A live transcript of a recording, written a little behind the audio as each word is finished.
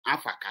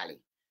Afakali.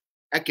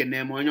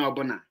 Ekenemonyo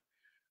Obona.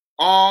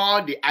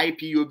 All the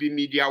IPOB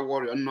media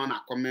warrior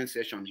non-comment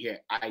section here,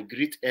 I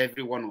greet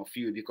every one of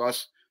you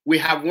because we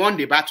have won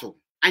the battle.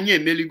 And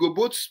Meligo,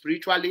 both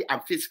spiritually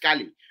and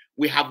physically,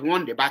 we have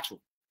won the battle.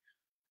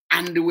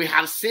 And we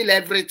have sealed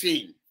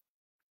everything.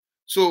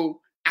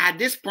 So at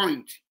this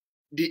point,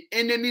 the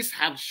enemies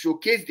have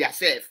showcased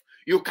themselves.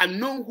 You can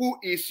know who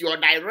is your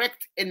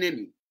direct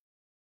enemy.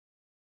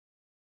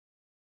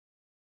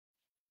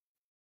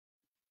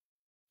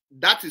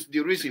 That is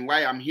the reason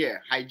why I'm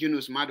here.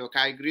 Hygienus Madoka,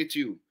 I greet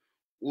you.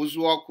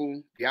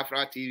 Uzuoku,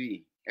 Biafra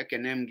TV,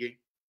 Ekenemge.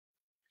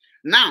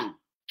 Now,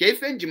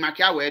 Kefen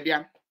Jimakia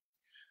Wedia,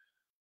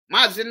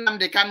 Mazi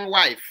Nnamdi Kanu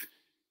wife,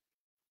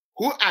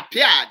 who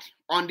appeared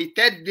on the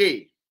 3rd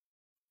day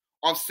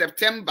of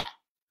September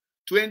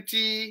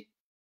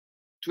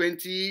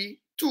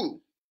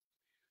 2022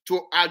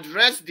 to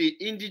address the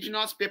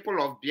indigenous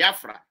people of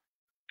Biafra,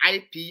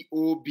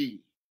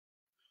 IPOB,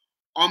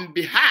 on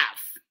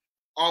behalf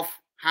of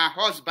her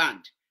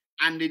husband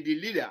and the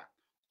leader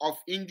of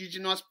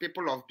indigenous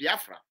people of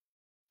Biafra.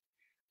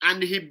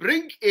 And he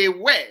bring a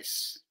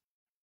words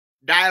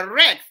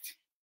direct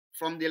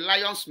from the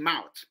lion's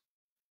mouth,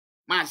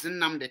 Mazi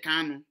Nnamdi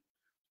Kanu,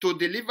 to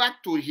deliver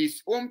to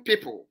his own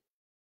people.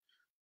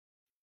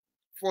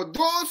 For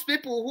those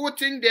people who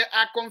think they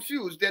are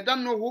confused, they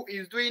don't know who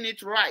is doing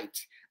it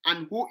right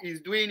and who is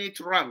doing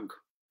it wrong.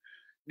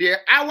 The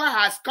hour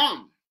has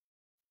come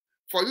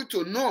for you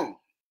to know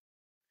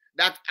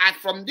that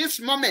from this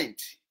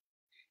moment,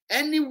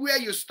 anywhere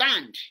you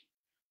stand,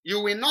 you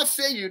will not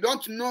say you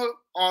don't know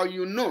or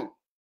you know,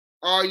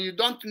 or you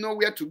don't know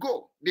where to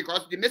go,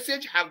 because the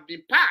message have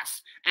been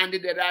passed and the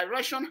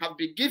direction have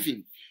been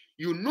given.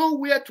 You know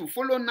where to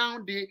follow now.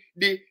 The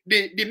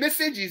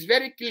message is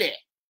very clear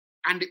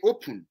and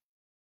open.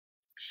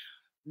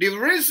 The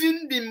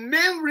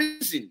main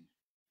reason,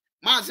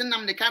 Mazi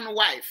Nnamdi Kanu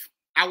wife,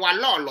 our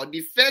Lolo,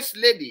 the first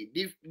lady,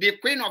 the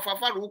queen of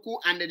Afaruku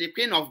and the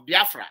queen of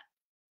Biafra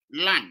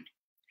land,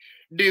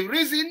 the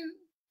reason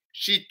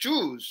she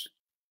chose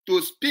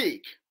to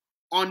speak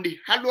on the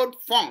hallowed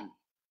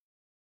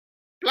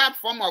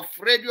platform of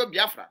Radio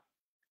Biafra,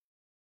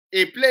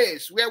 a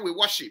place where we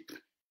worship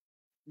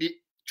the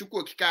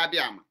Chukwokika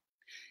Abiyama,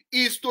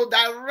 is to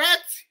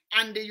direct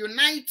and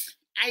unite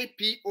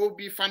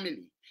IPOB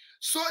family,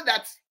 so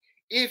that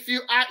if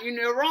you are in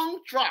a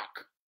wrong track,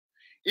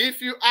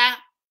 if you are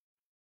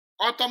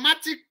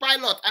automatic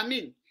pilot,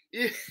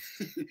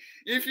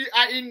 if you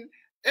are in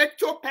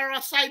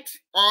ectoparasite,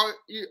 or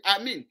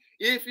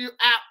if you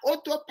are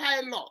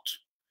autopilot,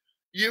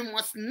 you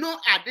must know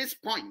at this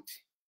point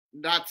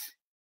that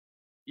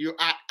you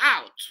are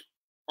out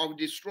of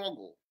the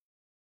struggle.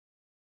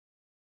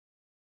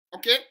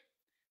 Okay?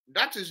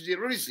 That is the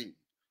reason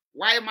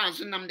why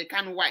Mazi Nnamdi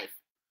Kanu wife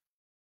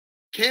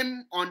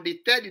came on the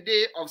 3rd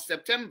day of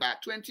September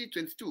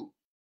 2022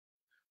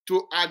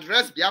 to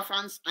address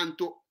Biafrans and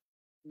to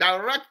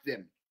direct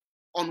them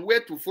on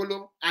where to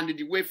follow and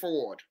the way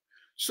forward,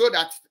 so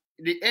that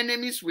the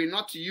enemies will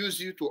not use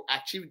you to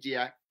achieve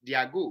their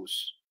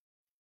goals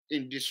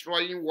in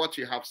destroying what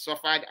you have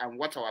suffered and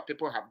what our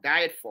people have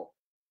died for.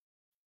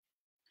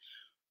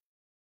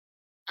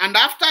 And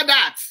after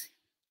that,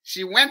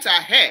 she went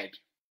ahead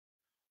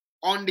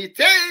on the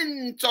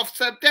 10th of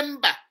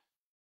September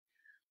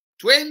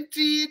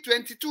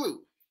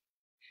 2022.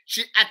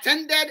 She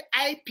attended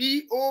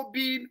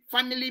IPOB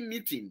family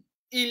meeting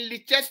in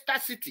Leicester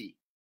City,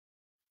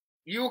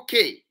 UK,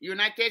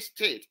 United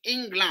States,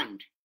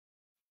 England,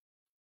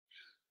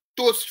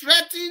 to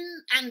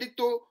strengthen and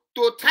to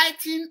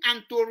tighten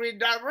and to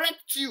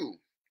redirect you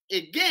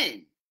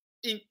again,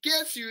 in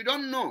case you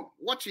don't know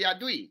what you are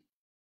doing.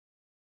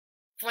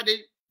 For the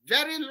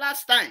very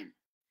last time,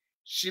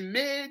 she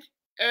made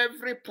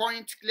every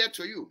point clear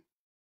to you.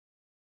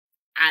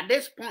 At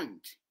this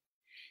point,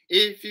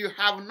 if you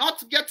have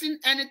not gotten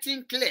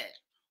anything clear,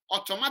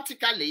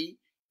 automatically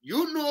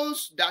you know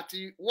that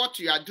what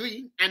you are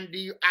doing and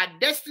you are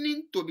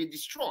destined to be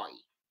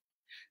destroyed.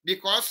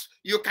 Because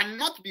you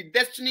cannot be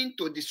destined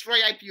to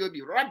destroy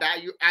IPOB. Rather,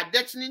 you are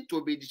destined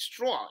to be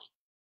destroyed.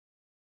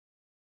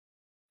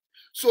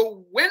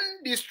 So when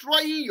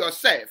destroying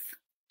yourself,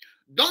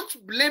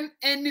 don't blame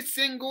any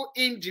single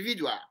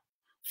individual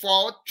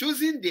for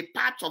choosing the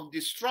path of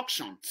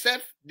destruction,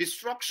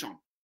 self-destruction,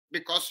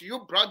 because you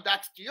brought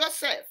that to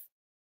yourself.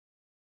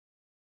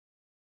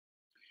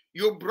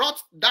 You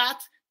brought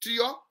that to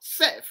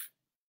yourself.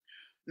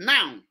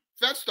 Now,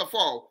 first of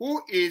all,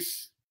 who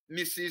is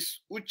Mrs.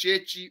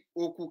 Uchechi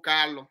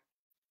Okukalo?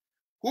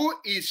 Who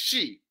is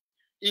she?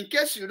 In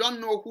case you don't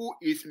know who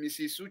is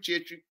Mrs.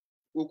 Uchechi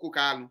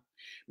Okukalo,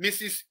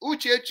 Mrs.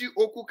 Uchechi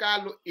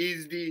Okukalo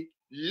is the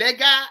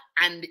legal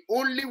and the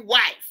only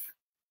wife,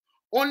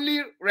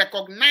 only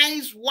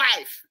recognized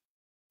wife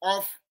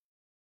of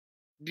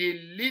the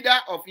leader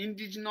of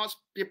indigenous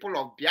people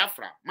of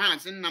Biafra,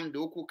 Mazi Nnamdi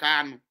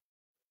Okukano.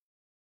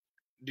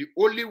 The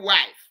only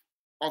wife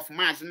of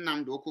Mazi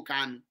Nnamdi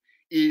Okukano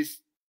is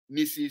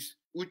Mrs.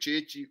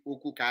 Uchechi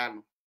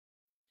Okukalo.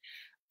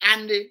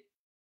 And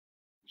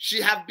She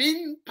has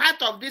been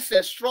part of this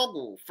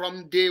struggle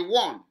from day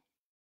one,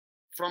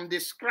 from the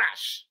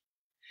scratch.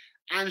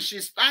 And she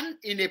stands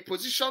in a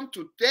position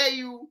to tell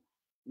you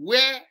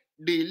where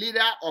the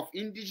leader of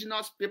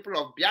indigenous people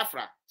of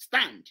Biafra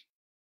stand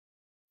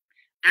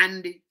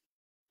and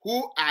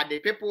who are the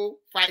people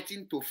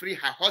fighting to free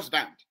her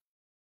husband.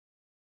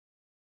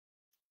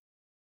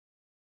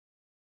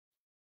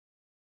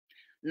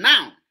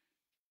 Now,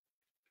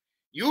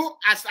 you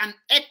as an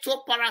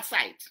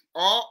ectoparasite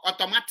or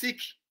automatic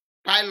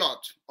pilot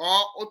or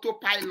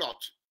autopilot,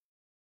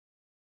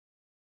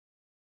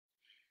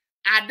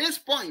 at this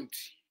point,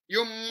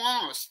 you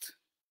must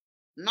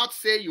not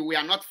say you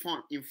were not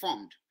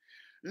informed.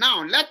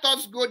 Now, let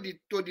us go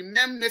to the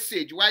main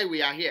message why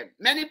we are here.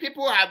 Many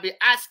people have been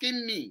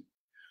asking me,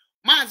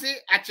 Mazi,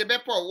 Achebe,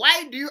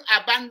 why do you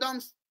abandon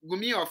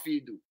Gumi of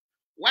Idu?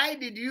 Why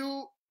did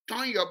you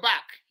turn your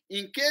back?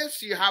 In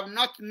case you have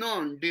not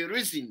known the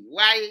reason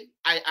why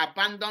I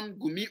abandoned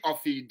Gumi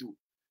of Idu,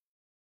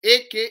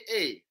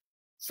 aka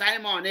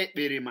Simon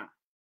Ekberima,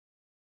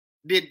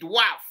 the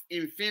dwarf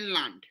in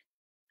Finland.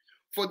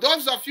 For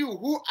those of you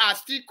who are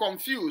still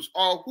confused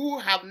or who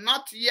have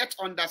not yet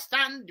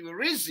understand the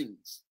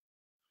reasons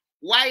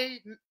why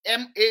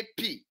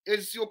MAP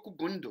Ezioku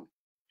Bundo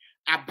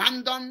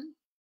abandoned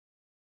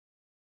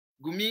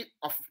Gumi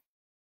of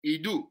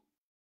Idu,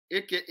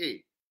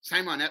 aka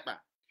Simon Ekpa.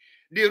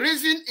 The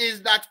reason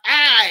is that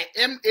I,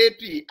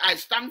 MAP, I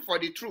stand for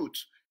the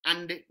truth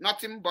and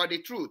nothing but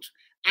the truth.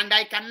 And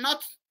I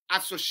cannot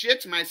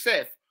associate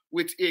myself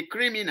with a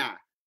criminal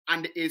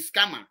and a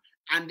scammer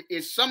and a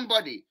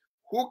somebody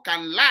who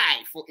can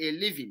lie for a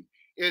living,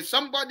 is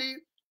somebody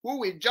who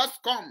will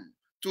just come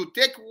to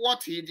take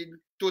what he did,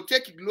 to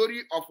take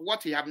glory of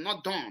what he have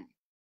not done.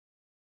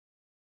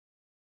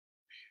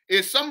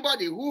 Is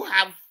somebody who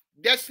have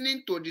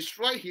destiny to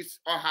destroy his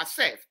or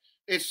herself.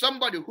 Is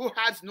somebody who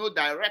has no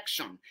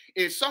direction.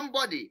 Is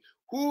somebody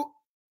who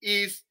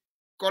is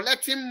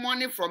collecting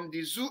money from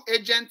the zoo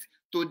agent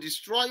to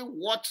destroy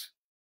what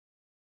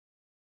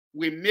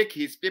will make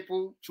his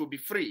people to be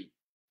free.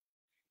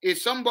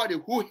 Is somebody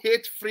who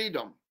hates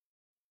freedom.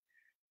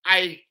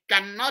 I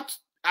cannot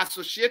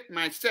associate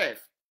myself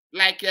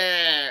like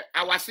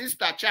our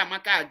sister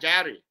Chiamaka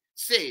Ajari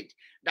said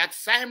that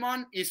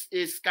Simon is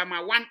a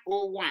scammer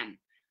 101,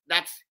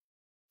 that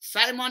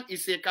Simon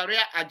is a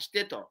career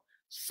agitator,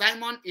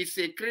 Simon is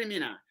a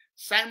criminal,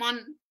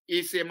 Simon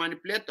is a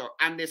manipulator,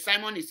 and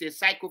Simon is a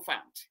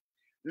psychopath.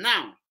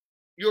 Now,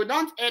 you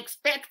don't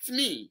expect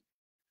me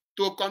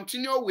to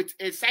continue with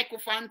a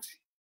psychopath,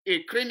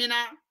 a criminal,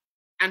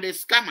 and a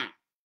scammer.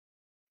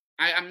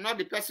 I am not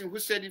the person who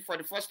said it for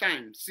the first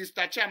time.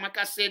 Sister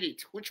Chiamaka said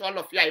it, which all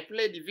of you, I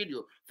played the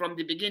video from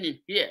the beginning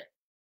here.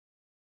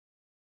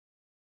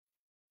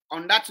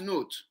 On that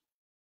note,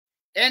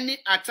 any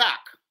attack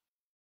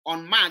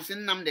on Mazi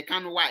Nnamdi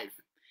Kanu's wife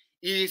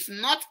is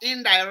not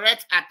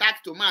indirect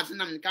attack to Mazi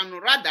Nnamdi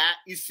Kanu, rather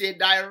it's a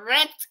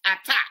direct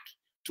attack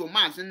to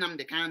Mazi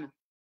Nnamdi Kanu.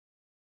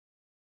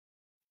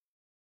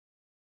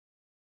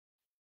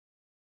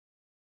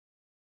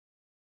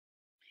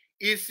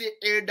 It's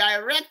a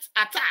direct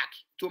attack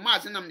to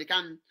Mazi Nnamdi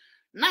Kanu.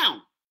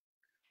 Now,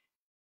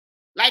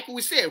 like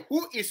we say,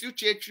 who is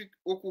Uchechi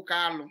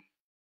Okukalu?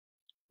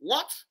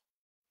 What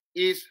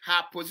is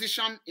her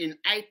position in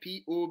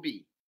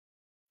IPOB?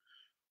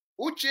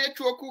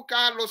 Uchechi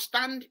Okukalu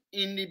stand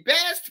in the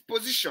best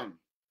position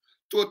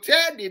to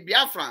tell the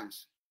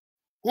Biafrans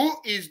who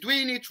is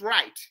doing it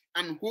right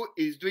and who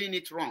is doing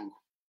it wrong.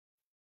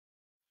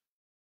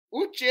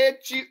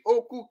 Uchechi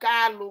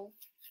Okukalu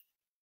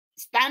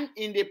stand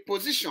in the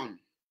position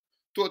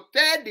to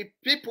tell the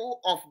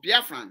people of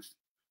Biafrans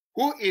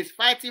who is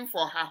fighting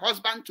for her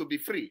husband to be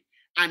free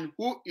and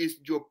who is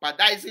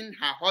jeopardizing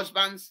her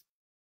husband's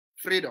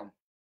freedom.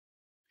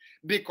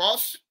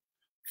 Because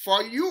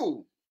for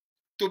you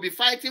to be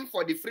fighting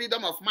for the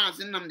freedom of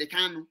Mazi Nnamdi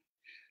Kanu,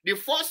 the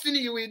first thing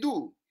you will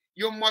do,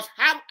 you must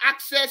have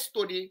access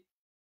to the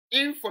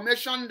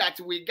information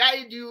that will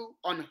guide you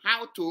on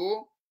how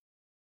to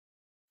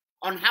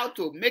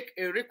make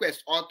a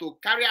request or to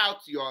carry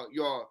out your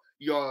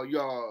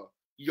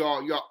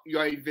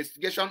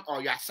investigation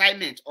or your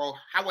assignment or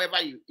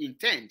however you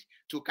intend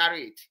to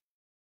carry it.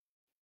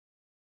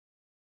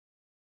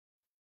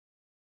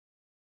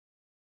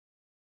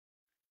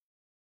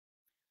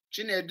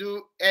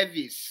 Chinedu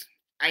Elvis,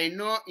 I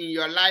know in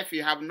your life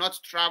you have not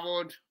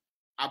traveled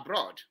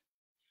abroad.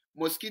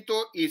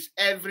 Mosquito is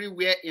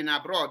everywhere in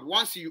abroad.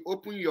 Once you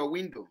open your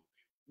window,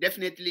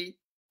 definitely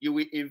you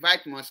will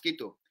invite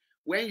mosquito.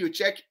 When you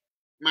check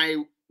my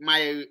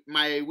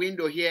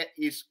window here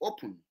is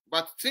open.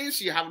 But since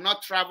you have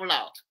not traveled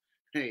out,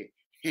 I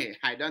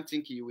don't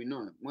think you will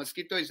know.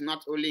 Mosquito is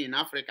not only in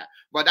Africa,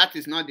 but that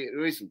is not the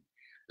reason.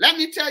 Let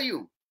me tell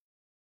you,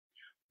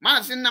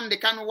 Mazi Nnamdi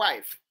Kanu's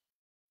wife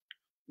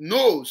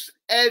knows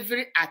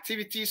every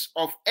activities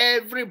of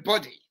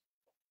everybody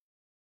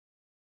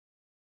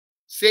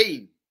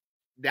saying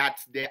that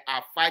they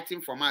are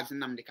fighting for Mazi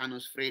Nnamdi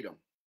Kanu's freedom.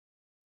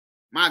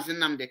 Mazi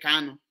Nnamdi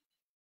Kanu's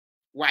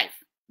wife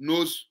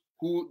knows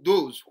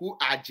those who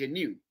are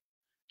genuine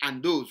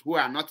and those who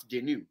are not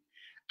genuine.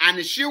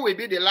 And she will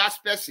be the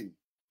last person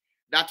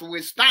that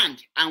will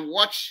stand and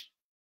watch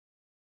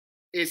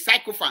a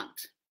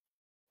sycophant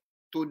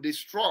to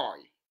destroy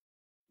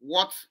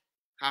what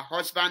her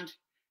husband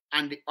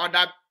and the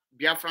other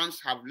Biafrans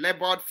have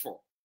labored for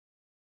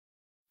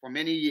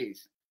many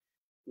years.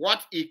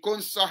 What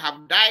Ikonso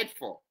have died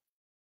for,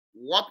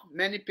 what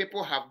many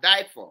people have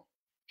died for,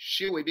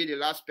 she will be the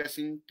last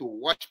person to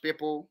watch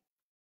people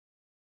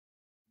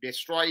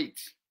destroy it.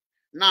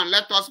 Now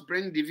let us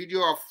bring the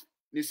video of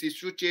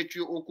Mrs.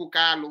 Uchechu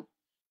Okukalu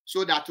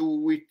so that we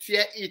will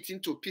tear it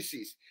into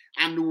pieces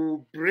and we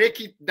will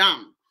break it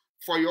down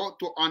for you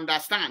to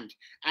understand.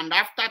 And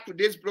after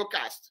today's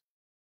broadcast,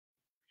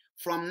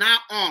 from now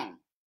on,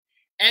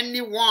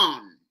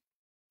 anyone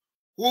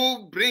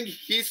who bring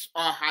his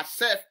or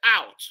herself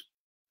out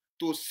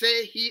to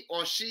say he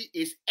or she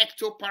is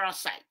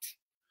ectoparasite,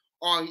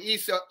 or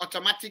is an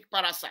automatic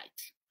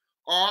parasite,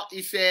 or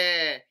is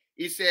a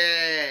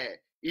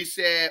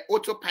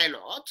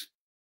autopilot,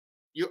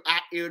 you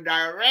are a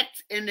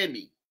direct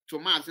enemy to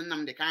Mazi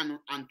Nnamdi Kanu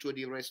and to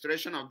the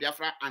restoration of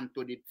Biafra and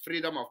to the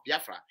freedom of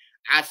Biafra.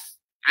 As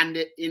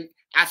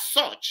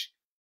such,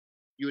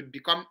 you would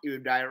become a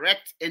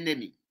direct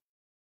enemy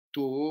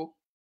to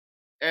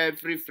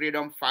every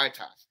freedom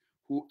fighters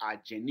who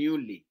are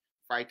genuinely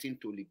fighting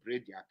to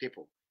liberate their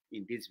people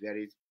in this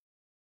very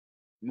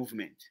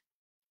movement.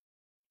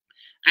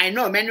 I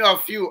know many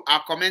of you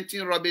are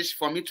commenting rubbish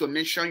for me to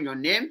mention your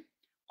name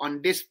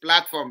on this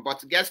platform,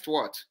 but guess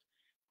what?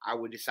 I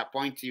will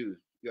disappoint you.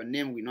 Your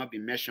name will not be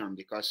mentioned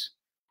because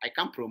I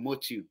can't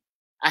promote you.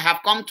 I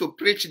have come to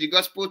preach the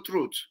gospel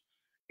truth.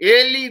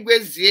 As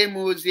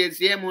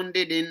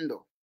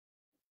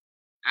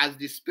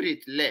the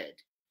Spirit led,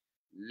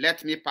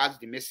 let me pass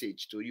the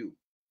message to you.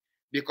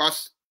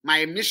 Because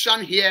my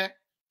mission here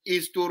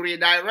is to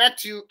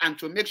redirect you and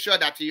to make sure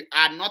that you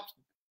are not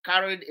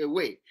carried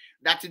away,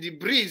 that the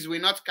breeze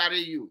will not carry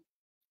you.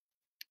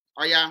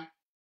 Oh yeah,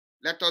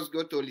 let us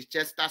go to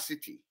Leicester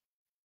City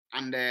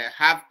and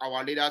have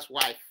our leader's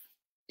wife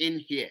in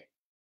here.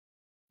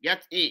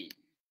 Get in.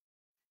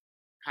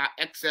 Her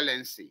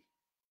Excellency.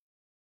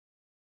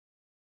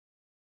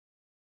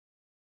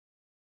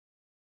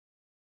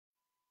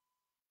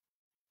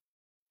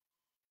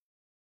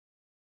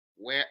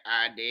 Where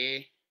are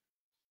they?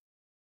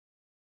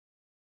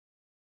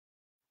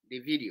 The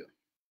video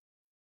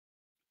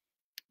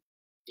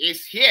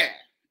is here.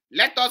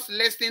 Let us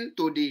listen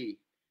to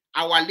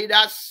our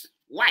leader's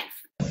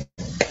wife.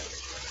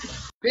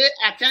 Pay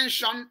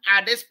attention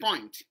at this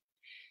point.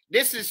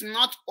 This is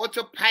not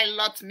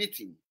autopilot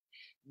meeting.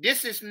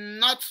 This is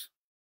not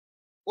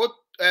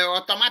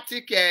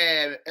automatic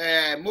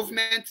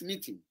movement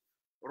meeting.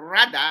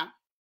 Rather,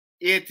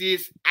 it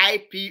is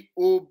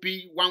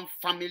IPOB one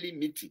family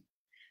meeting.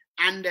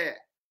 And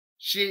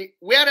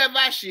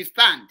wherever she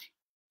stands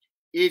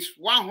is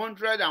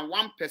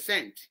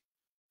 101%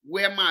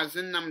 where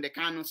Mazi Nnamdi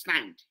Kanu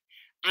stands.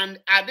 And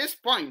at this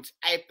point,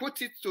 I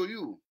put it to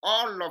you,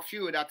 all of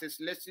you that is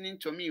listening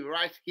to me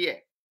right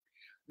here,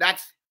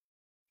 that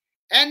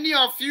any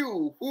of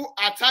you who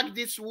attack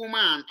this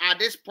woman at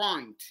this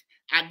point,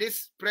 at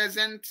this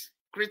present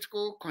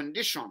critical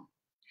condition,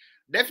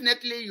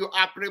 definitely you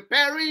are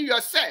preparing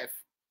yourself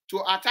to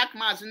attack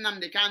Mazi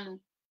Nnamdi Kanu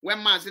when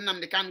Mazi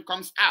Nnamdi Kanu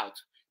comes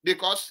out.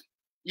 Because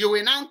you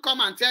will now come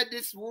and tell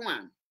this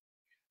woman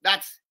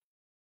that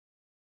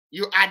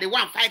you are the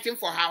one fighting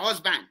for her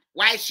husband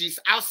while she's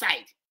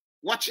outside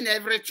watching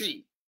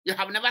everything. You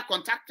have never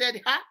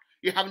contacted her.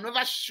 You have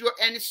never shown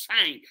any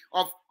sign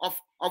of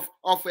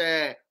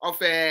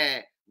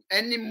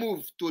any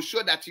move to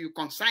show that you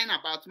concern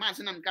about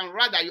Mazi Nnamdi Kanu.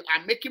 Rather, you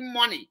are making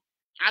money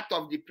out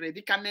of the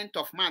predicament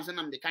of Mazi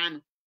Nnamdi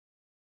Kanu.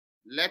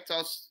 Let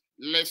us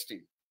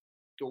listen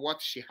to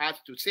what she has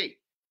to say.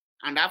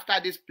 And after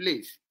this,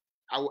 please,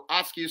 I will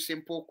ask you a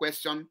simple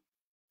question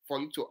for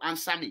you to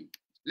answer me.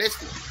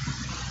 Listen.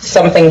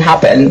 Something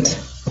happened.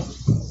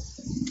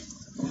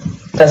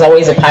 There's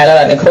always a pilot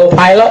and a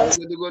co-pilot.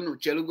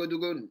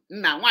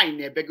 Now, why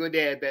never go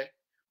there?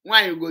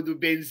 Why you go to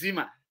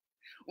Benzema?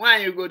 Why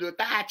you go to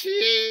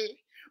Tachi?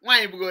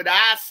 Why you go to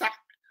Asa?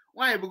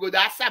 Why you go to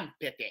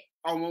Asampete?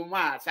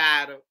 Omuma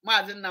Saro.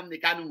 Mazi Nnamdi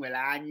Kanu nwere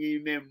anyị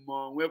ime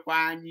mmụọ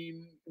nwekwa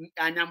anyị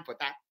anya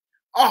mpụta.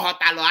 Ọ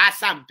họtalụ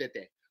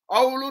Asampete.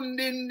 Ọ wụrụ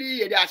ndị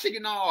yedi asị gị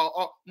na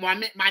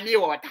mami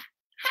wọta.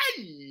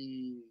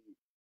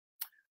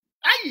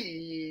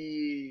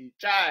 Aye,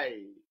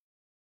 chai.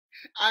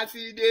 As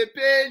they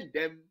pain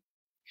them,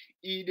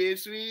 they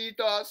sweet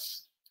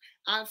us.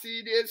 As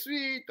they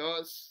sweet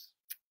us,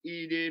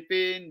 they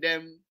pain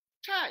them.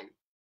 Chai.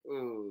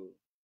 Oh.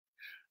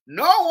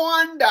 No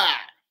wonder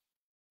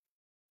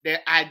they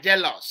are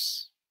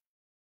jealous.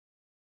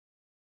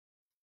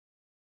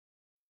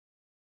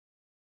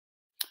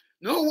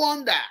 No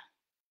wonder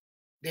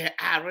they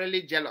are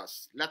really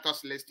jealous. Let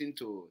us listen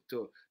to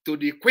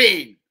the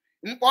queen.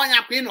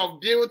 Mponya queen of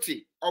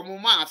beauty.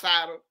 Omuma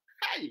Asaro.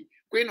 Hi,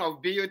 queen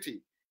of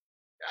beauty.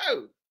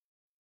 Oh.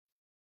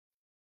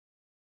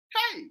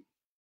 Hey.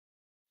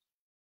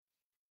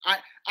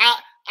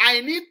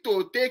 I need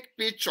to take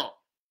picture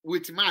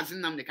with Mazi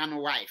Nnamdi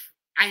Kanu wife.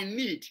 I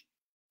need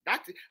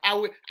that. I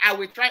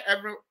will try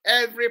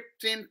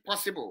everything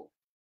possible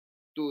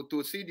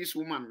to see this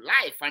woman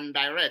live and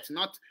direct,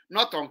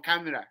 not on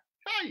camera.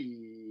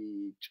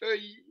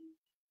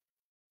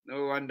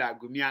 No wonder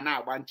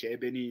Gumiana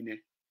Achebe niile.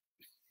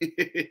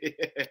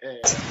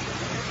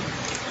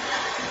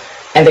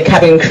 And the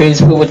cabin crews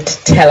who would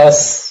tell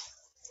us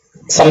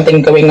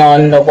something going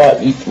on, or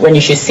when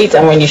you should sit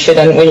and when you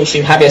shouldn't, when you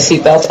should have your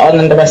seatbelt on,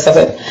 and the rest of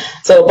it.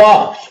 So,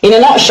 but in a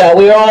nutshell,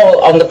 we were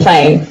all on the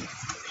plane,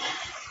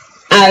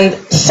 and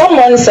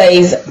someone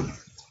says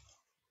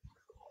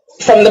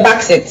from the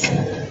back seat,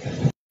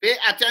 pay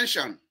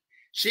attention.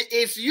 She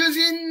is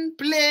using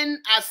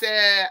plane as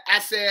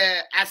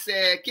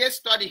a case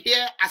study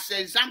here, as an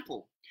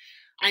example.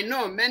 I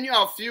know many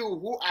of you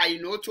who are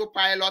in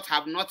autopilot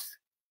have not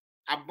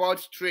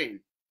aboard train.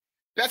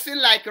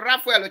 Person like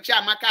Raphael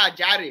Chiamaka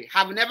Ajare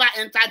have never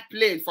entered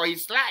plane for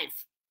his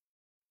life.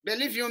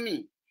 Believe you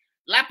me,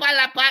 Lapa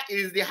Lapa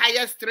is the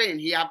highest train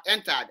he have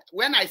entered.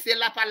 When I say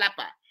Lapa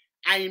Lapa,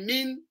 I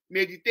mean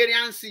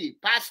Mediterranean Sea,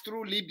 pass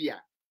through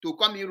Libya to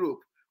come Europe.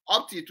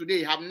 Up to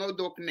today, have no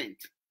document.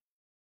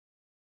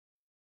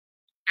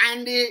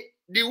 And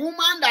the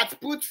woman that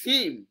put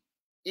him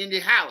in the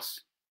house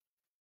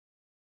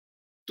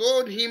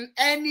told him,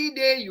 any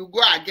day you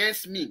go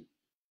against me,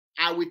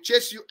 I will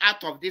chase you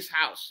out of this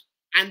house.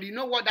 And you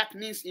know what that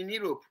means in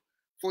Europe?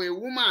 For a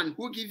woman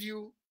who gives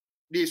you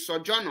the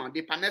sojourner,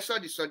 the permesso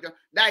de sojourner,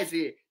 that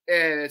is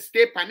a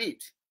stay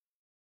permit,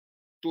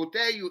 to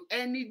tell you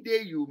any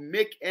day you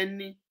make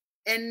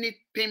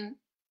anything,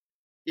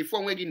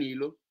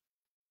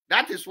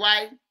 that is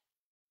why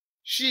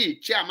she,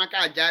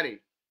 Chiamaka Ajare,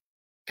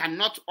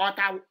 cannot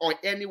utter or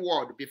any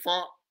word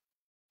before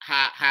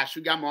her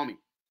sugar mommy.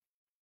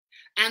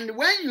 And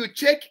when you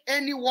check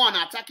anyone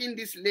attacking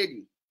this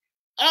lady,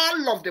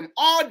 all of them,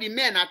 all the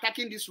men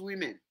attacking this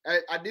woman,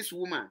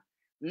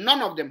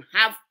 none of them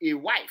have a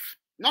wife.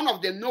 None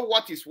of them know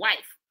what is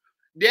wife.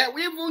 Their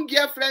even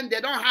girlfriend, they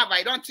don't have,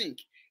 I don't think.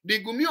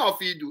 The Gumi of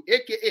Idu,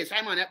 aka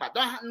Simon Epa,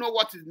 don't know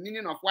what is the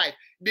meaning of wife.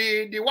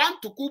 The one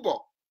Tukubo,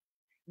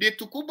 the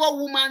Tukubo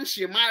woman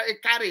she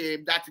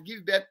carried that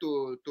give birth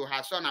to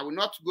her son. I will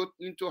not go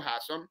into her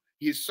son,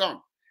 his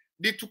son.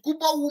 The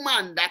Tukubo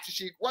woman that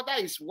she, whether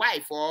his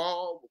wife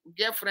or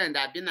girlfriend,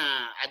 I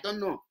don't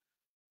know.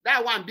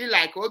 That one be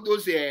like all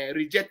those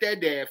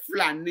rejected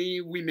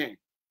Fulani women.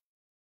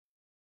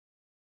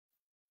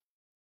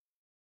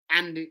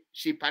 And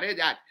she paraded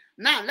that.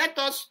 Now let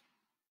us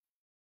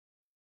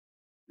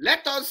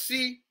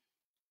see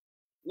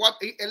what,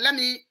 let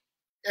me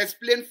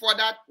explain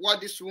further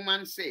what this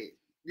woman say,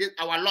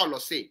 our Lolo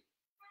say.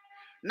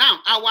 Now,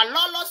 our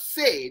Lolo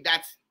say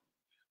that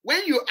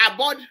when you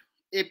aboard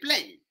a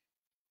plane,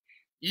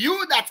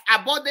 you that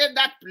aboarded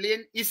that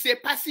plane is a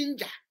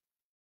passenger.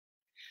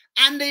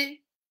 And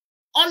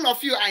all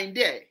of you are in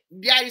there.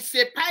 There is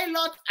a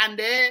pilot and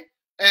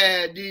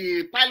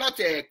the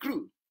pilot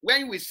crew.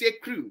 When we say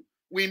crew,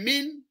 we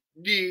mean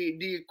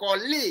the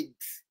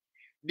colleagues,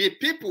 the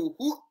people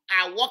who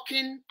are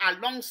working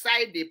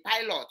alongside the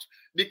pilot.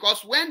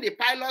 Because when the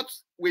pilot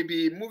will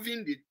be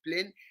moving the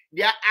plane,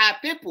 there are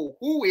people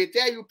who will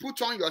tell you,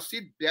 put on your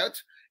seat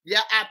belt. There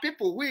are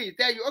people who will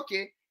tell you,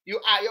 okay,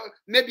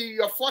 maybe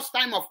your first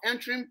time of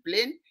entering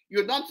plane,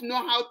 you don't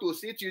know how to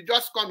sit. You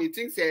just come, you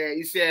think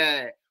it's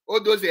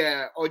all those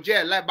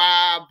Oje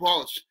Leba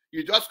bus.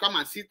 You just come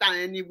and sit down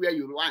anywhere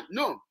you want.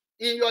 No,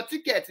 in your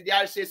ticket,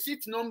 there is a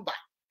seat number.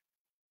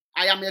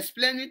 I am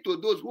explaining to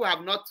those who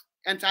have not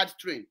entered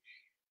train.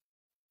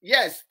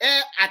 Yes,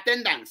 air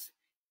attendants.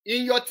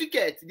 In your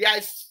ticket, there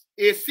is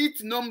a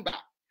seat number.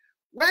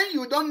 When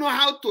you don't know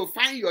how to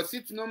find your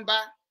seat number,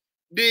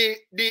 the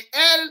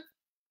air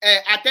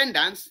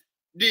attendants,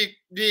 the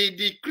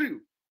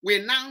crew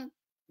will now,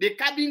 the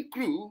cabin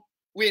crew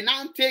will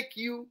now take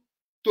you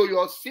to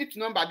your seat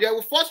number. They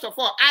will first of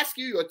all ask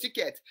you your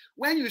ticket.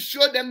 When you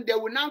show them, they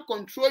will now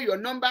control your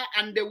number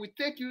and they will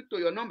take you to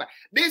your number.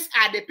 These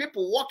are the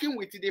people working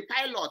with the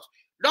pilot.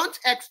 Don't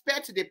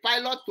expect the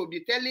pilot to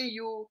be telling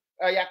you,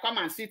 yeah, come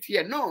and sit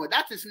here. No,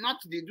 that is not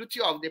the duty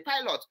of the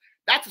pilot.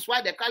 That is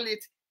why they call it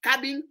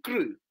cabin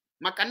crew.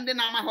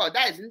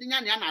 That is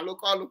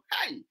local.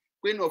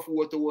 Queen of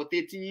Woto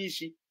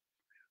Tinyishi.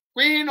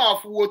 Queen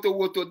of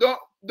Woto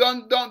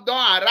don't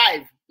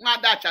arrive.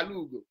 Mada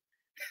Chalugo.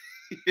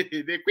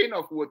 The Queen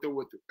of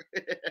Woto.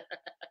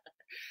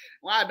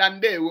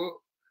 Wadande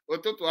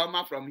Ototo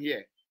Ama from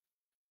here.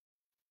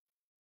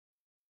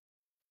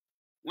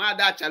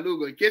 Wada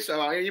Chalugo. In case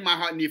of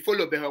ni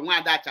follow beho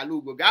Wada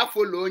Chalugo. Ga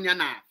follow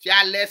nyana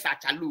Fearless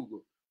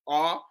Achalugo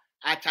or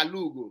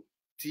Achalugo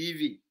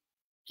TV.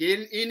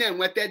 Kin ine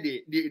nwete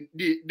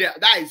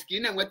that is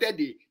kin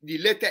nwete the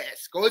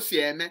latest ko si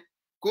eme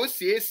ko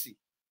si esi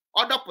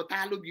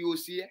odoputalu bi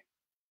osi e.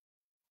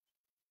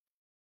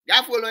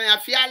 Ga follow ya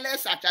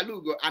Fearless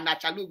Achalugo and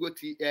Achalugo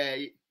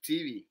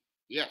TV.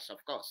 Yes,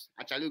 of course.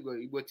 Achalugo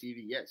Igbo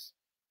TV, yes.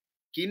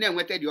 Kin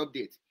nwete the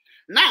update.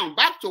 Now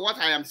back to what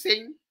I am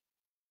saying.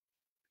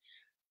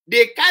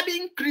 The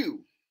cabin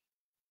crew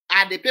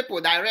are the people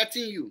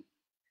directing you.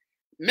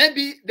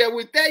 Maybe they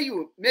will tell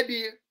you,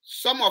 maybe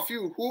some of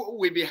you who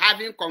will be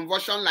having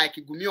conversion like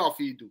Gumi of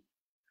Idu.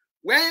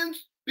 When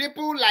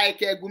people like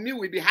Gumi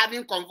will be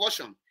having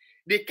conversion,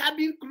 the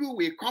cabin crew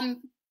will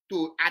come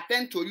to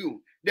attend to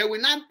you. They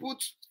will not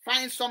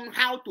find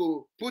somehow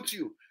to put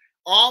you.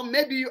 Or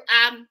maybe you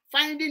are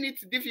finding it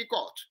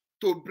difficult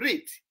to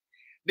breathe.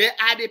 They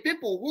are the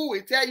people who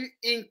will tell you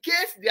in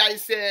case there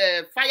is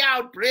a fire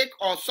outbreak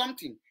or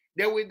something,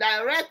 they will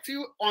direct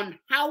you on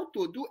how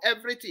to do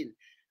everything.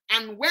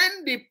 And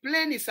when the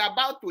plane is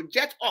about to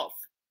jet off,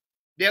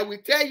 they will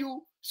tell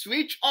you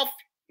switch off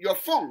your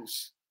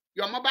phones,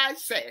 your mobile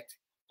set,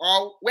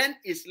 or when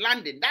it's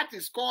landing. That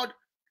is called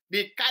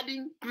the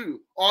cabin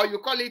crew, or you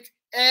call it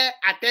air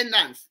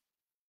attendants.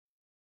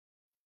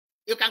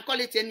 You can call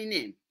it any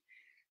name.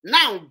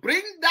 Now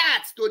bring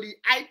that to the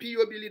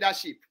IPOB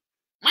leadership.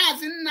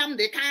 Mazi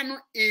Nnamdi Kanu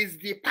is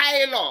the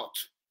pilot.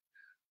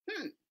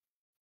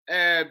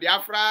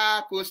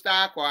 Biafra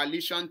Coastal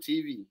Coalition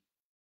TV,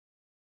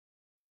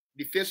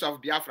 the face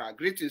of Biafra.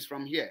 Greetings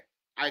from here.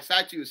 I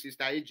cite you,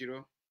 Sister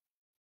Ejiro.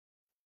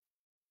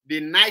 The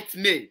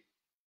nightmare,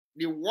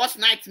 the worst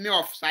nightmare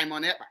of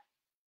Simon Ekpa,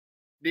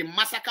 the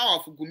massacre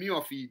of Gumi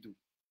of Idu.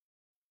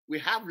 We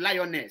have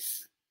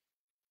lioness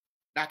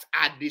that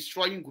are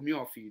destroying Gumi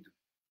of Idu.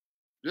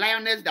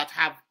 Lioness that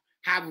have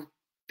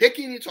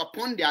taken it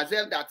upon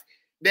themselves that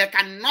they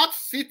cannot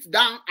sit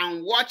down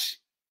and watch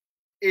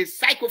a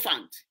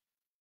sycophant,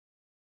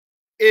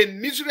 a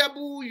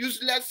miserable,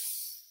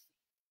 useless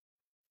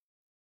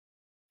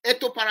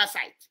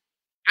ectoparasite,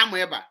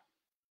 Amoeba,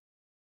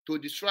 to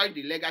destroy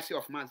the legacy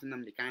of Mazi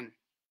Nnamdi Kanu.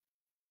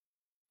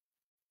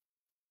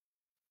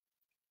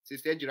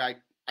 Sister Ejiro,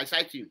 I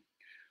cite you.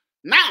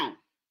 Now,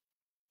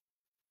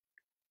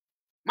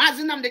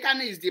 Mazi Nnamdi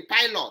Kanu is the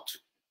pilot.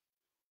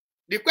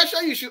 The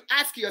question you should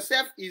ask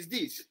yourself is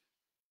this: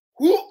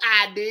 who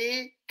are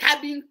the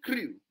cabin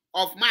crew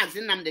of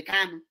Mazi Nnamdi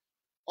Kanu?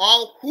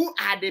 Or who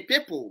are the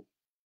people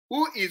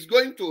who is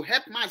going to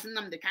help Mazi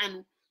Nnamdi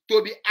Kanu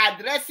to be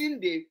addressing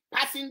the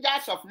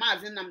passengers of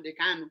Mazi Nnamdi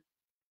Kanu?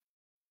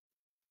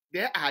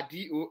 There are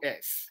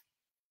DOS.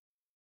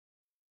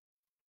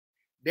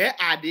 There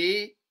are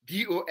the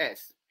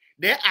DOS.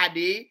 There are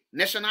the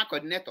national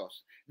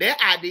coordinators. There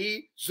are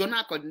the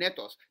zonal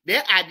coordinators.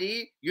 There are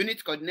the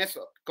unit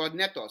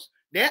coordinators.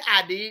 There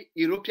are the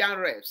European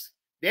reps.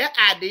 There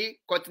are the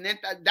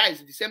continental, that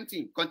is the same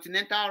thing,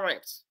 continental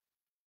reps.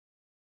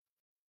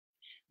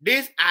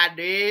 These are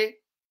the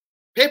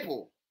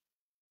people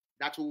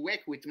that will work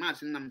with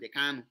Mazi Nnamdi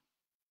Kanu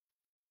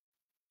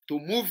to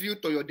move you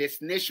to your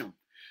destination.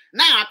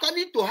 Now,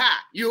 according to her,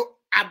 you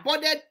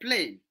boarded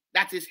plane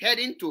that is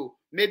heading to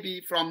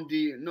maybe from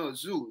the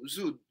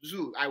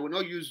zoo. I will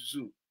not use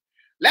zoo.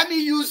 Let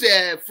me use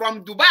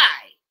from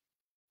Dubai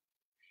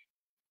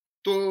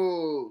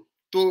to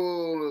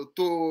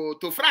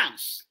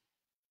France.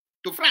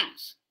 To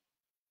France.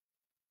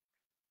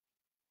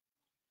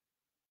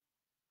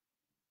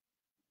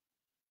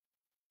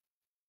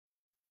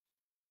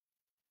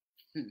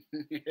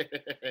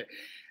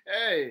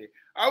 Hey,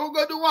 I will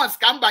go to once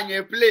come by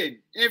a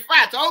plane. In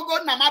fact, I will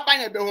go Nama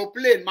by the whole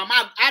plane.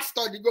 Mama asked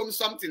to go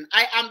something.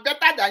 I am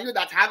better than you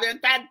that have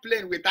entered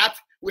plane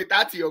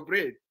without your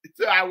brain.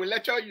 So I will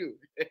lecture you.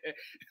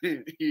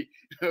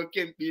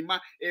 Okay,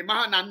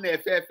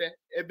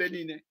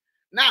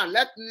 now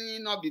let me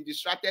not be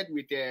distracted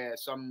with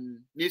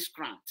some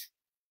miscreant.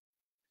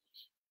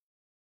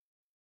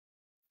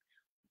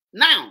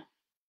 Now,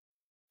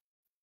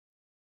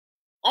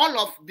 all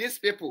of these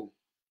people,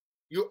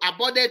 you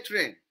boarded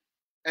plane,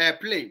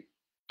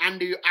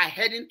 and you are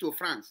heading to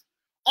France.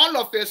 All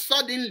of a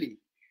suddenly,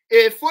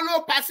 a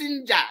fellow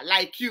passenger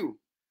like you,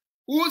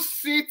 who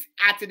sits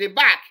at the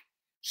back,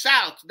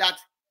 shout that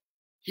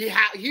he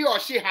or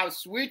she has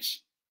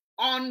switched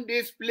on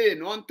this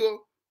plane onto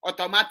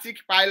automatic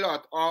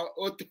pilot or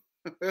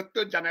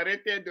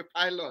auto-generated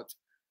pilot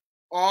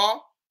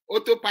or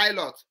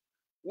autopilot.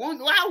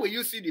 How will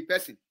you see the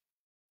person?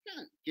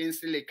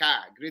 Kinsley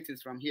Carr,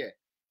 greetings from here.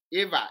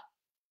 Eva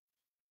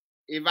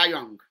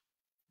Young,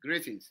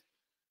 greetings.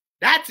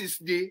 That is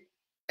the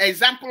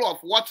example of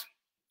what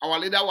our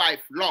leader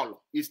wife,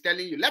 Lol, is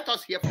telling you. Let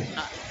us hear from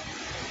her.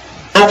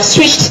 I've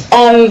switched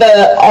on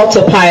the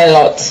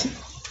autopilot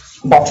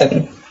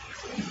button.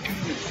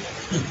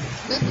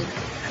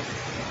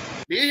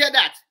 Do you hear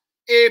that?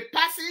 A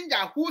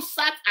passenger who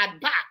sat at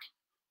back,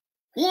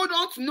 who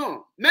don't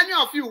know, many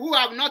of you who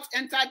have not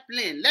entered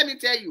plane, let me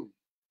tell you,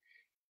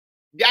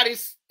 there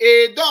is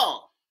a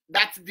door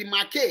that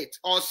demarcates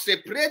or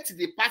separates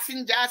the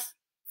passengers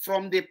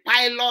from the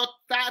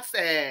pilot's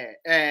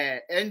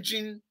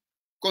engine,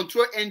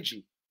 control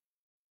engine.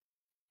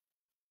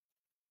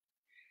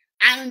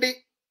 And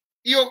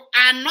you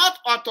are not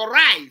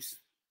authorized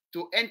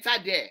to enter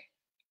there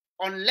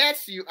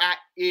unless you are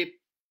a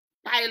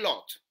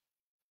pilot.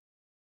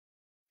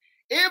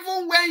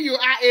 Even when you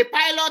are a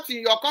pilot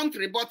in your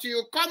country, but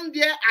you come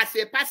there as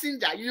a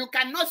passenger, you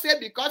cannot say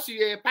because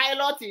you're a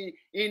pilot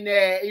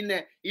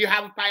you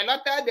have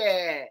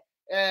piloted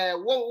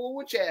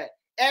which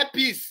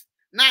airpiece.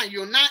 Now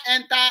you now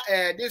enter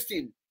this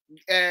thing.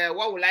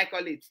 What would I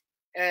call it?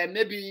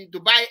 Maybe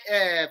Dubai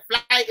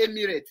Fly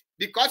Emirates.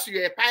 Because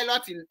you're a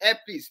pilot in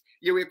airpiece,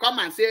 you will come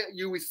and say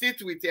you will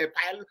sit with a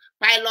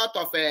pilot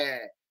of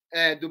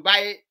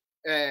Dubai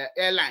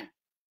airline,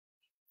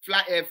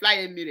 Fly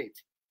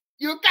Emirates.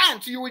 You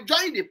can't. You will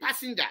join the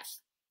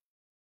passengers.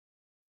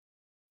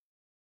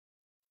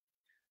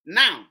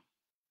 Now,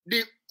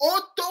 the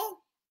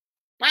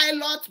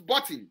autopilot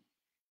button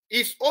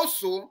is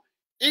also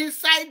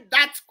inside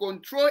that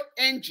control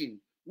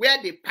engine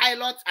where the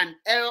pilot and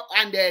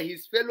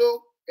his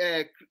fellow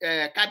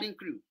cabin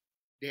crew,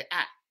 they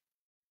are.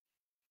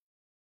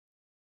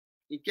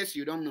 In case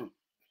you don't know.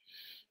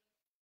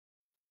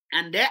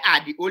 And they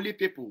are the only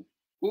people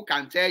who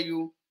can tell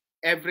you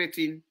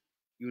everything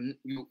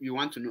you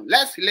want to know.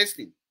 Let's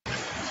listen.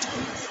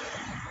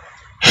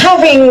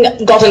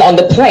 Having gotten on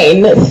the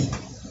plane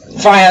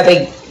via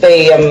the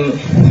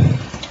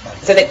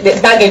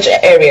baggage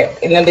area,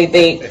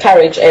 the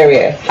carriage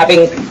area,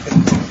 having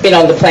been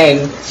on the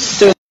plane.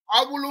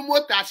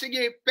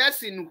 A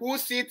person who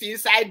sits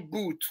inside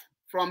boot,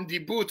 from the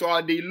boot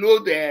or the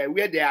load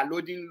where they are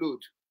loading load.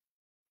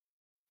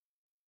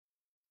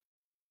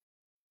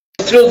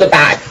 Through the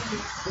bag.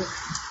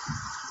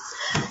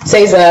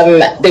 Says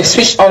they've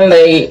switched on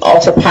the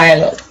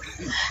autopilot.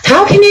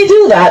 How can you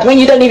do that when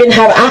you don't even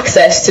have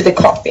access to the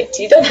cockpit?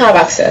 You don't have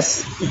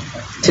access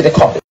to the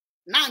cockpit.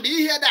 Now, do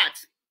you hear that?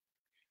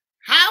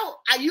 How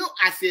are you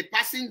as a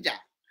passenger?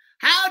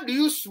 How do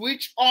you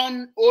switch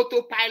on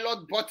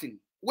autopilot button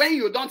when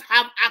you don't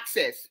have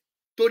access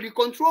to the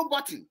control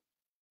button?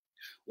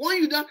 When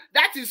you don't,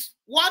 that is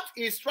what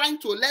is trying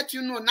to let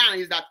you know now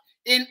is that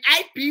in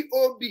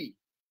IPOB,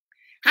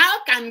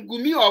 how can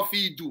Gumi of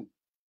Idu,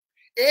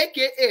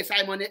 aka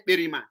Simon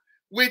Ekperima,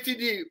 with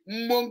the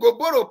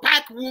Mongoboro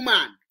Park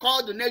woman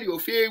called Nelly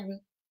Ofewu,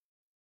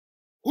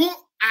 who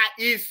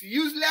is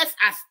useless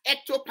as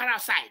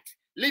ectoparasite,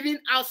 living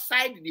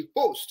outside the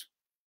host?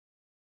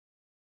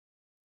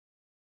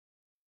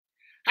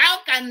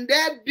 How can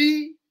they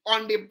be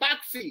on the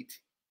back seat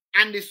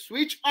and the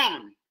switch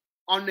on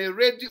a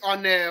radio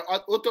on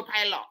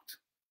autopilot?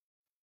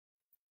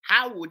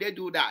 How would they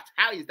do that?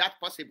 How is that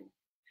possible?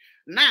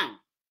 Now,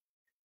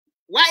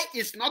 why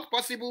it's not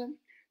possible?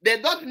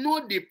 They don't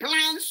know the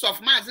plans of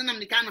Mazi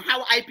Nnamdi Kanu,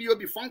 how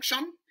IPOB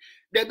function.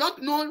 They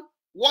don't know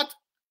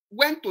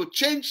when to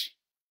change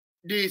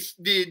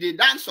the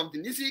dance of the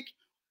music.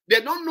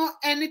 They don't know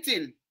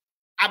anything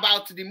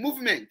about the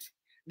movement.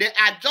 They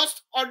are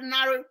just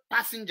ordinary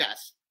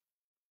passengers.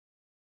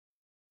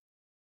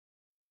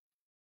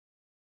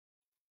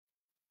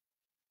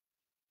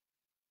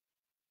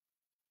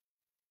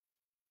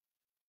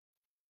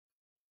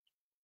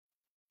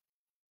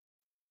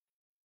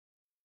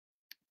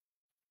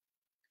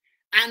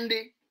 And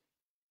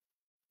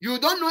you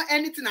don't know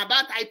anything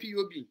about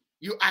IPOB.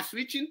 You are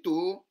switching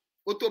to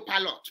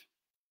autopilot.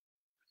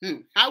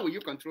 How will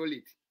you control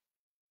it?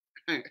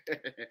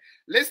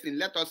 Listen,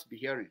 let us be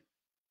hearing.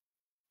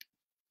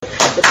 The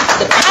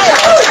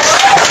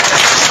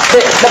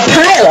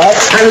pilot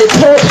and the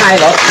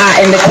co-pilot are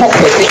in the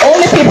cockpit. The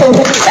only people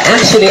who can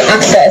actually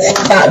access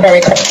that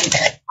very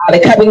cockpit are the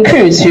cabin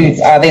crews,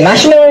 who are the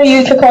national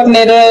UK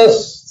coordinator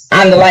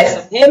and the likes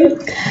of him,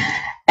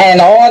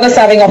 and all the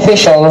serving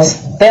officials.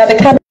 They are the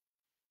cabin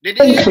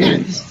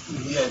crews.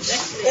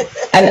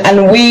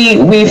 And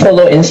we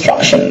follow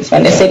instructions.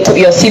 When they say put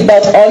your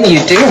seatbelt on, you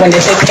do. When they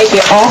say take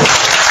it off,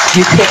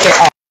 you take it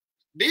off.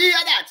 Do you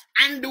hear that?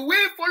 And we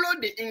follow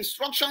the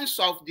instructions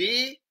of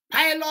the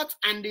pilot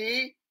and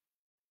the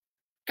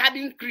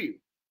cabin crew.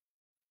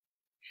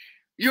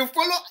 You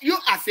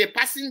as a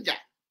passenger,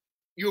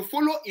 you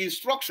follow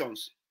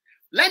instructions.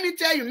 Let me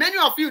tell you, many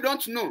of you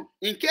don't know.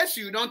 In case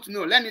you don't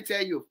know, let me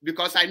tell you,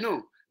 because I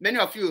know many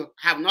of you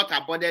have not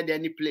boarded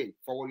any plane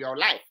for your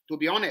life. To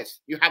be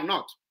honest, you have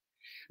not.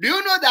 Do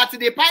you know that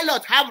the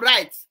pilot have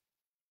rights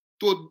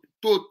to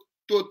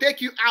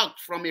take you out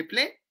from a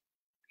plane?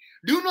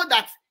 Do you know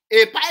that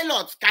a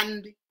pilot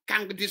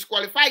can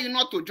disqualify you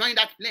not to join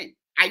that plane?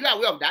 Are you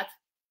aware of that?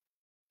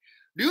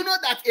 Do you know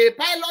that a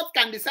pilot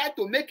can decide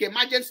to make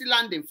emergency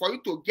landing for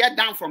you to get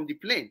down from the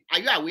plane? Are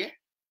you aware?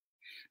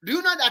 Do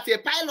you know that a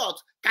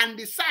pilot can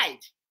decide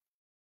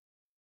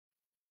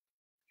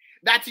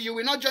that you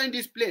will not join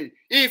this plane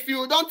if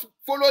you don't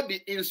follow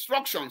the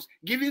instructions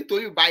given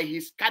to you by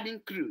his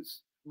cabin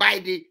crews?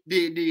 By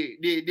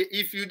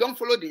if you don't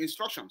follow the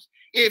instructions,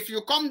 if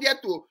you come there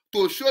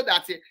to show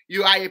that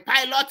you are a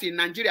pilot in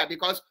Nigeria,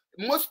 because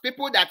most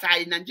people that are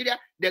in Nigeria,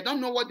 they don't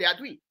know what they are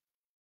doing.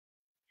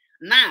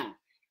 Now,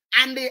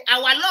 and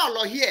our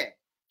law here,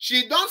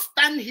 she don't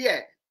stand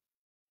here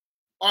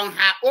on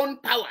her own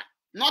power,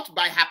 not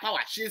by her power.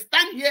 She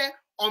stand here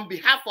on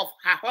behalf of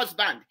her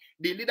husband,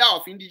 the leader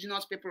of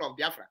indigenous people of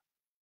Biafra.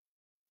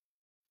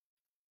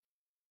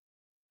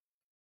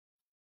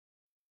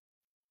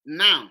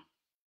 Now,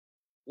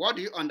 What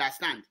do you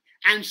understand?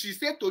 And she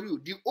said to you,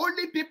 the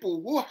only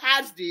people who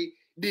has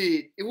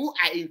who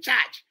are in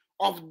charge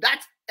of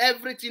that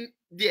everything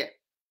there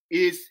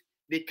is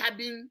the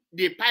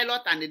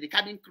pilot and the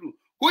cabin crew,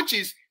 which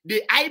is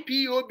the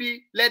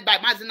IPOB led by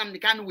Mazi Nnamdi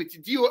Kanu with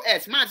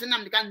DOS. Mazi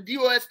Nnamdi Kanu,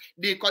 DOS,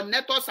 the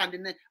coordinators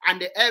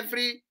and the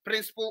every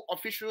principal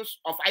officials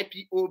of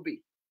IPOB.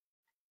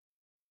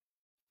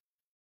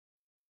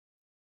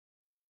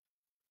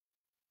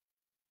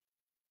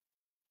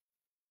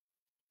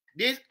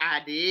 These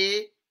are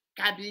the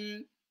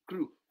cabin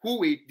crew who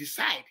will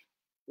decide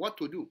what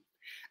to do.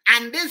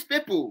 And these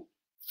people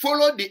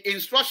follow the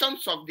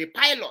instructions of the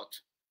pilot.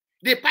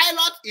 The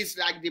pilot is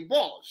like the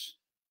boss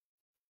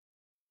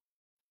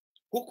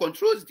who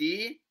controls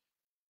the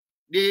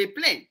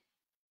plane.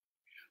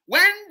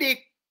 When the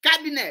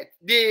cabinet,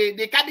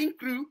 the cabin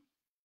crew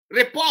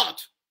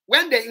report,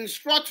 when they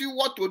instruct you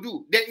what to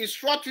do, they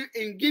instruct you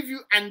and give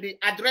you and they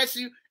address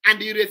you and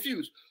they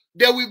refuse.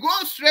 They will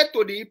go straight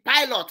to the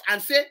pilot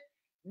and say,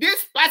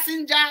 this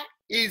passenger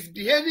is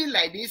behaving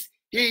like this,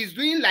 he is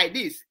doing like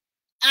this.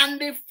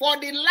 And for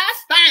the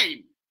last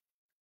time,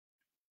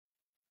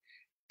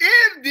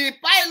 if the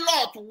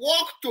pilot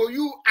walk to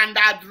you and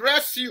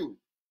address you,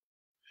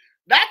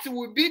 that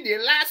will be the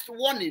last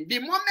warning. The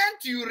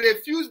moment you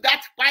refuse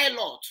that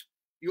pilot,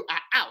 you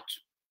are out.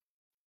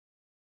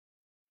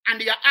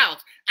 And you're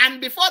out. And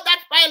before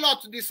that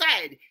pilot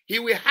decide, he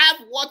will have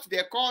what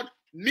they call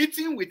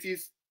meeting with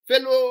his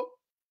fellow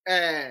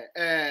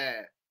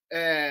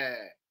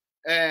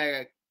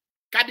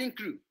cabin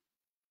crew.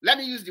 Let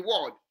me use the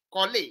word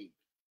colleague.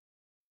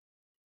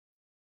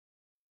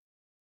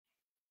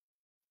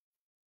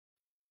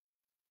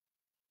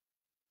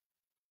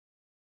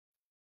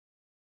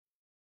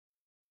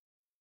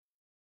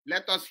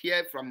 Let us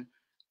hear from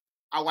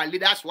our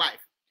leader's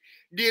wife.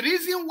 The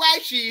reason why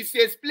she is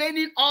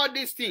explaining all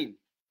these things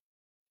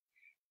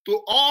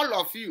to all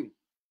of you,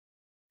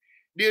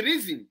 the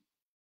reason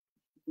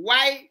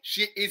why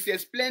she is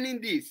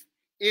explaining this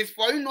is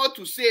for you not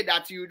to say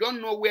that you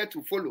don't know where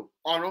to follow,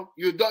 or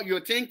you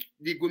think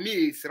the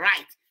Gumi is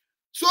right,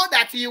 so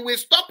that you will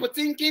stop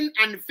thinking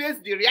and face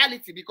the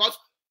reality, because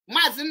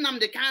Mazi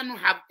Nnamdi Kanu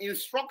have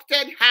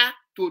instructed her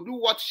to do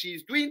what she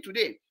is doing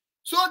today,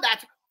 so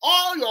that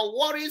all your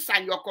worries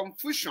and your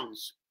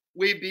confusions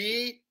will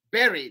be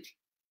buried.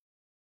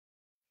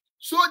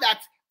 So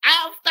that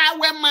after,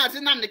 when Mazi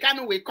Nnamdi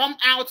Kanu will come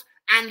out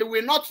and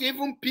will not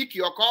even pick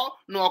your call,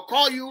 nor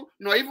call you,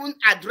 nor even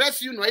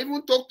address you, nor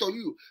even talk to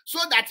you, so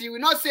that he will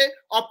not say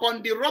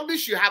upon the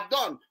rubbish you have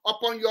done,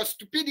 upon your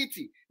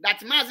stupidity, that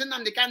Mazi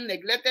Nnamdi Kanu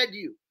neglected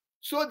you,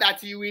 so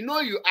that you will know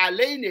you are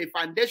laying a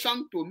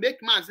foundation to make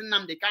Mazi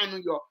Nnamdi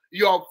Kanu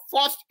your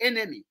first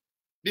enemy.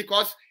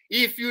 Because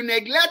if you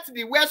neglect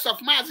the words of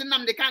Mazi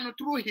Nnamdi Kanu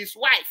through his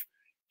wife,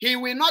 he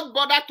will not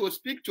bother to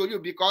speak to you,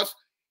 because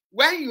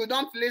when you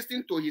don't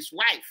listen to his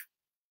wife,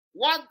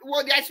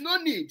 there is no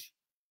need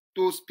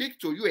to speak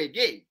to you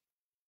again.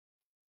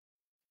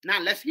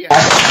 Now let's hear.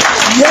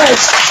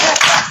 Yes.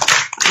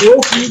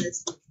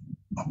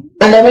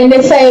 And then when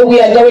they say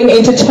we are going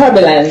into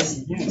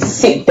turbulence,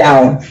 sit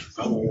down.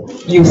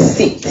 You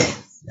sit.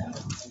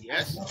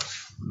 Yes.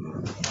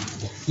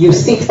 You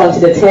sit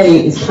until they tell you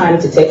it's time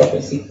to take off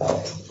your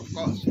seatbelt. Of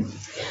course.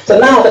 So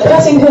now the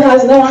person who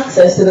has no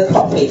access to the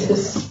cockpit,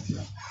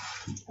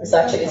 who's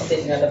actually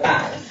sitting at the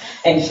back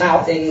and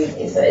shouting,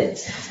 we've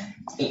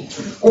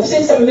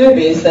seen some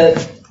movies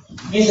that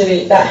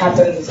usually that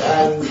happens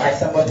by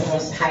someone who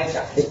wants to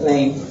hijack the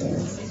plane.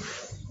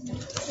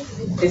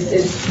 It's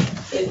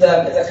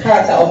a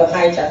character of a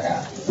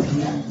hijacker,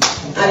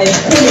 and it's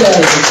criminal.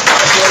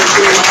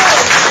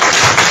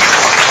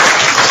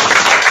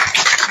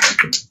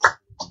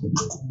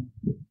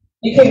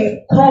 You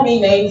can call me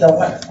names or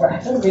what,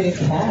 I don't really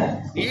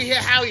care. Do you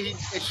hear how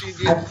she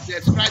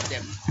described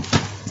them?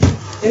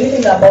 The only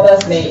thing that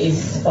bothers me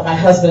is for my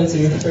husband to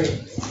be free.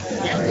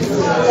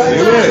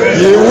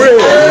 He will.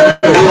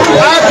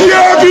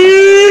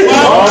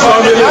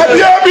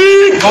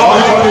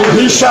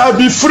 He shall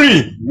be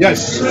free.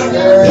 Yes. He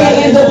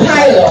is the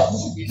pilot.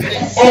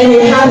 And he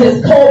has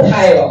his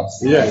co-pilot.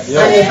 Yes.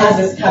 And he has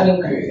his cabin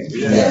crew.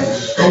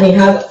 Yes. And he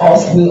has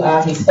us who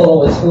are his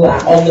followers who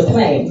are on the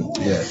plane.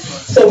 Yes.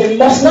 So we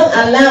must not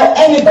allow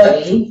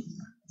anybody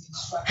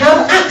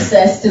have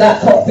access to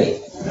that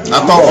cockpit.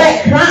 At all.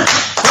 Like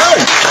crash.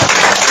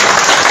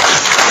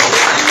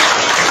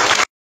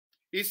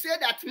 He said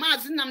that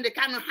Mazi Nnamdi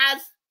Kanu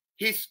has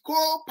his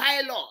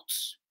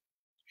co-pilots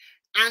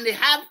and they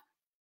have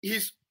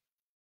his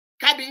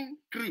cabin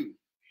crew.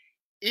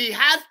 He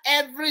has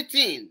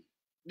everything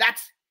that,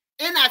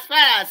 in as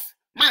far as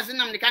Mazi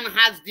Nnamdi Kanu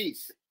has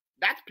this,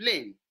 that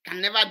plane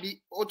can never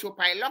be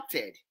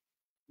autopiloted,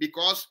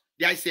 because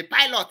there is a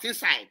pilot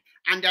inside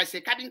and there is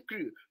a cabin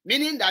crew,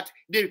 meaning that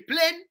the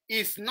plane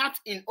is not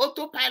in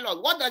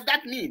autopilot. What does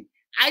that mean?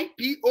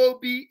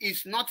 IPOB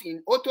is not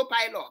in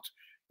autopilot.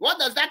 What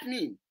does that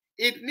mean?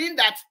 It means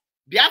that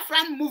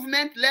Biafran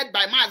movement led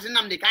by Mazi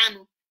Nnamdi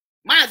Kanu,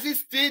 Mazi is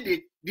still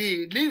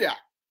the leader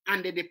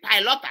and the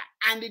piloter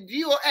and the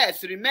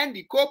DOS remain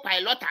the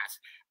co-piloters,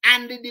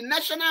 and the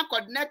national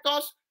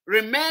coordinators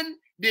remain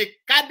the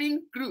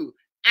cabin crew,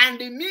 and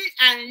me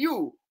and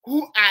you,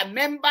 who are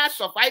members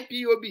of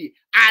IPOB,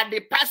 are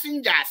the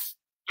passengers,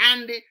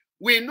 and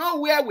we know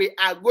where we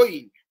are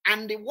going.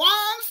 And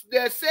once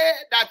they say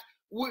that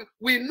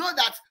we know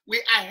that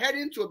we are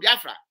heading to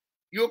Biafra,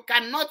 you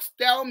cannot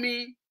tell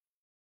me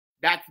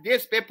that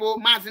these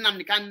people, Mazi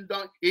Nnamdi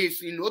Kanu,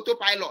 is in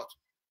autopilot.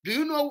 Do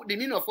you know the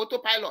meaning of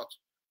autopilot?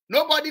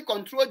 Nobody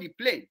control the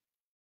plane.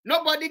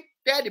 Nobody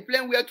tell the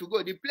plane where to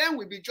go. The plane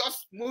will be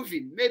just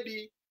moving.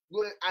 Maybe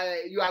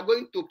you are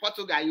going to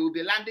Portugal, you will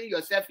be landing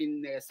yourself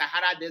in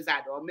Sahara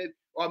Desert,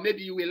 or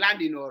maybe you will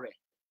land in Ore.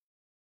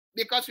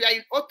 Because we are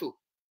in auto.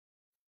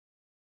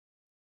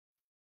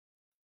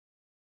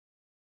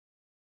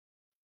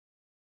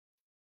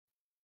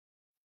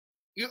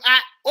 You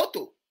are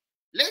auto.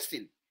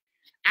 Listen,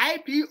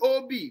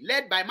 IPOB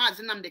led by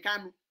Mazi Nnamdi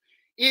Kanu.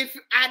 If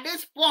at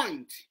this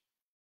point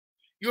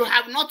you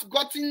have not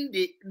gotten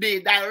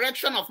the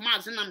direction of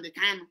Mazi Nnamdi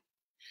Kanu,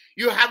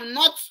 you have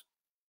not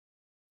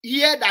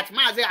heard that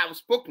Mazi has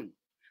spoken,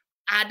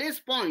 at this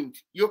point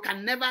you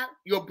can never,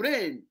 your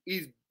brain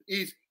is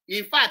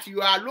in fact,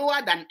 you are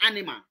lower than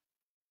animal.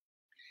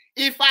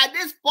 If at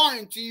this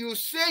point you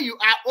say you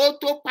are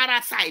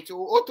auto-parasite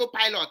or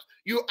autopilot,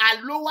 you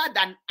are lower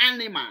than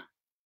animal.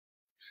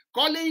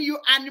 Calling you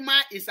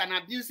animal is an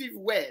abusive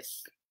word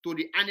to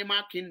the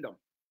animal kingdom.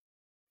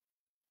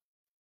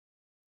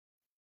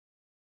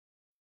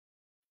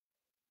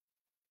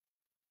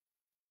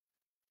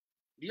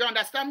 Do you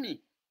understand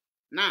me?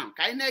 Now,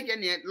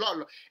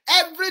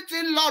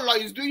 everything Lolo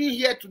is doing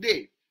here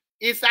today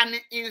is an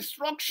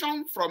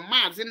instruction from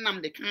Mazi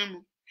Nnamdi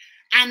Kanu.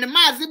 And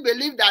Mazi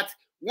believe that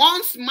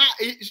once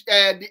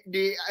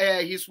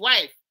his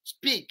wife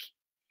speak,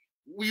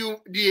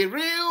 the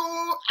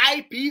real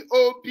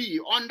IPOB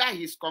under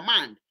his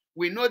command,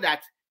 we know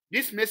that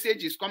this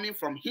message is coming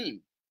from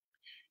him.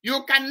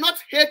 You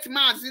cannot hate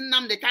Mazi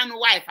Nnamdi Kanu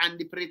wife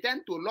and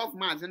pretend to love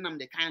Mazi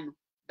Nnamdi Kanu.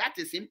 That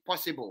is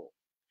impossible.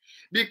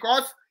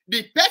 Because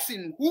the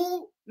person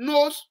who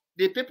knows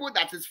the people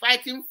that is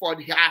fighting for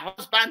her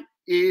husband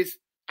is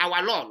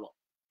our Lord.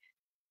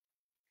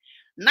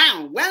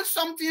 Now, when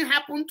something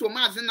happened to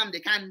Mazi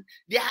Nnamdi Kanu,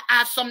 there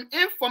are some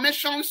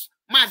informations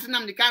Mazi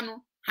Nnamdi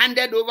Kanu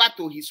handed over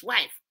to his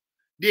wife.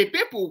 The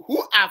people who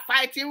are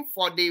fighting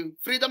for the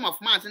freedom of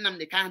Mazi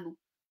Nnamdi Kanu,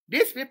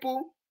 these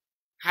people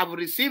have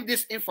received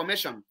this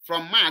information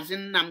from Mazi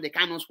Nnamdi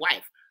Kanu's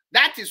wife.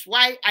 That is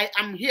why I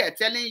am here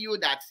telling you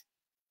that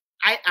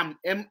I am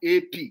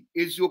MAP,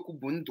 Ezioku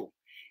Bundo.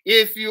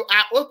 If you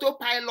are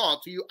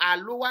autopilot, you are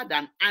lower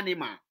than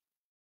animal.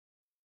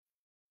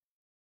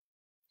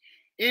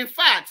 In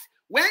fact,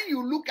 when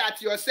you look at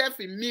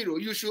yourself in mirror,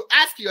 you should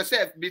ask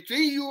yourself,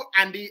 between you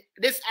and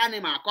this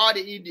animal called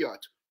the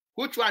idiot,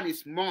 which one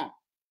is more?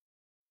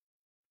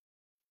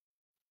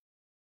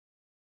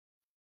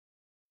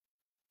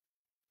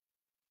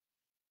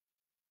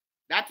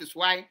 That is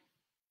why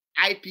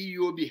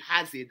IPOB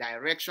has a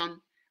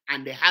direction,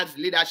 and they has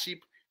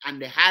leadership,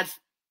 and they has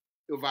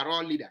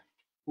overall leader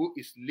who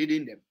is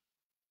leading them.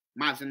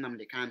 Mazi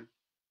Nnamdi Kanu.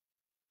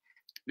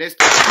 Let's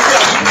talk.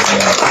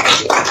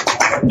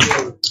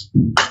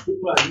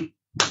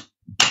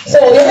 So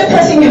the other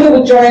person who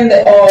would join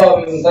the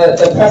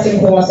person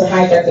who wants to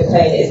hijack the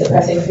plane is the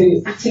person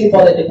who actually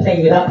boarded the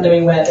plane without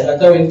knowing where they were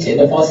going to in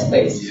the first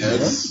place.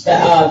 Yes.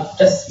 That are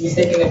just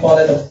mistakenly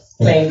boarded the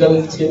plane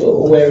going to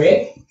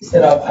Owerri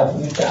instead of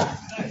Abuja.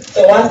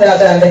 So once they are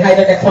done, the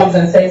hijacker comes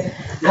and says,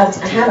 I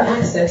have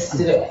access to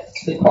the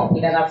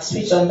cockpit and I've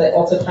switched on the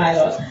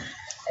autopilot.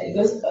 And he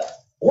goes,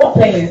 what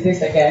plane is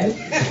this again?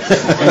 And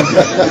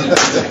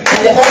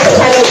the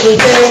autopilot will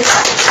say,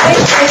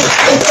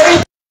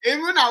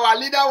 even our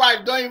leader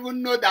wife don't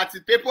even know that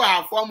people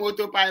have formed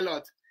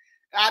autopilot.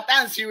 At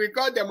times she will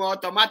call them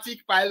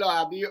automatic pilot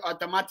or be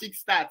automatic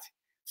start,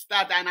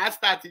 and I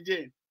start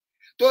again.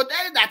 To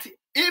tell you that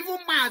even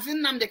Mazi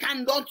Nnamdi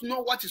Kanu don't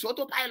know what is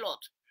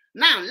autopilot.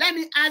 Now, let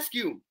me ask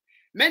you,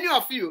 many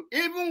of you,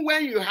 even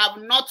when you have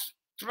not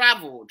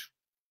traveled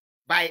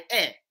by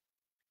air,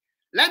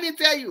 let me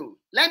tell you,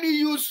 let me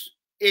use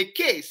a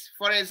case,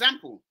 for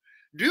example.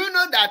 Do you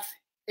know that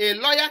a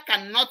lawyer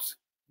cannot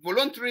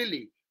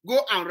voluntarily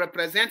go and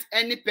represent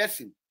any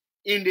person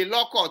in the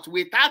law court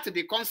without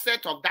the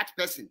consent of that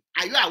person?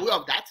 Are you aware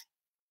of that?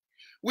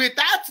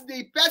 Without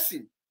the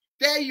person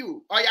tell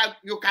you, oh yeah,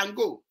 you can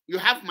go, you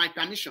have my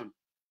permission,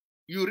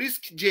 you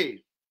risk jail.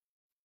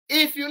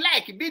 If you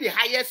like, be the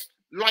highest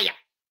lawyer.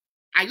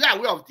 Are you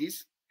aware of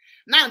this?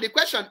 Now the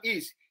question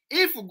is,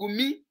 if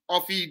Gumi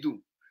of Idu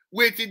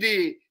with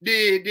the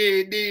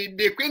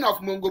queen of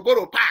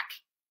Mongoboro Park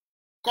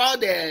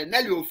called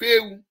Nelly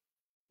Ofeu,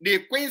 the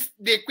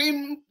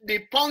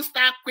porn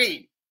star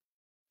queen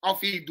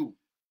of Idu,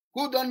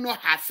 who don't know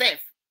herself,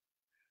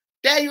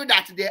 tell you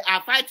that they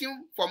are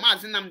fighting for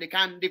Mazi Nnamdi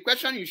Kanu, the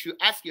question you should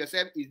ask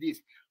yourself is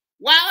this: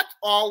 what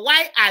or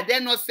why are they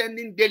not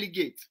sending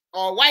delegates,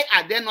 or why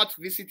are they not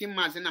visiting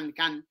Mazi Nnamdi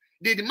Kanu?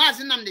 Did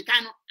Mazi Nnamdi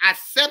Kanu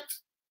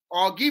accept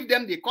or give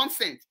them the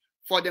consent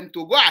for them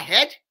to go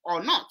ahead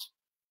or not?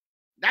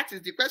 That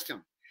is the question.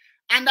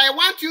 And I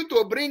want you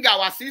to bring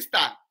our sister,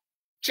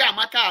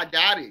 Chiamaka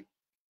Adari,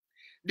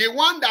 the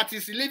one that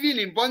is living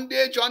in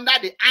bondage under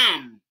the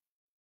arm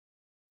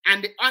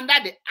and under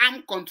the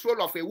arm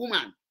control of a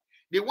woman,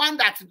 the one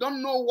that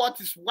don't know what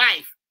his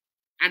wife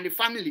and the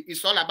family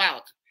is all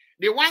about,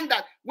 the one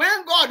that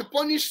when God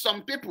punished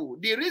some people,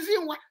 the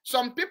reason why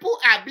some people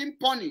are being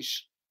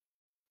punished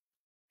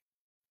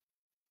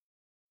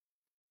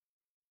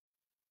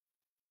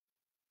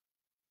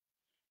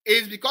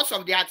is because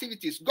of their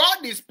activities.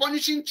 God is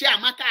punishing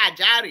Chiamaka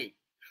Ajari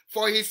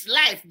for his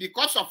life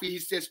because of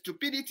his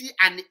stupidity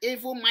and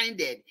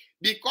evil-minded,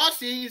 because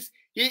he is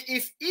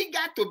eager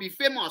to be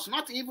famous,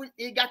 not even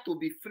eager to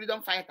be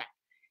freedom fighter.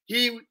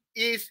 He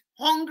is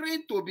hungry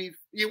to be,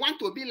 he wants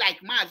to be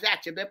like Mazi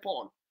Achebe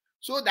Paul,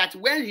 so that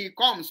when he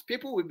comes,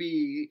 people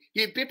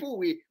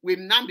will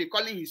now be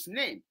calling his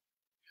name.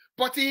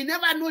 But he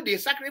never know the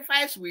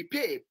sacrifice we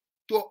pay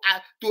to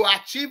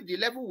achieve the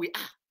level we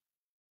are.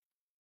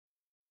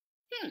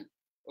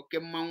 Okay,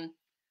 Mount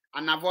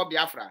Anavo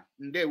Biafra,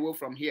 Ndewo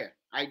from here.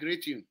 I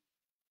greet you.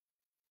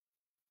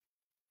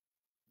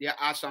 There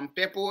are some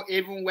people,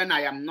 even when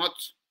I am not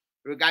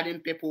regarding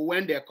people,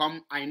 when they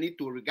come, I need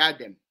to regard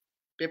them.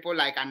 People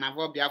like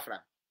Anavo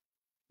Biafra,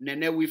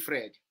 Nene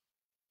Wilfred,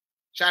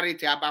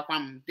 Charity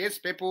Abakwam. These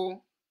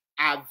people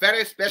are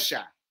very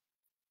special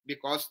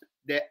because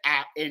they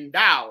are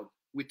endowed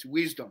with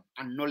wisdom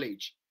and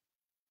knowledge.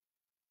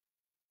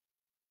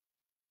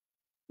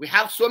 We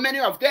have so many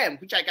of them,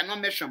 which I cannot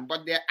mention,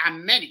 but there are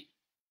many,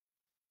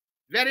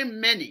 very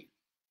many.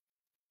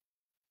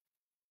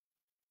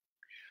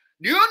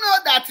 Do you know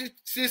that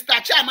Sister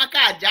Chiamaka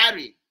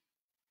Ajari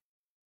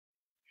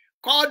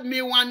called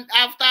me one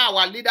after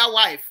our leader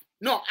wife?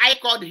 No, I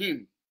called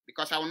him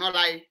because I will not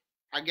lie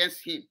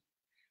against him.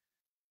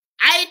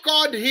 I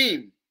called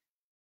him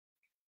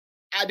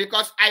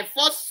because I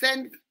first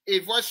sent a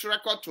voice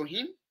record to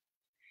him.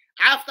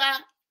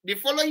 After the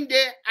following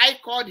day, I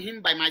called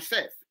him by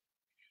myself.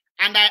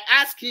 And I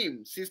asked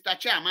him, Sister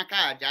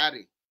Chiamaka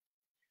Ajari,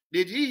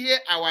 did you hear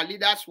our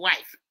leader's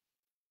wife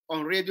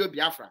on Radio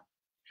Biafra?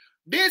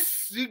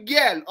 This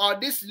girl or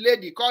this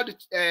lady called,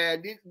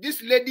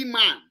 this lady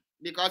man,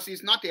 because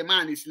he's not a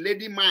man, it's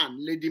lady man,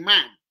 lady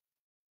man.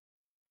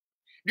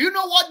 Do you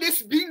know what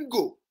this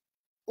bingo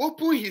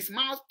opened his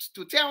mouth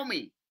to tell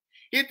me?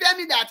 He told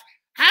me that,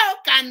 how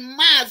can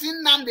Mazi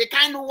Nnamdi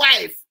Kanu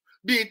wife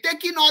be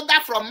taking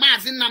order from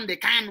Mazi Nnamdi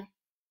Kanu?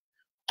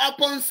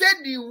 Upon said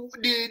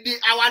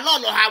our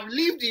Lolo have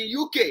lived in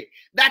UK,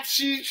 that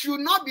she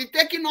should not be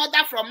taking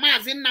order from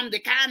Mazi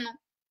Nnamdi Kanu.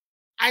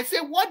 I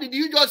said, what did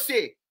you just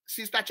say,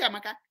 Sister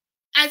Chiamaka?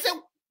 I said,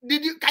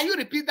 can you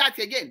repeat that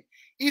again?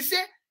 He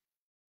said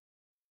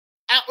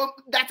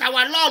that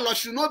our Lolo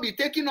should not be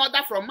taking order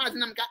from Mazi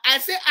Nnamdi Kanu. I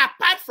said,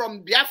 apart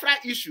from Biafra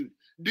issue,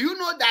 do you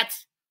know that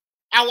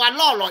our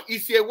Lolo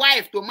is a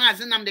wife to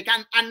Mazi Nnamdi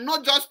Kanu, and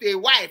not just a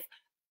wife?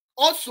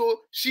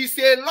 Also, she's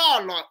a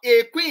Lolo,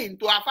 a queen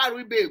to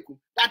Afaru Beku,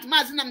 that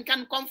Mazi Nnamdi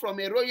can come from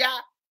a royal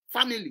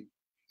family.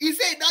 He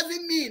said it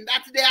doesn't mean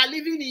that they are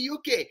living in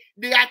UK.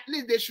 At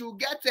least they should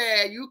get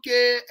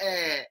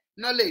UK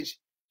knowledge.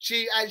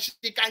 She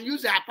can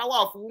use her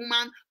power of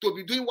woman to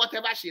be doing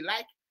whatever she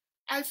like.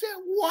 I said,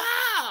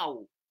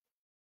 wow.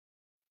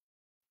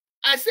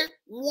 I said,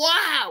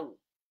 wow.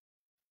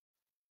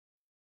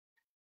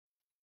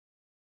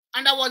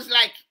 And I was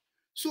like,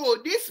 so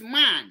this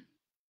man,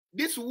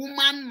 this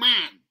woman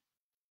man,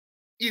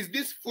 is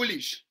this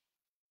foolish?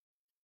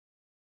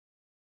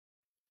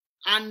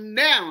 And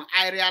now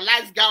I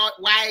realize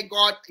why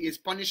God is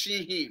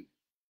punishing him.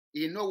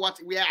 You know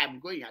where I'm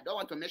going. I don't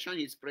want to mention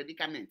his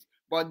predicament,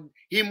 but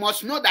he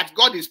must know that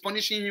God is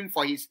punishing him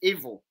for his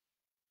evil.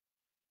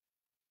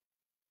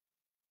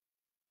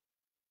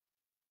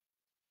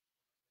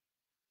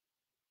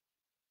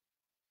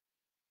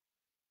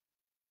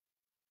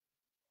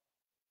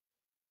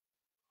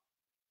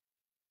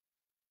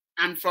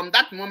 And from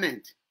that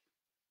moment,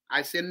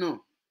 I said,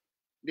 no,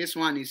 this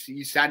one is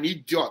an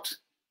idiot.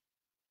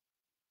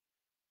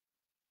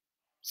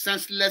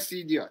 Senseless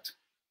idiot.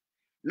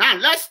 Now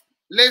let's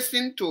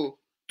listen to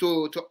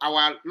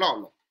our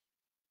Lolo.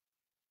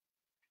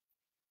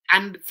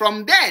 And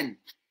from then,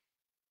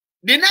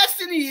 the next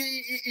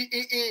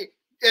thing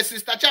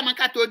Sister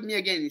Chiamaka told me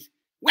again is,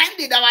 when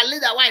did our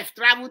leader wife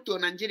travel to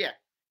Nigeria?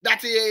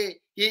 That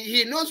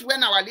he knows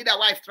when our leader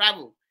wife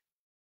traveled.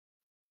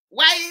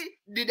 Why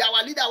did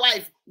our leader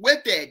wife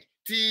waited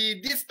till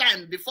this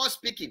time before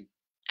speaking?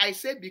 I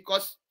said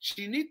because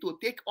she need to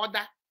take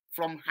order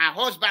from her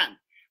husband.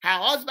 Her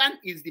husband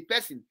is the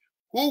person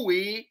who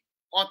will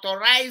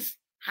authorize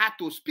her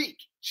to speak.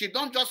 She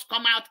don't just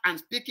come out and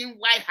speaking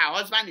while her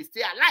husband is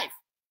still alive.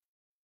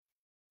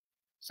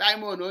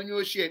 Simon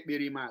Onyoshi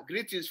Ekberima,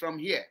 greetings from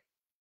here.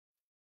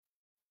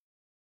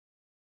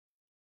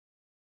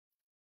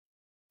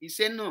 He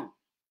said, no,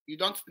 you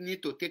don't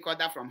need to take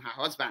order from her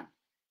husband.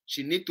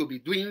 She need to be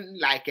doing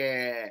like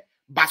a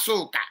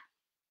bazooka.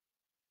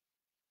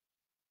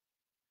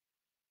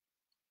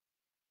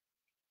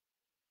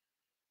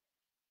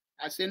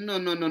 I said, no.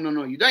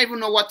 You don't even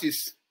know what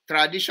is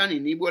tradition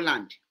in Igbo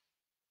land.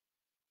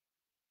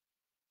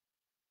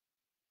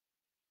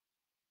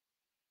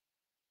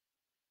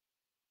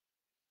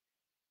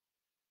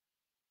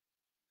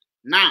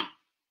 Now,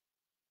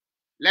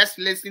 let's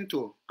listen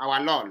to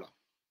our Lolo.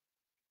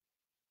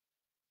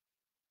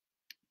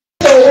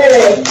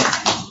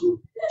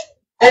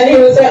 And he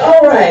would say,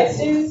 all right,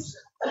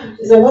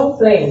 it's a wrong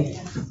plane.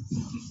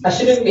 I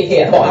shouldn't be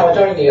here, but I'll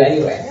join you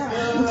anyway.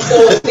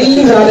 So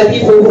these are the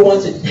people who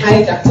want to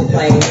hijack the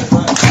plane.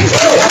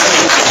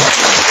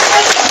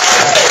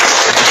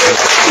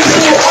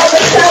 If you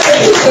understand the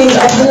teachings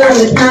of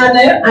Nnamdi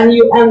Kanu and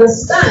you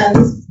understand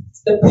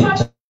the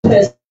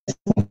purpose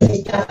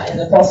in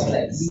the first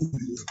place,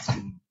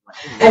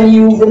 and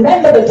you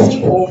remember the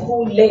people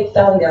who laid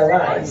down their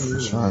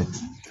lives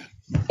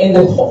in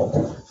the hope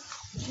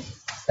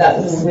that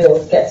we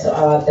will get to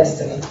our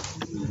destiny.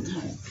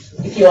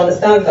 If you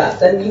understand that,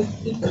 then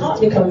you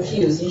can't be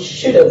confused. You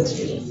shouldn't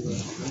be.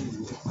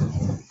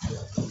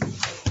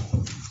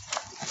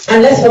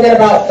 And let's forget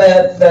about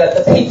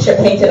the picture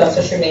painted on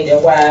social media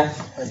where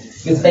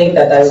you think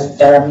that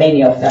there are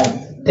many of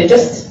them. They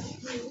just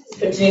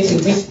continue to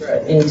whisper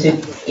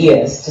into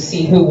ears to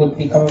see who would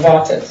be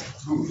converted.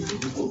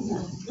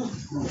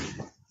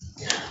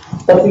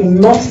 But we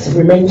must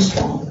remain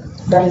strong.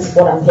 That is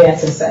what I'm here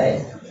to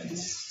say.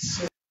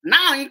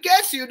 Now, in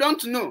case you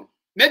don't know,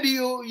 maybe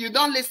you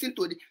don't listen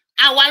to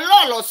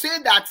our Lolo say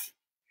that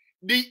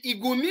the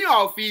Igumi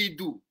of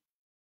Idu,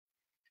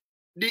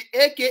 the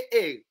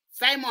AKA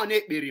Simon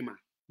Ekberima,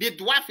 the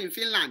dwarf in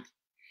Finland,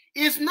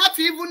 is not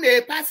even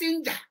a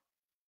passenger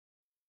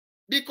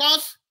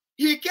because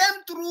he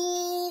came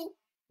through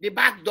the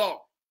back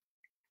door.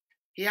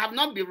 He have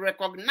not been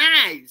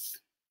recognized.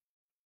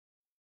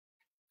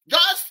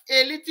 Just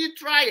a little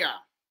trial.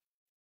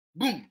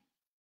 Boom.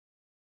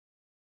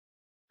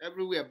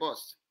 Everywhere,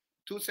 boss.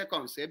 2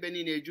 seconds.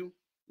 Ebeni Neju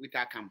with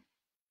a cam.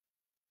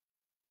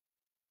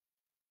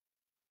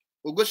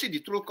 Ogoshi the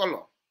true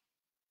color.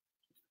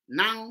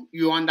 Now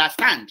you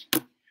understand.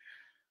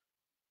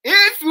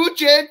 If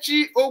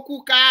Uchechi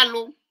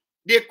Okukalu,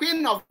 the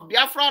queen of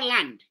Biafra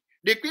land,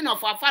 the queen of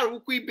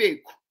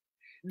Afarukuibeku,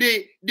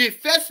 the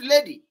first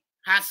lady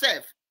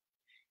herself,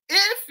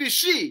 if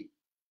she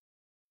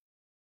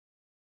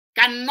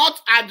cannot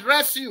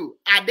address you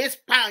at this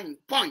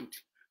point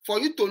for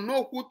you to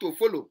know who to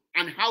follow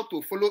and how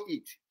to follow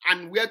it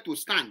and where to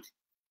stand,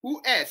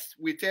 who else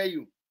will tell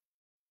you?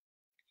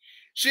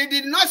 She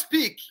did not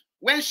speak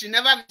when she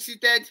never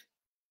visited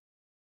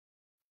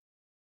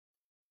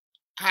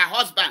her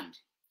husband.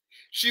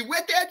 She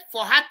waited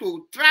for her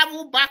to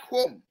travel back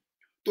home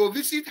to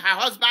visit her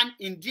husband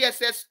in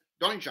DSS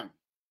dungeon.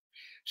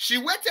 She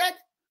waited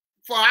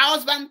for her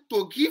husband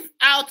to give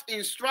out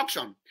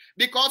instruction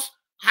because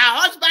her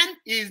husband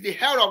is the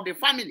head of the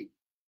family.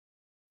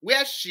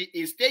 Where she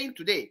is staying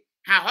today,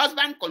 her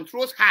husband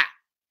controls her.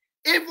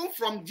 Even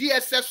from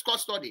DSS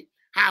custody,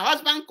 her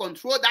husband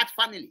controls that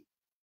family.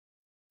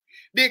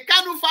 The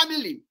Kanu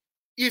family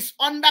is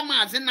under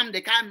Mazi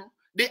Nnamdi Kanu.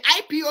 The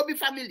Ipob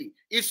family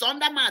is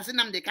under Mazi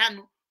Nnamdi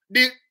Kanu.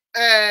 The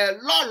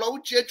Lolo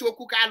Uchechi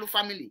Okukalu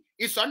family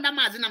is under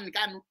Mazi Nnamdi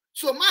Kanu.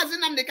 So Mazi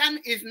Nnamdi Kanu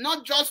is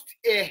not just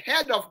a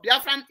head of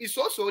Biafran, it's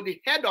also the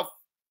head of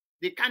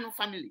the Kanu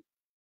family.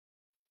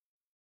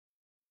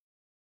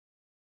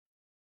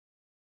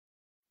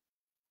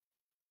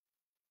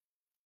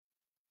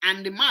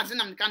 And the Mazi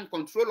Nnamdi Kanu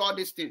control all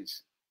these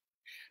things.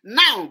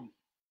 Now,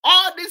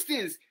 all these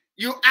things,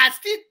 you are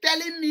still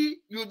telling me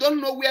you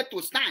don't know where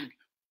to stand.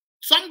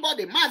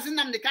 Somebody, Mazi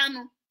Nnamdi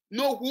Kanu,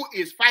 know who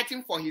is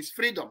fighting for his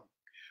freedom.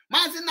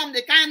 Mazi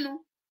Nnamdi Kanu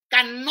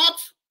cannot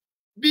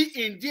be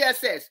in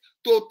DSS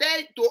to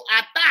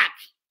attack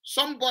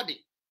somebody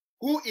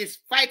who is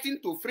fighting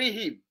to free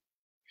him.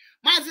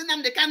 Mazi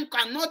Nnamdi Kanu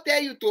cannot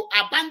tell you to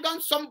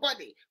abandon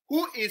somebody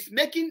who is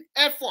making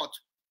effort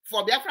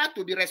for Biafra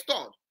to be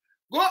restored.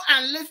 Go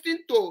and listen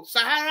to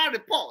Sahara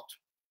Report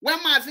when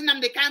Mazi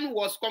Nnamdi Kanu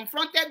was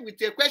confronted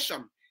with a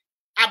question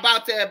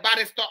about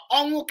Barrister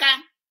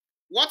Onwuka,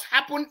 what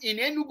happened in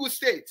Enugu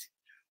State.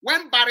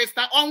 When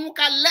Barrister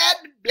Onwuka led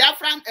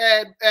Biafran,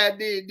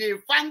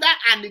 the founder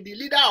and the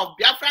leader of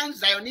Biafran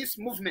Zionist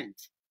movement,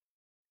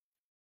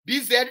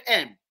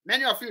 BZM.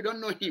 Many of you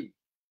don't know him,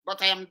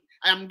 but I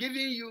am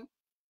giving you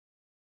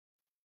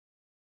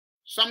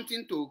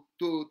something to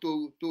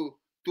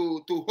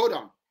hold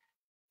on.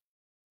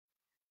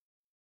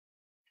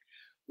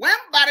 When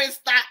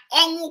Barrister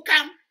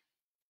Onwuka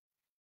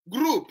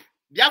group,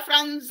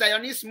 Biafran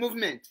Zionist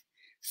movement,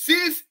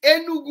 seized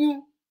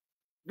Enugu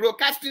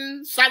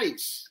Broadcasting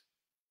Service,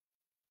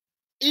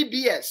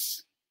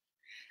 EBS,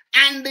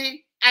 and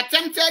they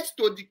attempted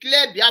to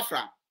declare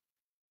Biafra,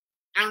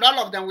 and all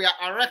of them were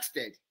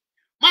arrested,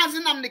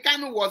 Mazi Nnamdi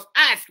Kanu was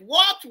asked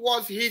what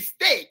was his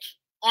take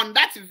on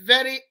that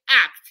very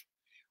act.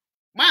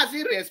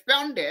 Mazi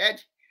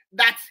responded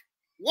that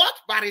what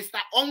Barrister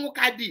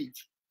Onwuka did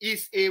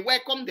is a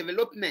welcome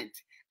development,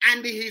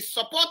 and he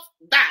supports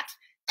that.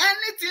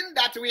 Anything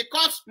that will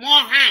cause more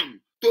harm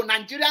to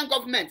Nigerian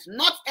government,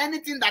 not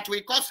anything that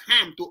will cause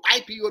harm to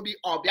IPOB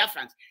or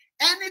Biafrans.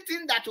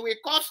 Anything that will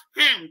cause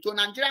harm to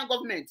Nigerian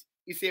government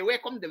is a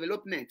welcome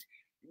development.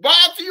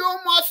 But you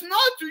must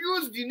not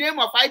use the name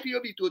of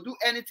IPOB to do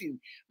anything.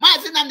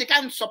 Mazi Nnamdi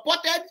Kanu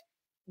supported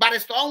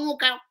Barrister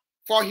Onwuka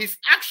for his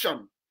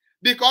action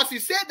because he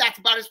said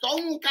that Barrister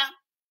Onwuka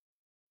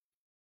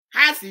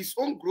has his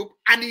own group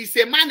and is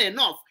a man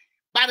enough.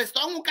 Barrister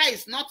Onwuka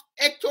is not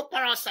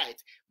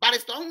ectoparasite.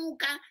 Barrister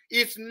Onwuka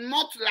is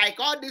not like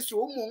all this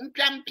like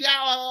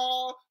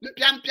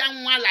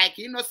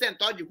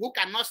innocent who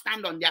cannot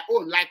stand on their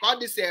own, like all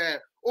this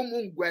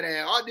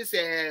all this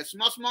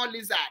small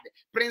lizard,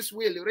 Prince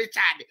Will,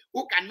 Richard,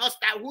 who cannot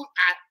stand, who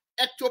are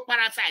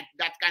ectoparasite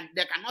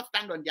they cannot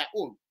stand on their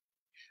own.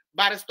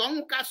 Barrister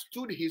Onwuka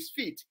stood his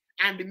feet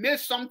and made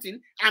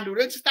something and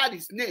registered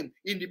his name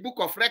in the book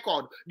of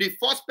record, the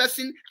first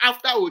person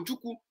after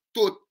Ojukwu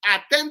to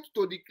attempt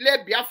to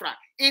declare Biafra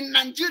in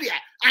Nigeria,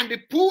 and they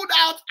pulled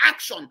out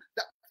action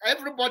that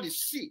everybody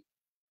see.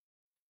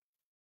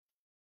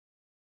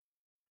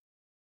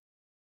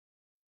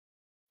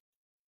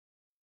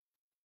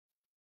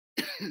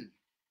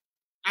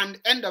 And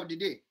end of the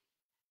day,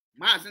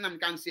 Mazi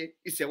Nnamdi can say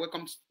it's a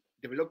welcome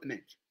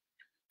development.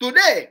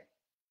 Today,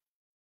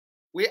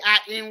 we are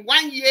in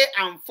 1 year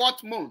and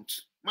 4th month.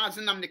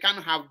 Mazi Nnamdi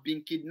Kanu have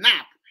been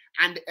kidnapped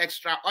and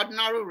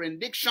extraordinary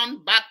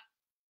rendition back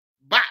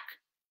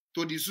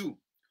to the zoo.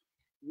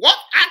 What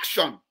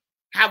action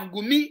have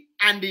Gumi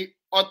and the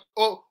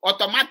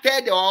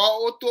automated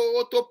or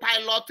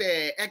autopilot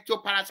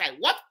ectoparasite,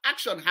 what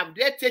action have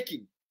they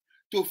taken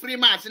to free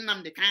Mazi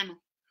Nnamdi Kanu?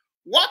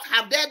 What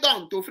have they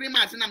done to free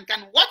Mazi Nnamdi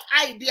Kanu? What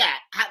idea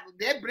have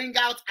they bring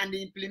out and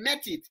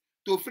implement it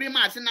to free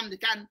Mazi Nnamdi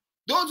Kanu?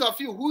 Those of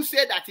you who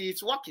say that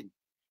it's working,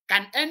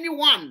 can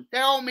anyone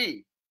tell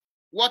me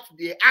what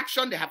the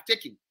action they have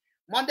taken?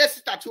 Monday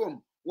sit at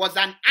home was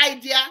an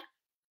idea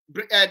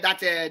that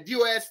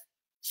DOS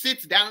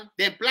sits down,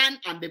 they plan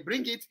and they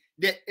bring it,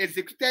 they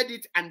executed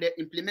it and they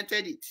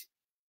implemented it.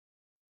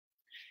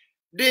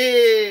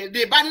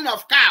 The banning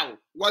of cow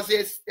was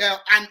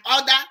an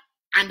order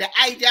and the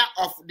idea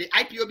of the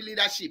IPOB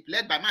leadership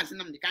led by Mazi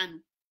Nnamdi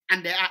Kanu,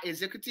 and they are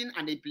executing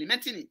and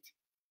implementing it.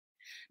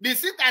 The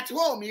sit at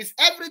home is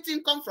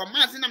everything come from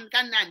Mazi Nnamdi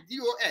Kanu and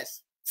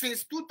DOS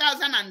since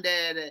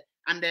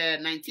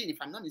 2019,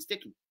 if I'm not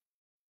mistaken.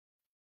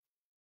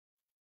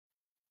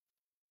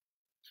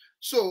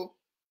 So,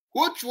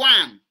 which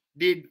one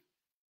did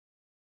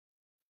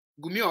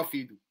Gumi of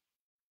Idu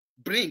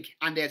bring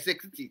and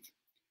execute it?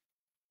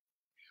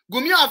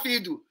 Gumi of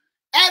Idu,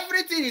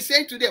 everything he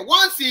said today,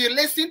 once he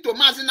listened to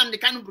Mazi Nnamdi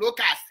Kanu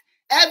broadcast,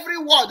 every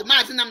word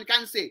Mazi Nnamdi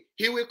Kanu say,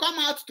 he will come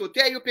out to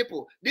tell you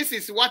people, this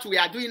is what we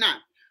are doing now.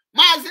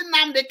 Mazi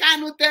Nnamdi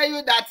Kanu tell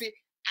you that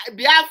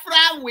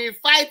Biafra will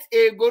fight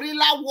a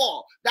guerrilla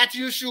war, that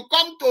you should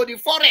come to the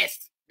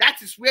forest.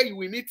 That is where you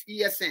will meet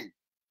ESN.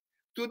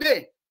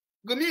 Today,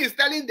 Gumi is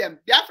telling them,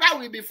 Biafra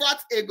will be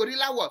fought a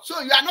guerrilla war. So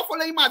you are not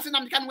following Mazi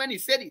Nnamdi Kanu when he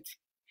said it.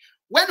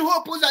 When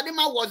Hope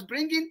Uzodimma was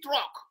bringing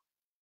truck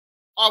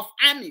of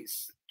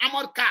armies,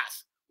 armored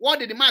cars, what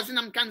did Mazi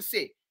Nnamdi Kanu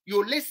say?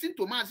 You listen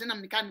to Mazi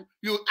Nnamdi Kanu.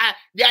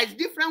 There is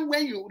different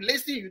when you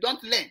listen, you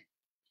don't learn.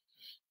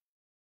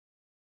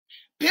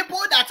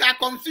 People that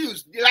are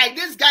confused, like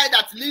this guy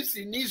that lives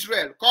in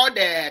Israel called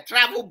the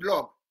Travel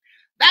Blog.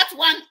 That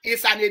one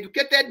is an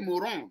educated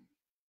moron.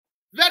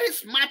 Very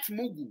smart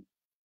mugu.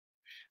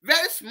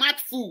 Very smart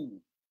fool.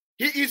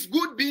 He is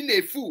good being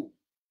a fool.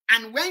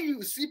 And when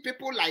you see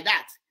people like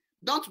that,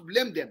 don't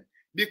blame them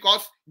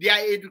because their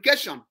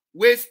education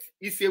is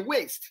a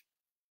waste.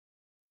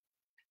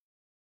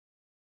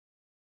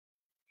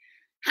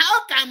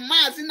 How can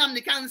Mazi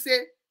Nnamdi Kanu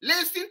say,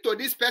 listen to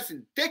this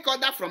person, take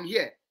order from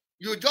here?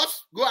 You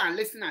just go and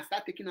listen and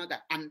start taking order.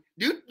 And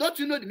don't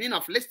you know the meaning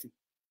of listening?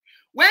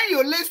 When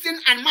you listen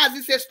and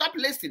Mazi says, stop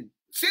listening,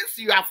 since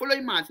you are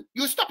following Mazi,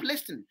 you stop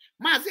listening.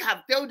 Mazi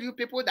have told you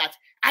people that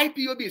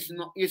IPOB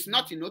is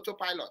not in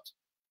autopilot.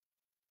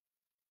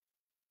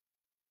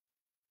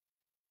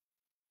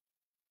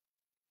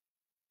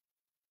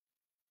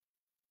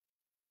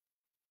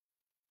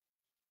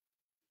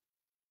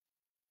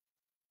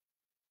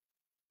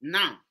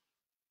 Now,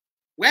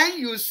 when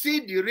you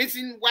see the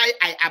reason why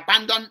I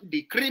abandoned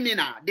the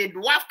criminal, the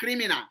dwarf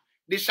criminal,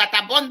 the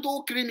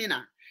Shatabondo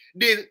criminal,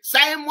 the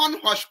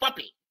Simon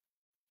Hushpuppi,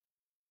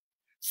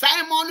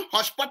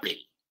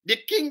 the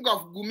king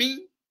of Gumi,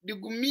 the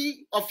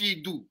Gumi of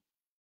Idu,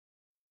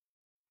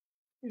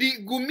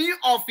 the Gumi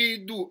of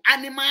Idu,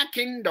 animal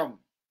kingdom.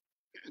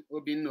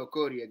 Obinno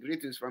Korea,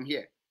 greetings from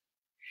here.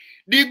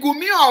 The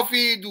Gumi of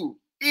Idu,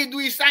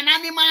 Idu is an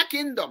animal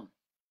kingdom.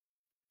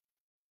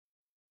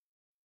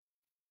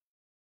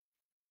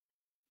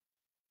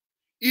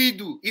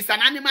 Idu is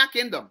an animal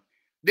kingdom.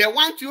 They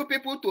want you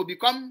people to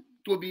become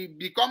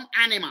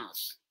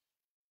animals.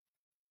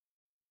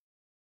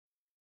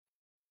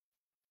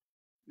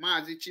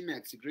 Mazi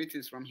Chimex,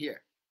 greetings from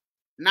here.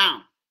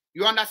 Now,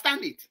 you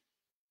understand it.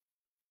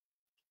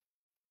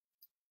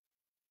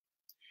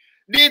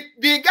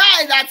 The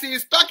guy that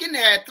is talking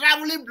a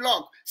traveling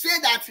blog say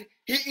that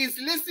he is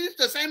listening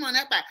to Simon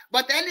Ekpa,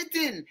 but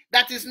anything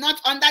that is not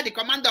under the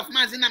command of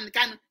Mazi Nnamdi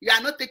Kanu, you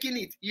are not taking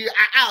it. You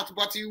are out,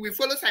 but you will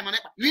follow Simon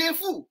Ekpa. You are a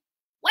fool.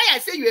 Why I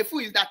say you are a fool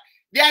is that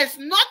there is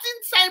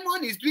nothing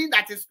Simon is doing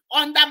that is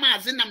under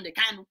Mazi Nnamdi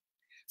Kanu.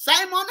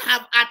 Simon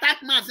have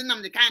attacked Mazi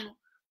Nnamdi Kanu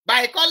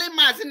by calling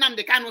Mazi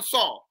Nnamdi Kanu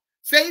Saul,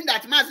 saying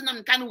that Mazi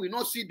Nnamdi Kanu will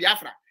not see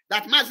Biafra,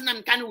 that Mazi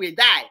Nnamdi Kanu will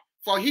die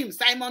for him,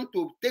 Simon,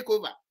 to take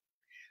over.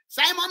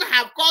 Simon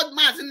have called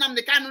Mazi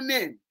Nnamdi Kanu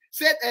name,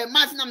 said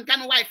Mazi Nnamdi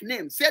Kanu wife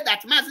name, said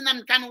that Mazi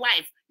Nnamdi Kanu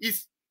wife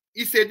is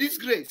a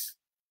disgrace.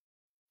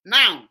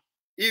 Now,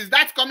 is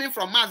that coming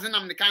from Mazi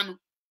Nnamdi Kanu?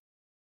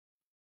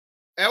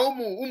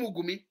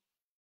 Umugumi?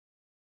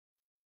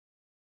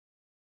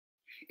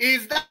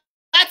 Is that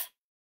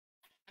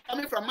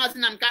coming from Mazi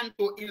Nnamdi Kanu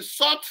to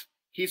insult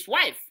his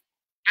wife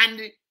and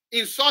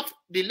insult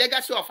the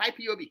legacy of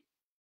IPOB?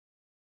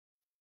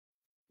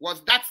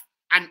 Was that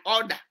an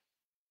order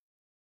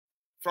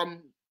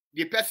from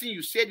the person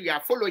you said you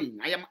are following?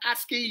 I am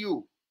asking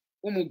you,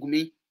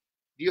 Umugumi.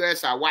 The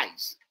US are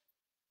wise.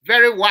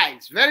 Very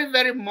wise. Very,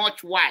 very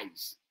much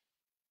wise.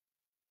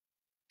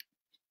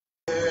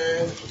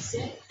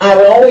 I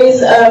will always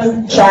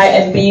try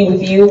and be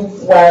with you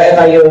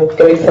wherever you're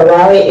going for a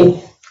rally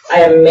if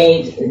I am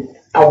made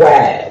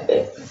aware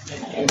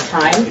in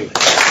time.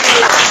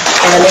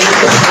 And I need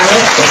to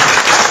panic.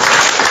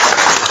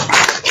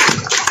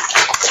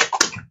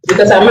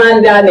 Because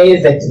Amanda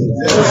knows it.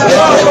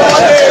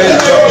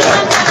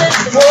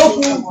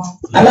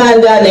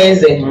 Amanda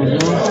knows it.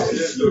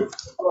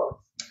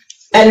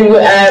 And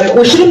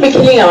we shouldn't be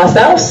killing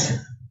ourselves.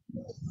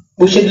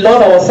 We should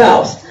love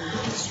ourselves.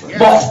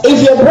 But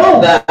if your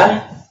brother,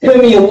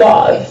 whom you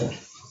love,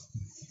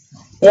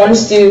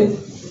 wants to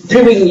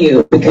ruin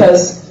you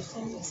because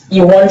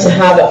you want to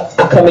have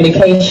a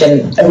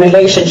communication, a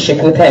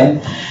relationship with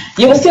him,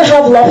 you will still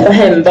have love for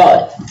him,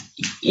 but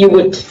you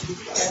would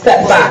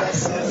step back,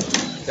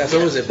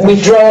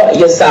 withdraw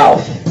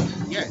yourself.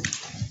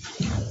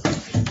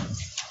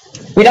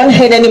 We don't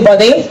hate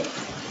anybody,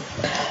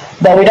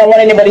 but we don't want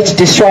anybody to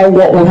destroy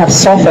what we have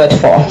suffered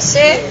for.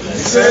 Did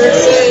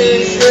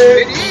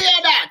you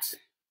hear that?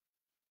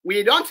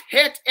 We don't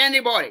hate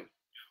anybody,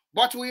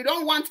 but we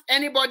don't want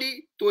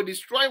anybody to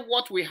destroy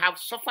what we have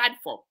suffered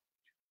for.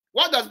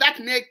 What does that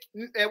make?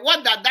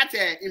 What does that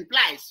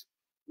implies?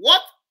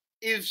 What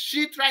is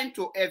she trying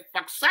to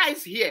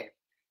emphasize here?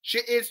 She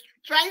is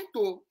trying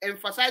to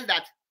emphasize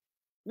that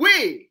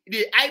we,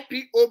 the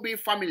IPOB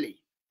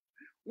family,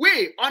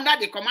 we under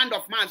the command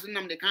of Mazi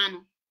Nnamdi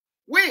Kanu,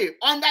 we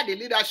under the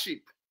leadership,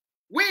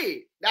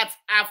 we that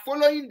are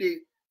following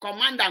the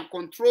command and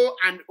control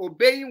and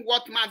obeying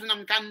what Mazi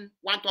Nnamdi Kanu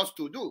want us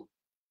to do.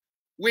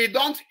 We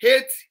don't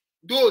hate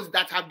those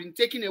that have been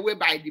taken away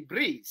by the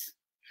breeze,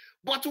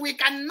 but we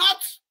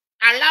cannot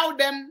allow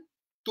them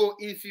to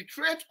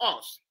infiltrate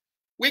us.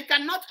 We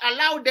cannot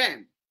allow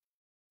them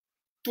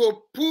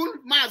to pull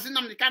Mazi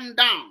Nnamdi Kanu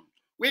down.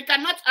 We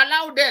cannot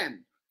allow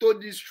them to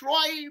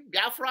destroy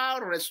Biafra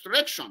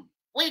restoration.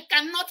 We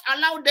cannot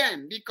allow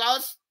them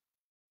because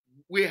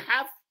we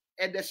have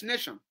a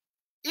destination.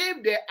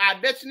 If they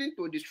are destined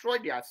to destroy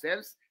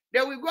themselves,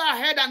 they will go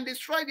ahead and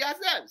destroy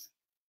themselves.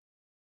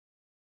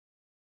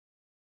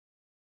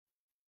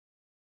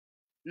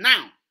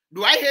 Now,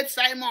 do I hate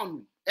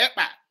Simon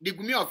Ekpa, the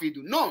Gumi of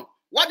Idu? No.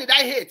 What did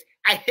I hate?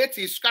 I hate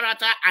his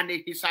character and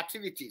his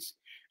activities.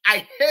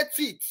 I hate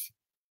it.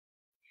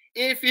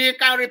 If he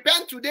can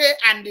repent today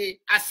and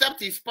accept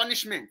his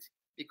punishment,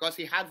 because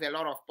he has a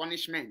lot of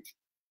punishment,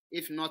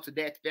 if not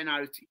death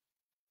penalty.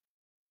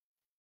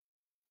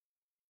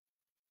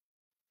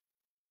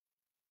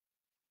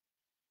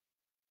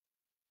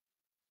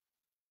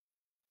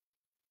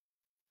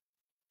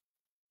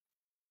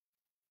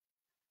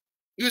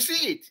 You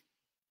see it.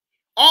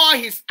 All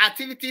his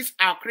activities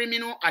are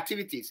criminal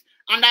activities.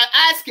 And I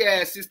ask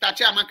Sister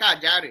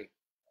Chiamaka Ajare,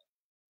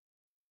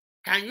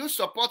 can you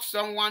support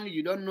someone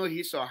you don't know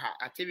his or her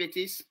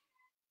activities?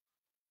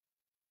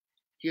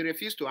 He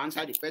refused to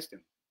answer the question.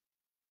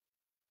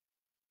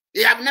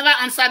 He have never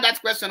answered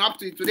that question up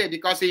to today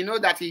because he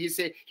knows that he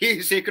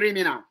is a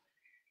criminal.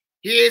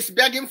 He is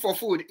begging for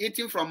food,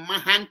 eating from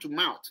hand to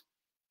mouth.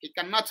 He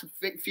cannot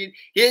feed.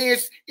 He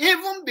is he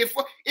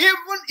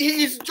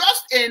is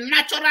just a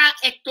natural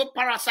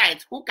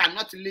ectoparasite who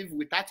cannot live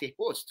without a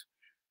host.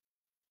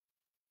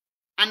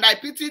 And I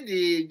pity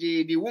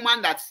the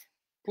woman that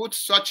put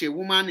such a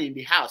woman in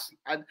the house.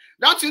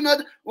 Don't you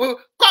know? Well,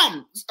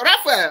 come,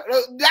 Raphael,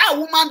 that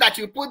woman that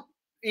you put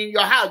in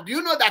your house, do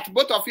you know that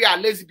both of you are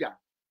lesbian?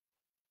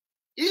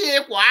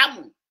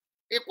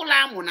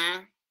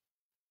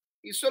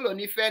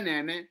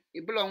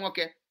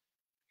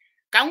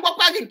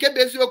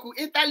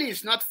 Italy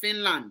is not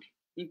Finland.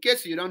 In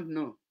case you don't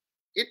know,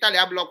 Italy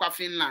ablokwa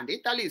Finland.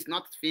 Italy is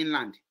not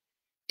Finland.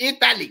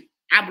 Italy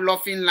ablo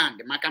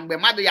Finland. Makambe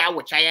madu ya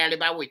wuchana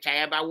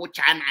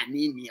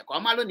nini.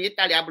 Komalo ni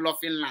Italy ablo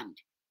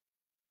Finland.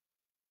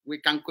 We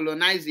can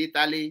colonize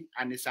Italy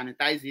and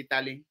sanitize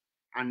Italy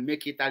and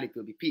make Italy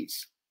to be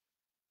peace.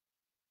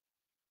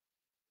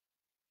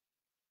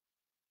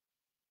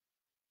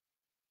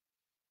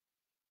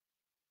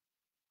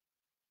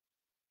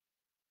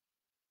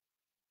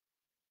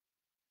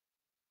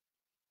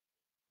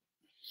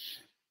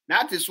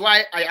 That is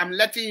why I am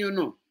letting you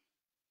know.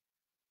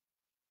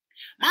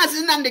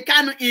 Mazi Nnamdi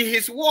Kanu, in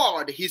his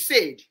word, he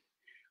said,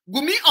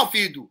 Gumi of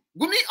Idu,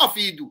 Gumi of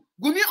Idu,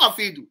 Gumi of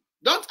Idu.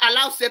 Don't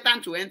allow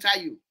Satan to enter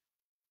you.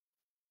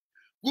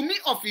 Gumi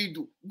of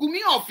Idu,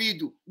 Gumi of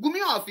Idu,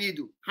 Gumi of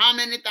Idu. How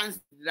many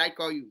times did I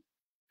call you?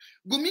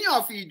 Gumi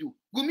of Idu,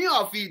 Gumi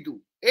of Idu,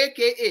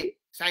 aka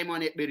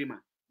Simon Ekberima.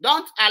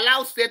 Don't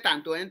allow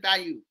Satan to enter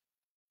you.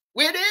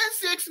 Within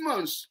 6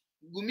 months,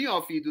 Gumi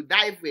of Idu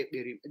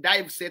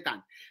dive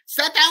Satan.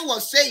 Satan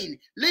was saying,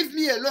 leave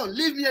me alone,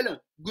 leave me alone.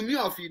 Gumi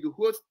of Idu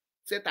holds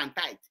Satan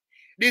tight.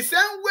 The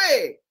same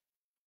way,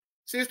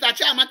 Sister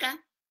Chiamaka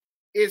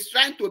is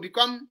trying to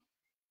become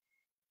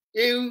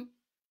ill.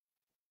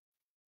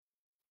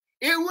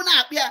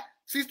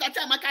 Sister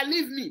Chiamaka,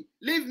 leave me,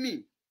 leave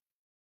me.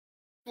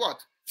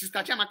 What? Sister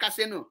Chiamaka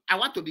say no. I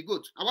want to be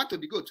goat. I want to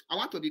be goat. I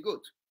want to be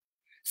goat.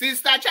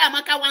 Sister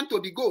Chiamaka want to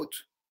be goat.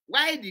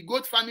 Why the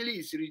goat family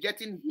is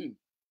rejecting him?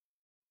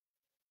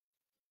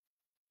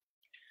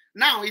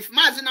 Now, if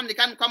Mazi Nnamdi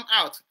can come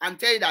out and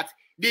tell you that,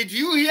 did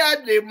you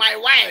hear my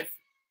wife?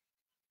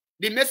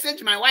 The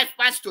message my wife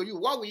passed to you,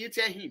 what will you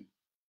tell him?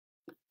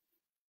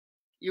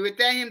 You will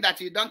tell him that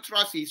you don't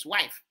trust his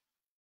wife.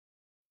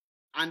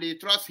 And you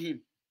trust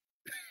him.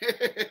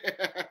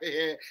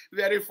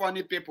 Very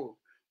funny people.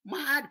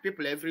 Mad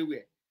people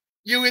everywhere.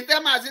 You will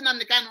tell Mazi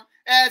Nnamdi Kanu,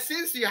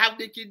 since you have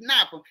been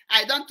kidnapped,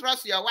 I don't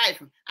trust your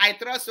wife. I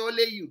trust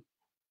only you.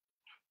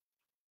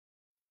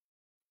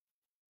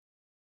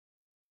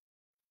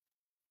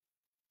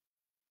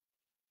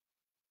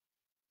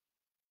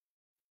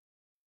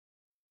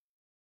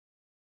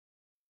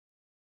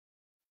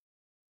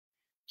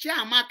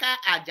 Chiamaka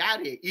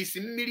Ajare is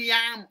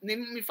Miriam,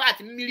 in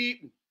fact,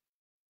 Miriam.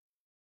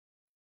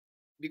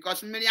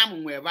 Because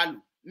Miriam will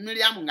value.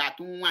 Miriam got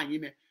to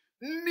one.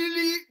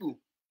 Miriam.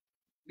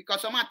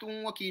 Because I'm not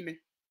working.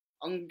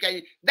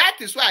 Okay. That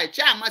is why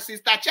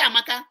Sister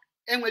Chiamaka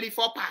and ready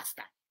for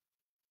pastor.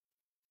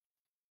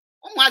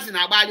 Was in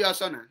a body or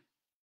son.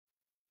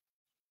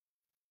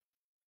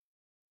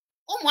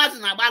 Was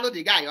in a balo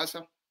the guy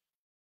also.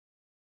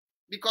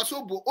 Because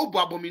Obo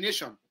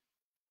abomination.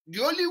 The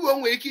only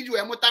one way you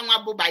are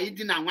motangabo by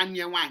eating and 1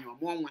 year wine or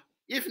more.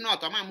 If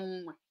not,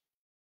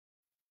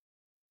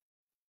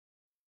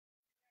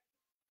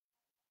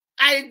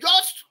 I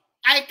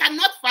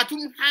cannot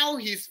fathom how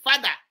his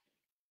father,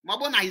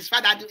 his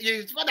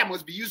father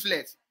must be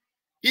useless.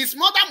 His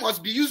mother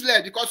must be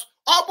useless because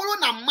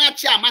Obuluna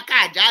Machi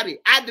Amaka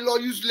Ajare Adlo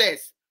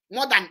useless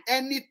more than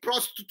any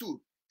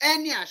prostitute,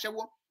 any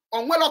ashawo,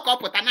 on well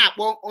copotana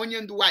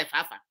onion do wife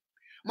hafa.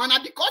 Mana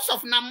because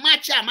of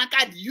Namachi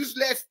Amaka the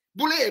useless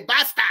bully a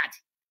bastard.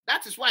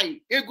 That is why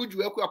a good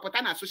work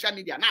on social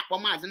media, not for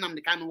Mazi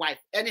Nnamdi Kanu wife,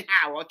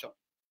 anyhow, watch.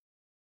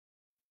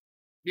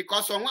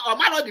 Because on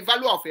matter the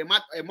value of a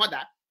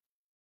mother,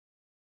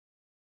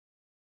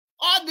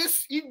 all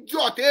this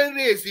idiot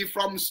raised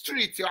from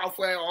street of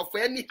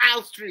any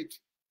house street,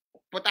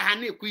 but I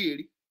have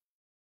query.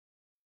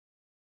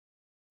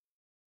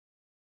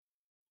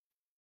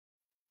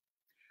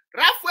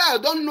 Raphael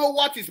don't know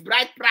what is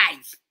bride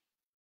price.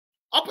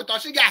 Up to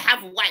Toshiga, I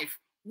have a wife.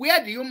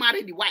 Where do you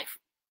marry the wife?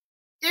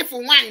 If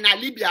one in a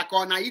Libya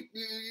or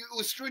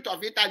a street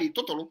of Italy,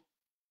 total.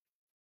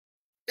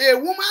 A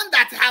woman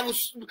that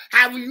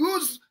have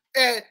used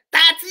 30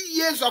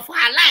 years of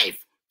her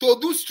life to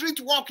do street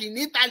work in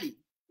Italy,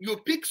 you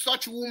pick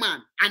such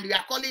woman and you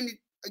are calling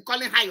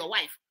her your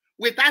wife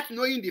without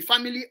knowing the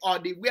family or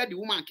where the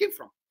woman came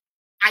from.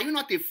 Are you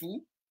not a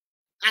fool?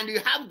 And you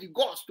have the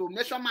guts to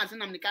measure Mazi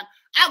Nnamdi Kanu.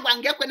 I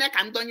want get when I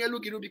can don't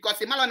look at you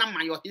because it's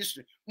not your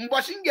history.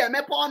 Mboshinge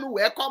meponu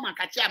we call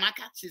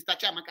Chiamaka, Sister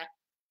Chiamaka.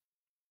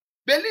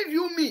 Believe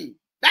you me,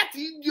 that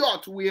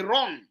idiot will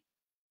run.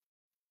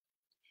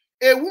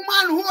 A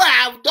woman who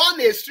have done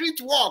a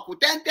street walk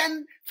with 5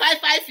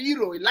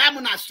 euro,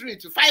 Lamuna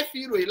street, 5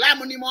 euro,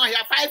 Lamunimo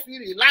here, 5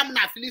 euro,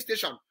 Lamuna filling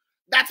station,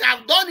 that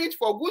have done it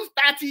for good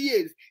 30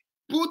 years,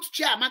 put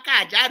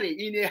Chiamaka Ajare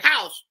in a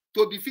house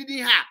to be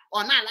feeding her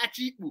on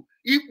Alachi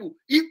Ipu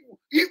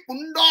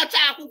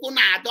Ndocha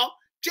Kukunado.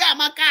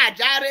 Chiamaka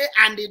Ajare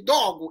and the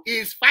dog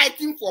is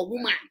fighting for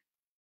woman.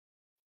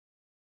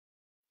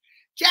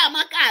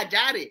 Chiamaka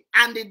Ajare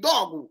and the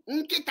dog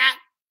Nkita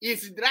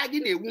is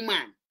dragging a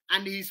woman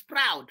and he is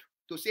proud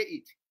to say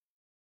it.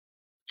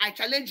 I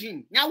challenge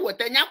him.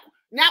 Price.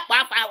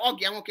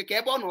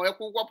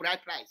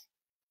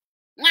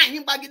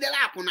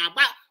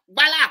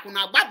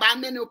 Baba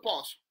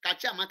menopause.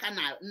 Chiamaka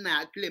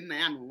na claim na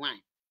yan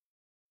wine.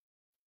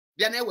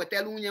 Then I will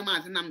tell you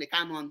Mazi Nnamdi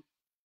Kanu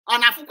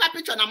on a full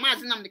picture na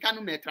Mazi Nnamdi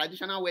Kanu me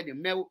traditional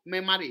wedding, me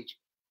marriage.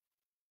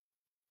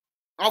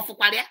 Or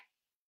Fukaria.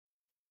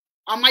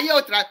 On my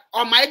ego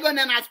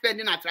then I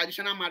spend in a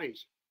traditional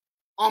marriage.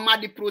 On my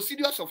the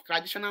procedures of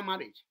traditional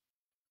marriage.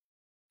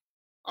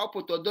 Up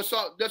to the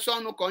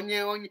son no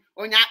konye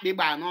onya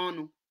akpeba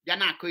n'onu bia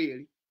na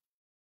akoyeri.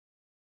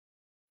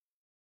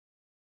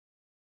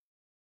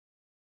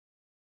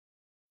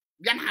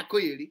 Bia na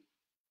akoyeri.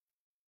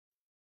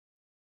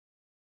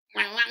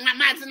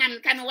 Mazi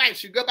Nnamdi Kanu wife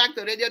should go back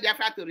to Radio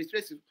Biafra to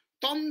retrace it.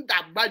 Turn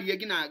that body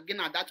again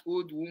that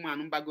old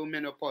woman go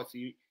menopause.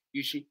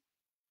 You see.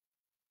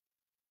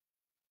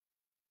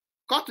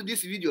 Cut to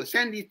this video,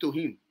 send it to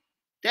him.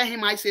 Tell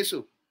him I say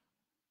so.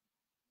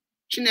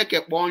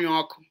 Chineke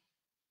Bonyoku.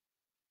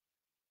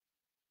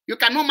 You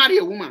cannot marry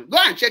a woman. Go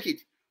and check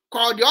it.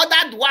 Call the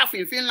other dwarf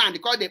in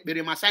Finland, called the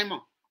Berima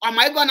Simon. Or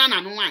my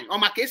Gonana no wine, or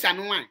my case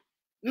no wine.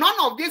 None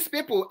of these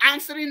people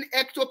answering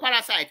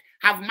ectoparasite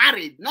have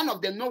married. None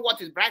of them know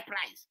what is bride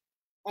price.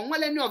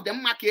 Only any of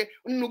them make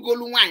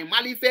nugolu wine,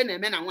 malife ne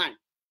mena wine.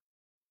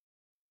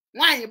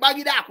 Wine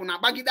bagida akuna,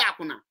 bagida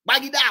akuna,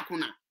 bagida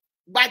akuna.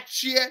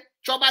 Bachie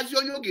chobazi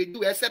onyo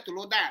gedu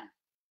settle down.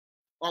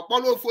 Or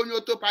follow phone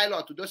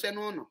autopilot to do se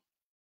no.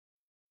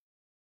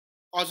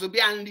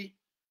 Ozubiandi.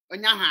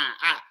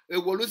 Onyaha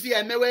ewoluzi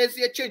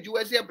emewezi change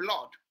wezi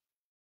blood.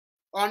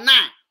 Or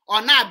now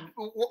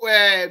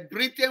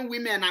Britain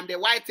women and the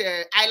white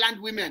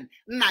island women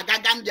na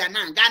gaganja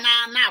na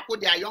Ghana na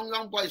put their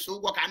young boys who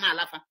work na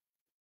alafa.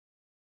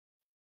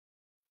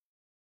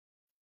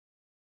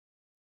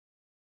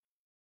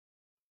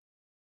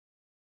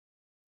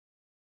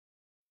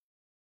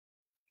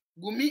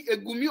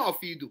 Gumi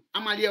of Idu,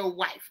 Amalia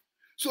wife.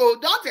 So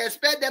don't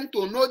expect them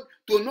to know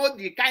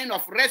the kind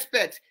of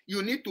respect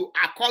you need to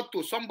accord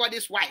to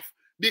somebody's wife,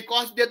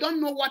 because they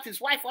don't know what his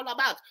wife all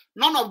about.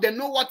 None of them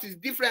know what is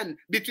different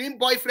between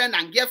boyfriend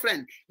and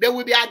girlfriend. They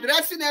will be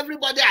addressing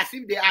everybody as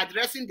if they are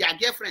addressing their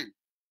girlfriend.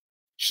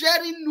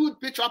 Sharing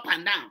nude picture up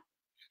and down.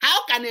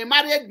 How can a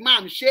married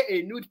man share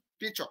a nude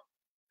picture?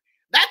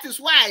 That is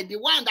why the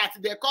one that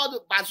they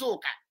called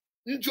Bazooka,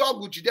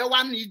 Njoguji, the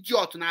one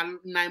idiot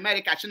in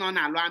America, she don't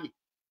allow me.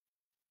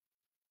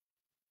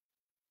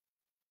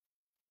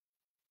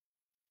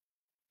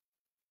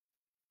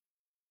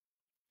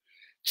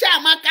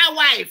 Chiamaka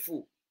wife,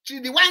 she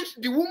the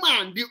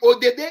woman, the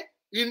Odede,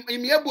 in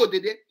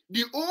Odede,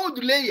 the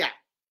old layer,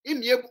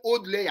 the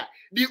old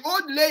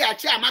layer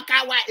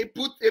Chiamaka wife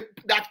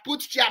that put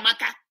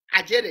Chiamaka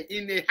Ajere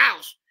in a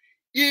house.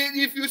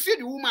 If you see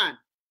the woman,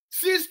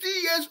 60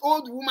 years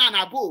old woman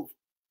above,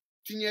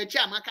 tinye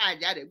Chiamaka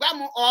Ajere, that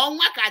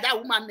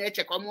woman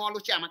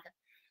Chiamaka.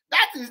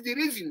 That is the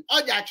reason.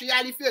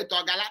 Actually faith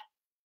Ogala,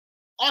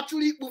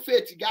 actually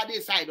buffet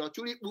to side, or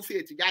actually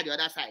buffet to the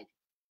other side.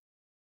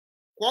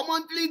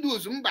 Monthly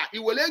dues,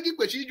 Iwolegi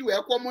Kweshiju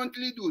were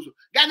monthly dues.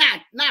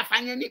 Ghana na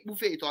finding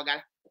buffet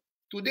Ogala.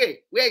 Today,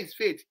 where is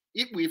faith?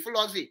 Equal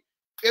philosophy.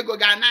 Ego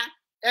Ghana,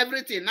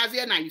 everything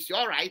Naziana is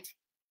all right.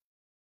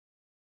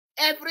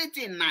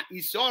 Everything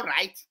is all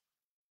right.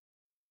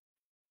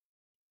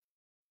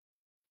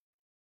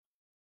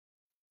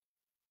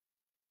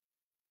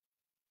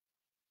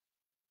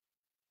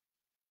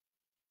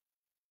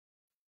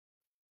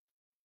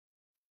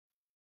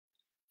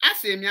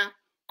 Asemia,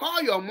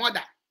 call your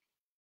mother.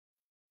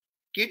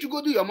 Can you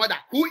go to your mother?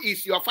 Who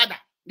is your father?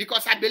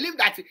 Because I believe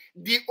that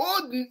the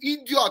old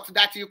idiot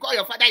that you call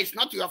your father is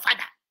not your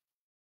father.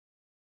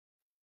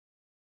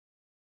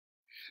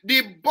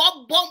 The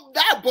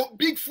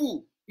big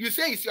fool you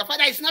say is your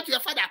father is not your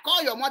father.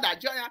 Call your mother.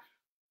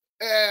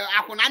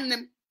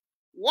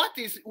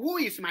 Who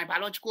is my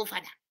biological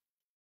father?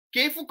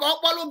 If you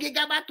call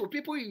Gigaba to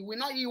people,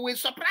 you will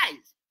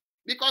surprise.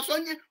 Because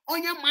only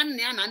man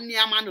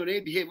and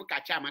already behave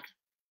kachamaka.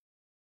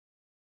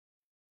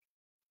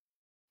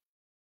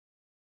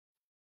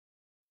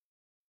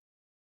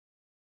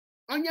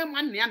 Only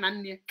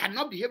man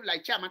cannot behave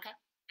like Chiamaka,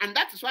 and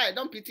that is why I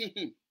don't pity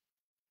him.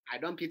 I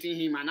don't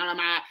pity him, and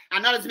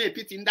another me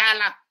pity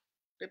Ndala,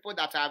 people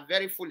that are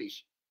very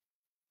foolish.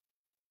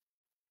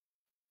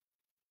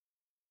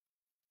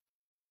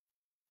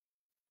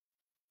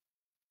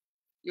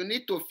 You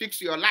need to fix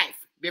your life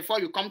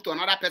before you come to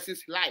another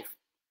person's life.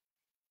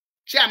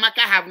 Chiamaka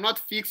have not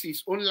fixed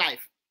his own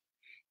life.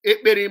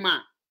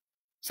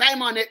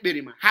 Simon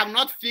Ekberima have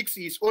not fixed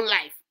his own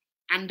life,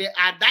 and they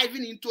are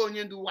diving into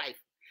Onyendu wife.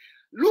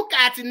 Look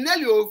at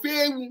Nelly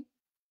Ofewu,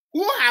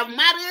 who have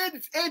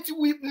married 8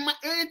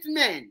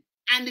 men,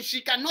 and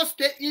she cannot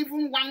stay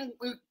even one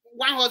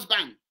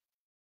husband.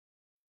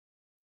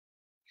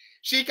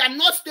 She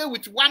cannot stay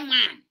with one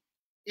man.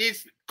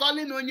 Is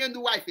calling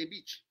Onyendu wife a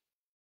bitch.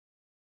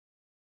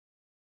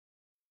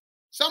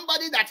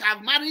 Somebody that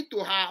have married to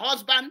her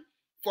husband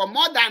for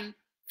more than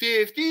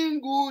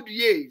 15 good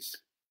years.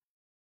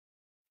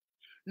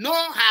 Know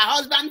her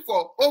husband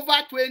for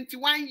over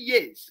 21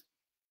 years.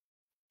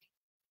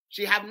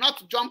 She have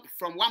not jumped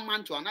from one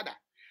man to another.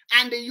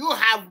 And you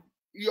have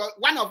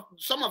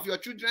some of your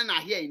children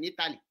are here in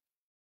Italy.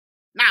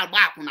 Now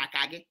back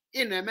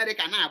in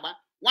America now.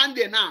 One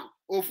day now,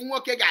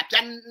 Ofunwoke ga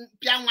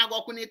pian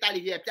wa in Italy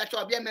here.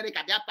 Piacho be America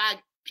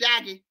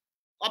piagi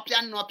or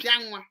pian no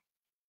pianwa.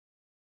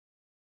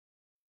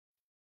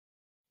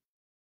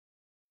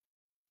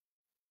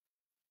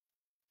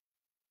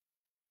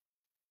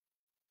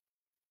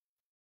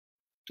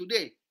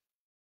 Today,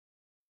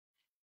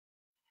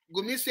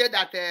 Gumi said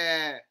that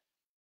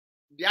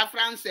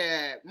Biafrans,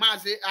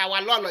 Mazi,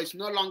 our lolo is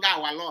no longer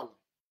our lolo.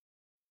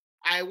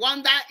 I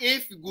wonder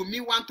if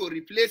Gumi want to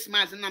replace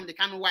Mazi Nnamdi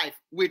Kanu wife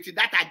with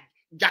that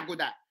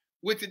Jagoda,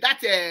 with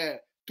that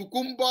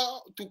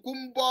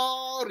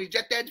Tukumbo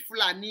rejected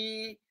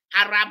Fulani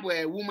Arab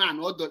woman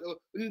or the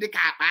Ndika.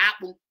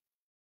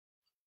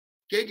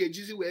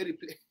 Were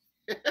replaced.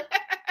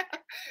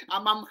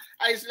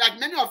 It's like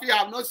many of you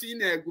have not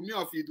seen Gumi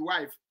of his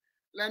wife.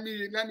 Let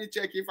me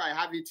check if I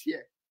have it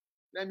here.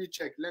 Let me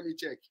check.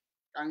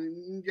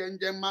 And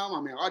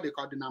all the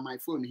card on my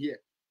phone here.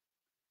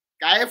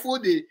 Careful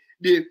the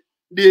hey,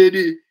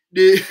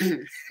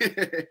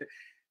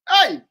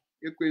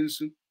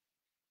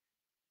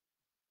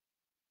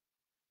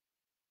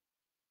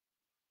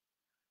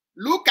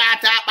 look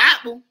at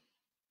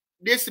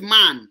this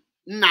man,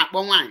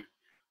 Nnakpo.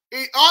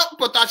 All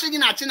potentially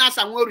na China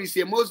Samori is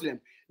a Muslim.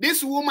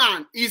 This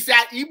woman is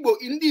a Igbo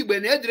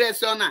Igbo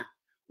dress on her.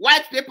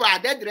 White people are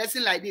there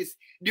dressing like this.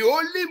 The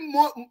only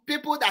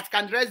people that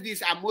can dress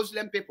this are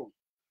Muslim people.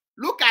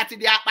 Look at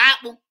the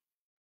Apapu.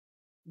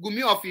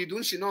 Gumi of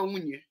Idun Shino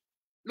Munye.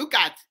 Look,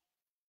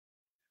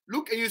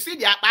 you see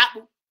the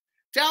Apapu.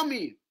 Tell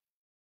me,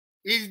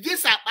 is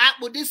this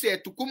Apapu, this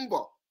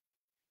Tukumbo,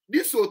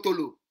 this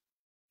Otolo?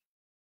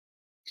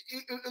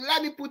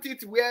 Let me put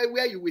it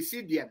where you will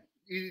see them.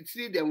 You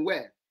see them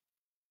well.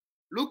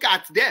 Look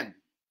at them.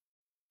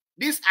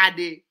 These are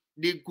the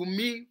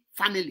Gumi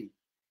family.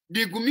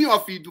 The Gumi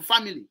of Idu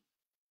family.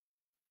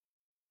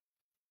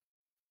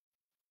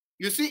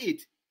 You see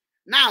it?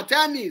 Now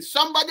tell me,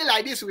 somebody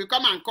like this will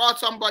come and call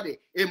somebody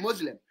a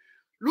Muslim.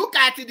 Look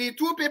at the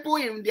two people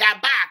in their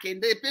back in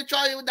the picture,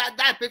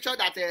 that picture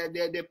that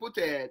they put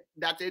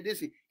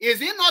this.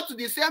 Is it not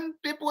the same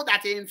people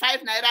that in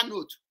 5 Naira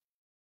note?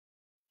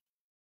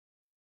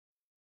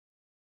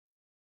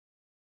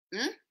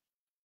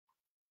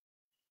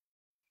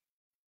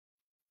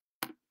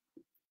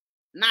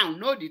 Now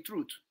know the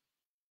truth.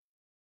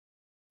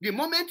 The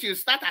moment you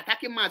start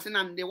attacking Mazi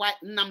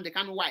Nnamdi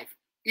Kanu wife,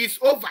 it's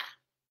over.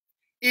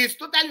 It's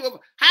totally over.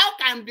 How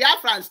can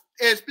Biafrans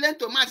explain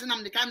to Mazi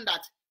Nnamdi Kanu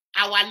that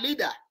our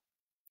leader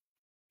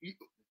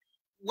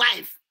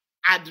wife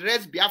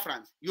address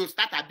Biafrans? You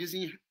start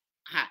abusing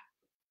her.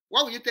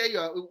 What will you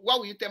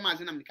tell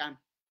Mazi Nnamdi Kanu?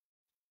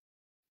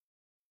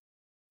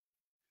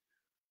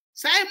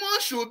 Simon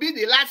should be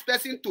the last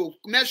person to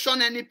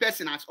mention any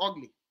person as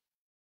ugly.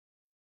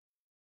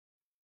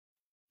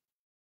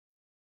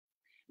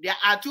 There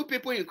are 2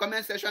 people in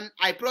comment section.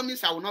 I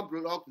promise I will not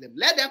block them.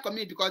 Let them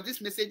comment because this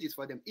message is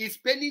for them. It's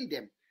paining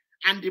them.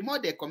 And the more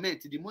they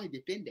comment, the more they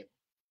pain them.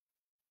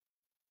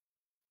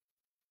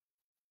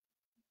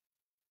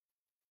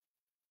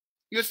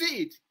 You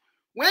see it?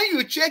 When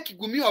you check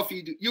Gumi of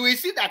Idu, you will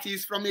see that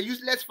he's from a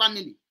useless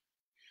family.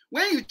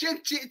 When you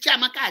check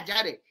Chiamaka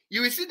Ajare,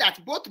 you will see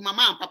that both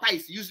Mama and Papa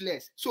is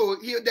useless. So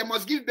they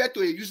must give birth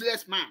to a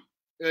useless man,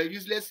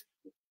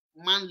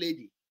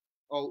 lady,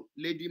 or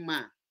lady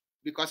man.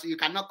 Because you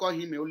cannot call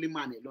him a only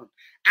man alone.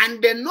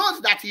 And they know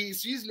that he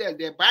is useless.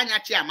 They banya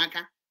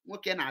Chiamaka.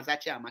 Moke na aza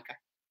Chiamaka.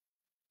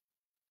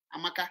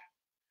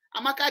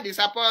 Amaka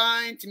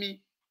disappoint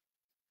me.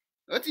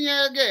 What in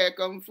your get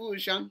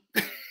confusion?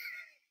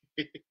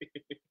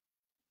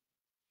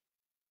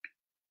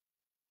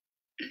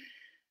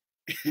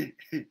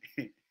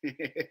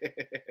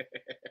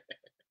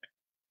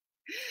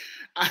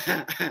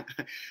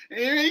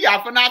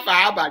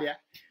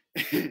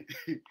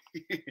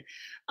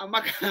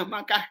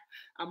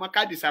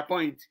 Amaka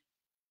disappoint.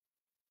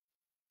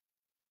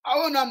 I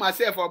will know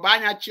myself for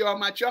Banya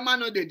Chioma. Chioma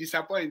no they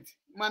disappoint.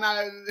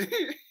 Mana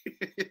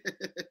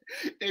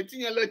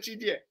etinyelo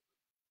chidie.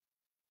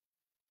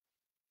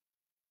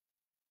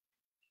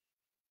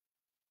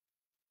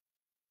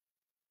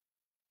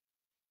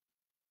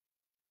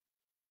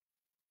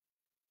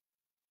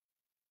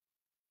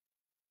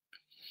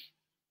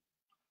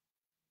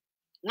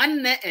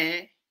 One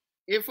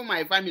if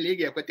my family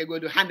get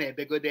go Hana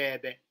go there,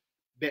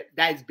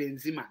 that is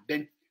Benzema,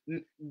 Ben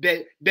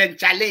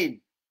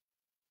Chalen.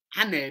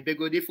 Hana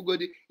go if you go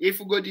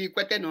the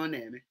equator no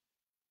name.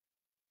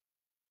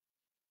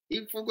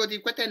 If you go the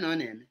equator no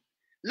name.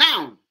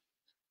 Now,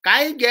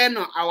 Kai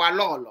Geno our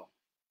Lolo,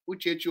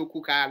 Uchechu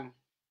Kukalu,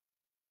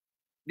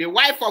 the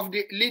wife of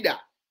the leader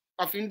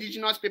of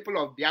indigenous people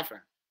of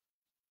Biafra.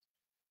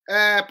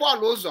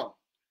 Paul Ozo.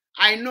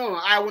 I know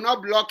I will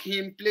not block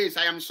him, please.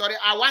 I am sorry.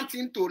 I want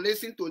him to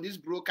listen to this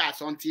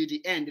broadcast until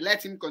the end.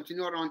 Let him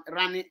continue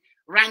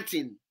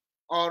ranting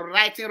or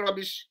writing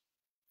rubbish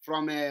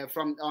from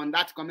on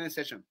that comment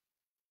section.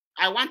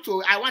 I want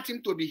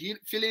him to be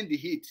feeling the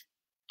heat.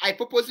 I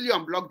purposely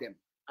unblock them.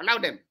 Allow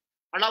them.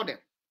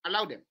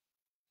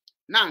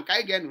 Now, can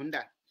I get on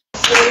that?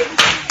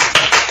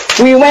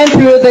 We went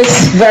through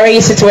this very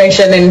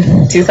situation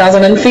in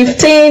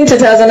 2015,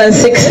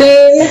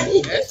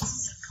 2016. Yes.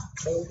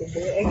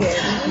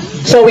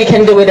 So we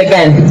can do it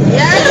again.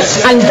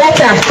 Yes. And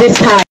better this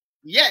time.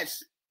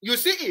 Yes, you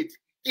see it.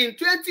 In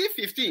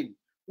 2015,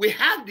 we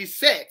have the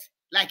set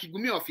like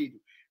Gumi of Idu.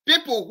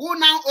 People who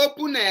now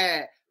open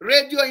a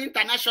Radio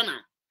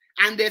International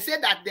and they say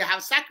that they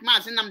have sacked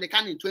Mazi Nnamdi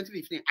Kanu in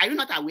 2015. Are you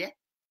not aware?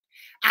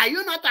 Are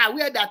you not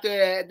aware that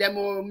them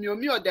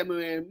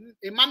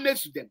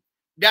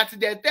that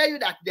they tell you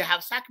that they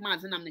have sacked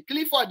Mazi Nnamdi?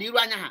 Clifford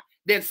Iruanyaha,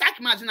 they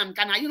sacked Mazi Nnamdi.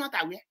 Are you not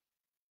aware?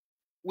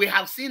 We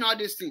have seen all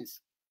these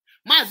things.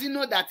 Mazi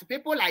know that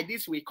people like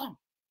this will come.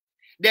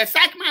 They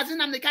sack Mazi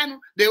Nnamdi Kanu.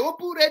 They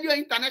open Radio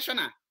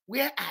International.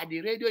 Where are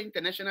the Radio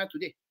International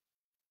today?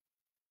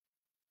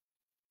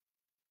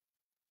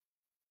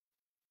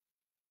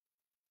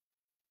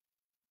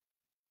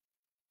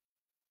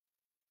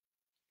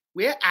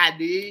 Where are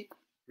the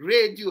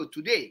radio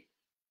today?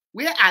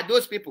 Where are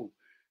those people?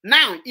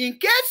 Now, in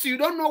case you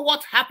don't know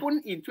what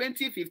happened in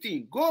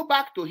 2015, go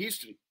back to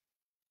history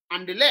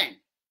and learn.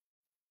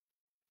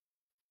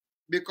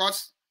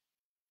 Because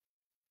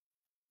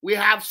we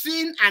have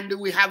seen and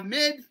we have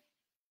made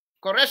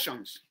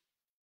corrections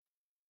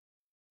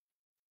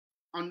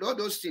on all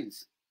those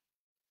things.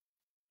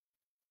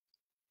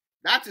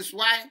 That is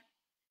why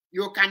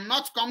you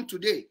cannot come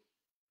today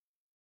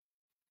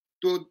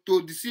to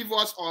deceive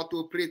us or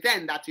to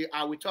pretend that you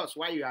are with us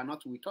while you are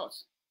not with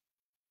us.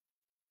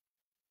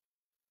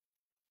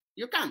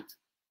 You can't.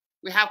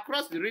 We have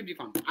crossed the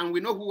Rubicon and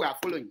we know who we are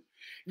following.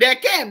 They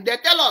came, they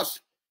tell us,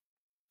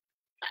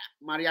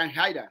 Marian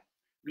Haida,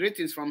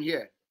 greetings from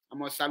here. I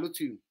must salute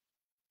you.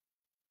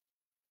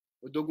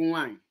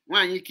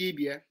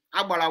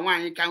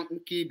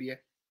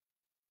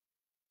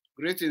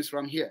 Greetings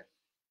from here.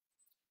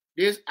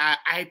 These are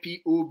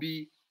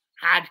IPOB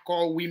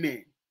hardcore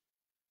women.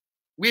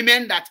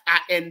 Women that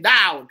are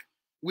endowed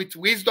with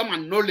wisdom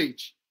and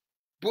knowledge,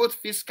 both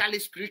physically,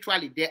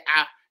 spiritually. They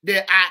are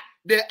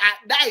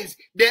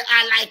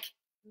like,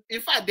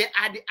 in fact, they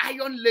are the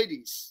iron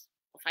ladies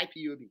of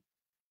IPOB.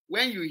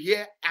 When you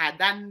hear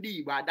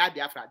Adandi, Wada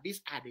Biafra,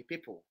 these are the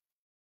people.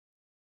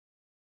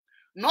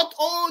 Not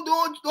all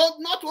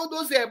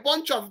those a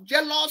bunch of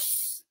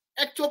jealous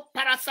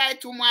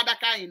ectoparasite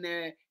umadaka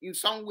in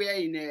somewhere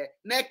in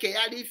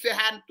nekeyali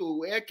fehan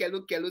to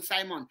kelu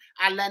Simon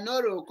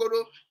alanoro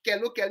koro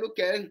kelu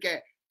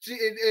nke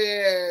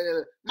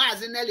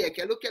mazineli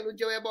kelu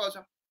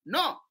jeweboso.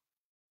 No,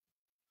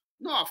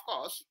 of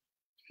course.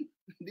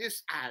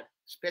 These are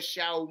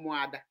special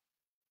muada.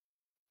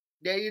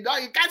 You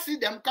can't see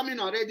them coming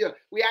on radio.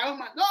 We are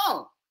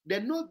no. They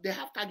know they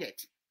have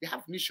target. They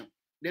have mission.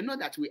 They know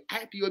that we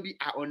IPOB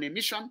are on a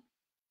mission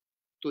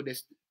to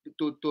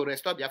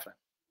restore Biafra,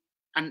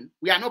 and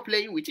we are not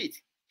playing with it.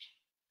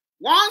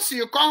 Once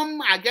you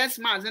come against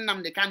Mazi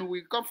Nnamdi Kanu,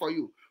 we will come for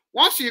you.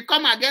 Once you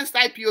come against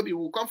IPOB, we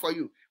will come for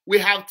you. We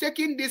have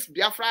taken this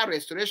Biafra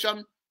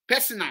restoration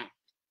personal.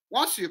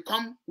 Once you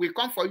come, we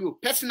come for you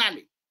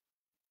personally.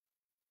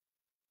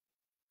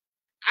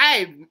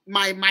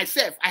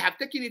 Myself, I have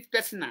taken it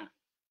personal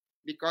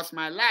because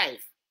my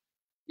life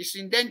is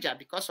in danger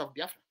because of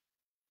Biafra.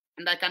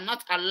 And I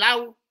cannot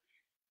allow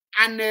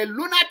a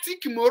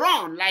lunatic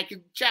moron like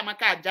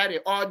Chiamaka Ajare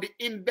or the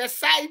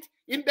imbecile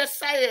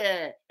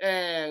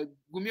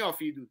Gumi of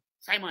Idu,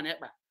 Simon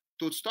Ekpa,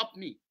 to stop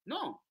me.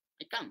 No,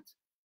 I can't.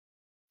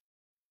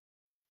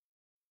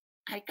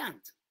 I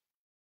can't.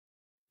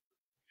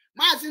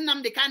 Mazi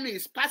Nnamdi Kanu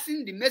is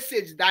passing the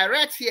message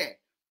direct here,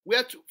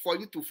 for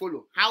you to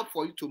follow, how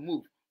for you to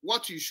move,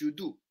 what you should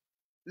do.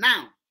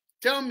 Now,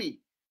 tell me,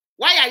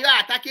 why are you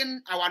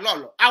attacking our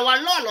Lolo? Our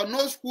Lolo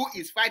knows who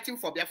is fighting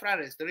for Biafra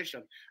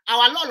restoration.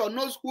 Our Lolo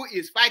knows who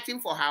is fighting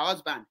for her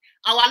husband.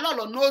 Our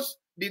Lolo knows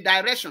the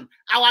direction.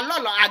 Our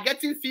Lolo are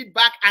getting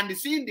feedback and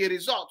seeing the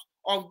result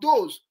of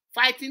those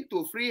fighting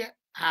to free her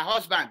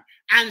husband.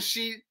 And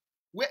she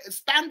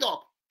stand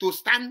up to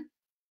stand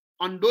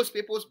on those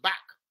people's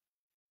back,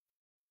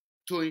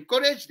 to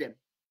encourage them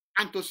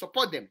and to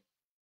support them.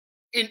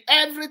 In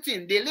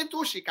everything, the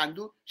little she can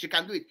do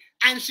it.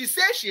 And she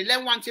says she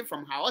learned one thing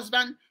from her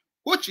husband,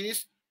 which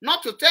is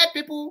not to tell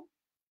people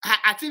her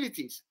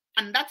activities.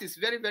 And that is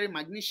very, very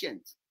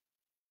magnificent.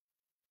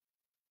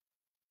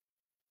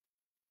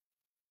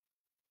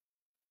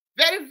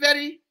 Very,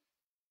 very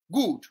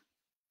good.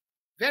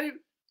 Very,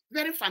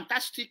 very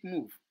fantastic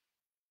move.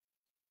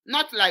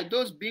 Not like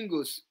those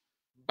bingos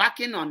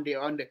backing on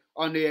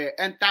the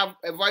enter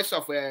voice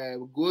of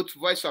goat,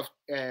 voice of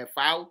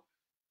fowl,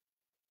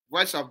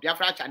 voice of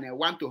Biafra channel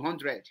 1 to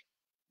 100.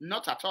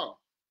 Not at all.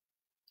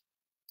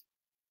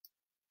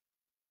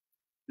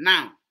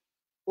 Now,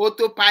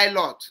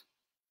 autopilot,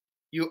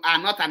 you are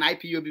not an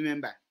IPOB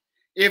member.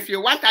 If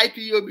you want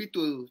IPOB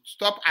to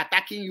stop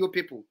attacking you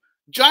people,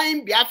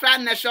 join Biafra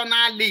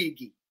National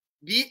League,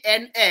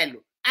 BNL,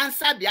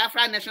 answer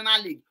Biafra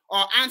National League,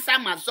 or answer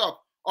Mazop,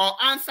 or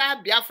answer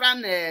Biafra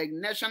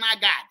National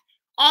Guard.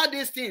 All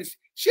these things.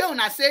 She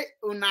una say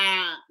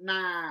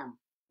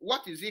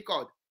what is he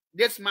called?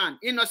 This man,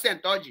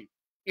 Innocent Oji,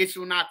 is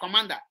una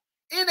commander.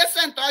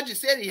 Innocent Oji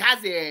said he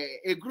has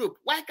a group.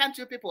 Why can't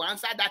you people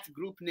answer that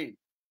group name?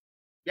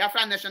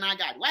 Biafra National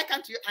Guard. Why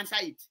can't you answer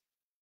it?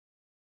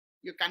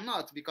 You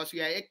cannot, because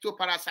you are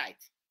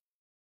ectoparasite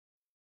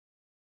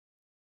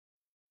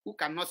who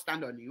cannot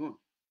stand on your own.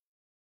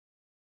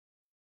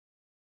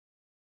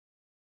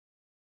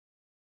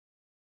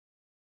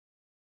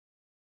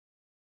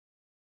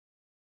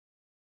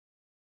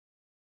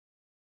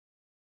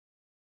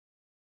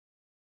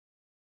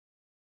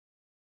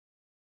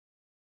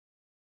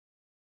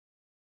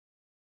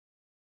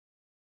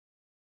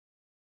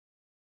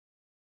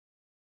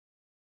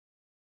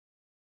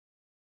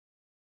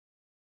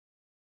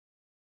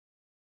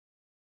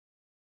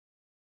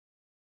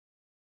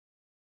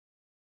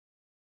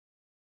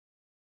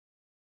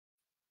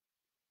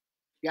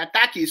 The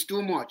attack is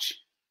too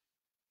much.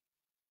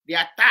 The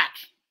attack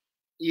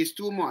is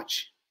too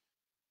much.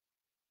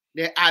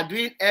 They are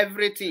doing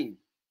everything.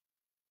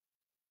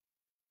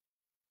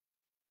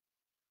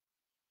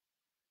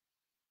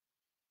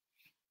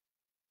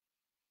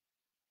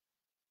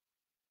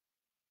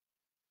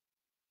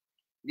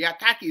 The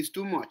attack is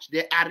too much.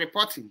 They are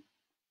reporting.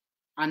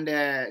 And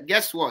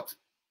guess what?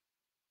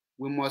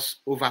 We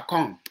must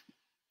overcome.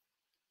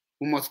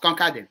 We must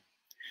conquer them.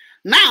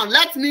 Now,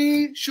 let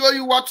me show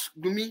you what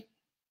Gumi.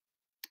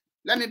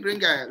 Let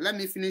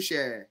me finish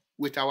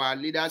with our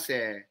leaders,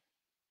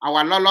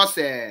 our Lolo's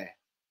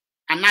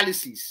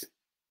analysis.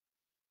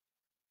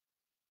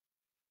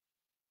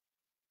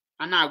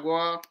 And I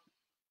go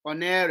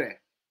on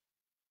air.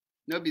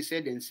 No be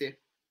said and say.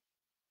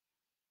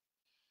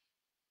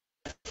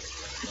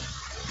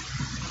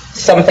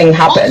 Something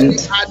happened.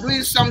 If you are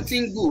doing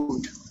something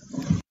good,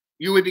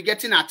 you will be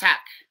getting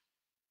attacked.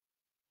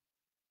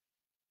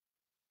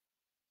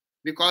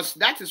 Because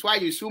that is why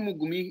you see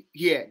Mugumi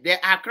here. They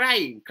are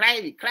crying,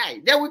 crying,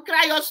 crying. They will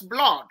cry us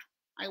blood.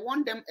 I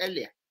want them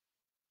earlier.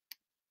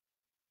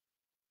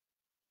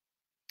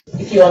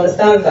 If you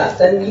understand that,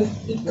 then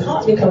you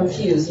can't be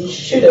confused. You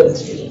shouldn't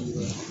be.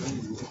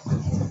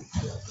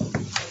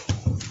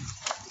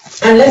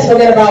 And let's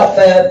forget about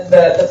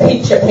the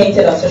picture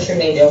painted on social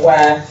media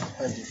where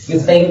you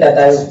think that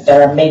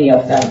there are many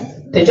of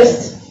them. They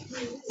just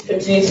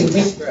continue to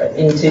whisper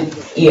into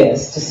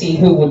ears to see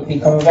who would be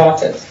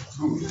converted.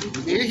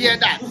 Did you hear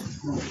that?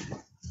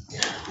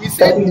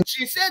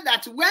 She said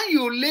that when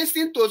you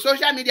listen to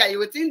social media, you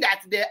will think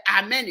that there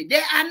are many.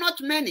 There are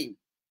not many.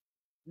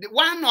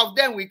 One of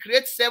them will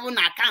create 7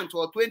 accounts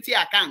or 20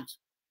 accounts.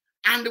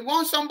 And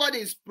once somebody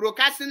is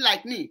broadcasting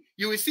like me,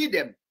 you will see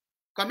them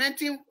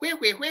commenting, there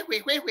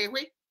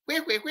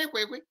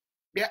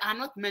are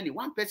not many,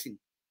 one person.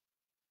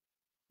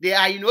 They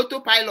are in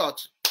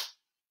autopilot.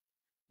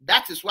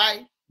 That is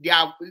why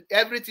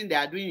everything they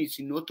are doing is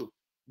in auto.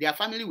 Their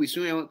family will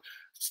soon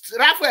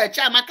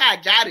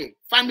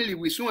family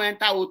will soon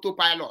enter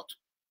autopilot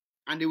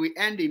and they will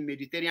end in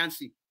Mediterranean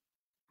Sea.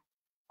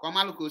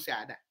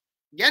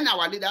 Again,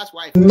 our leader's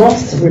wife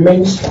must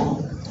remain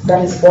strong.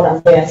 That is what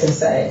I'm here to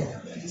say.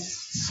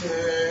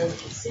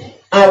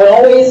 I will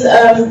always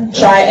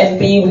try and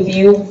be with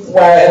you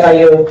wherever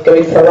you're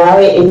going for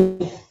rally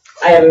if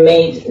I am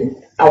made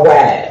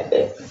aware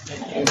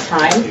in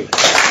time.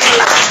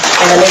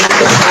 And I make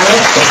the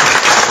panic.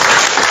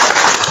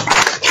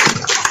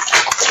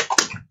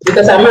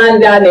 Because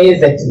Amanda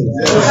is it.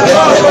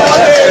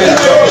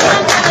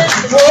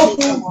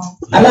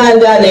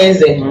 Amanda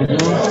is it.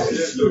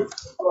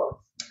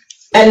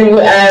 And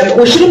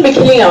we shouldn't be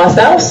killing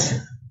ourselves.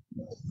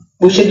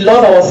 We should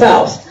love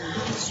ourselves.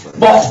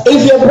 But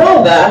if your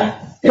brother,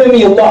 whom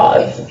you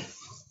love,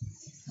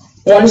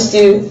 wants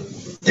to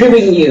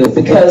ruin you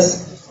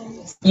because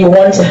you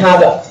want to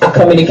have a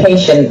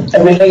communication,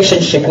 a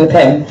relationship with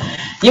him,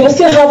 you will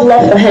still have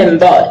love for him,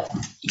 but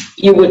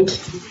you would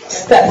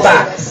step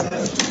back,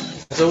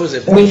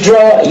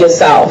 withdraw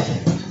yourself.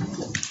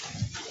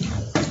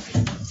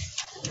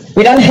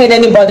 We don't hate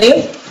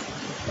anybody,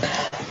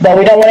 but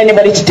we don't want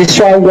anybody to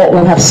destroy what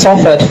we have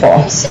suffered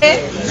for.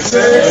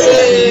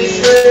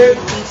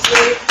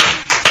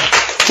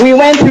 We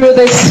went through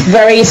this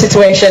very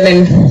situation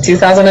in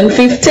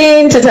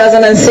 2015,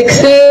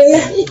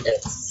 2016.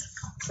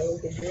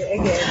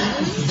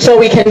 So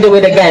we can do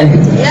it again.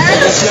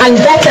 And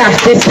better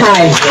this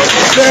time.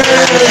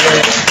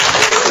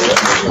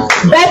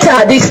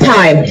 Better this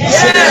time.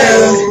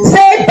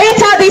 Say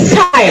better this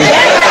time.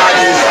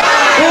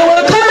 We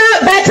will come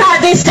out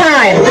better this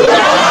time.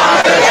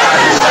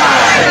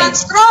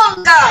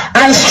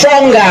 And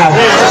stronger.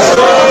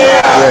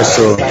 Yes,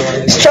 sir.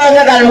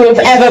 Stronger than we've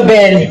ever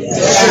been.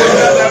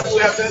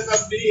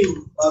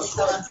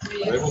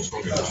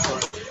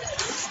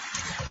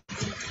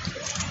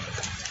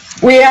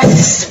 We are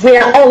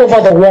all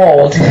over the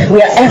world.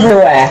 We are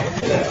everywhere.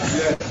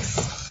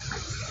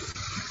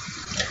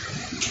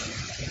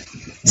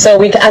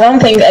 So I don't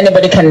think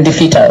anybody can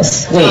defeat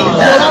us.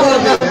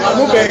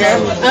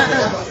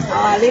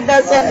 Our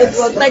leader said it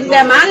will take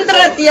them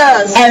 100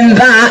 years. And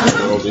that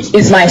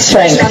is my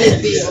strength.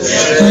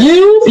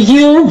 You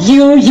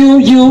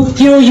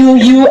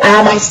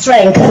are my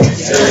strength.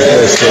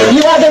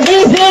 You are the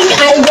reason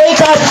I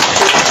wake up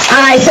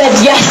and I said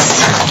yes.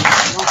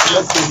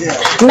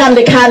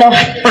 Nnamdi Kanu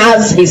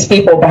has his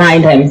people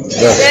behind him.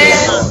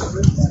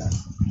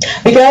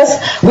 Because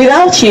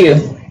without you,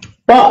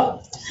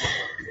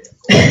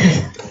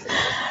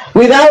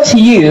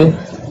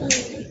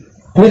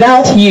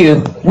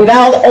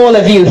 without all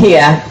of you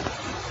here,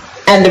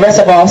 and the rest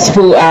of us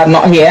who are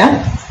not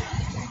here,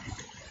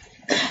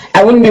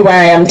 I wouldn't be where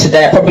I am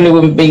today. I probably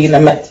wouldn't be in a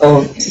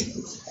mental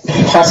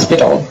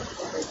hospital.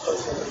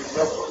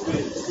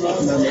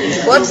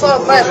 What for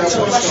birth?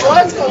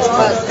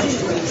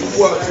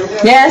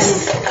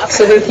 Yes,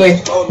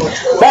 absolutely.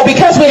 But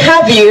because we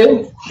have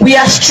you, we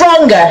are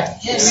stronger.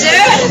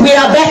 We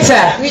are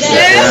better.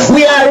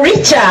 We are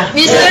richer.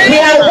 We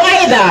are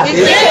wider. that.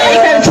 You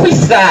can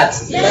twist that.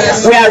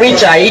 We are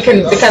richer. We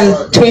can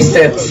twist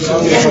it.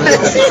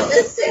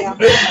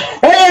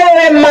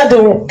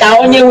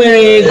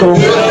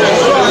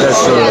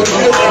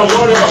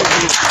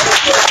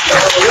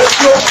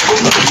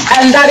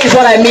 And that is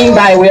what I mean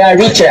by we are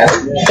richer.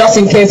 Just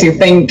in case you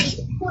think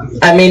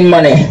I mean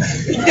money.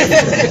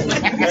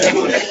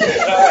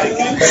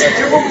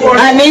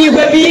 I mean you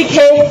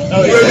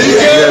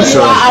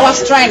are our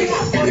strength.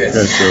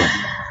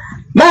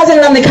 Mazi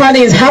Nnamdi Kanu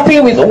is happy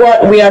with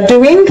what we are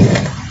doing,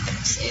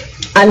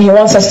 and he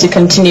wants us to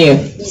continue.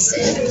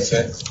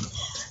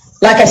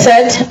 Like I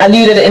said,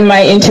 alluded in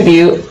my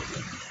interview,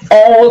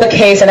 all the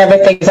case and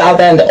everything is out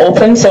there in the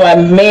open, so I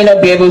may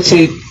not be able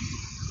to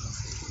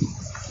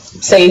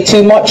say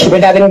too much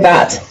regarding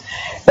that.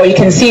 But you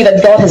can see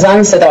that God has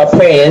answered our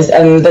prayers,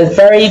 and the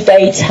very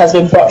date has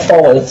been brought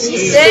forward to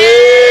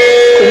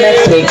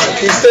next week.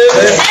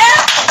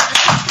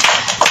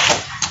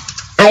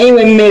 Are you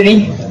with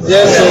Mary?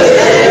 Yes, sir.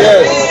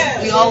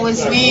 Yes. We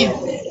always win.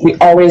 We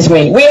always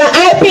win. We are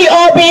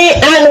Ipob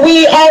and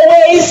we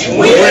always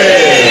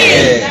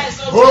win.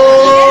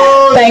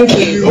 Thank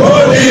you.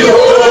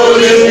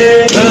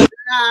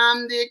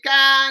 Nnamdi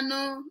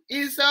Kanu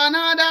is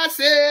another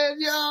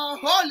savior.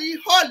 Holy,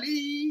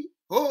 holy,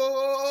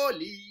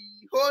 holy,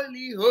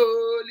 holy,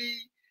 holy.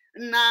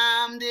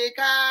 Nnamdi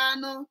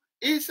Kanu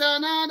is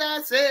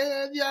another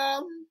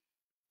savior.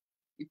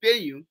 He pay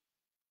you.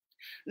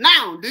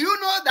 Now, do you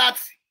know that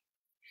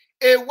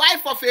a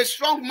wife of a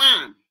strong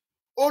man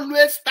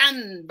always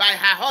stand by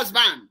her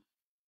husband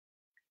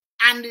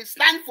and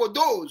stand for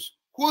those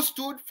who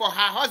stood for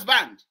her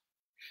husband?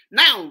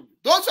 Now,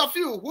 those of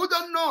you who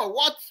don't know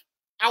what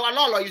our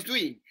Lolo is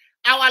doing,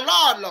 our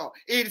Lolo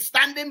is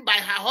standing by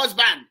her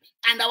husband,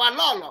 and our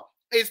Lolo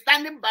is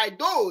standing by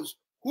those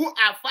who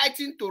are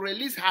fighting to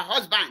release her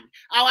husband.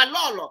 Our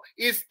Lolo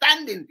is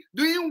standing,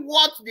 doing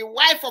what the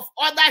wife of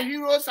other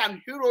heroes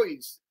and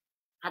heroines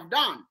have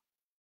done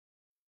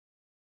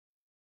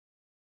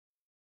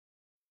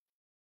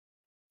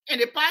in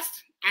the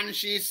past, and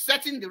she is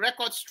setting the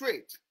record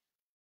straight.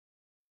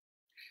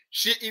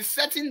 She is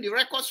setting the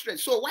record straight.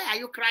 So why are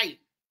you crying?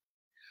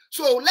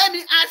 So let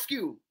me ask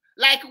you,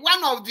 like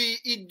one of the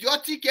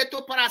idiotic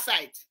ghetto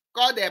parasites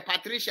called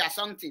Patricia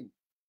something,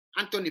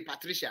 Anthony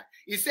Patricia,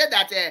 he said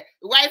that a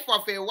wife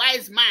of a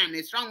wise man,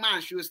 a strong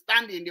man, should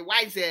stand in the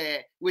wise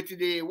with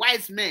the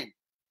wise men.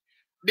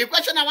 The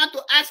question I want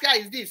to ask her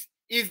is this: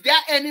 is there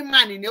any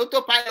man in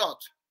autopilot?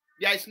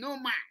 There is no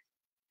man.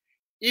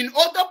 In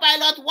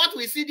autopilot, what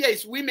we see there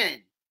is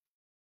women,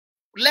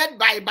 led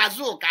by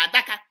Bazooka,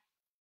 Adaka,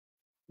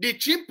 the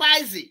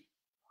chimpanzee,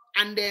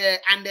 and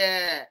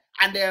the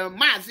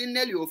Mazi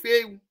Nelly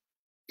Ofeu.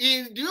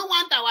 Do you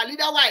want our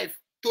leader wife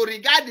to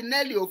regard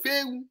Nelly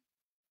Ofeu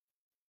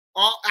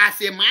or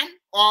as a man,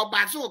 or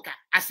Bazooka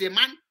as a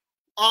man,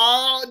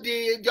 or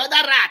the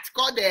other rat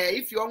called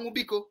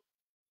Ifyongubiko?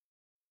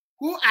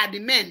 Who are the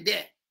men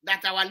there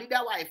that our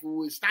leader wife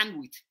will stand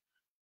with?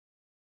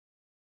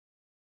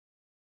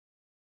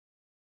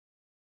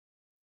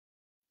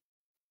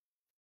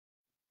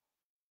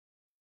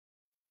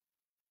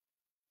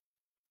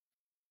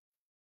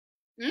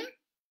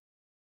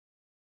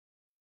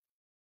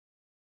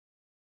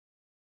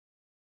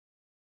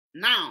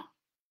 Now,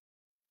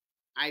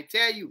 I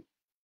tell you,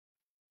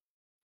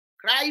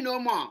 cry no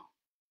more.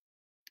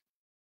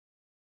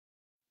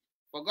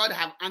 For God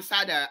have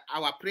answered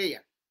our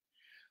prayer.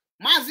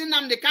 Mazi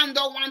Nnamdi Kanu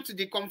don't want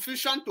the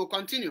confusion to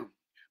continue.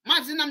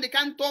 Mazi Nnamdi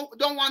Kanu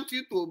don't want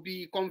you to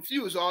be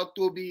confused or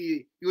to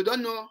be, you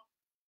don't know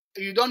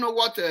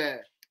what,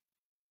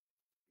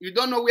 you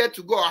don't know where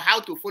to go or how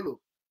to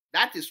follow.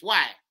 That is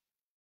why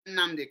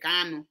Nnamdi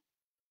Kanu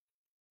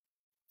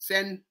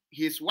sent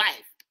his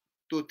wife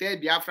to tell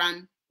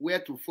Biafran where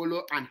to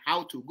follow and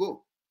how to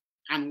go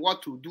and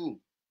what to do.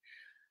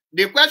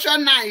 The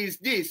question now is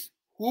this: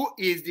 who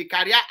is the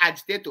career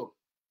agitator?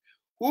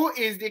 Who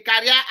is the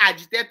career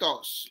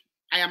agitators?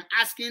 I am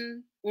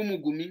asking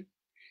Gumi.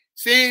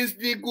 Since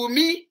the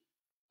Gumi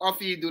of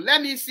Idu,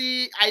 let me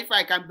see if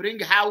I can bring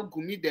how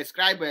Gumi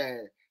describe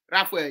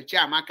Rapture,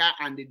 Chiamaka,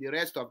 and the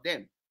rest of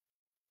them.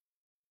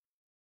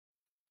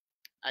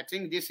 I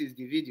think this is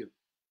the video.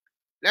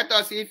 Let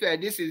us see if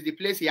this is the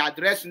place he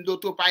addressed in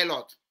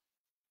autopilot.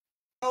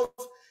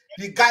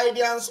 The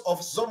guidance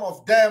of some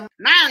of them.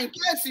 Now, in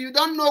case you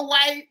don't know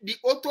why the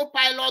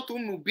autopilot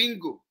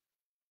Umubingo,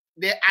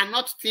 they are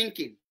not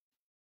thinking.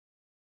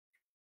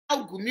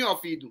 How Gumi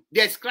of Idu,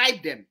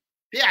 describe them.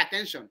 Pay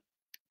attention.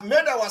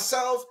 Made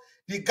ourselves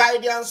the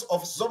guidance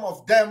of some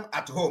of them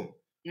at home.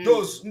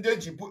 Those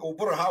ndeji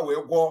oboro ha we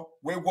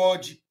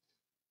gwoji.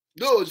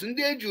 Those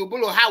ndeji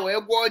oboro ha we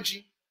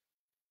gwoji.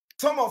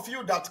 Some of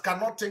you that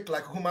cannot think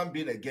like a human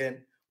being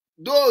again.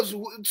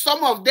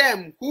 Some of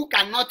them who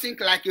cannot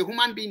think like a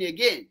human being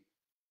again.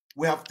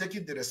 We have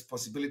taken the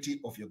responsibility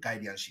of your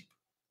guardianship.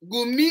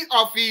 Gumi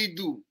of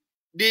Idu,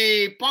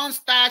 the porn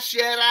star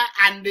sharer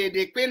and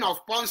the queen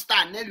of porn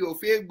star Nelly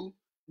Ofegu,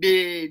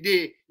 the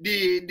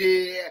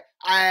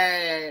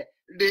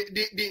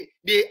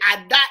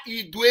Ada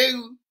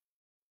Idweu,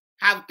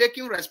 have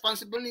taken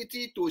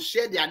responsibility to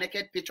share their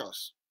naked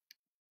pictures.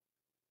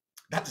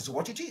 That is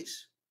what it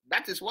is.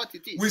 That is what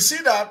it is. We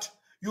see that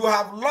you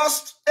have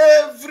lost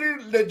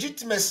every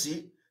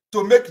legitimacy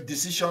to make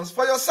decisions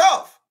for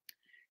yourself.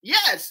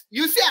 Yes,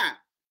 you see,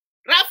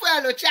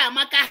 Raphael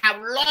Chiamaka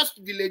have lost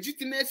the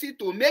legitimacy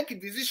to make a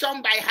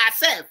decision by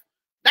herself.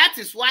 That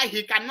is why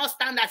he cannot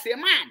stand as a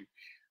man.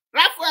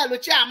 Raphael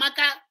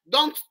Chiamaka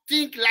don't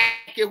think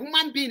like a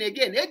human being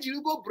again.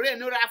 Ejirugo brain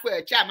no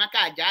Raphael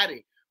Chiamaka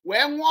ajare.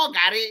 When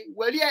gari,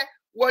 woli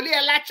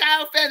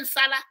lacha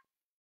offensala.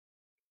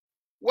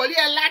 Woli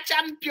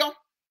lacha mpio.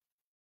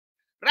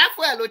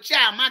 Raphael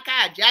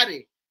Chiamaka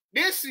ajare.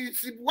 This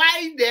is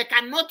why they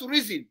cannot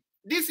reason.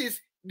 This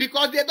is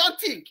because they don't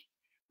think.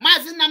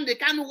 Mazi Nnamdi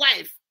Kanu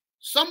wife,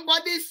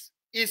 somebody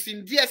is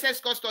in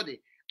DSS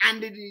custody,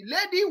 and the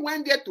lady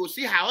went there to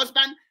see her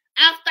husband.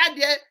 After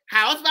her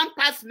husband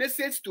passed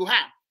message to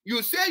her.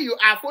 You say you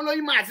are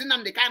following Mazi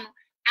Nnamdi Kanu,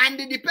 and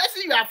the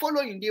person you are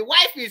following, the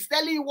wife is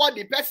telling you what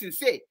the person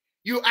say.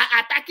 You are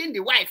attacking the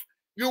wife.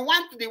 You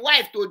want the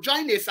wife to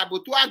join a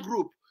saboteur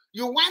group.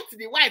 You want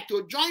the wife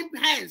to join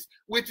hands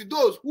with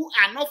those who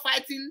are not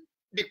fighting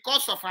the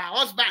cause of her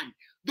husband.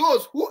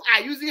 Those who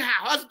are using her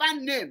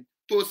husband's name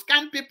to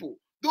scam people.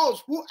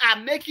 Those who are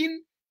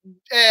making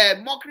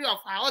mockery of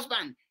her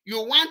husband.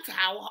 You want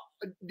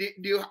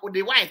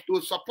the wife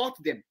to support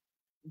them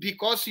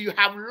because you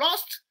have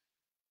lost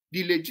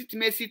the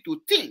legitimacy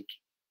to think.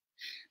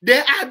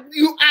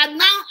 You are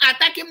now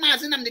attacking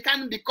Mazi Nnamdi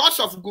Kanu because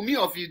of Gumi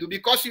of Idu,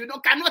 because you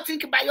cannot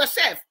think by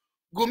yourself.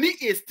 Gumi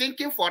is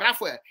thinking for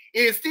Raphael.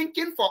 He is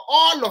thinking for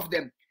all of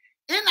them.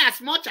 In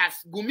as much as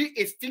Gumi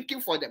is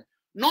thinking for them,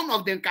 none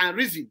of them can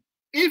reason.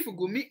 If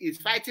Gumi is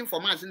fighting for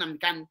Mazi Nnamdi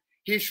Kanu,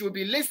 he should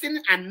be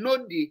listening and know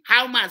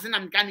how Mazi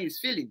Nnamdi Kanu is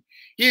feeling.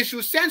 He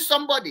should send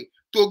somebody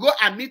to go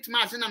and meet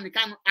Mazi Nnamdi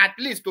Kanu, at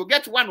least to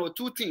get one or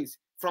two things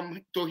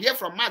to hear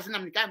from Mazi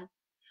Nnamdi Kanu.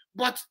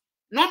 But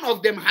none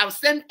of them have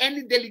sent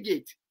any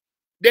delegate.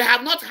 They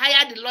have not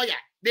hired the lawyer.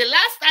 The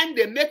last time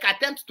they make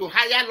attempts to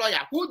hire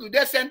lawyer, who do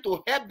they send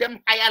to help them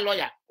hire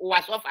lawyer?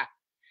 Uwasofa.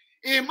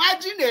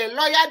 Imagine a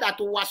lawyer that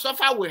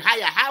Uwasofa will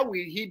hire. How will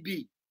he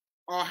be?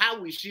 Or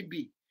how will she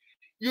be?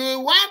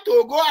 You want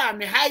to go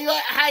and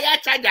hire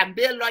charge and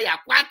bail lawyer,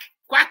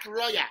 quack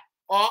lawyer,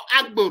 or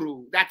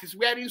Agboro that is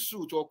wearing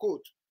suit or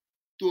coat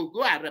to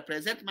go and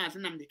represent Mazi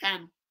Nnamdi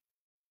Kanu.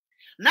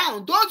 Now,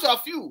 those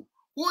of you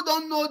who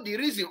don't know the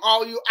reason,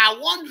 or you are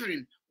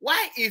wondering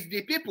why is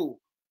the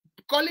people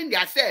calling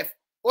themselves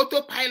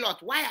autopilot,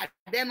 why are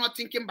they not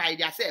thinking by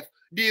themselves?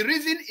 The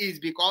reason is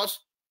because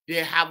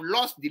they have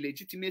lost the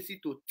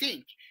legitimacy to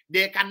think.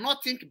 They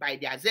cannot think by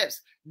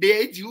themselves.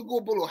 They go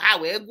bolo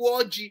how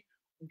ji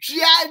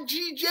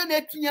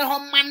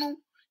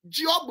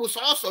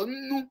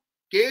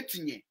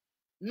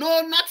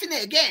no, nothing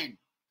again.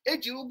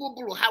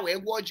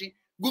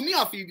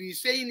 Gumi of Idu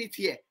is saying it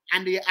here,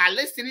 and they are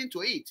listening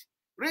to it.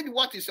 Read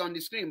what is on the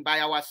screen by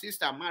our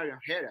sister Mariam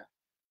Hera.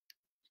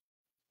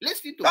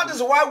 Listen to that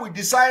is why we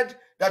decide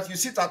that you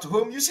sit at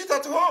home, you sit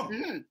at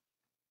home.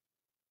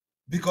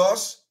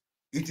 Because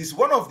it is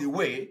one of the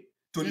ways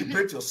to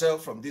liberate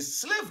yourself from this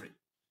slavery.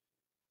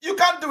 You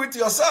can't do it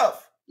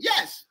yourself.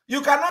 Yes.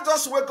 You cannot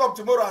just wake up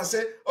tomorrow and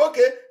say,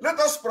 okay, let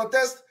us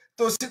protest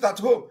to sit at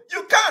home.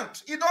 You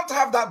can't. You don't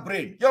have that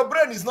brain. Your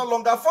brain is no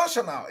longer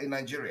functional in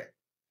Nigeria.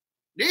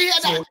 Do you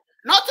hear that?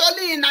 Not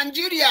only in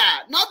Nigeria,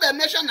 not the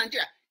nation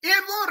Nigeria.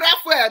 Even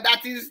Raphael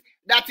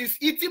that is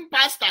eating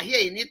pasta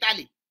here in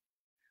Italy.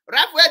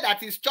 Raphael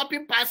that is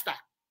chopping pasta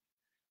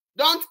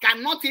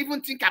cannot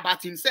even think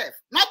about himself.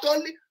 Not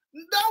only,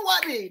 don't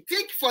worry,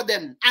 think for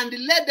them and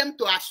let them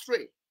to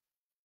astray.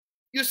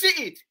 You see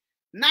it.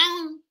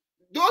 Now,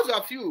 those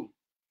of you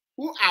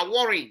who are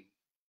worrying,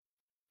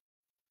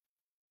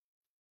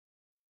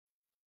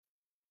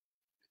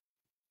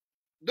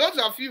 those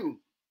of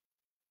you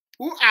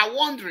who are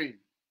wondering,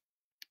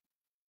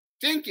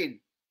 thinking,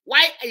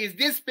 why is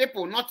these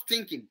people not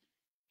thinking?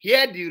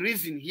 Hear the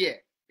reason here.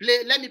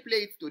 Let me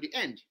play it to the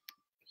end.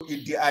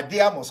 The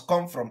idea must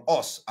come from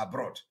us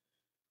abroad.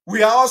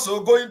 We are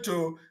also going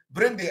to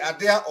bring the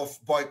idea of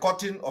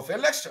boycotting of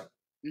election.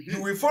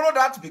 You will follow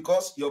that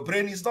because your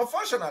brain is not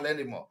functional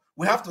anymore.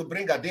 We have to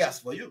bring ideas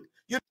for you.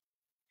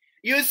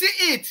 You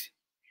see it.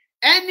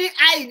 Any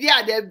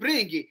idea they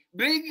bring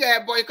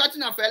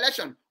boycotting of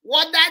election,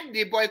 whether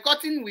the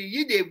boycotting will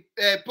yield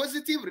a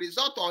positive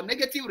result or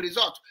negative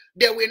result,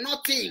 they will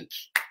not think.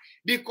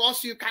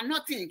 Because you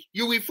cannot think.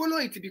 You will follow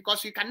it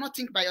because you cannot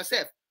think by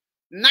yourself.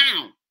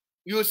 Now,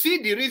 you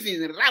see the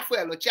reason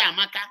Raphael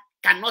Chiamaka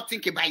cannot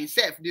think by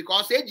himself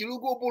because you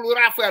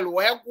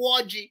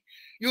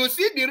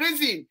see the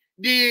reason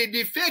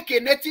the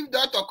fake native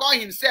doctor call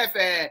himself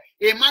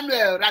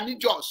Emmanuel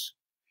Ramijos.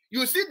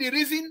 You see the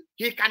reason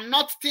he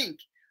cannot think.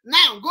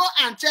 Now go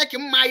and check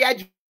Maya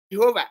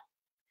Jehovah.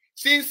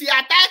 Since he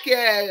attack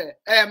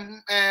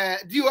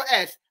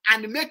DOS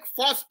and make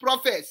false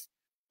prophets,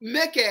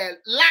 make a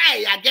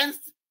lie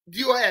against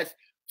DOS,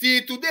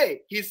 till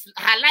today,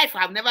 her life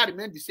have never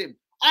remained the same.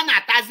 On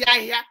Atazia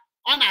here,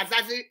 on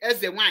Azazi as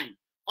the wine.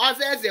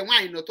 Ozo eze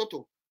nwanyị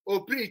n'ụtụtụ, o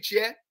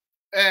preachie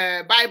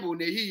Bible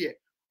n'ehihie,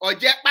 o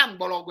je kpa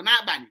mgbọrọgwụ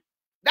n'abalị.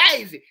 That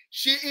is it.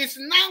 She is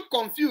now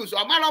confused.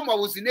 Omalo ma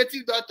was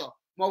native daughter,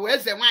 ma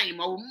eze nwanyị,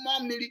 ma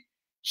mmiri.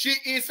 She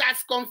is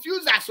as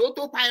confused as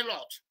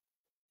autopilot.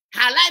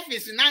 Her life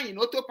is now in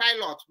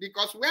autopilot,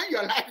 because when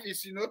your life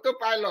is in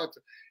autopilot,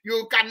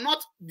 you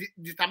cannot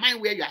determine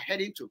where you are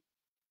heading to.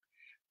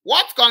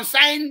 What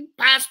concerns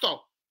pastor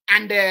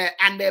and the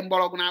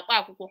Mboroguna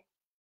Pakuko?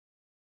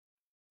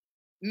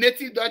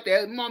 Native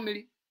daughter,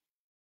 mommy.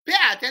 Pay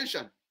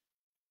attention.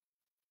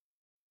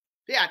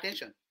 Pay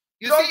attention.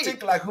 You don't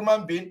think like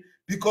human being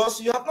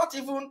because you have not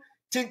even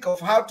think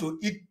of how to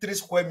eat 3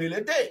 square meals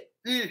a day.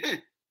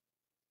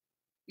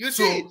 You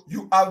see,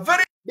 you are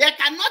very. They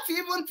cannot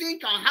even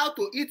think on how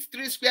to eat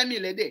 3 square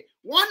meals a day.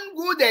 One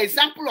good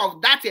example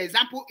of that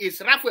example is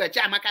Raphael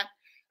Chiamaka.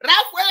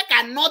 Raphael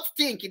cannot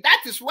think.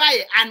 That is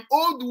why an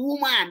old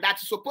woman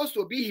that is supposed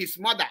to be his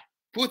mother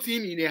put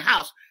him in a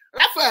house.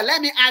 Raphael,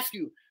 let me ask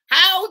you,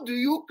 how do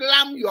you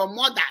claim your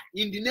mother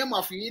in the name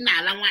of Nina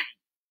Alawai?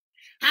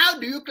 How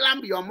do you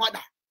claim your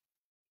mother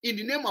in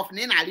the name of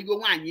Nina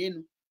Aligo?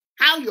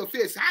 How your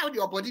face, how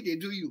your body they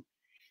do you?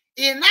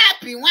 In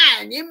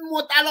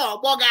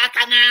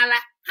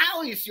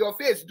how is your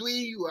face doing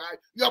you?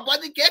 Your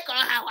body cake or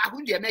how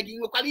you making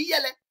you?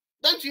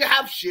 Don't you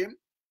have shame?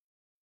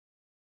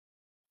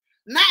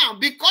 Now,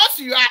 because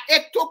you are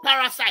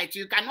ectoparasite,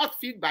 you cannot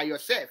feed by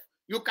yourself.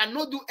 You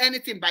cannot do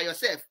anything by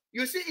yourself.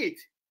 You see it?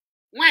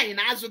 Why in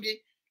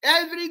Azugi?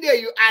 Every day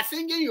you are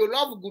singing you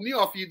love Gumi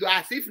of you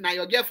as if now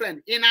your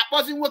girlfriend. In a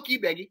posing woki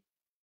beggy.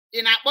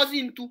 In a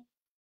posing too.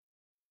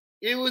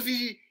 It was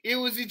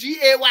the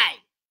GAY.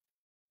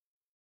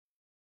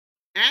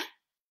 Huh?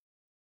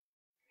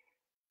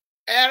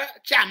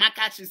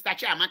 Chiamaka, sister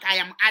Chiamaka, I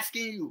am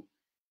asking you.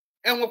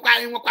 And what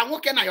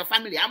na your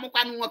family? I'm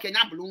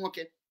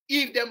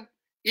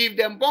if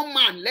them born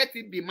man, let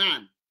it be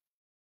man.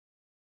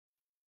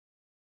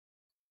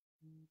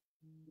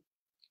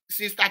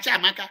 Sister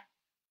Chiamaka.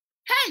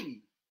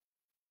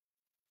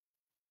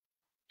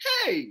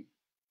 Hey.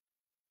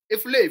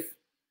 If live.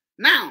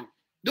 Now,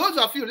 those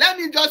of you, let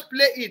me just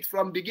play it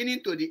from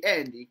beginning to the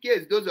end, in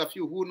case those of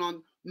you who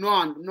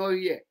know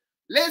here.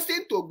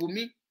 Listen to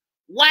Gumi.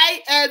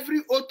 Why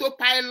every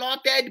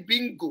autopiloted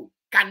bingo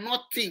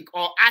cannot think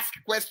or ask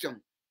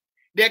question.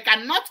 They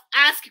cannot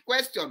ask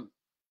question,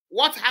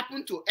 what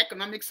happened to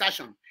economic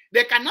session?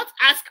 They cannot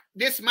ask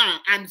this man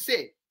and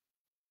say,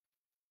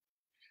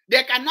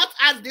 they cannot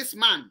ask this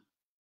man,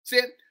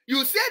 say,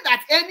 you say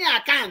that any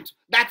account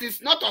that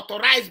is not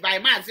authorized by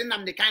Mazi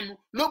Nnamdi Kanu,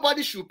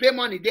 nobody should pay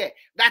money there.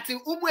 That the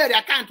Umueri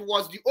account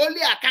was the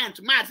only account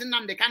Mazi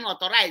Nnamdi Kanu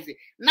authorized.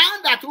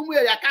 Now that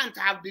Umueri account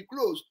have been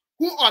closed,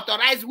 who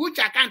authorized, which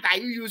account are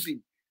you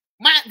using?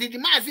 Did the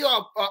Mazi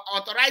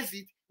authorize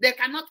it? They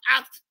cannot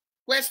ask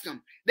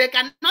question. They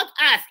cannot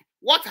ask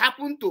what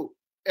happened to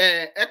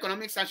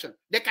economic sanction.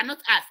 They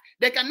cannot ask.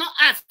 They cannot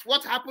ask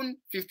what happened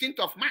 15th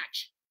of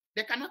March.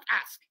 They cannot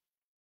ask.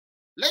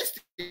 Let's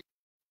see.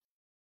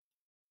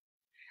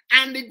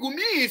 And the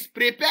Gumi is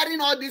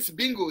preparing all these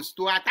bingos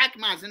to attack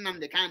Mazi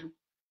Nnamdi Kanu.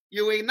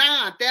 You will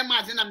now tell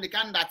Mazi Nnamdi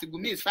Kanu that the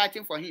Gumi is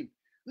fighting for him.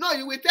 No,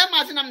 you will tell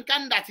Mazi Nnamdi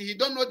Kanu that he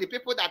don't know the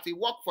people that he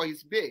work for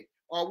his pay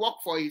or work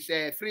for his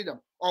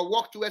freedom or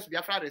work towards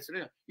Biafra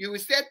restoration. You will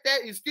still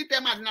tell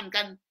Mazi Nnamdi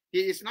Kanu he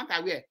is not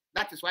aware.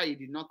 That is why he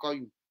did not call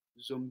you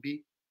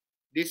zombie.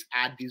 These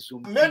are the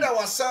zombies. Made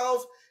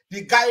ourselves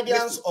the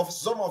guidance of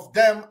some of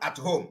them at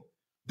home.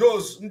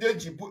 Those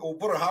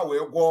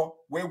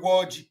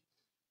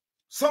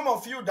some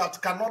of you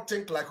that cannot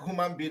think like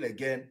human being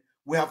again,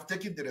 we have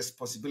taken the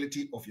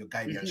responsibility of your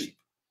guardianship.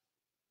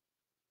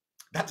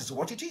 That is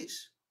what it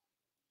is.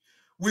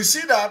 We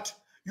see that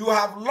you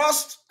have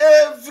lost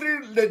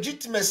every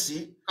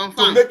legitimacy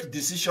to make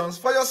decisions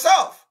for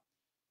yourself.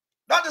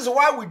 That is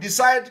why we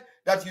decide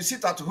that you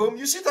sit at home,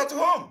 you sit at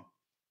home.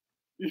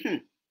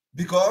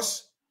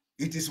 Because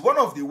it is one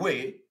of the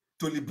ways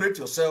to liberate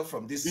yourself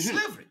from this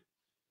slavery.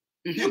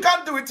 You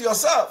can't do it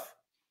yourself.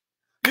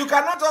 You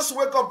cannot just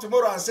wake up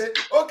tomorrow and say,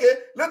 okay,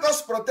 let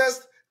us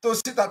protest to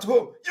sit at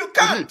home. You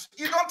can't.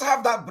 You don't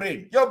have that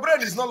brain. Your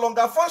brain is no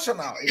longer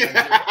functional in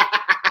Nigeria.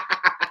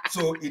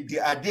 So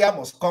the idea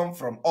must come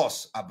from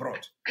us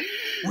abroad.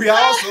 We are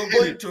also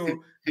going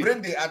to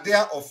bring the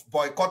idea of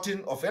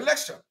boycotting of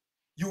election.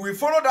 You will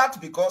follow that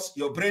because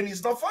your brain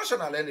is not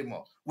functional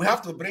anymore. We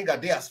have to bring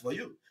ideas for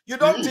you. You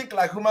don't think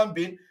like human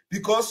being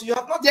because you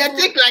have not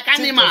think like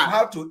animal.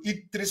 How to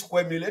eat 3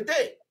 square meals a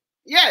day.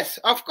 Yes,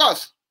 of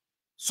course.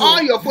 So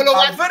all your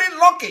followers are very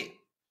lucky.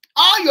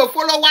 All your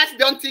followers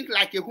don't think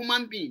like a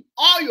human being.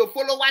 All your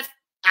followers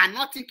are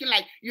not thinking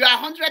like you are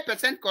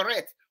 100%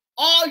 correct.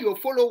 All your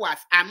followers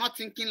are not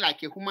thinking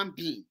like a human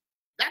being.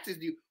 That is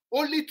the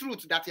only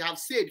truth that you have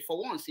said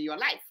for once in your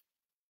life.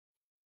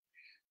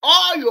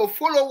 All your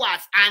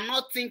followers are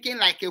not thinking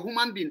like a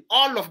human being.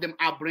 All of them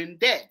are brain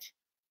dead.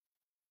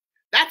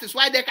 That is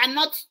why they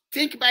cannot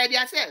think by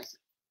themselves.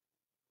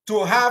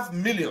 To have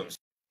millions.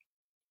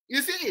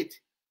 You see it?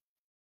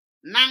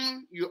 Now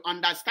you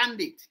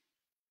understand it.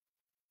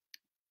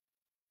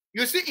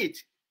 You see it?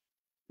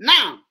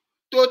 Now,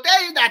 to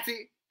tell you that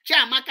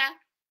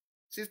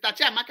Sister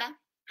Chiamaka,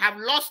 have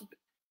lost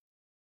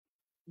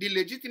the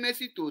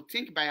legitimacy to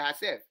think by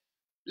herself.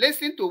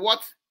 Listen to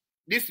what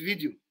this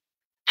video.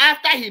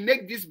 After he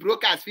make this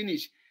broadcast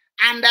finish,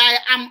 and I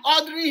am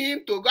ordering him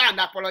to go and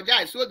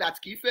apologize so that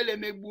Kifele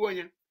make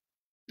buonya.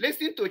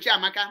 Listen to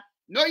Chiamaka,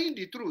 knowing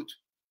the truth.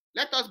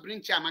 Let us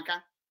bring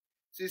Chiamaka.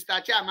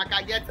 Sister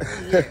Chiamaka, get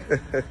in here.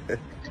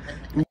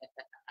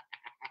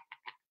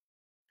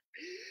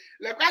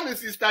 Lekanu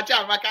Sister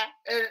Chiamaka,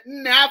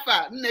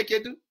 Nneafa,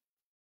 Nnekedu.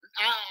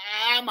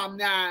 Amam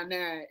na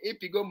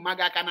epigo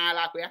maga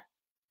kanala kwa.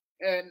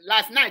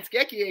 Last night,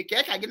 keke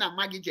agina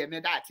magi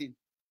jeme that thing.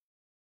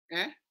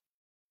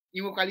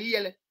 You kali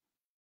yele.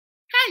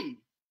 Hi.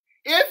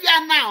 If you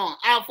are now,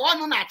 I've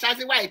won na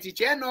chazi white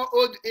teacher no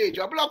old age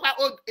or block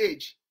old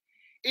age.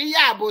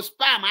 Iya bo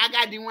spam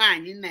agadi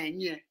nwanyi na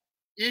enye.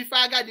 If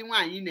agadi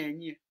nwanyi na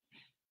enye.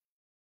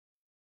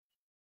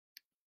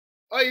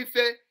 O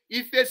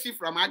ife si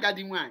from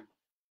agadi nwanyi.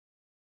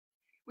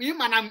 You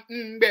man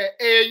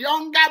a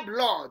younger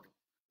blood,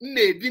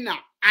 medina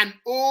an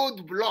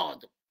old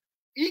blood.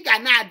 He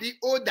cannot be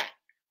older.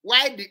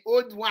 Why the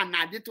old one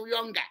are too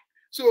younger?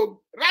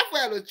 So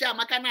Raphael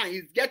Chiamaka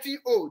is getting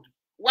old.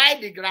 Why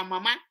the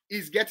grandmama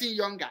is getting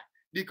younger?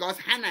 Because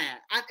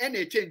Hannah and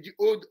they change the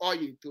old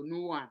oil to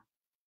new one.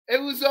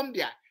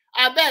 Evuzombia,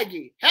 I beg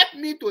you, help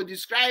me to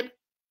describe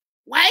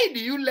why do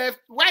you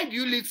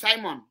leave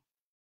Simon?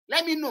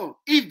 Let me know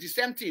if the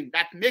same thing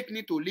that make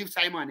me to leave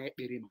Simon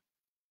Ekperima.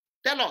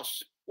 Tell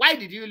us, why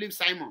did you leave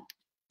Simon?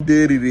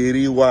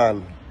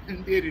 One.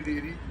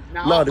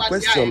 Now the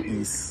question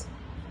is,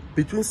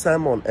 between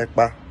Simon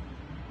Ekpa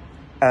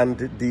and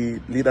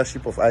the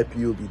leadership of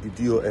IPOB, the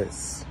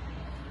DOS,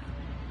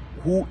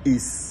 who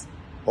is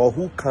or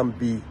who can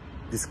be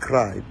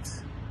described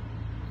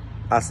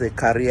as a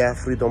career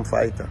freedom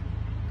fighter?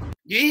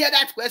 Do you hear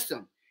that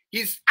question?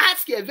 He's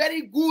asking a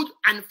very good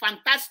and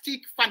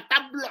fantastic,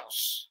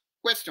 fantabulous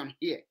question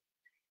here.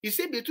 He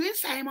said, between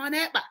Simon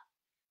Ekpa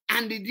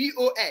and the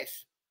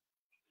DOS,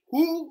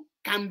 who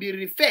can be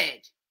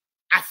referred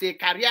as a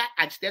career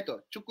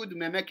agitator?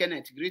 Chukwudumeme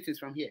Kenneth, greetings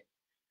from here.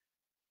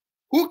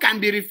 Who can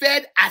be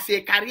referred as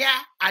a career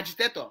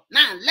agitator?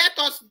 Now, let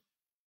us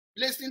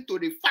listen to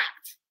the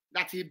fact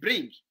that he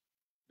brings,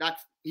 that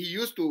he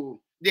used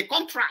to, the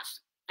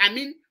contrast. I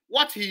mean,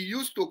 what he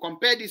used to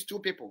compare these two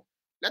people.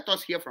 Let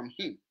us hear from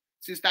him.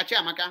 Sister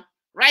Chiamaka,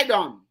 right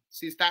on,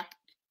 sister.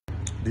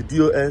 The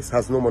DOS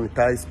has no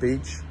monetized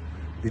page.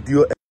 The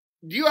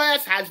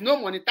DOS has no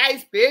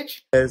monetized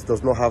page. DOS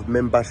does not have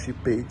membership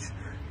page.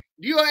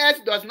 DOS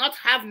does not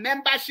have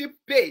membership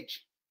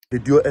page. The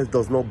DOS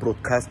does not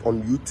broadcast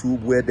on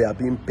YouTube where they are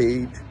being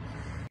paid.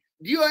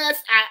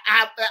 DOS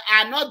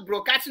are not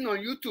broadcasting on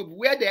YouTube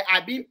where they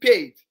are being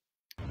paid.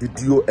 The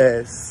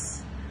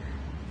DOS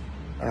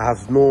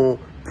has no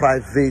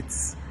private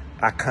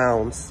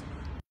accounts.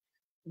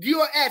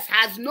 DOS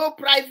has no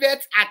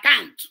private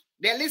account.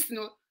 They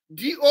listen.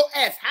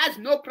 DOS has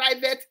no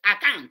private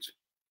account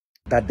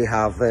that they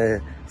have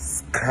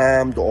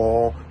scammed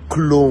or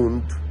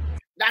cloned.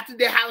 That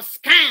they have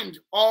scammed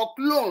or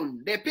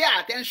cloned. They pay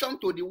attention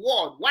to the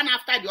word one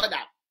after the other,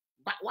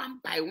 but one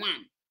by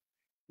one.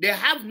 They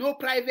have no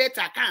private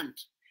account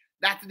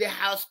that they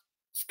have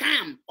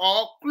scammed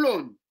or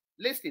cloned.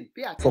 Listen,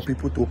 pay attention. For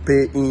people to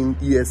pay in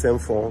ESN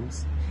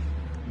funds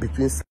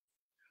between.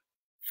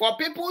 For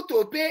people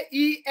to pay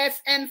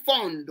ESN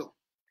fund,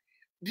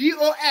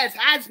 DOS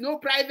has no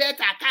private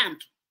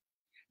account.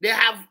 They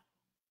have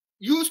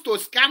used to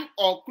scam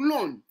or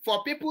clone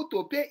for people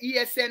to pay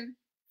ESN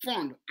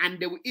fund, and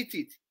they will eat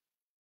it.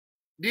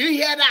 Do you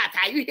hear that?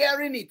 Are you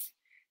hearing it?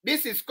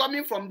 This is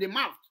coming from the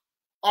mouth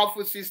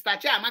of Sister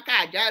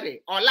Chiamaka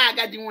Ajare, Ola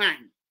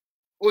Agadiwan,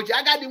 Oji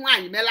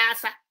Agadiwan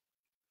Melasa,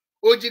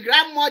 Oji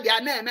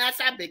grandmother name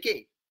Asa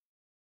Beke.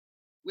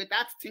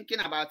 Without thinking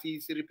about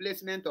his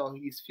replacement or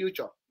his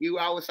future, you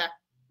also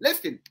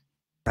listen.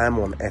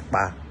 Simon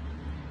Ekpa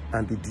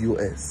and the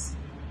DOS,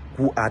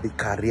 who are the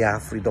career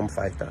freedom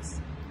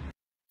fighters.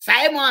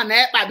 Simon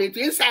Ekpa,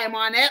 between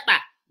Simon Ekpa,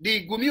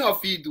 the Gumi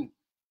of Idu,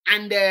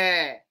 and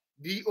the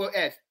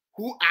DOS,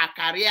 who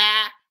are career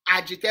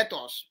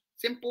agitators.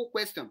 Simple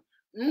question.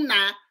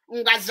 Una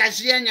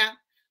ungazajienya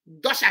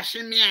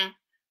doshashimia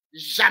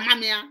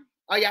jamamia.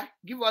 Oh yeah,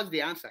 give us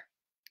the answer.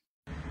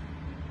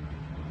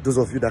 Those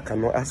of you that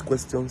cannot ask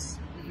questions,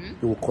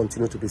 you will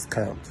continue to be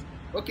scammed.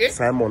 Okay.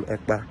 Simon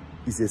Ekpa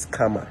is a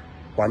scammer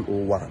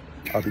 101.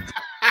 I'll be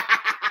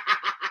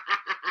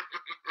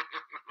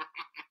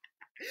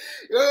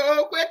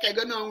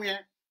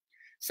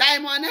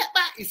Simon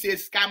Ekpa is a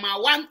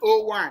scammer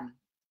 101,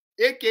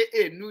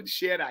 aka nude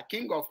sharer,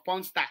 king of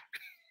porn star.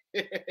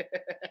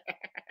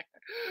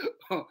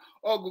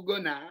 Oh,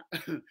 Google now.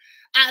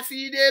 I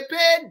see they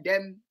pay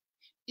them,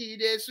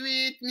 they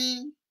sweet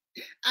me.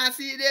 I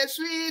see they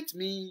sweet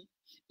me,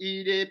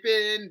 they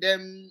pain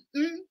them.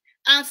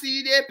 I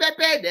see they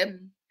pepper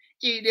them,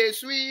 they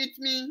sweet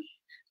me.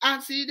 I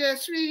see they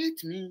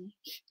sweet me,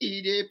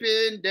 they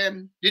pain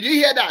them. Did you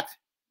hear that?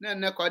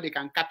 No, they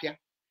can capture.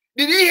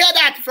 Did you hear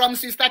that from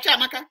Sister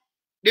Chiamaka?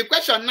 The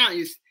question now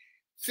is,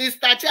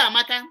 Sister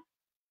Chiamaka,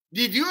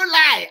 did you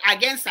lie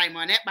against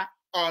Simon Ekpa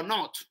or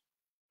not?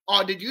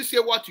 Or did you say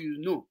what you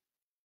know?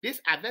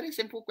 These are very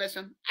simple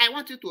questions. I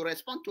want you to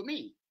respond to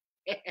me.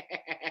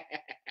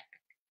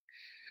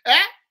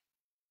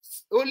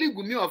 Only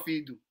Gumi of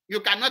Idu. You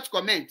cannot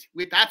comment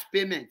without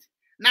payment.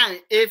 Now,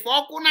 if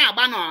Okuna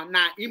Abano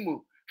na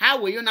Imo,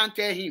 how will you not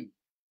tell him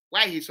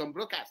why he's on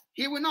broadcast?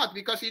 He will not,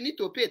 because he need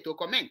to pay to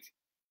comment.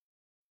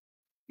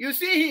 You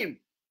see him,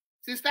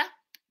 sister?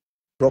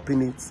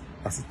 Dropping it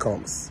as it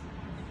comes.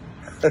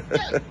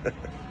 Yes.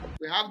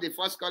 We have the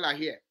first caller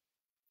here.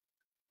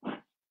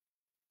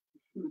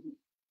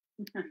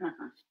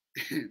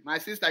 My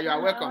sister, you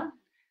are welcome.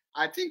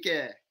 I think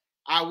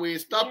I will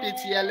stop it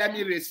here. Let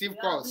me receive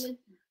calls.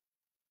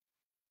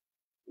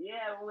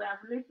 Yeah, we have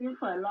listened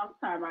for a long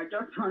time. I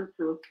just want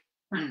to.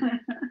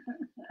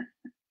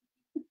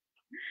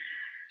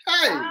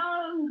 Hey.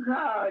 Oh,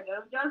 God.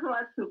 I just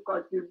want to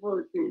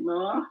contribute, you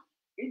know.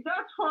 It's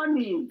just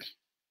funny.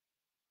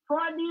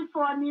 Funny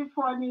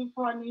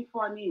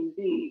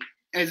indeed.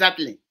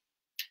 Exactly.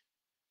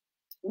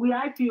 We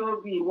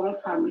IPOB, one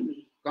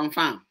family.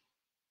 Confirm.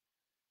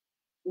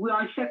 We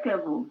are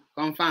unshakable.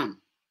 Confirm.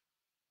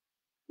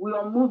 We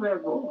are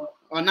movable.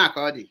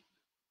 Onakodi.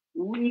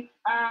 We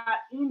are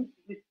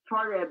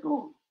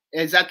indestructible.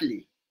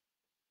 Exactly.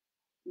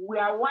 We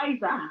are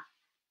wiser.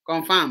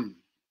 Confirm.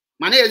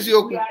 We are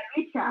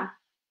richer.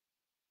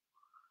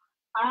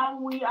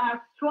 And we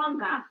are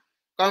stronger.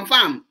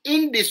 Confirm.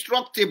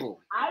 Indestructible.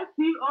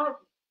 IPOB.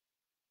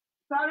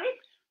 Sorry?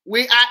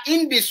 We are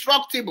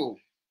indestructible.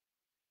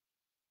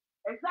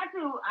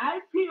 Exactly.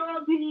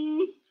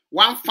 IPOB.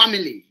 One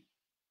family.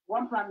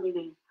 One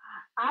family.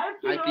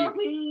 IPOB.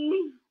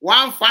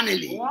 One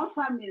family. One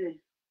family.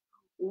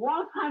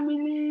 One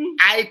family.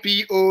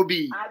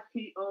 IPOB.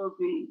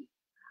 IPOB.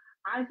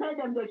 I said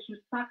them they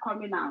should start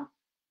coming out.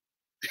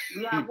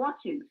 We are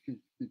watching.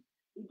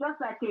 It's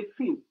just like a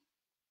film.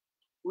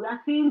 We are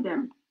seeing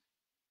them.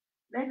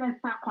 Let them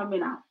start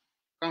coming out.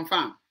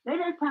 Confirm. Let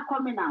them start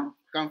coming out.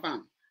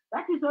 Confirm.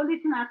 That is the only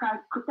thing I can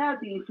tell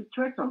the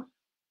infiltrators.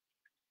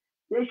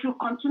 They should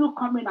continue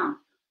coming out.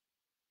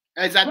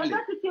 Exactly. They're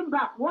just sitting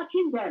back,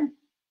 watching them.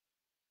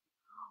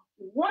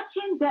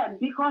 Watching them,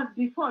 because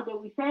before they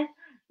will say,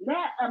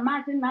 let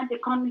Mazi Nnamdi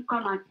come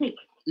and speak.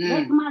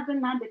 Let Mazi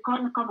Nnamdi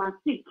come and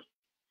speak.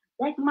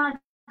 Let Mazi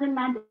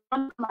Nnamdi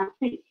come and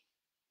speak.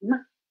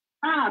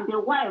 Now the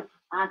wife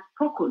has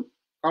spoken.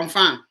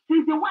 Confirm.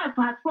 Since the wife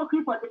has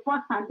spoken for the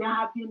first time, they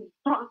have been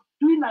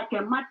doing like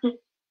a mad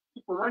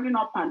people, running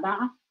up and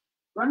down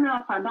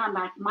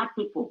like mad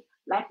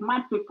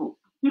people,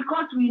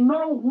 because we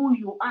know who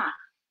you are.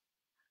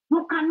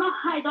 You cannot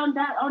hide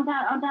under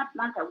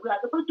blanket. We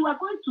are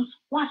going to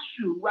squash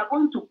you. We are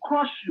going to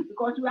crush you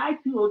because we are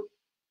IPOB.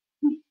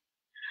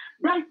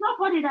 There is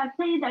nobody that's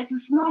saying that you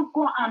should not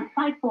go and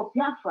fight for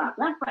Biafra.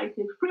 Biafra is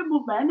a free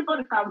movement.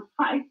 Anybody can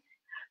fight.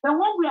 But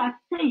what we are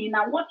saying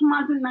and what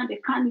Mazi Nnamdi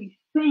Kanu is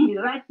saying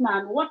right now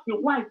and what the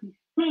wife is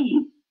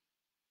saying,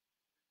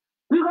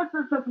 because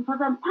for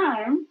some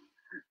time,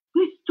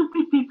 these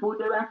stupid people,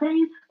 they were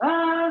saying,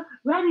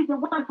 where is the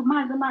wife of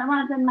Mazi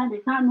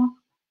Nnamdi Kanu?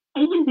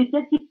 Even the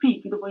dirty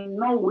pig in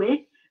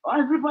Norway,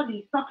 everybody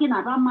is talking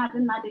about Mazi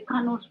Nnamdi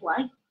Kanu's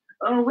wife.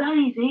 Where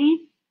is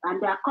he?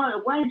 And they are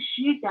calling, why is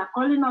she? They are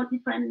calling all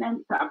different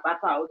names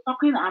about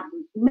talking about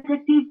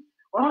negative,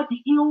 all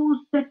the ill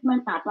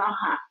statements about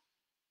her.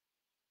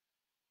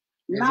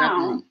 Exactly.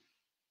 Now,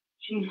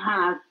 she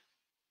has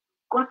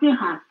gotten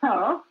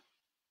herself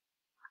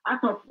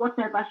out of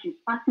whatever she's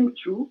passing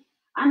through,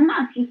 and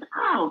now she's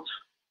out.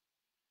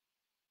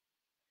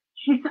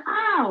 She's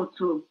out.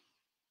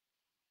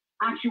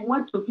 And she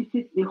went to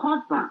visit the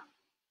husband.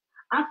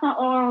 After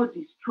all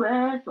the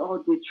stress,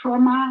 all the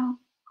trauma,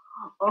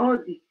 all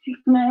the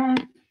sickness,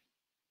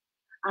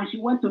 and she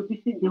went to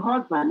visit the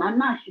husband, and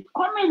now she's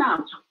coming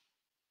out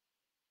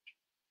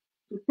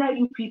to tell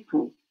you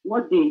people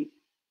what the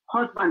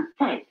husband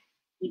said.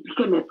 It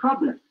became a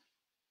problem.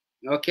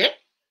 Okay.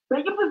 But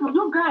you people,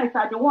 you guys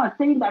are the ones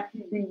saying that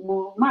the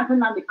Mazi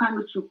Nnamdi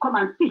Kanu should come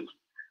and speak.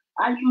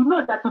 And you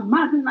know that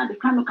Mazi Nnamdi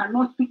Kanu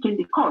cannot speak in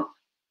the court.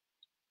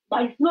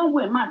 There is no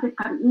way Mazi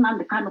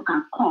Nnamdi Kanu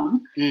can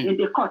come in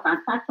the court and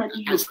start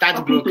telling you,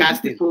 start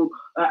broadcasting. People,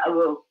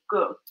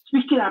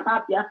 speaking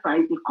about Biafra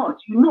in the court.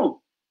 You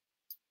know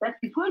that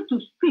he's going to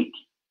speak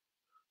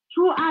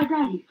through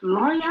either his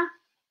lawyer.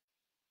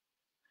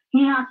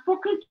 He has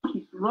spoken to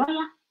his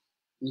lawyer.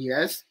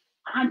 Yes.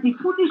 And the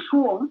foolish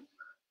one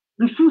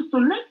refused to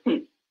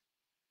listen.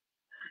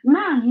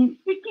 Now he's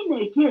speaking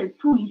again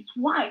to his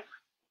wife.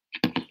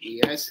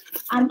 Yes.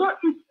 And that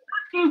is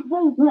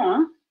evil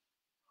one,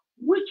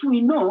 which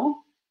we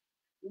know,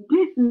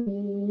 this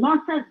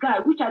nonsense guy,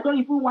 which I don't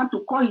even want to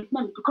call his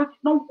name because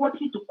it's not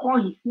worthy to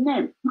call his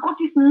name, because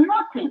it's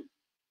nothing.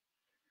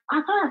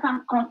 As far as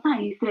I'm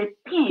concerned, he's a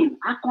pain.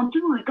 I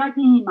continue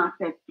regarding him as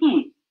a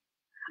pain.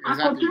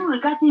 Exactly. I continue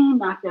regarding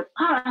him as a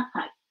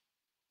parasite.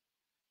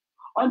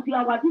 Until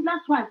our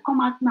leader's wife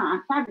come out now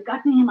and start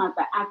regarding him as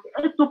an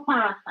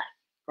ectoparasite.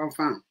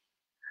 Confirm.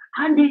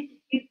 And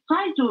he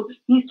tried to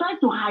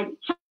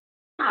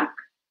hijack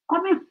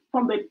coming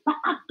from a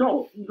back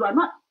door. You are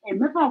not a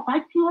member of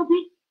IPOB,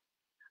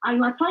 and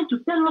you are trying to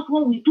tell us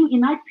what we do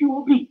in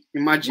IPOB.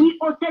 Imagine. We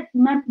voted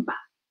member.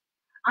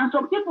 And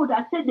some people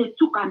that said they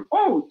took an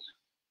oath.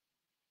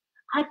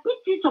 I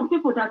pity some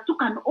people that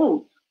took an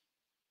oath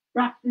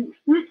that is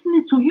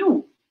listening to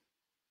you.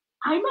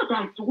 I know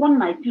that one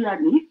Nigeria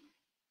list,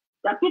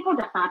 the people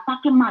that are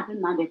attacking Mazi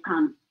and they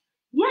can.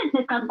 Yes,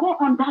 they can go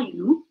under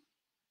you,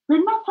 but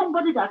not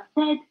somebody that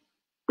said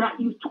that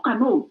you took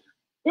an oath.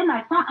 Then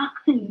I start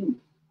asking you,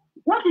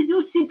 what did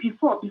you see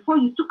before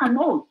you took an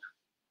oath?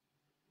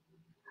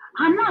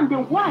 And now the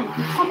wife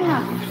is coming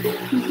and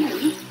speaking to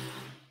you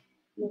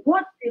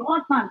what the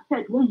husband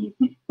said when he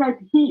said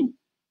him.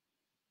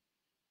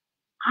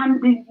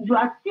 And you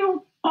are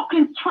still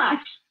talking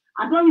trash.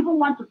 I don't even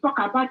want to talk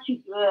about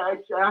Sister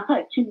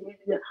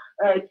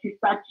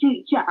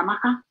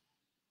Chiamaka.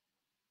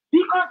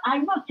 Because I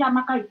know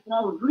Chiamaka is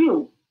not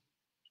real.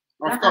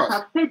 Of Like course. I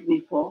have said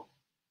before,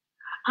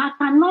 I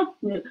cannot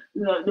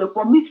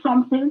commit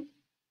something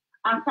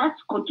and start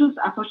to continue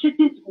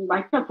associating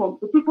myself from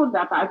the people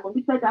that I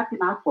committed that thing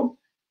out from.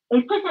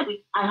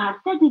 Especially, I have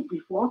said it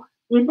before,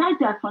 in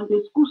that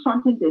Sunday school,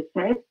 something they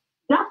said,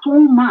 that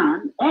one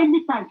man,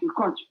 anytime you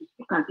come to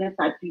speak against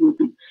IPOB,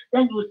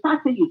 then you start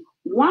saying,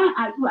 why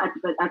are you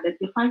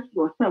identifying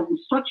yourself with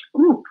such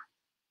group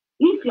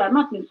if you are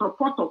not in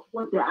support of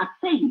what they are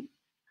saying?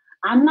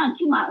 And now,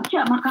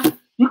 Chiamaka,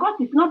 because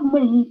it's not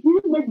made, he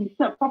didn't make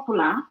himself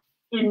popular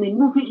in the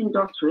movie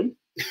industry.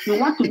 He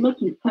wants to make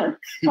himself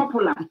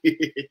popular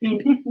in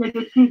this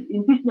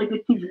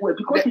negative way,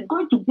 because he's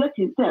going to get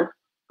himself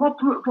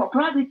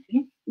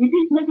popularity in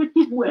this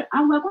negative way,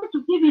 and we're going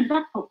to give him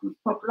that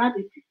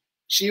popularity.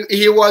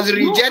 He was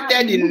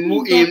rejected in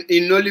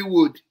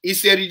Nollywood.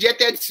 It's a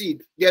rejected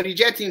seed. They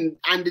reject him,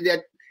 and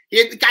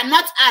he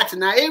cannot act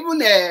now.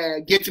 Even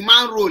a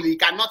gateman role, he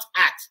cannot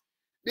act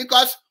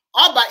because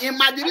one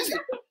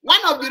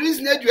of the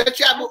reasons that you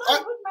actually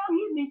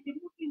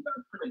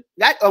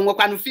that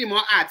on film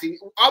or art,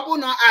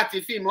 no art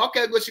film.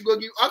 Okay, go she go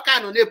give.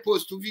 Okay, no they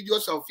post two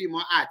videos of film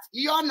or art.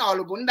 You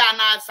know, bunda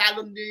na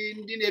salon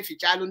the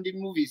feature the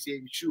movies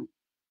say shoe.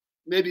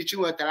 Maybe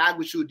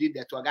Chiwataragu shoe did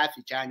that to a guy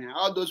feature.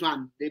 All those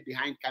ones they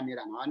behind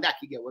camera now, and that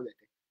he get with it.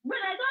 But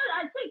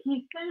I think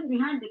he's staying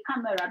behind the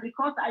camera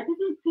because I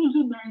didn't see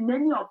him in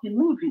any of the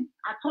movies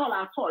at all.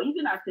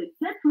 Even as a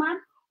gentleman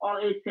or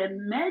as a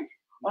maid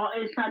or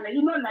as an,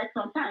 like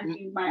sometimes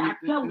in my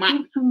actor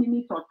within 2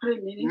 minutes or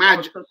 3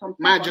 minutes or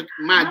something. I didn't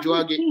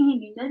see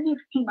him in any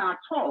film at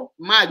all.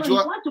 So he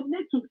wants to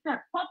make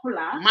himself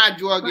popular.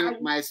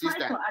 My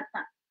sister.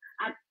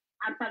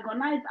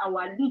 Antagonize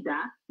our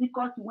leader,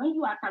 because when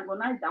you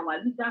antagonize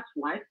our leader's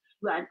wife,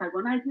 you are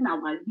antagonizing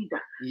our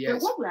leader. Yes.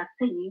 So what we are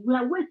saying, we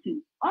are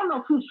waiting. All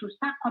of you should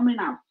start coming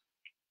out.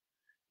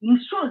 It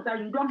shows that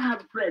you don't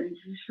have brain.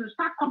 You should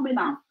start coming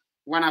out.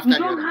 One after you the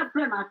don't other. have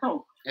brain at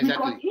all. Exactly.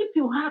 Because if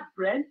you have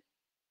brain,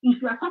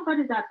 if you are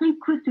somebody that thinks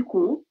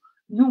critical,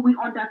 you will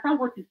understand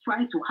what is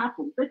trying to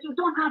happen. But you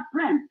don't have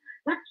brain.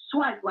 That's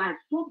why you are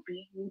so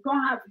big. You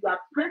are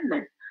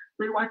brainless.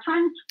 So we are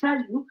trying to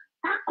tell you,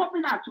 start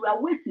coming out. We are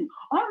waiting.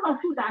 All of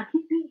you that are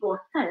hitting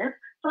yourself,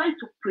 trying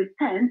to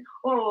pretend,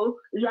 oh,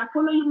 you are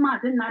following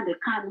Mazi and the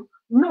Kanu.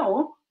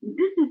 No,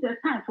 this is the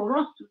time for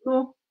us to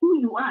know who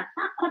you are.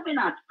 Start coming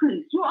out,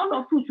 please. All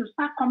of you should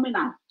start coming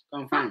out.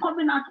 Start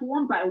coming out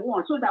one by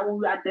one so that when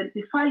we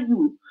identify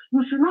you,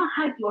 you should not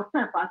hide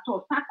yourself at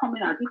all. Start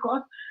coming out,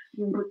 because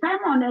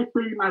Simon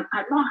Experiment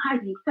cannot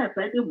hide himself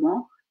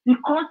anymore,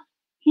 because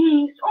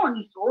his own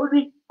is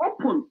already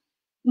open.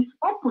 It's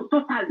open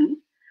totally.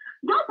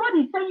 Nobody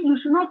is saying you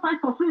should not fight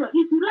for freedom.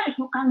 If you like,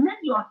 you can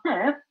name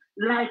yourself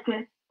like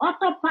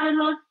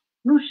autopilot,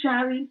 news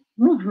sharing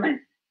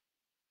movement.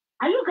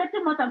 Are you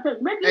getting what I'm saying?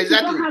 Maybe if you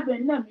don't have a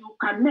name, you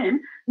can name.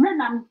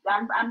 Then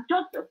I'm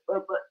just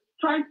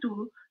trying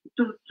to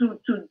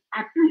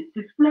at least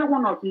display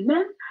one of the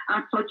names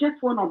and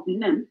suggest one of the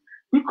names,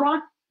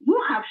 because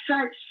you have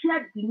shared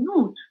the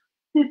news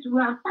since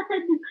we have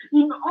started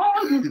in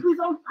all the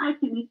freedom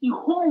fighting in the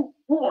whole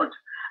world.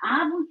 I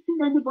haven't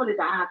seen anybody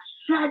that has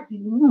shared the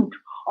mood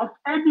of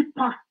any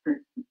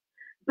person,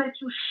 but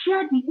you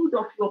share the mood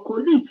of your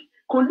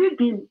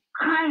colleague in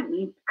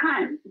crime,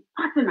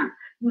 partner.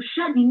 You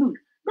share the mood.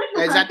 Then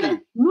you can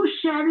get new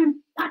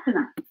sharing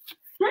partner.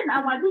 Then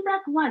our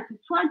leader's wife is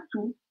trying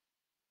to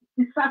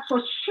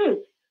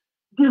disassociate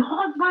the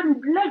husband's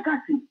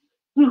legacy,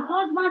 the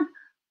husband's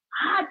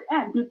hard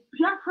earned, the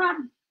Biafra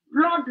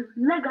blood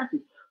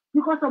legacy,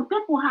 because some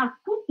people have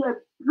put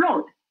their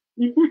blood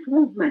in this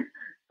movement.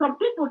 Some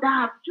people that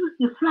have used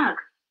the flag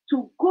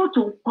to go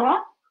to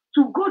Ipob,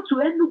 to go to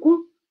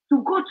Enugu,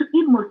 to go to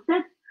Imo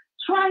State,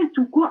 trying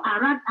to go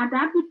around, and the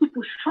other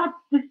people shot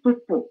these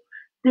people.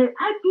 The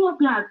IPOB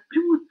has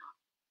built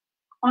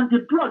on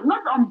the blood,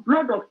 not on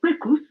blood of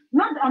Pekus,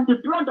 not on the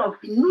blood of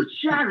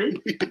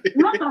Nushari,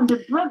 not on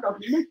the blood of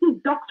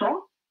native doctor,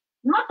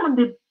 not on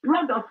the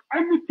blood of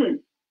anything.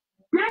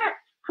 They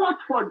fought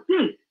for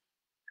this,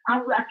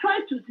 and we are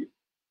trying to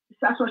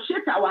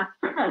disassociate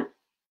ourselves.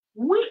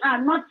 We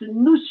are not a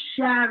news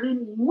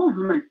sharing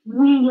movement.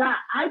 We are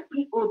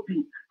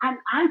IPOB, and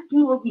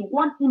IPOB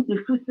one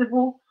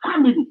indefeasible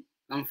family.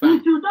 Confirm.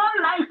 If you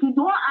don't like it,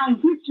 go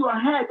and hit your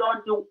head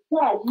on the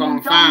wall. We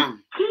don't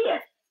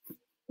care.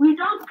 We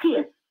don't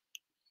care.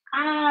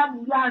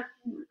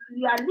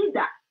 Your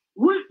leader,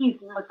 who is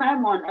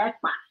Simon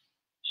Ekpa,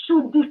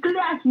 should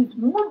declare his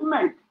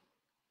movement.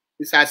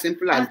 It's as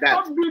simple as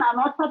that. Stop being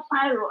an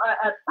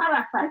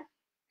parasite.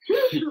 He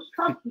should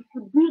stop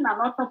being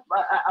an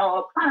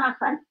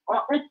parasite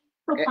or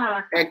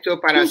ectoparasite.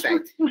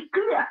 Ectoparasite.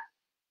 Declare,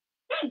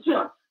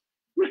 idiot,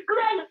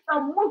 declare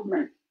your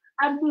movement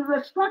and be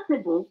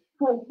responsible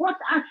for what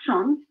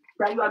action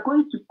that you are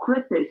going to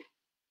create.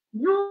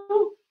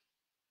 You,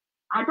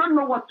 I don't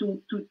know what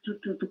to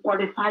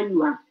qualify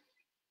you as.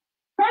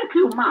 Thank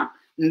you, Mark.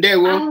 And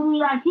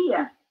we are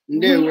here.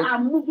 We are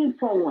moving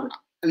forward.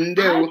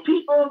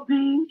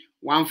 IPOB,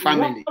 one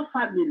family. One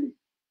family.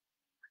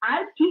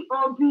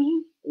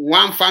 IPOB,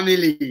 one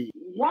family.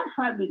 One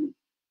family.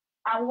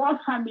 And one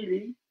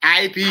family.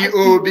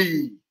 IPOB.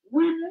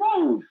 We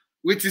move.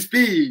 With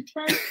speed.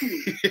 Thank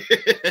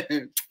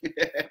you.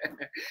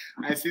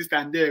 My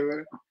sister, they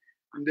were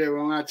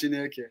watching.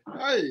 Okay.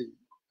 Hey,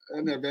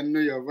 I never know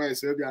your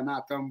voice. So you are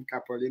not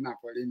Paulina.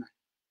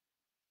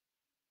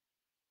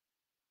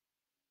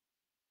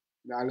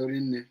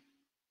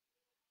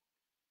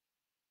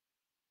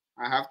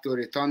 I have to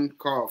return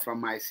call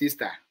from my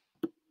sister.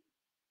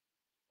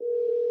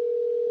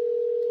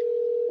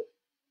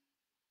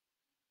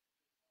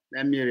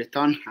 Let me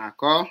return her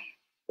call.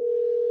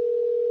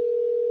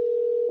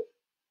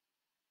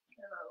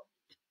 Hello.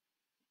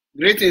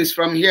 Greetings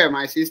from here,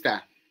 my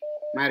sister,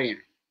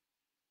 Marian.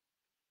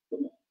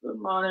 Good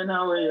morning,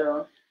 how are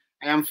you?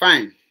 I am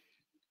fine.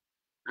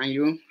 And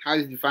you? How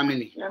is the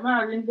family? Yeah,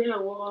 Mazi,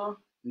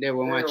 They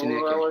were watching.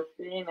 I was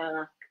seeing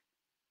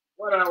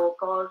what I will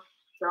call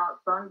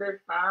Sunday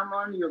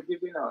sermon you're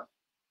giving us.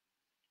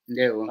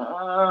 They were.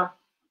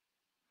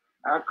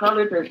 I call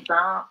it a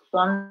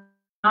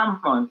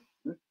sermon.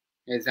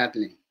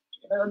 Exactly.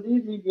 You know,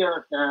 these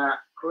idiots are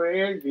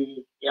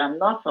crazy. I'm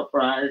not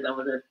surprised. I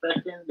was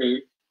expecting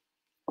this.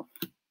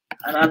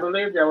 And I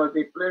believe there was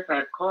a place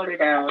I called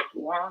it out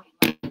once.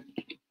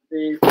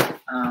 This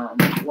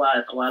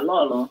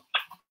Walolo.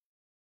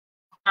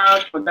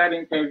 Out for that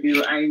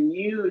interview, I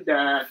knew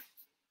that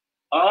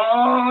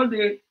all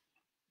the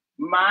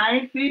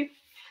mighty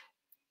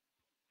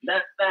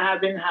that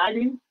have been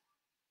hiding,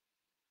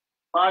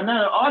 or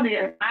no, all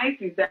the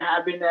mighty that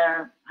have been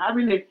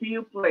having a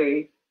few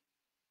play,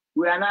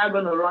 we are now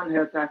going to run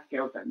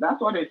helter-skelter. That's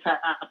what is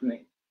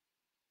happening.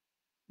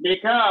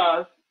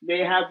 Because they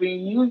have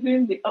been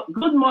using the...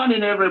 good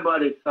morning,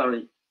 everybody.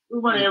 Sorry.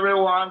 Good morning,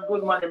 everyone.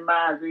 Good morning,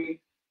 Mazi.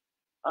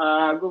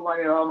 Good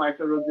morning, all my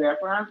fellow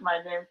Biafrans.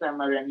 My name is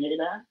Marian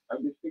Heda.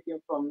 I'll be speaking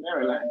from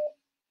Maryland.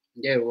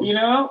 Yeah, well. You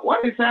know,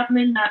 what is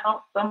happening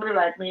now, somebody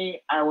like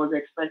me, I was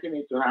expecting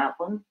it to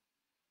happen.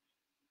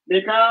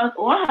 Because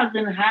what has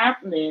been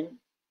happening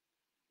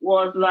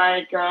was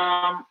like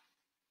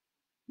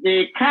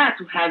the cat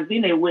has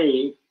been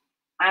away,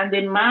 and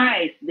the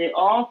mice, they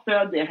all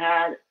felt they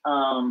had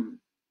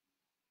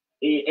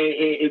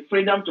a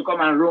freedom to come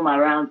and roam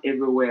around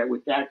everywhere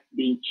without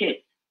being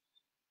chased.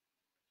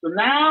 So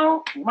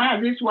now,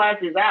 this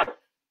wife is out.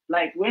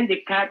 Like when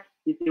the cat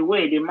is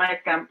away, the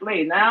mice can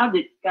play. Now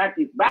the cat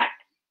is back.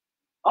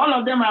 All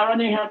of them are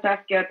running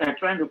helter-skelter,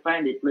 trying to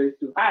find a place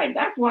to hide.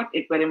 That's what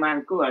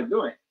Excelency are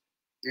doing.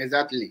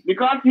 Exactly.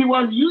 Because he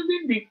was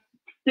using the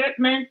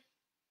statement,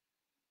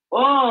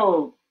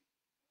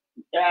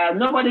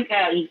 nobody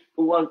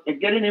was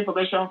getting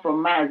information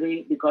from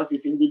Mazi because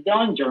he's in the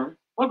dungeon.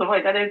 First of all,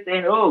 he started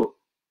saying,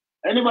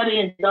 anybody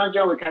in the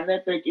dungeon, we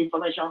cannot take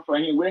information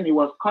from him. When he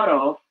was cut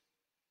off,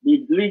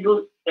 the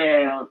legal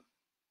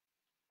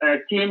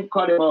team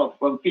cut him off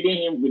from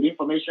feeding him with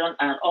information,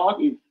 and all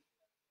his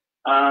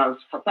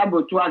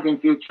saboteurs,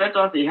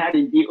 infiltrators he had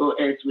in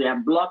DOS were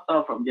blocked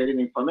off from getting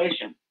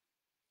information.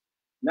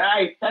 Now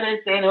he started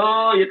saying,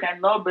 you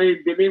cannot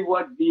believe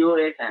what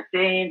DOS are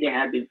saying. They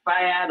have been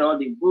fired. All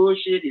the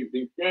bullshit he's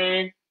been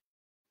saying.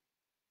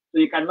 So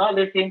you cannot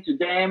listen to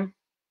them.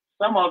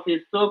 Some of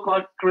his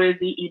so-called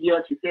crazy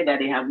idiots, he said that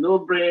they have no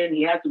brain.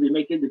 He has to be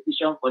making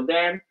decisions for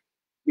them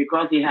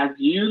because he has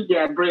used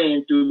their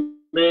brain to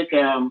make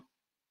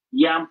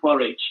yam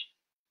porridge.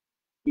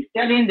 He's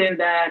telling them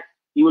that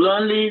he will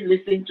only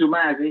listen to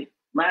Mazi.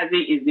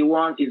 Mazi is the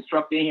one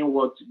instructing him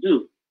what to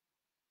do.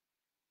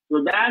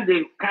 So that's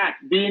the cat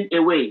being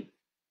away.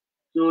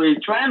 So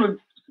he's trying to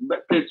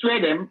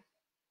persuade them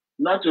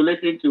not to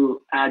listen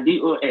to our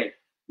DOS.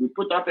 We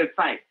put up a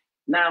fight.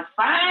 Now,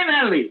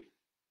 finally,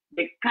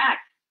 the cat,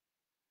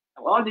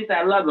 all these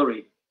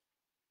allegory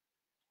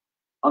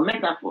or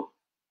metaphor,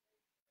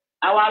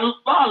 our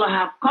Lord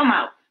have come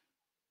out.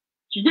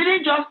 She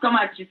didn't just come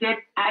out. She said,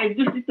 I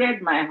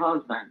visited my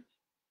husband.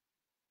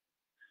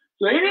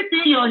 So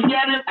anything you're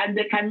hearing, and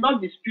they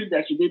cannot dispute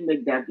that she didn't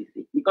make that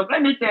visit. Because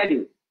let me tell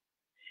you,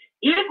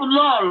 if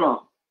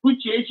Lolo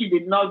Uchechi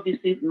did not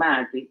visit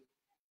Mazi,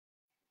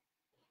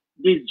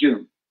 this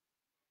June.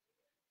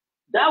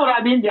 That would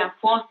have been their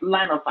first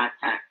line of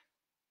attack.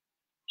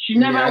 She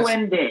never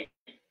went there.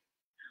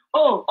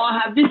 Oh, or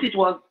her visit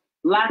was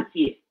last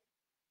year.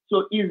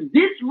 So is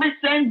this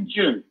recent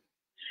June?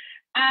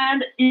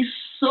 And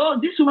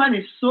this woman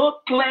is so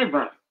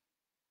clever,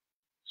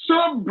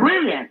 so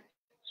brilliant,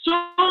 so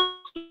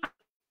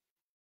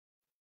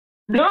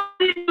the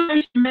only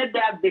way she made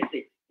that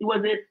visit, it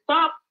was a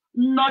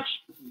top-notch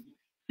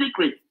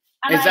secret.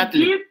 And I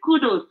give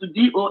kudos to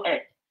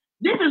DOS.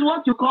 This is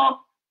what you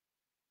call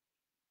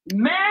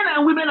men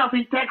and women of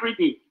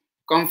integrity.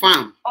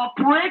 Confirm.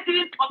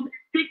 Operating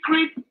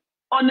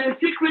on a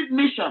secret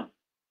mission.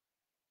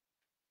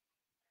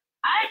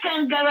 I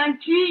can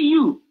guarantee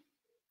you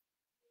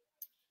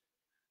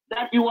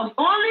that it was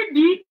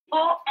only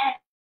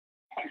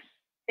DOS,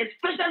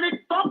 especially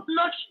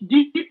top-notch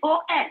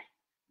DOS,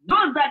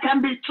 those that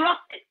can be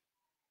trusted.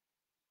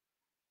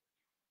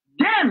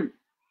 Them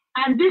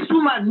and this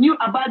woman knew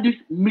about this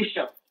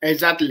mission.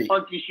 Exactly.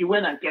 Until she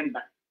went and came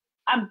back.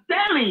 I'm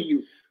telling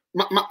you.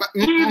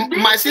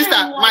 My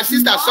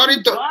sister,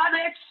 sorry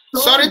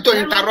to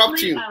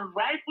interrupt you. And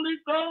rightfully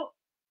so,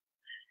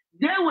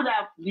 they would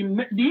have the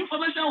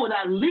information would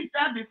have leaked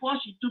out before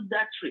she took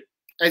that trip.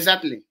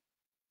 Exactly.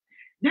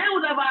 They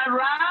would have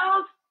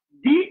aroused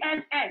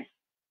DSS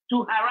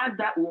to harass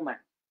that woman.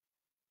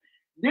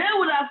 They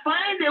would have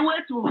found a way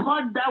to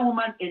hurt that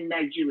woman in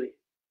Nigeria.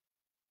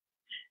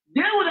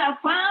 They would have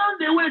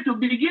found a way to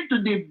begin to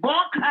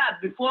debunk her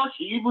before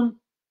she even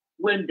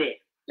went there.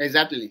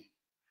 Exactly.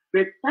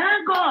 But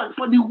thank God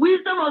for the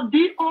wisdom of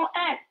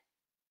DOS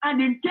and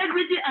the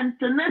integrity and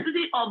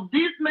tenacity of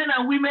these men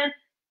and women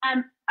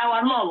and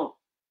our law.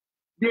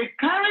 They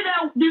carried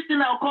out this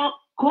thing I call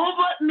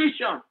covert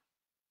mission.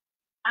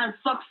 And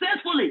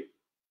successfully,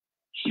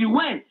 she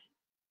went,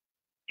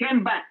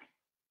 came back.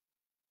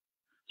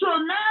 So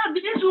now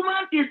this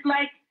woman is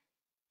like,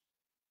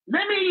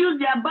 let me use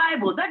their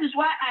Bible. That is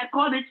why I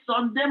call it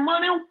Sunday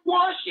morning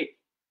worship.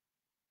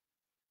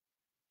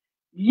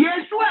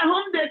 Yeshua,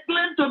 whom they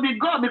claim to be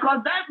God, because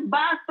that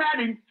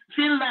bastard in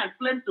Finland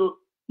claimed to,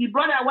 he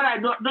brought out what I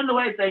don't know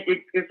why it's an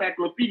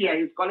encyclopedia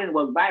he's calling it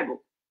was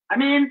Bible. I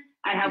mean,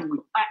 I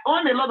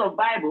own a lot of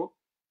Bible.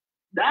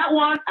 That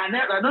one,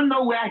 I don't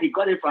know where he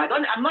got it from.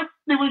 I'm not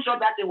even sure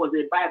that it was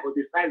a Bible,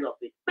 the size of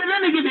it. But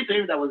let me give it to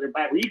him that was a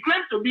Bible. He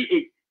claimed to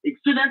be a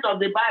student of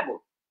the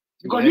Bible.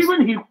 Because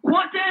even he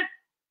quoted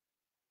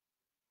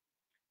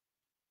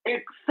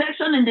a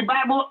section in the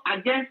Bible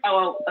against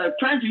our,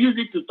 trying to use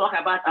it to talk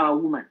about our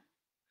woman.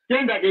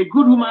 Saying that a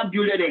good woman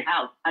builded a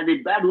house and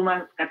a bad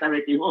woman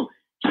scattered a home.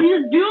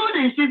 She's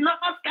building, she's not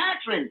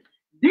scattering.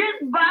 This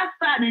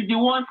bastard is the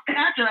one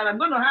scattering, and I'm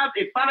going to have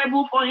a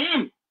parable for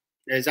him.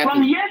 Exactly.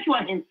 From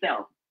Yeshua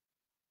himself.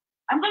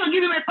 I'm going to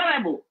give him a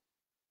parable.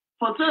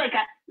 So like,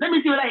 let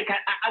me see whether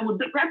I would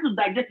try to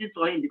digest it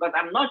for him because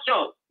I'm not sure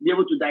I'll be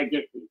able to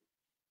digest it.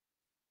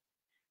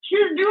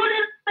 She's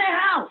building the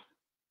house.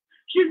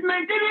 She's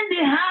maintaining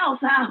the house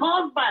her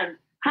husband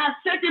has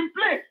set in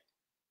place.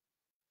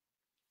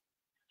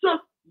 So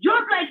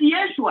just like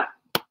Yeshua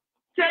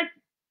said,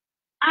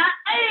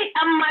 I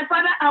and my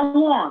Father are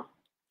one.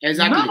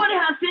 Exactly. Nobody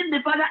has seen the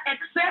Father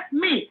except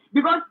me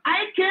because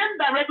I came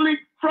directly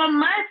from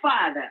my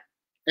Father.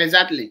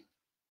 Exactly.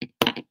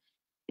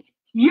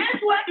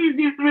 Yeshua is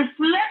the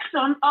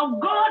reflection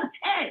of God's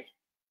head.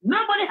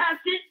 Nobody has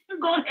seen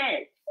God's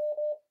head.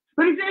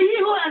 But he said, he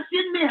who has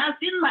seen me has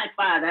seen my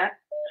Father,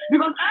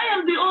 because I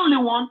am the only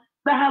one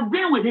that have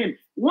been with him.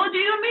 What do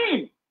you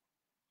mean?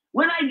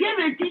 When I gave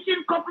a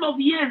teaching a couple of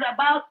years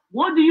about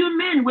what do you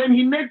mean when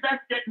he makes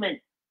that statement?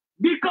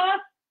 Because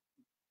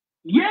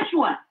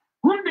Yeshua,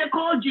 whom they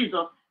call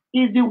Jesus,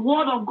 is the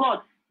word of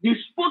God, the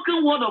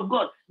spoken word of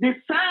God, the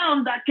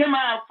sound that came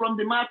out from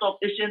the mouth of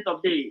Ancient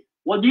of Days.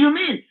 What do you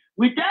mean?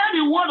 Without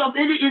the word of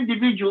any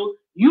individual,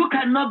 you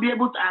cannot be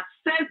able to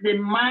access the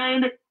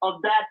mind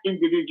of that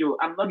individual.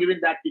 I'm not giving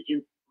that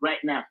teaching right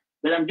now,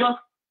 but I'm just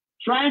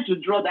trying to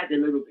draw that a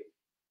little bit.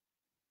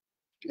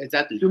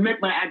 Exactly. To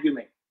make my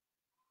argument.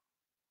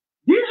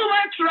 This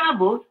woman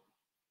traveled.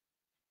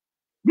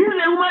 This is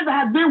a woman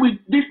that has been with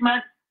this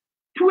man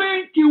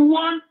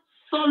 21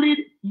 solid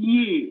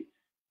years.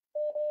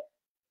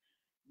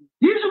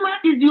 This woman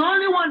is the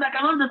only one that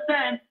can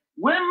understand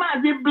when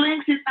Mazi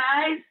blinks his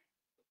eyes,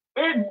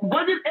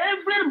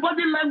 every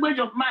body language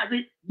of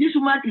Mazi, this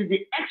woman is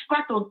the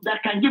expert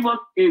that can give us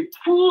a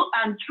full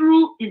and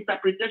true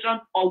interpretation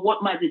of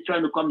what Mazi is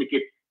trying to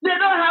communicate. They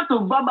don't have to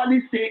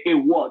verbally say a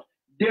word.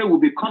 They will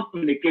be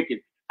communicating.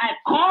 I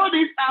called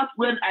this out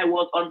when I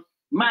was on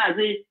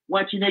Mazi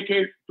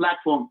Wachineke's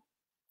platform.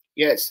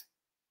 Yes.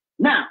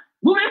 Now,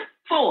 moving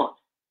forward,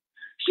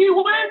 she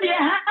went there,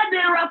 had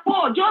a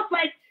rapport, just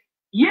like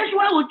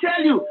Yeshua will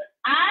tell you,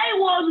 I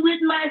was with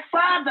my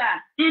Father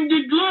in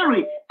the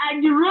glory. I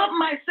derobed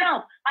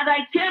myself and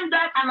I came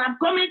down and I'm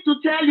coming to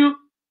tell you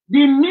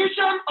the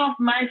mission of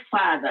my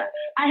Father.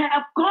 I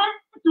have come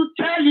to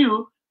tell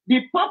you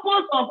the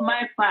purpose of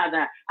my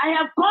Father. I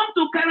have come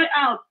to carry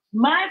out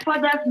my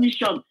Father's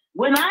mission.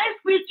 When I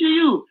speak to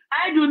you,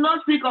 I do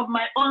not speak of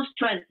my own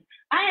strength.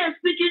 I am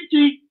speaking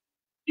to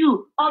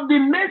you of the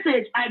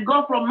message I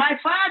got from my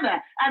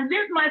father. And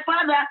this my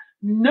father,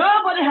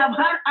 nobody have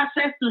had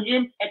access to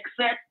him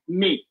except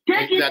me.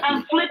 Take it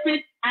and flip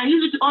it and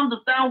use it to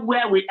understand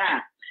where we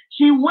are.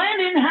 She went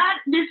in, had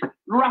this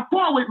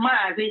rapport with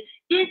Mazi,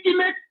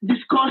 intimate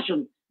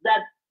discussion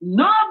that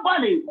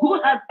nobody who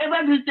has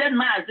ever visited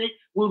Mazi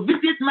will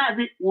visit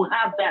Mazi will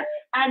have that.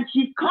 And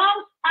she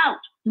comes out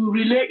to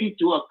relay it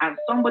to us. And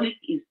somebody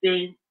is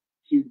saying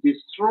she's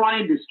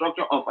destroying the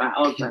structure of her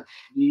husband.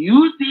 Do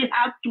you see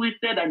how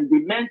twisted and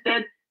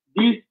demented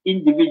these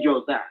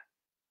individuals are?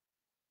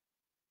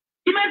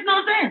 It makes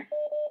no sense.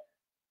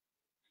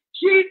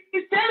 She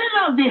is telling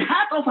us the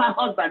heart of her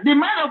husband, the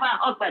mind of her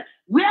husband,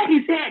 where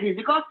his head is,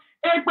 because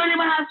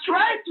Ekperima has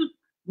tried to,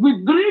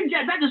 with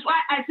Bridget, that is why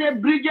I say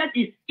Bridget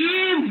is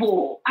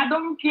evil. I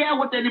don't care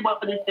what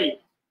anybody says.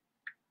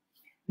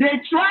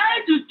 They try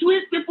to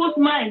twist people's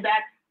mind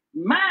that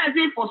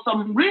Mazi, for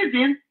some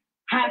reason,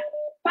 has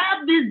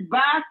stabbed this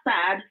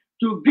bastard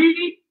to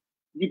be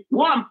the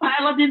one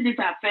piloting this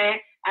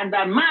affair, and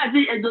that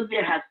Mazi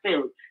Edozie has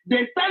failed.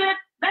 They started,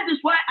 that is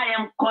why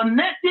I am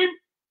connecting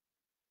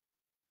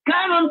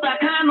Kanu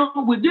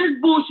with this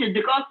bullshit,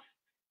 because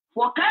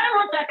for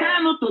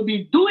Kanu to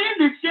be doing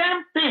the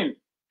same thing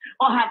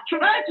or have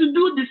tried to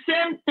do the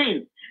same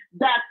thing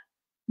that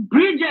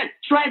Bridget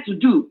tried to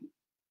do,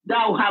 that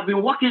have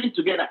been working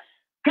together.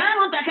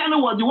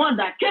 Kanu was the one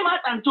that came out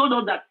and told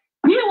us that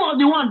he was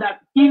the one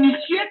that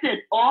initiated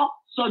or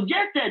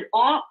suggested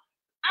or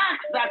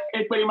asked that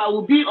Ekperima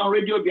will be on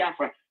Radio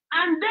Biafra.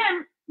 And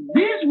then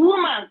this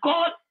woman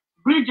called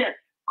Bridget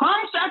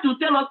comes out to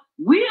tell us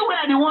we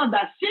were the ones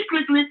that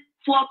secretly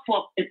fought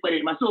for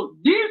Ekperima. So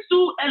these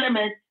two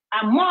elements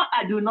and more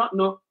I do not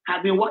know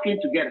have been working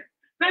together.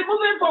 So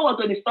moving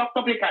forward to the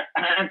topic at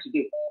hand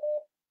today.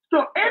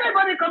 So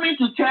anybody coming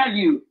to tell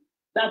you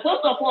that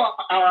first of all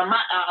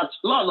our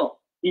Lolo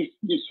is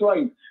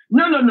destroying.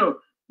 No.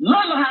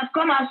 Lolo has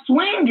come out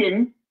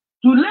swinging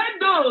to let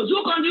those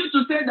who continue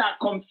to say that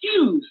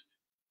confused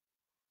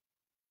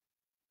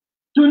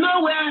to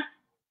know where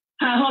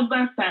her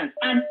husband stands.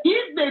 And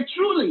if they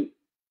truly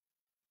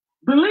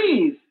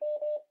believe,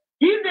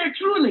 if they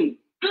truly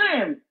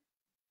claim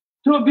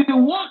to be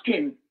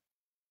working,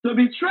 to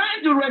be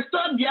trying to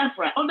restore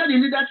Biafra under the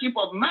leadership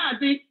of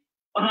Mazi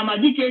or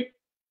Hamadike,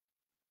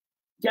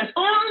 there's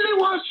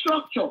only one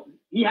structure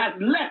he has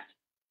left,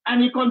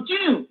 and he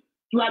continues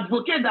to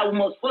advocate that we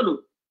must follow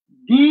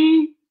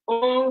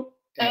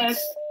DOS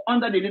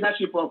under the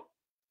leadership of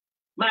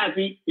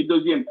Mazi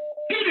Edozie.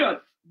 Period.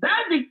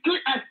 That's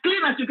as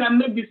clean as you can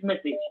make this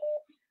message.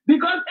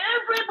 Because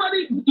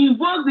everybody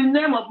invokes the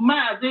name of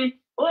Mazi.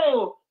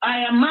 Oh, I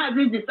am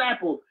Mazi's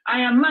disciple. I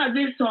am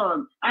Mazi's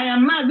son. I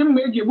am Mazi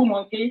Mejebu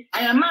Monkey.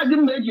 I am Mazi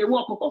Mejebu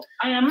Okoko.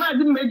 I am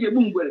Mazi Mejebu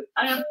Ngwere.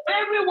 I am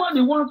everyone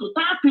they want to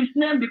tap his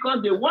name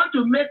because they want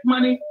to make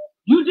money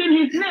using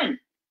his name.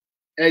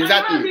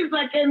 Exactly. And Mazi is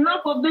like,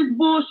 enough of this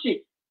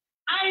bullshit.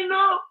 I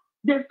know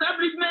the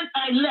establishment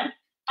I left.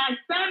 I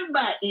stand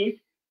by it.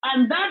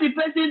 And that the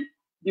person,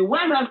 the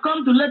wife has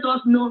come to let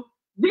us know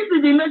this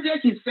is the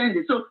message she's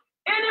sending. So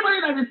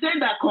anybody that is saying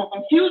that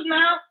confused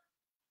now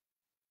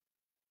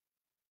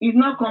is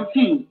not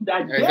confused.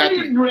 They're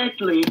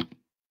deliberately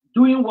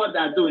doing what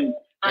they're doing,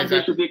 and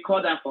they should be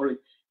called out for it.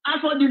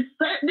 As for this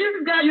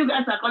guy you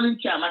guys are calling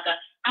Chiamaka,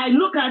 I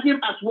look at him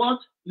as what?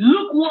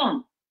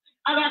 Lukewarm.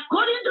 And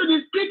according to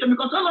the scripture,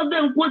 because all of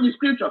them quote the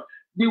scripture,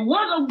 the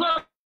word of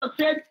God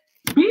said,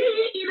 be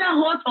ye either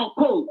hot or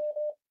cold.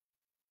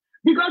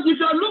 Because if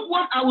you're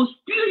lukewarm, I will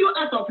spew you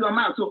out of your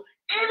mouth. So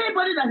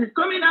anybody that is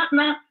coming out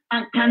now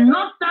and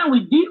cannot stand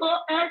with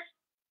DOS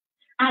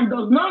and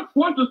does not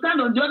want to stand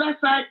on the other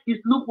side is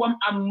lukewarm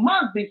and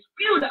must be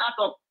spewed out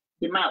of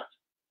the mouth.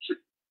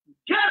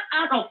 Get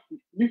out of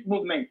this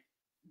movement.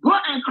 Go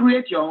and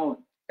create your own.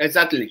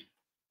 Exactly.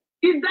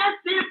 It's that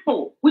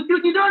simple.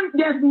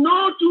 There's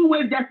no two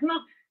ways.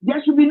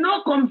 There should be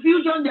no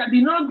confusion. There'll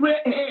be no gray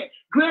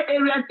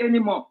areas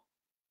anymore.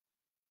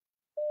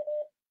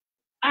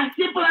 As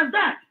simple as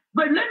that.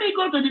 But let me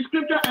go to the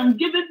scripture and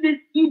give it this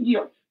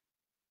idiot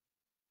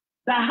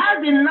that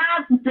has the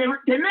nerve,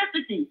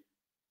 tenacity,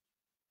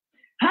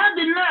 has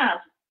the nerve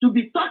to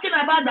be talking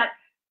about that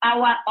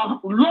our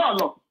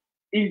law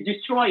is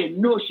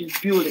destroying. No, she's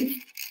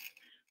building.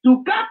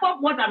 To cap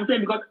up what I'm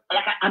saying, because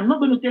I'm not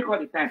going to take all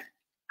the time.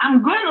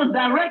 I'm going to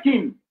direct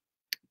him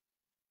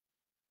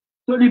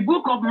to the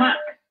book of Mark,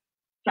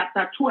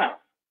 chapter 12,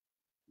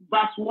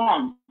 verse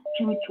 1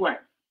 through 12.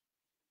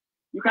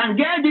 You can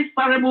get this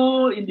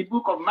parable in the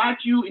book of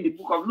Matthew, in the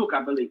book of Luke,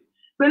 I believe.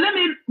 So let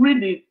me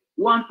read the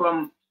one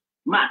from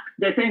Mark.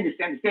 They're saying the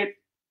same. They said,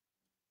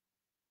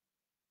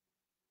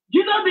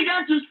 Jesus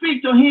began to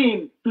speak to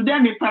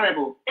them in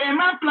parable. A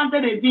man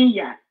planted a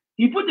vineyard.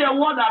 He put a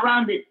wall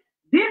around it.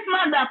 This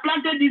man that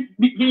planted this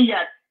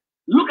vineyard,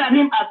 look at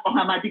him as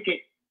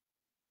Ohamadike.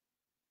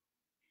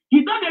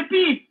 He took a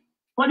pit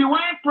for the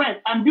wine press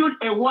and built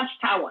a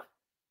watchtower.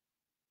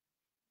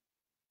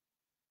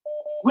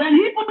 When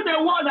he put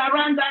a wall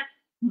around that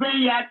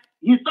vineyard,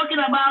 He's talking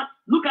about,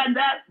 look at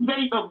that,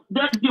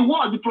 the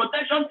word, the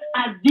protection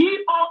as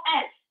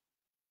DOS.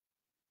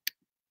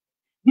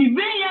 The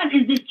vineyard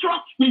is the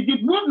structure, is the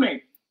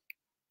movement.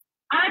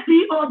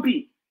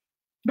 IPOB.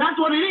 That's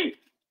what it is.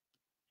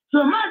 So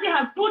Mazi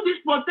has put this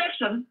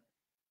protection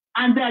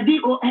under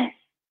DOS.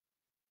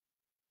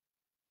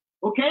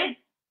 Okay?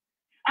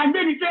 And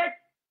then he said,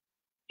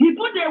 he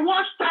put a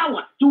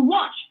watchtower to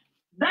watch.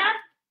 That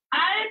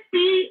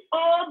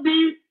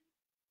IPOB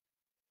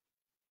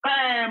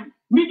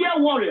media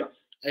warriors.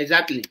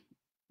 Exactly.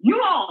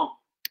 You all.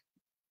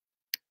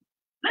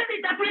 Let me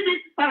interpret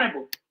this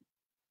parable.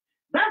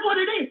 That's what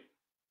it is.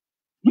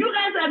 You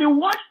guys are the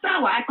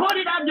watchtower. I called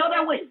it out the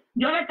other way,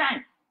 the other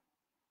time.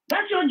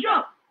 That's your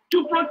job.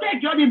 To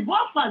protect. You're the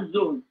buffer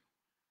zone.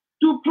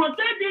 To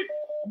protect this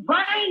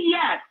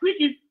vineyard, which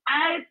is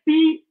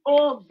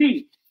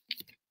IPOB.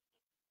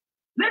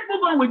 Let's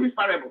move on with this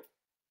parable.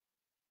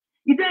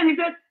 He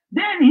said,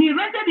 then he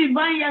rented the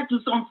vineyard to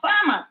some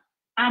farmers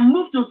and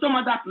moved to some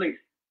other place.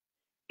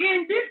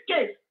 In this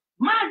case,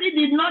 Mazi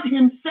did not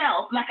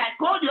himself, like I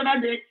called the other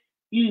day,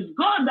 is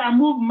God that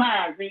moved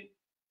Mazi.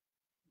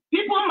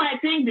 People might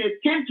think they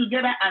came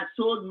together and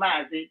sold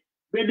Mazi,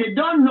 but they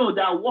don't know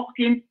they are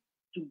working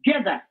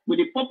together with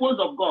the purpose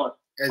of God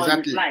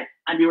on his life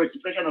and the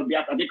restoration of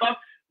Biafra. Because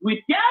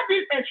without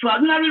this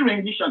extraordinary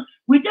rendition,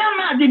 without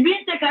Mazi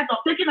being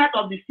taken out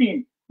of the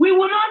scene, we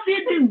will not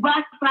see these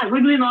bastards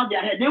wriggling out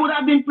their head. They would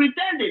have been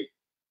pretending.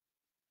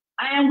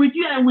 I am with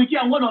you, and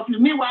one of you.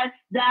 Meanwhile,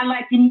 they are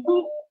like in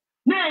poop.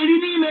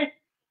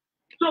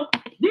 So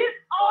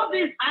all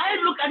this, I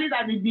look at it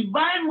as a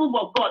divine move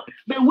of God.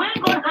 But when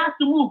God has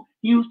to move,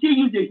 He will still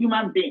use a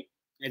human being.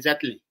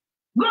 Exactly.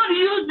 God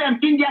used them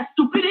in their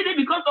stupidity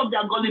because of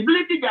their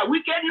gullibility, their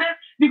wickedness,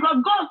 because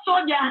God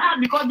saw their heart,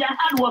 because their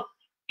heart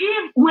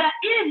were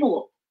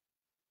evil.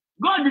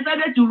 God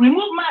decided to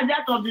remove Mazi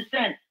out of the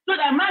scene so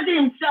that Mazi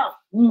himself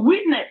will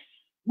witness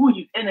who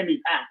his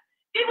enemies are.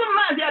 Even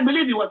Mazi, I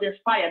believe he was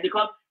inspired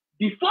because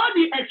before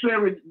the X-ray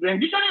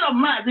renditioning of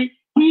Mazi,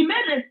 he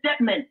made a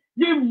statement.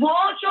 The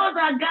vultures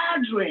are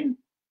gathering.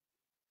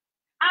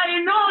 I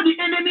know the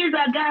enemies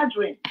are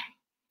gathering.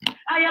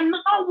 I am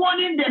not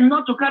warning them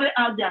not to carry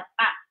out their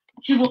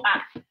evil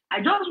acts. I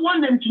just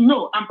want them to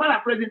know, I'm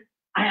paraphrasing,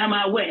 I am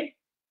aware.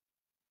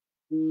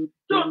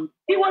 So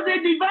it was a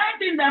divine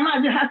thing that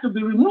Mazi has to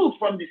be removed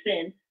from the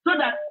scene so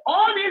that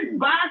all these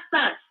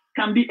bastards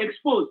can be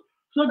exposed.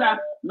 So that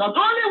not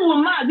only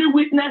will Mazi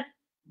witness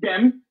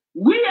them,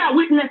 we are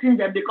witnessing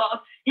them, because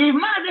if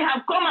Mazi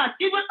have come out,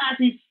 even as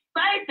he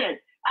cited,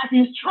 as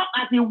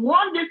he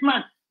warned this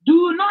man,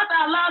 do not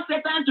allow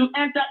Satan to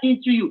enter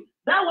into you.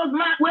 That was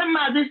when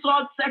Mazi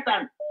saw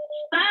Satan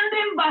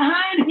standing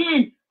behind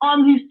him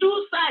on his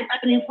two sides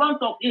and in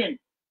front of him.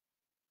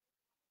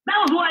 That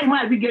was why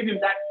Mazi gave him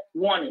that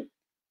warning.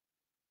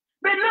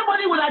 But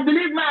nobody would have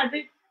believed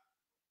Mazi.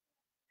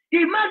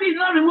 If Mazi is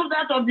not removed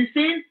out of the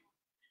scene,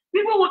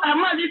 people would have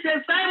Mazi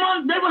said,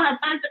 Simon, devil has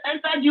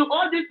entered you,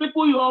 all these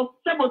people you are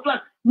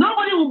sabotage.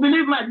 Nobody will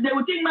believe Mazi. They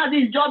will think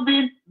Mazi is just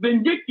being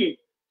vindictive.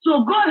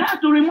 So God has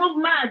to remove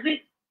Mazi,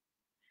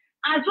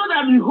 and so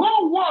that the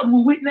whole world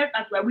will witness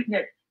as we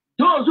witness.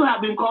 Those who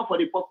have been called for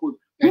the purpose,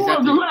 who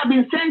have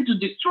been sent to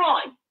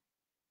destroy.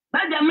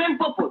 That's their main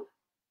purpose.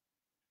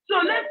 So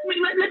let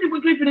me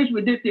quickly finish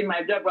with this thing,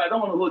 my dear brother. I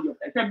don't want to hold you up.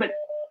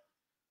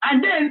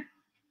 And then,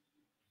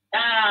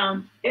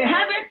 at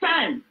harvest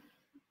time,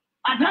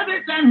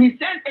 he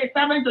sent a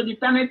servant to the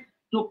tenant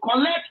to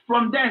collect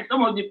from them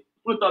some of the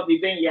fruit of the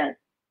vineyard.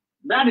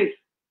 That is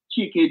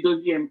Chike,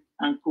 Doziem,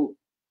 and Co.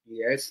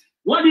 Yes.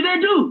 What did they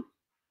do?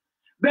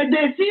 But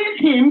they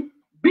seized him,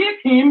 beat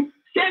him,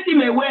 sent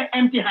him away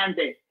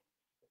empty-handed.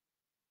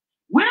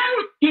 When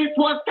it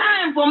was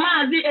time for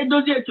Mazi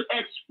Edozie to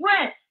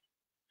express,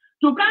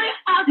 to carry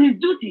out his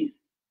duties,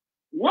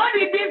 what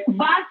did this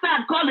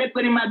bastard called a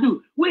Perima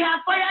do? We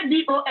have fired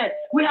DOS.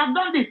 We have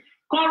done this.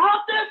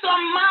 Corrupted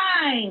some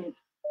minds.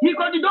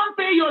 Because you don't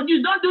pay your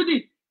dues, don't do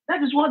this.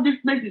 That is what this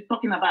place is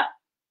talking about.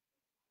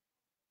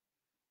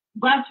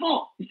 Verse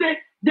 4, he said,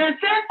 they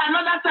sent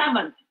another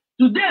servant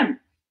to them.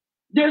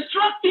 They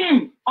struck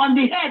him on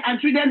the head and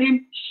treated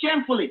him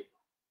shamefully.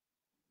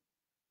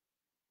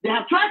 They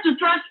have tried to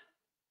trash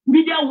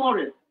media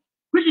warriors,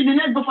 which is the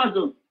next buffer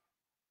zone.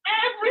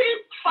 Every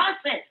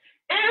facet,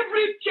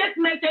 every check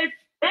method,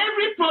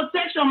 every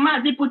protection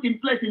Mazi put in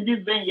place in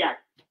this vineyard.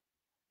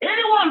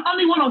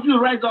 Only one of you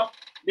rise up,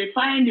 they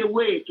find a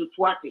way to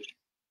thwart it.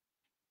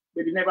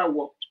 But it never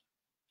worked.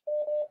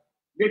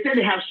 They said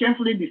they have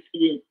shamefully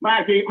deceived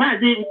Mazi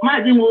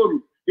Woru.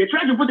 They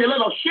tried to put a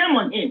lot of shame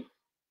on him.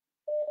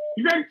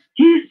 He said,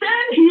 he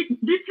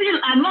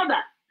killed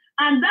another,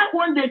 and that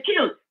one they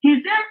killed. He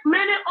sent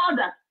many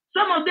others.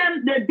 Some of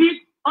them they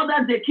beat,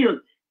 others they killed.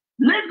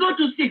 Let's go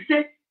to 6.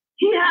 Say,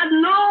 he had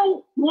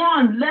no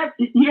one left.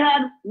 He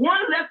had one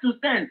left to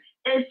send,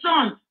 a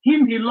son,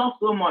 him he loved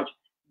so much.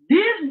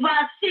 This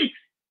verse 6,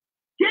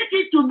 take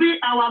it to be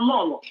our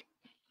law.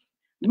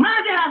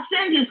 Mazi has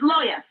sent his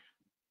lawyers.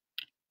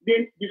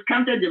 They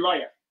discounted the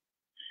lawyers.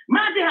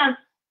 Mazi has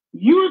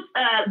use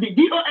the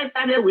DOS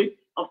started with.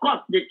 Of course,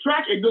 they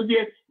trash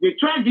Edozie, they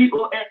trash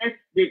DOS,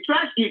 they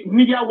trash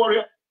Media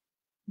Warrior.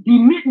 The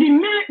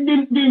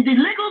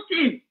legal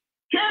team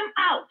came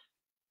out.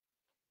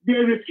 They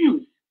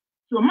refused.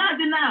 So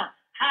Mazi now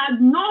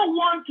had no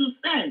one to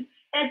send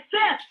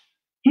except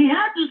he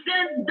had to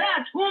send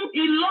that whom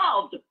he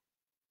loved.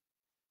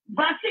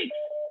 Verse 6.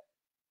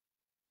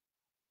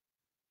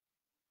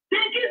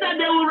 Thinking that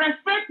they will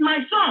respect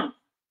my son.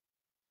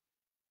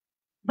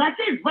 Verse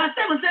 6. Verse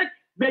 7 says,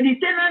 but the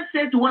tenants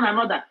said to one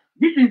another,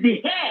 this is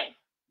the heir.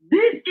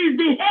 This is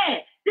the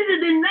heir. This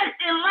is the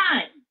next in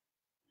line.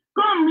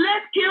 Come,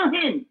 let's kill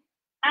him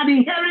and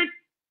inherit,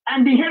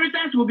 and the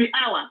inheritance will be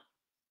ours.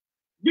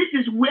 This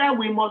is where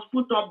we must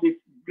put up the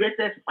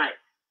greatest fight.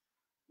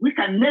 We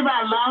can never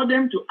allow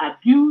them to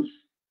abuse.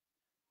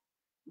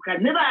 We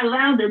can never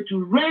allow them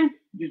to rent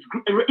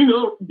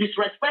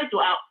disrespect to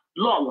our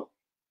law.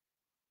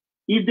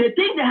 If they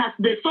think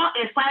they saw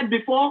a fight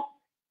before,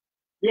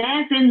 they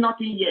ain't seen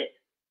nothing yet.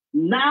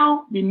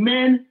 Now the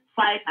men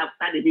fight have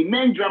started. The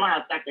men drama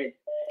has started.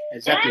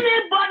 Exactly.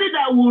 Anybody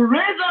that will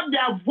raise up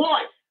their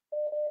voice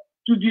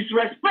to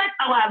disrespect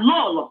our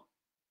law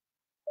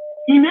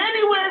in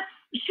any way,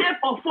 shape,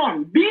 or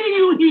form, be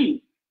you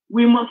he,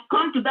 we must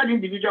come to that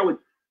individual with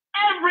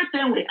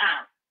everything we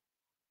have.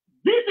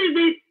 This is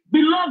the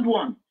beloved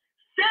one,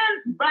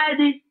 sent by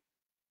the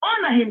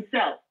owner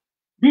himself,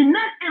 the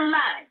next in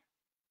line,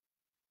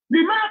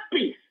 the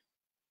mouthpiece,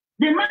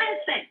 the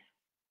mindset.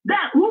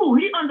 That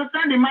he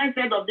understands the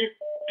mindset of this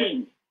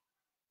king.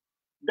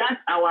 That's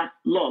our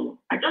law.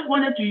 I just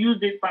wanted to use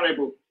this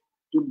parable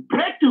to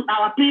break to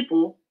our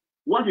people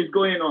what is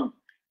going on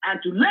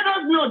and to let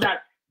us know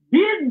that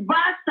these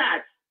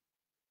bastards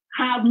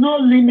have no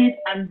limit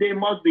and they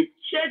must be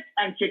checked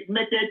and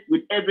checkmated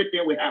with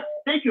everything we have.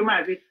 Thank you,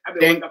 Mazi. Have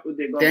a wonderful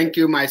day. Thank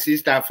you, my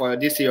sister, for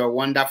this your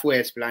wonderful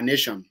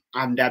explanation.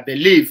 And I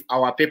believe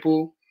our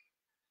people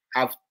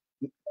have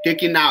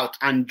taken out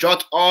and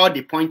jot all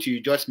the points you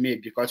just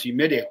made, because you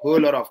made a whole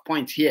lot of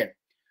points here.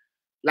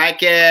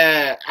 Like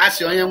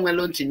as you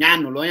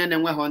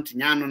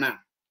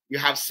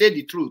have said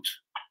the truth.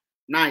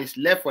 Now it's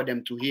left for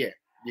them to hear,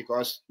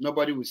 because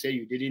nobody will say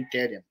you didn't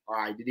tell them or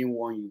I didn't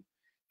warn you.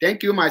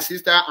 Thank you, my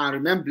sister, and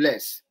remain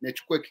blessed. Bless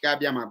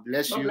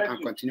you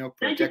and continue protecting.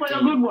 Thank you for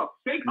your good work.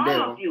 Thank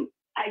all of you.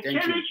 I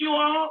cherish you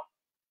all.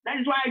 That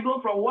is why I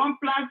go from one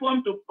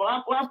platform to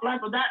one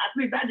platform. That at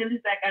least that's the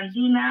least I can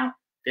do now.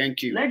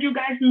 Thank you. Let you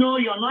guys know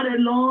you're not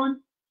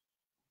alone.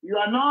 You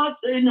are not,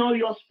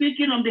 you're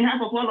speaking on behalf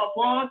of all of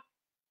us.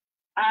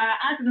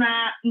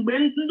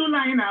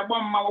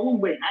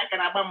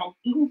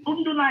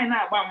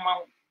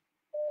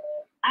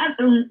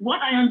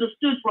 What I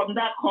understood from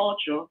that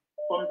culture,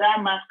 from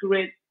that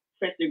masquerade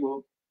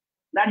festival,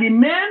 that the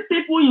main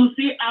people you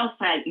see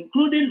outside,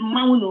 including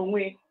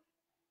Maunonwe,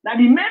 that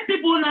the main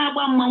people now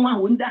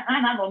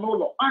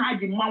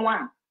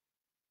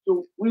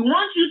so we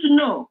want you to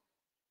know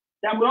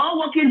that we're all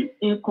working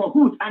in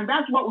cahoots, and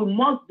that's what we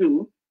must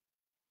do.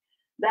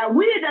 That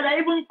we that are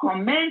even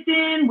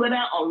commenting,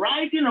 whether or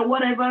writing or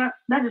whatever,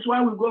 that is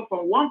why we go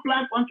from one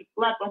platform to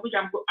platform, which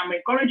I'm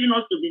encouraging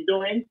us to be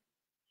doing,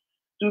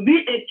 to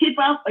be a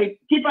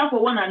keeper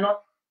for one another,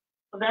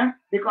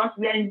 because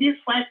we are in this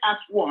fight as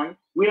one.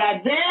 We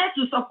are there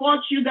to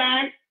support you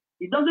guys.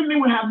 It doesn't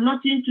mean we have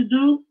nothing to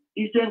do.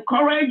 It's to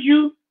encourage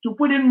you to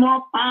put in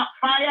more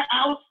fire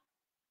out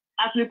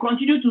as we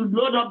continue to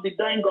load up the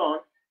dying gun.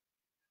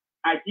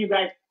 As you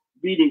guys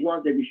be the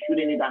ones that be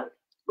shooting it out.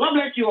 God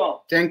bless you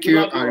all. Thank you.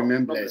 I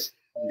remember this.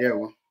 There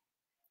we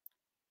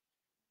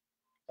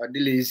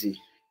go.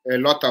 A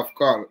lot of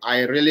call. I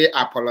really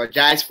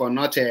apologize for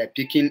not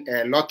picking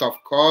a lot of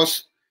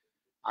calls.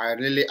 I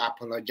really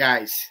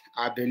apologize.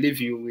 I believe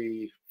you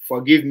will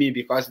forgive me,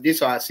 because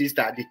this our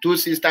sister, the two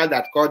sisters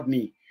that called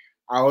me,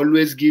 I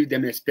always give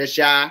them a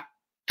special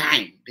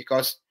time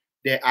because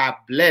they are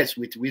blessed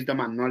with wisdom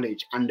and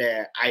knowledge, and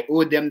I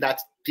owe them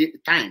that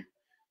time.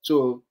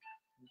 So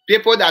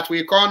people that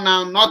we call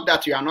now, not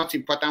that you are not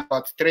important,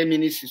 but 3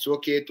 minutes is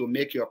okay to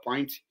make your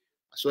point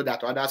so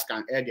that others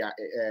can add their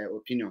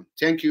opinion.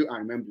 Thank you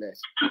and remain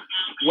blessed.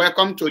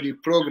 Welcome to the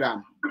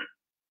program.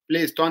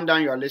 Please turn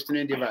down your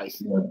listening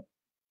device.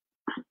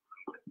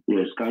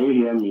 Yes, can you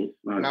hear me?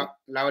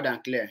 Loud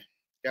and clear.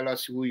 Tell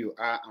us who you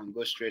are and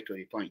go straight to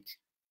the point.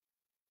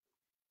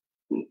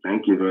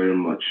 Thank you very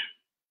much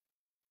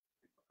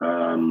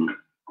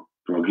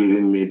for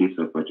giving me this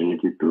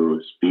opportunity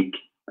to speak.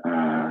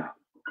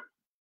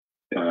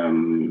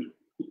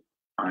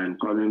 I'm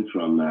calling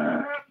from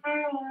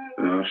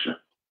Russia,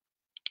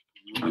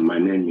 and my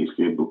name is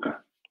Ebuka.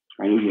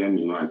 Can you hear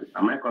me, Mazi?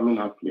 Am I coming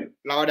up clear?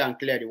 Loud and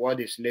clear. The word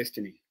is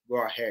listening.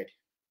 Go ahead.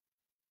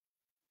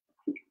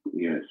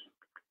 Yes.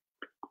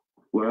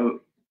 Well,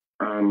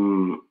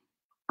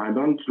 I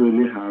don't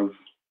really have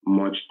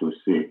much to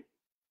say,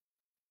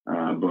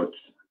 but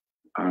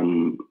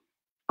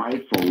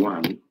I, for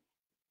one,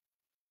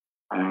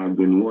 I have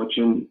been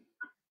watching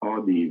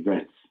all the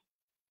events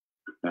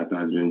that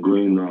has been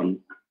going on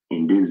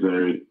in this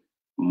very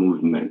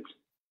movement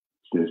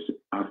since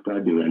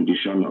after the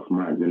rendition of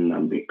Mazi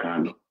Nnamdi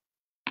Kanu.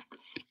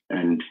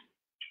 And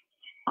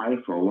I,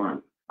 for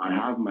one, I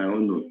have my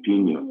own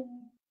opinion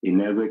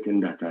in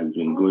everything that has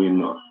been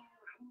going on.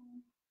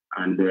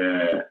 And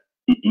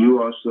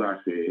you also, as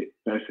a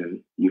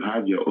person, you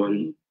have your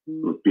own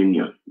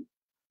opinion.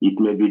 It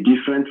may be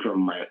different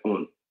from my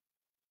own,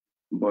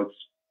 but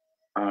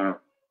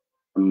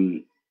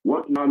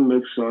what now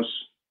makes us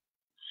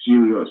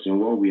serious in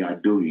what we are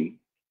doing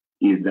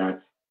is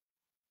that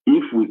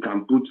if we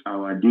can put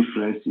our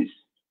differences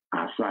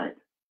aside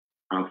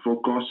and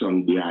focus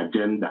on the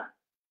agenda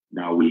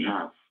that we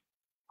have,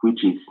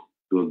 which is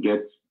to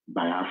get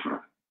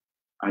Biafra,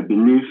 I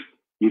believe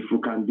if we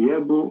can be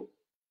able,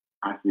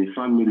 as a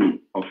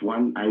family of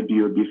one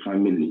IPOB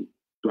family,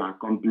 to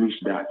accomplish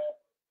that,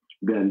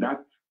 then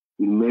that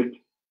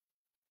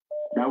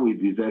will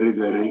be very,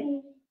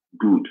 very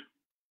good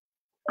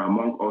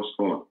among us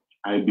all,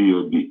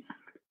 IPOB.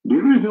 The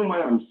reason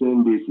why I'm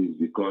saying this is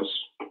because,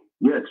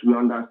 yes, we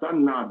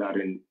understand now that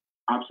in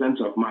absence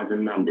of Mazi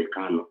Nnamdi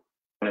Kanu,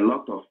 a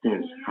lot of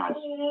things has,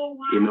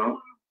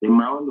 in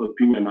my own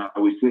opinion, I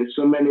would say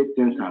so many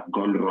things have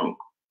gone wrong.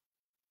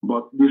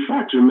 But the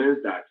fact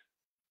remains that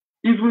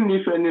even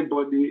if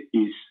anybody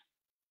is,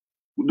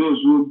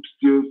 those who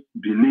still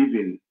believe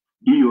in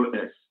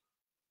DOS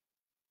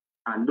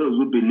and those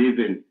who believe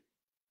in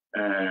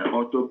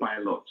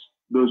autopilot,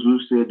 those who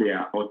say they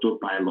are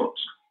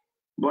autopilots.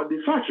 But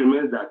the fact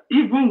remains that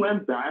even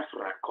when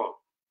Biafra comes,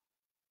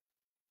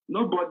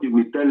 nobody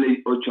will tell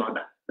each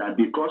other that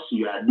because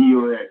you are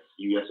DOS,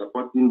 you are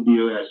supporting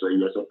DOS or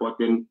you are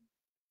supporting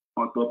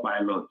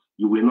autopilot,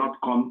 you will not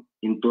come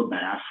into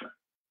Biafra.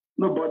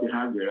 Nobody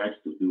has the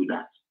right to do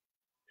that.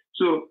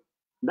 So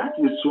that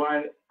is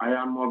why I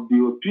am of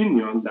the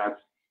opinion that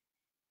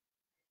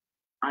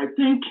I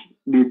think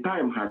the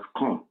time has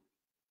come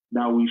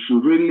that we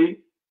should really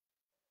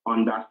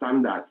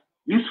understand that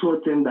this whole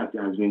thing that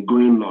has been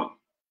going on,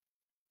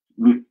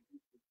 we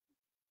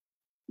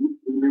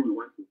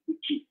want to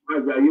teach it.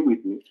 Are you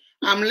with me?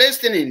 I'm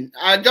listening.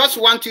 I just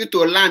want you to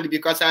land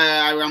because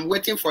I am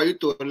waiting for you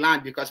to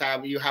land because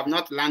you have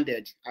not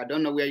landed. I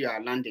don't know where you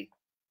are landing.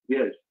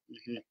 Yes.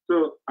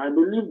 So I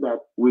believe that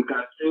we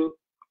can still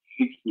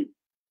fix it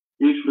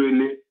if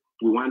really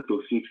we want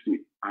to fix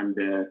it and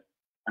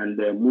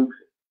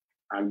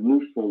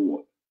move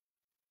forward.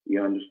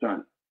 You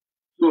understand?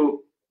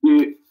 So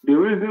the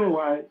reason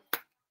why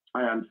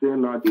I am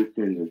saying all these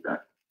things is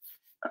that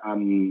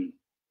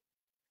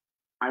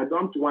I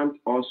don't want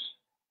us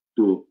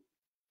to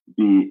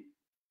be,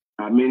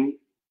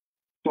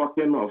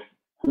 talking of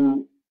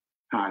who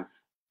has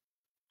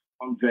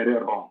gone very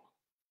wrong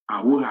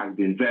and who has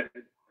been very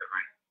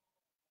right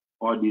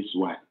all this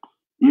while.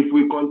 If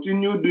we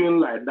continue doing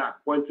like that,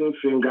 pointing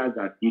fingers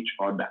at each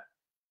other,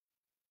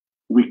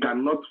 we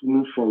cannot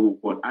move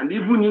forward. And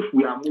even if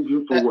we are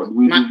moving forward,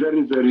 we'll be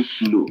very, very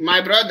slow.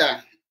 My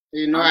brother,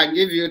 I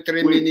give you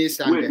 3 minutes.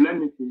 And let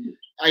me finish.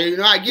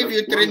 I give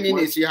you 3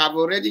 minutes. You have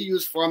already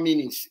used 4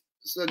 minutes.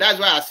 So that's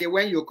why I say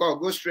when you call,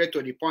 go straight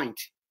to the point.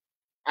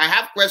 I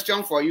have a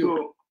question for you.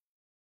 So,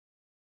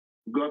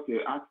 go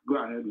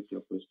ahead with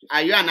your question.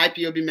 Are you an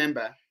IPOB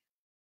member?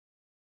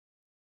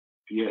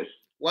 Yes.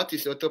 What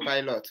is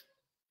autopilot?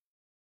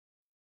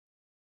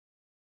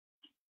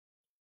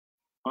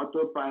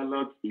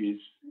 Autopilot is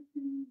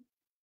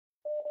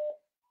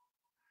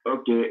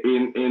okay.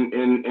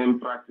 In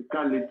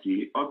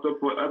practicality,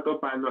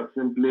 autopilot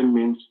simply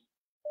means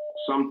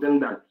something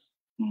that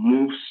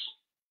moves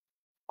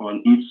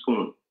on its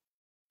own,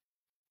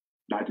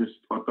 that is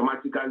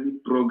automatically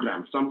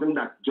programmed, something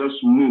that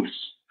just moves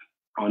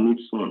on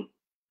its own.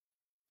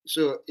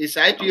 So is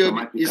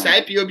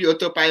IPOB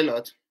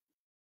autopilot?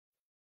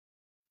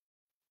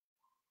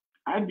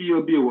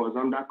 IPOB was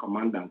under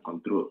command and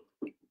control.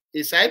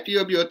 Is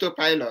IPOB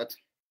autopilot?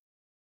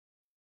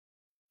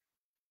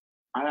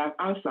 I have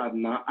answered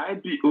now.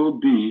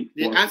 IPOB.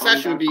 The answer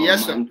should be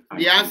yes or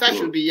the answer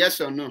should be yes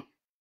or no.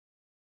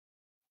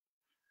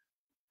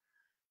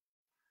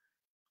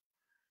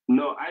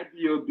 No,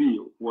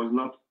 IPOB was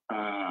not.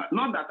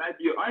 Not that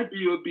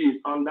IPOB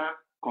is under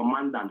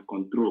command and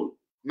control.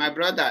 My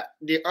brother,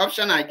 the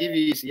option I give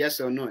you is yes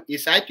or no.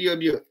 Is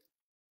IPOB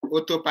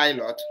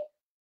autopilot?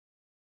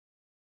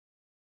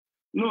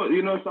 No, the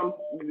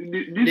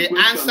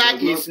answer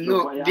is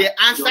no. The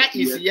answer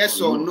is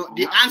yes or no.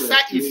 The answer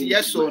is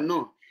yes or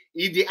no.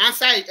 If the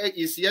answer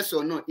is yes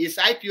or no, is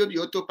IPOB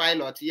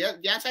autopilot? Yes,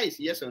 the answer is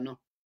yes or no.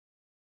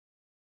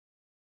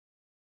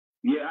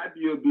 Yeah,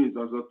 IPOB is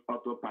also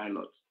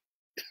autopilot.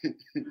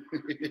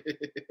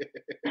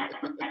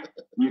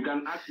 You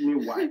can ask me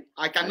why.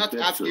 I cannot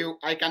ask you.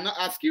 I cannot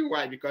ask you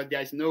why because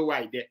there is no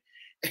why there.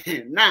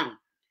 Now.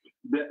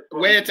 I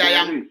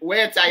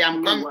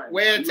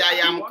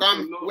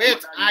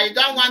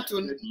don't want to,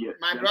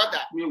 my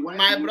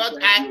brother,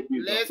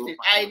 listen,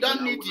 I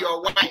don't need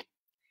your why.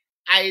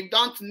 I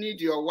don't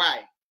need your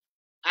why.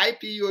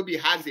 IPOB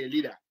has a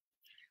leader.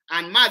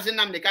 And Mazi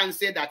Nnamdi can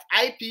say that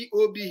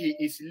IPOB he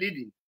is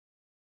leading.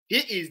 He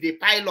is the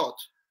pilot.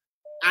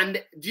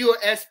 And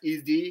DOS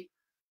is the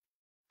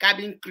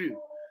cabin crew.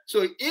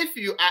 So if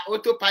you are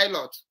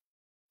autopilot,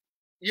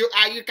 you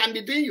can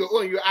be doing your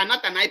own. You are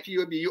not an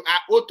IPOB, you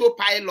are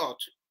autopilot.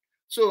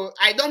 So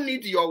I don't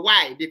need your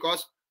why,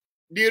 because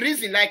the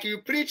reason, like you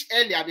preached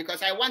earlier,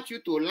 because I want you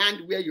to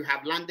land where you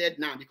have landed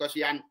now, because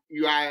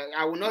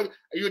I will not,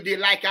 you did,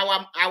 like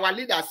our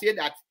leader said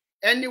that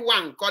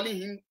anyone calling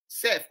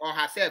himself or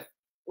herself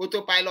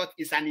autopilot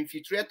is an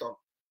infiltrator.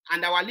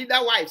 And our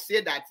leader wife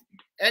said that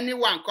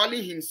anyone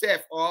calling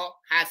himself or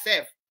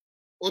herself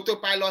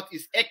autopilot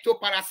is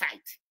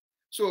ectoparasite.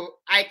 So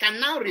I can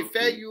now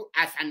refer you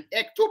as an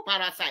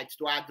ectoparasite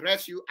to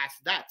address you as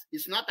that.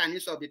 It's not an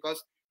insult,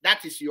 because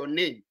that is your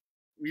name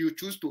you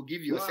choose to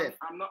give yourself.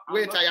 No,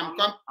 Wait, I am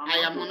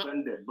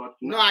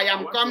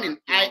coming.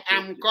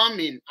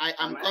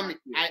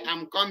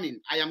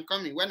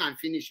 When I'm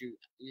finished, you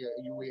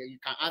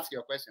can ask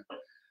your question.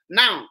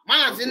 Now,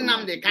 Mazi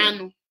Nnamdi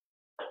Kanu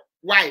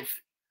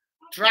wife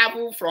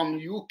travel from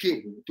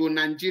UK to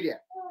Nigeria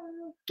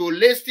to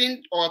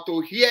listen or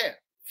to hear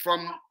from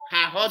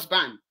her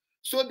husband,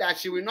 so that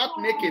she will not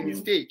make a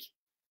mistake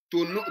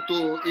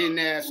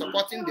in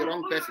supporting the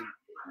wrong person.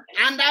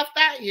 And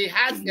after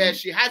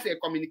she has a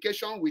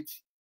communication with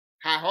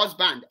her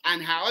husband,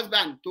 and her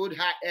husband told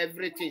her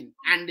everything,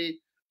 and they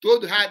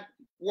told her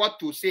what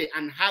to say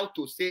and how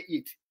to say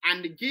it,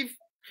 and give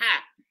her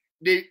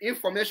the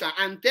information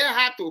and tell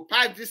her to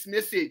pass this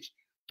message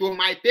to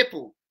my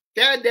people.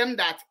 Tell them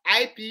that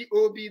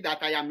IPOB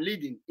that I am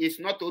leading is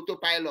not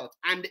autopilot,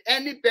 and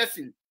any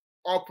person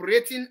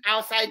operating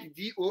outside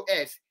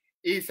DOS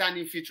is an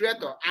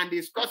infiltrator and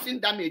is causing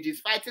damage, is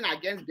fighting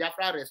against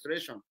Biafra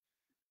restoration.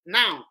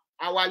 Now,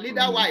 our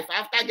leader wife,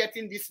 after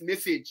getting this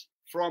message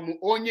from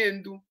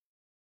Onyendu,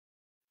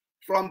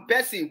 from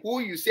person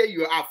who you say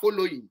you are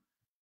following,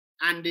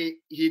 and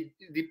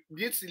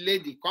this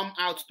lady come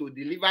out to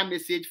deliver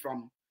message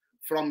from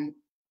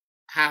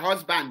her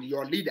husband,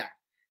 your leader,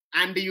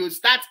 and you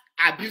start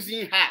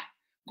abusing her,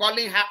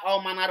 calling her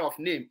all manner of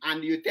name,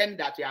 and you tell me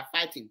that you are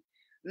fighting.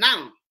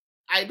 Now,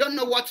 I don't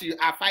know what you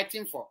are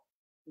fighting for.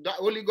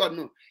 Only God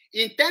knows.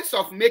 In terms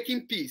of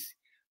making peace,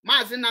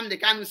 Mazi Nnamdi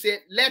Kanu say,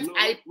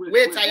 I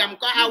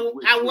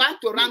want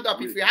to round up.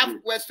 If you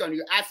have question,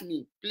 you ask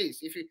me, please.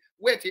 If you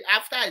wait,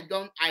 after I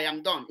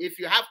am done. If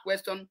you have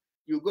question,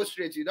 you go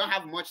straight. You don't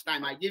have much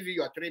time. I give you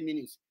your 3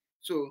 minutes.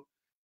 So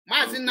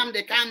Mazi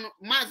Nnamdi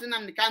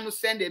Kanu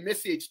send a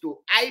message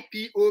to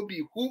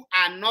IPOB who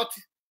are not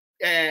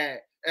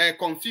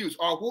confused,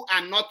 or who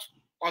are not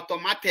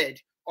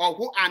automated, or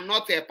who are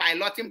not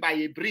piloting by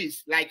a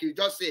breeze, like you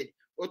just said.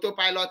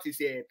 Autopilot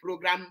is a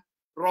program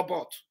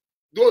robot.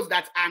 Those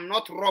that are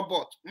not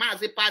robot,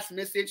 Mazi pass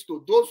message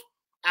to those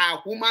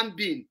are human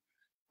beings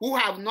who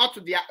have not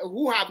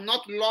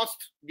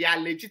lost their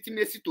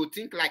legitimacy to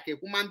think like a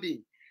human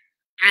being.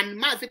 And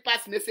Mazi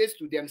pass message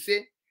to them,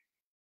 say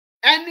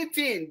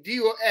anything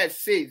DOS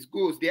says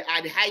goes. They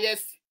are the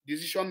highest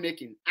decision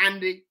making,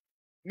 and they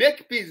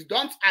make peace.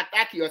 Don't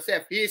attack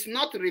yourself. He is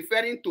not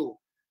referring to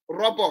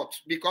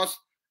robots, because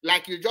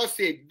like you just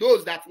said,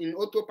 those that in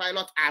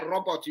autopilot are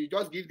robots. You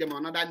just give them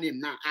another name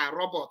now, are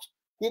robots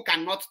who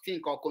cannot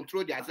think or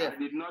control themselves. I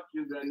did not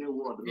use any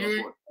word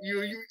robot.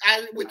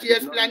 With your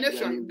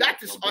explanation,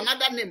 that is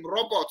another name,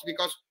 robot,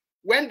 because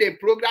when they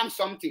program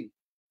something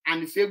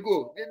and say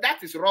go,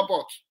 that is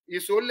robot.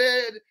 It's only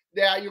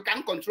there, you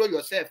can control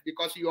yourself,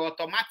 because you're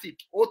automatic,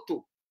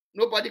 auto.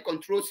 Nobody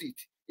controls it.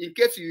 In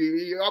case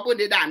you open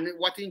it and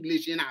what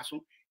English in us,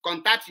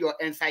 contact your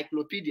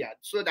encyclopedia,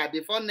 so that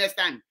before next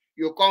time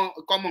you come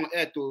on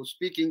air to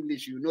speak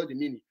English, you know the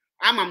meaning.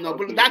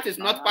 That is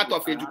not part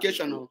of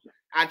education.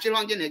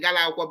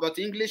 But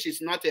English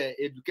is not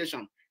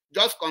education.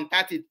 Just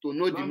contact it to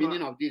know the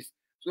meaning of this.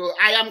 So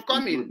I am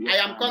coming.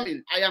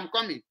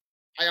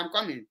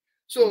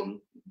 So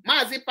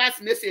Mazi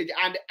pass message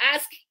and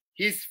ask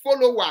his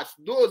followers,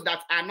 those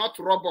that are not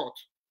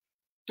robots,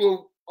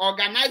 to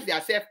organize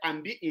themselves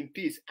and be in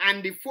peace,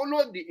 and they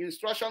follow the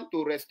instruction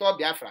to restore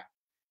Biafra,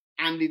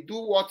 and they do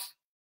what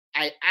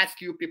I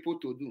ask you people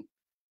to do.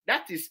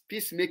 That is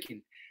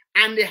peacemaking.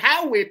 And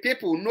how will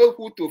people know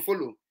who to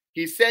follow?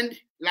 He sent,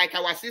 like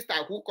our sister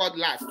who called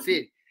last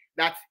said,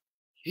 that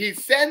he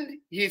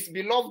sent his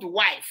beloved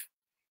wife,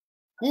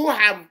 who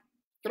have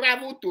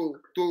traveled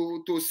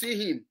to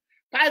see him,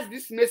 pass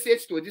this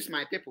message to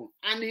my people.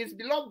 And his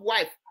beloved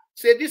wife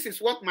said, this is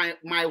what my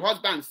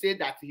husband said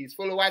that his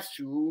followers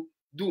should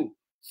do.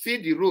 See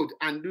the road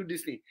and do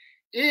this thing.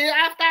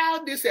 After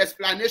all this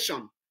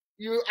explanation,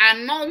 you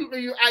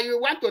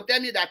want to tell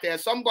me that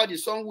somebody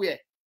somewhere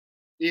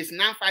is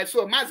now fighting.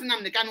 So Mazi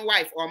Nnamdi Kanu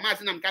wife or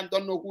Mazi Nnamdi Kanu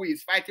don't know who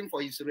is fighting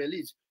for his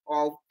release,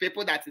 or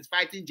people that is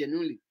fighting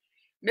genuinely.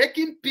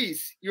 Making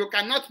peace, you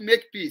cannot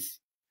make peace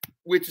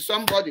with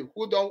somebody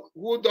who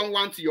don't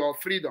want your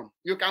freedom.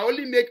 You can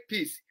only make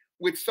peace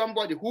with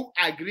somebody who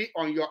agree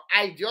on your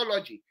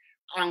ideology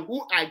and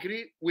who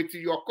agree with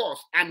your cause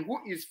and who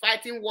is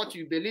fighting what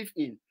you believe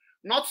in.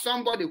 Not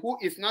somebody who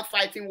is not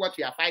fighting what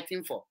you are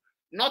fighting for.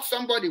 Not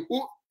somebody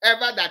who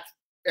ever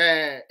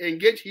that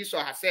engage his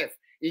or herself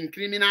in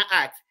criminal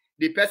acts.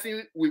 the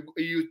person will,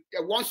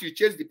 once you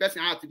chase the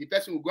person out, the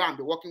person will go and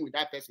be working with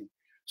that person.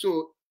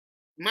 So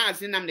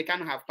Mazi Nnamdi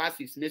Kanu have passed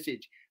his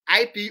message.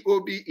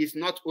 IPOB is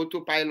not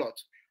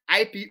autopilot.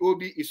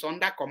 IPOB is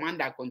under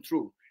command and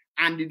control,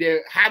 and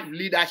they have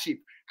leadership,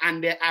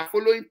 and they are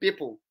following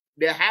people.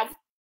 They have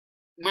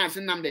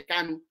Mazi Nnamdi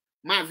Kanu,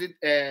 Mazi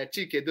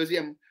Chike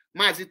Doziem,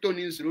 Mazi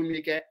Tony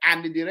Nzurumike,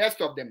 and the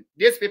rest of them.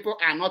 These people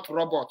are not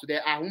robots. They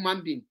are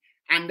human beings.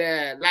 And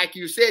like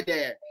you said,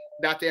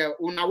 that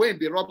una will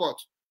be robot,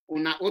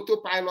 una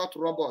autopilot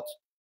robot.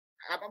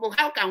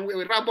 How can we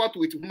robot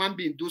with human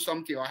being do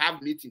something or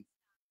have meeting?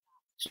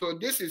 So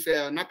this is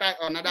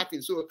another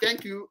thing. So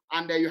thank you,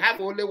 and you have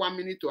only 1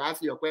 minute to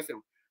ask your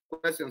question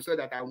so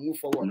that I'll move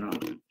forward. No.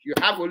 You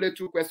have only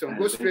 2 questions.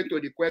 Go straight to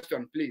the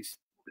question, please.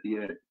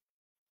 Yeah,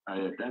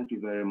 thank you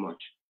very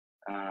much.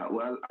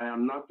 Well, I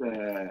am not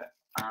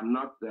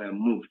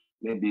moved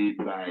maybe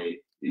by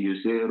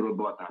you say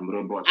robot. I'm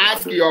robot.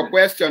 Ask your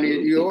question.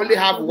 You only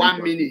have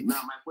 1 minute.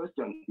 Now my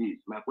question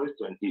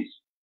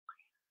is,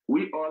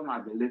 we all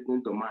have been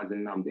listening to Mazi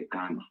Nnamdi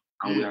Kanu.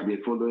 And we have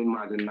been following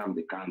Mazi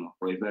Nnamdi Kanu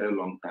for a very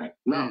long time.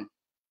 Now,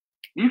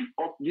 if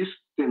of this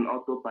thing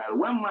autopilot,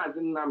 when Mazi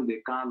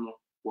Nnamdi Kanu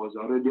was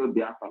on Radio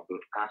Biafra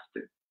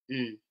broadcasting,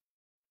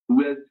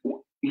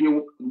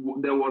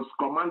 there was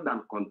command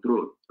and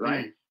control,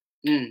 right?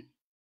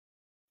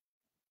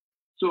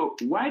 So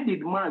why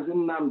did Mazi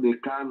Nnamdi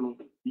Kanu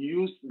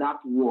use that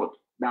word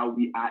that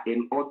we are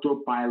in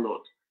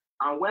autopilot?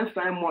 And when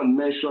Simon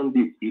mentioned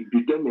it, it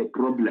became a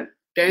problem.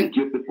 Thank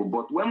you, people.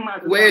 But when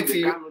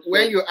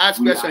when you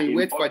ask question, you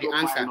wait for the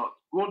answer.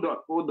 Hold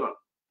on.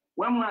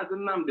 When Mazi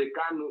Nnamdi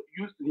Kanu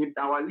used him,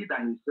 our leader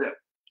himself,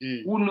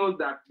 who knows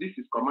that this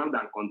is command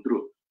and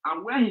control,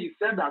 and when he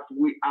said that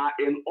we are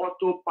in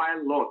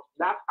autopilot,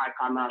 that I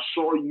can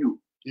assure you,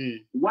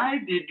 why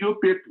did you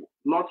people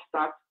not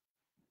start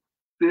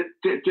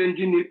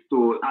changing it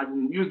to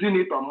and using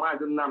it on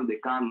Mazi Nnamdi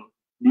Kanu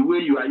the way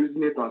you are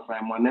using it on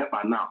Simon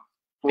Ekpa now?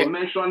 For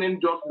mentioning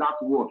just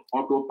that word,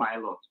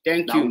 autopilot.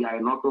 Thank you. We are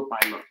in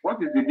autopilot.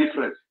 What is the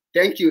difference?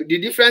 Thank you. The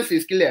difference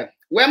is clear.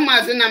 When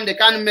Mazi Nnamdi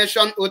Kanu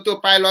mentioned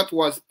autopilot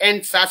was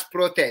NSAS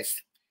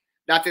protest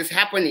that is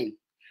happening.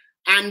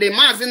 And the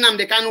Mazi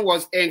Nnamdi Kanu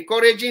was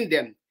encouraging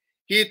them.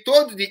 He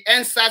told the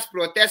NSAS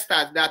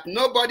protesters that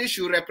nobody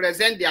should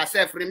represent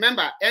themselves.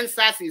 Remember,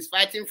 NSAS is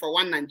fighting for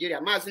one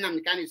Nigeria. Mazi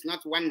Nnamdi Kanu is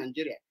not one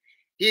Nigeria.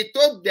 He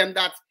told them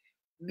that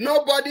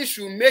nobody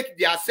should make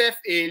themselves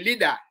a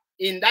leader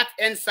in that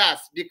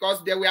NSAS,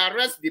 because they will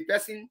arrest the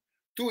person.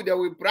 2, they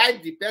will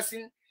bribe the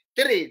person.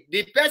 3,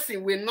 the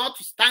person will not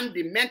stand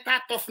the mental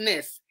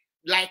toughness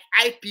like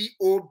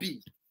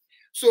IPOB.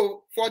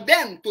 So for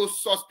them to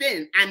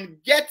sustain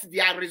and get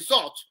their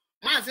result,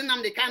 Mazi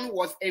Nnamdi Kanu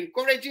was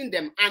encouraging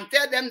them and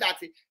tell them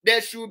that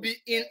they should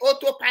be in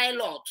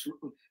autopilot.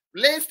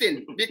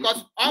 Listen,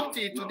 because up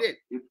to today,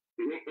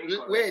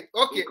 wait,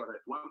 okay,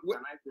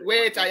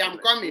 wait, I am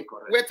coming.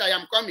 Wait, I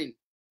am coming.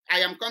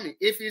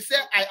 If you say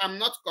I am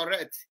not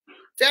correct,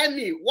 tell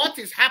me what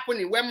is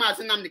happening when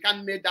Mazi Nnamdi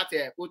Kanu made that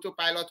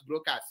autopilot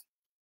broadcast.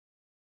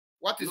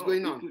 What is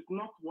going on? It is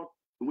not what.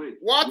 My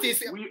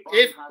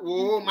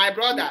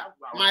brother,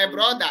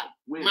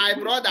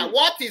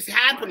 what is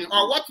happening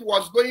or what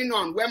was going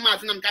on when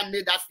Mazi Nnamdi Kanu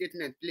made that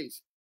statement,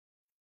 please?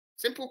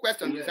 Simple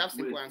question. Yes, have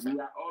simple answer.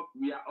 We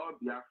are all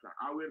Biafra.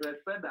 I will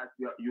respect that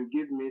you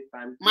give me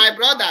time. My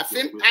brother,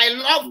 I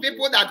love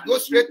people that go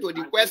straight to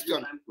the question.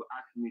 To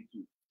ask me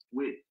to.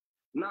 Wait.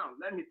 Now,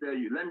 let me tell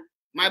you.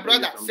 My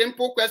brother,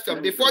 simple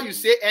question. Before you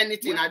say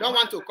anything, I don't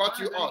want to cut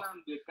you off.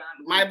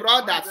 My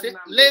brother,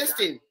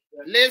 listen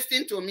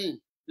to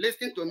me.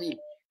 Listen to me.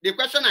 The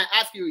question I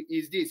ask you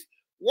is this.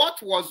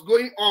 What was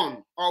going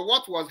on or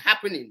what was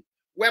happening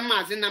when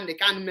Mazi Nnamdi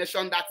Kanu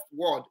mentioned that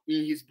word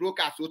in his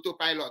broadcast,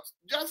 autopilot?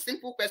 Just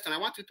simple question. I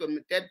want you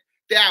to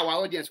tell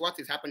our audience what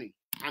is happening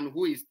and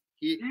who is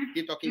he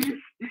talking to.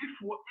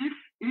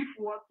 If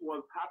what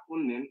was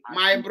happening,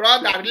 my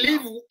brother,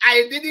 leave.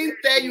 I didn't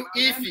tell you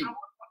Ify.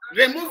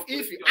 Remove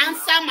Ify.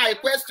 Answer my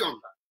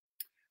question.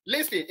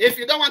 Listen, if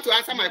you don't want to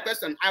answer my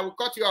question, I will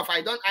cut you off.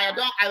 I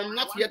am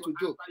not here to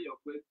joke. Your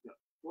question.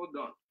 Hold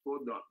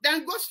on.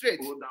 Then go straight.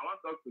 Hold on. I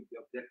want us to be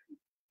objective.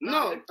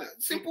 No,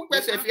 simple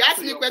question. If you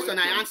ask me a question,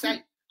 I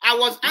answer. I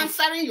was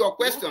answering your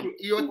question.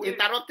 You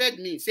interrupted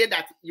me. Say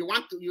that you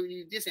want to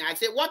this. I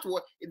say what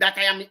was that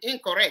I am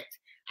incorrect.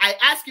 I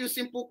ask you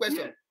simple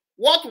question. Yes.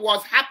 What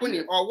was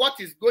happening or what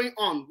is going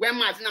on when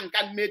Mazi Nnamdi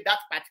Kanu made that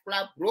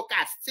particular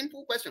broadcast?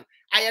 Simple question.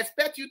 I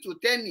expect you to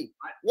tell me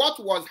what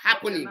was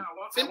happening.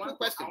 Simple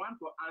question. I want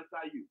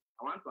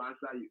to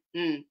answer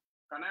you.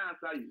 Can I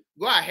answer you?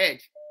 Go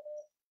ahead.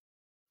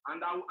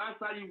 And I will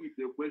answer you with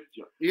a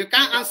question. You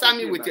can't answer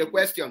me with a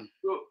question.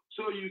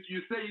 So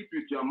you say it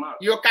with your mouth.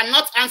 You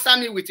cannot answer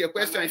me with a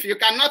question. If you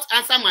cannot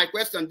answer my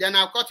question, then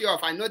I'll cut you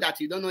off. I know that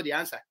you don't know the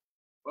answer.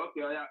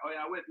 Okay,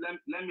 wait.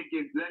 Let me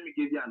give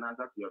you an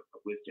answer to your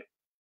question.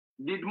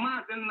 Did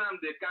Mazi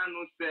Nnamdi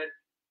Kanu said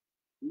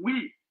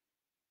we,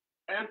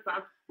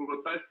 NSAS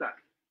protesters,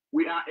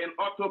 we are in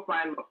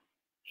autopilot?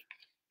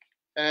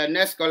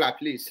 Next caller,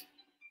 please.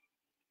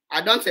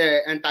 I don't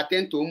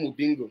entertain to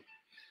Umubingo.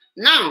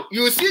 Now,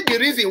 you see the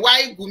reason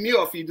why Gumi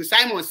of Idu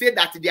Simon said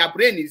that their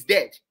brain is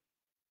dead.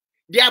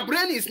 Their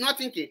brain is not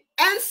thinking.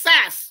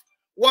 NSAS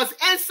was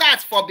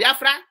NSAS for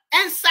Biafra.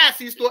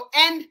 NSAS is to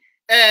end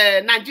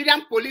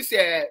Nigerian police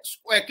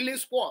killing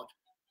squad.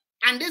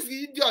 And this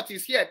idiot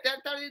is here.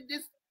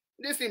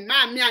 This in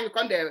man, me and you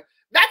come there.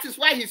 That is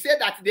why he said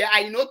that they are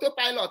in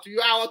autopilot.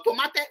 You are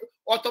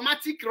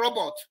automatic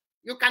robot.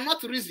 You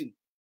cannot reason.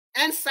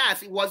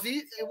 NSAS, was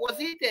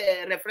it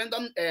a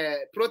referendum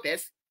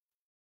protest?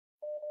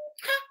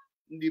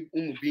 The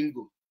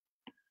bingo.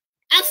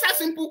 Answer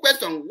simple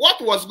question.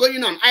 What was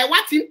going on? I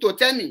want him to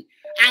tell me.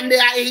 And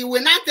he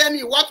will not tell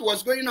me what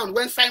was going on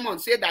when Simon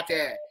said that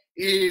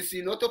he is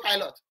in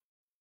autopilot.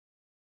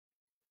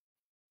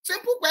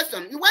 Simple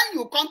question. When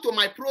you come to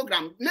my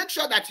program, make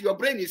sure that your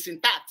brain is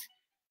intact.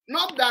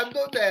 Not that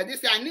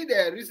this. I need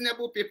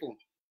reasonable people.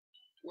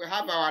 We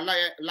have our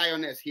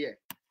lioness here.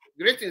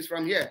 Greetings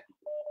from here.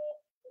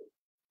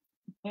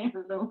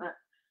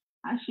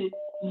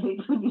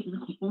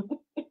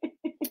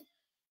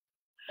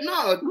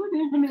 No. Good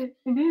evening.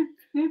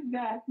 This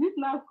guy, this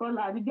last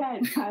caller, the guy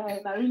is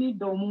tired. I really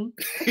dumb.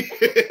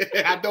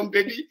 I don't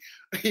baby.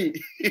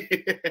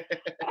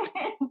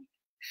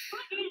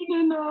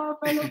 You know,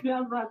 fellow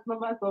Biafrans,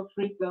 lovers of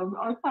freedom.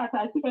 In fact,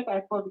 I think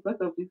I thought because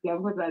of this,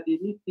 I'm going to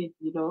listen,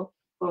 you know,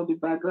 from the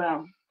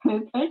background.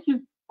 Thank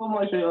you so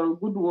much for your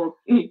good work.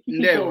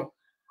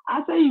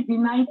 I say it's a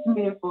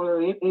nightmare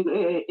for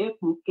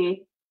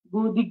Epuke,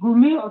 the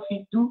Gumi of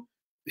Idu,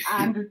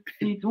 and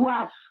the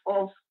dwarf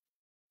of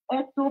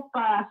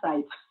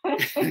ectoparasite.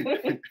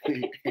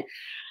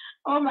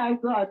 Oh my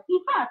God. In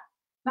fact,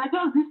 not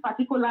just this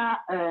particular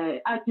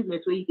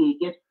argument where they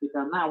get with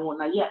them now, I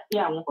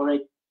won't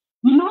correct.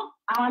 You know,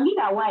 our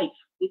leader wife,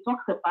 they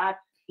talks about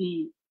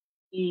the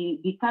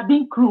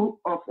cabin crew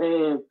of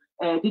the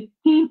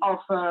team of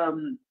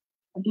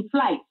the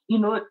flight, you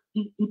know,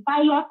 the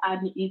pilot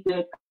and his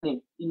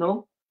captain, you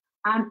know,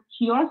 and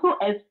she also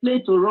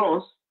explained to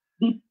us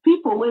the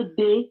people were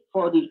there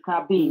for the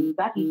cabin,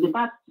 that is the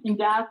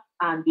passengers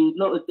and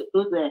those,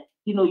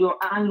 you know, your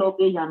hand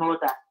luggage and all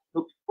that,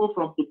 the people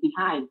from the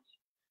behind.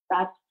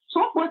 That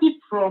somebody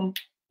from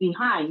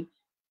behind,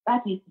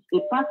 that is a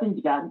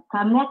passenger,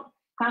 cannot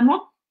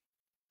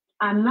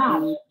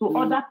announce to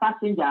other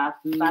passengers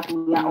that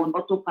we are on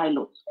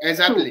autopilot.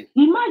 Exactly.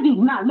 So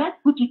imagine now, let's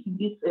put it in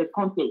this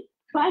context.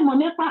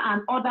 Simon Ekpa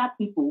and other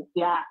people,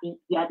 they are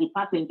the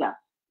passengers.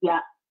 They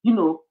are, you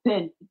know,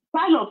 then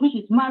pilot, which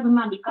is Mazi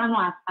Nnamdi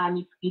Kanu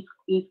and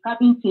his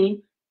cabin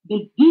team,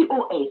 the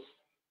DOS,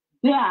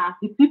 they are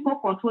the people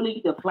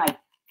controlling the flight.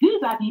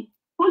 These are the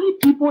only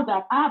people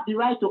that have the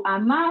right to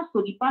announce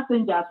to the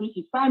passengers, which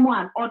is Simon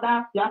and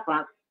other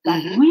Biafrans,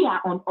 that we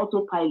are on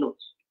autopilot.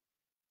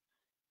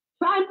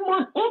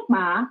 Simon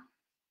Ekpa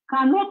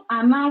cannot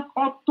announce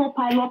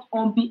autopilot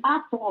on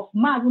behalf of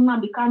Mazi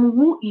Nnamdi Kanu,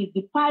 who is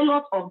the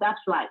pilot of that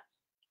flight.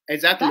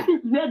 Exactly. That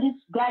is where this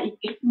guy is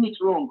getting it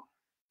wrong.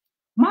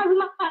 Mazi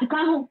Nnamdi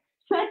Kanu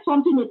said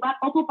something about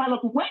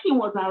autopilot when he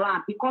was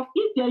around, because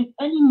if there is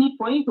any need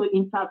for him to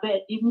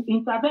intervene, he will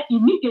intervene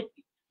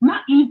immediately.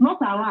 Now he is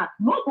not around.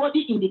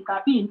 Nobody in the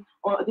cabin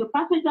or the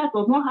passengers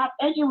does not have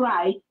any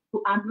right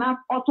to announce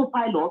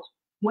autopilot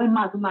when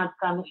Mazi Nnamdi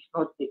Kanu is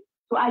not there.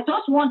 So I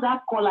just want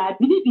that caller, I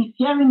believe he's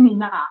hearing me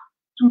now,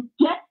 to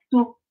get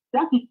to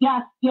that.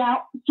 They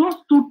are just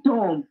too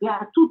dumb. They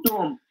are too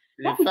dumb.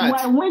 That is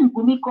why when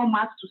Gumi comes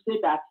out to say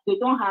that they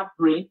don't have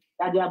brain,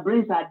 that their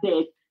brains are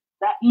dead,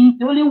 that he's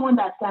the only one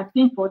that can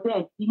think for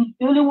them, he's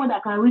the only one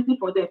that can reason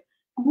for them.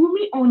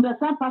 Gumi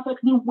understands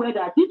perfectly well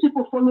that these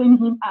people following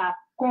him are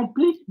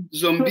complete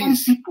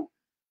zombies. People.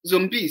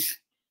 Zombies.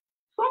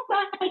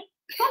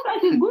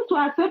 Sometimes it's good to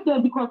accept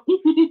them, because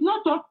if you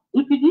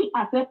didn't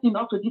accept him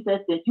up to this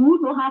extent, you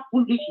would know how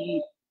foolish he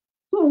is.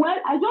 So, well,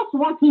 I just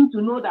want him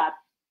to know that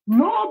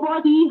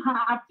nobody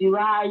has the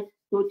right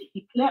to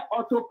declare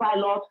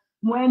autopilot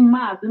when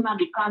Mazi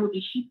Nnamdi Kanu,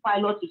 the ship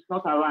pilot, is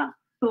not around.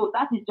 So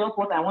that is just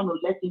what I want to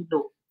let him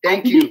know.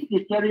 Thank you.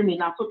 He's hearing me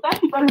now. So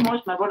thank you very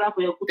much, my brother,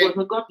 for your good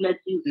work. God bless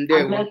you.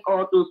 And bless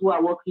all those who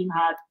are working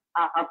hard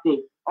out there.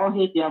 All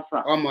hate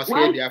Biafra. Almost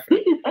hate Biafra.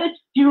 This is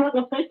H0,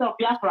 the face of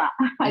Biafra.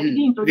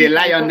 The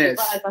lioness.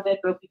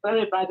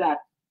 Sorry about that.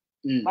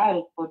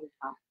 Bye for this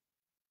time.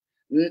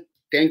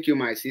 Thank you,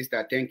 my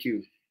sister. Thank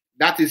you.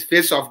 That is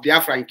face of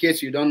Biafra, in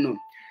case you don't know.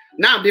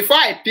 Now, before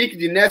I pick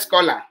the next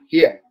caller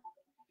here,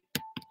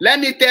 let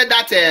me tell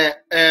that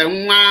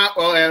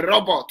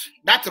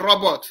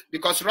robot,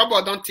 because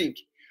robot don't think.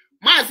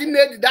 Mazi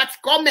made that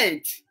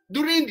comment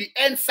during the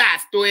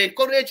NSAS to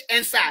encourage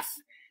NSAS,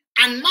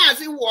 and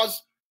Mazi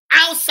was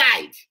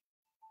outside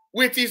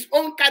with his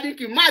own cabin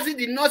crew. Mazi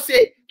did not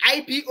say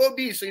IPOB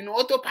is in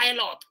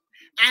autopilot,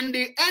 and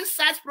the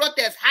NSAS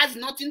protest has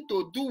nothing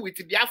to do with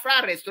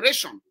Biafra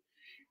restoration.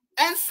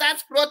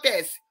 NSAS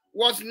protest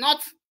was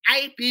not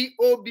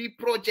IPOB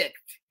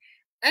project.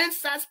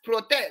 NSAS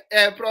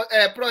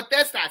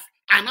protesters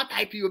are not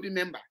IPOB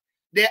members.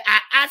 They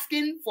are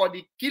asking for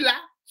the killer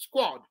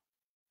squad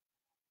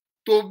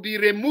to be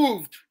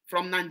removed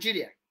from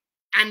Nigeria.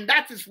 And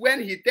that is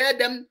when he told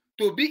them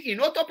to be in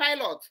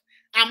autopilot.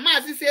 And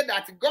Mazi said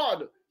that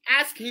God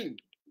asked him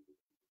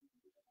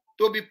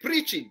to be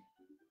preaching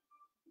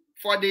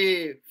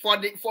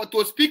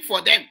to speak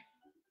for them.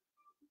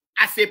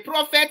 As a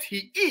prophet,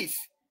 he is.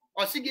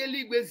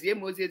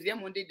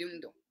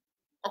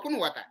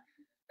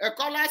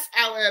 Callers,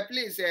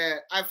 please,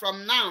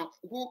 from now,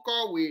 who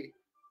call we?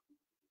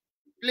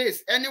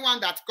 Please, anyone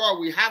that call,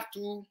 we have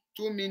 2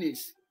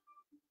 minutes.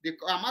 The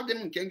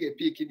Amadem can get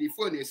pick. The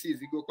phone is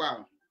easy. Go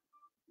down.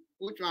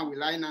 Which one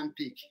will I not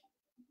pick?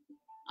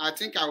 I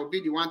think I will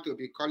be the one to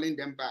be calling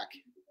them back.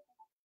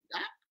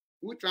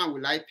 Which one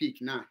will I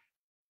pick now?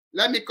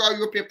 Let me call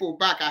you people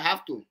back. I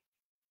have to.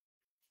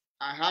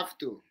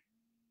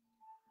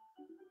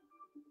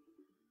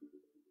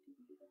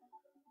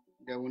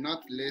 They will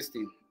not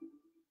listen.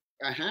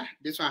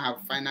 This one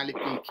have finally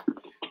picked.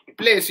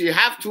 Please, you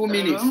have 2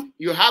 minutes.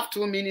 You have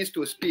 2 minutes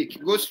to speak.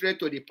 Go straight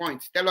to the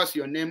point. Tell us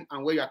your name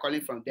and where you are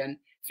calling from. Then,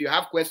 if you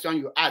have question,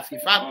 you ask.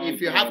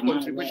 If you have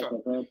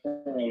contribution,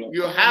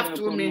 you have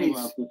 2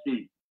 minutes.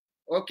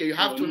 Okay, you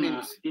have 2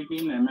 minutes.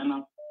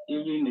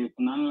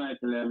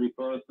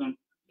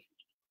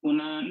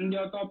 Una ndị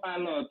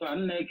autopilot a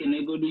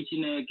na-ekene godu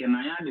Chineke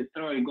na ya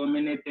destroy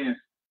many things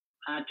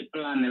ha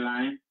plan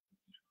line.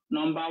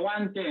 Number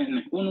 1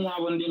 thing, unu nwa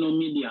bụ ndị no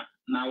media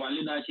na our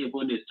leadership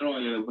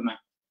destroy na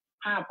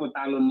ha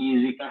pụtalụ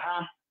n'izi ka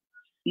ha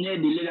nye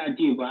the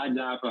leadership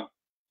aja afa.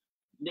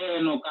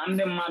 Then ka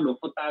ndị mmadụ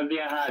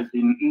pụtavia ha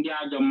zi ndị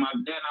ajọ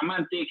mmadụ. Then a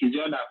man take his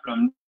order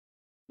from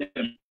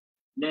them.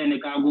 Then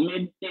ka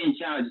agụme in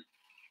charge.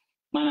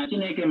 Mana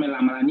Chineke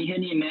melamara n'ihe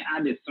niile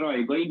a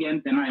destroy go ige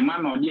ntị na ịma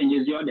na ọ dị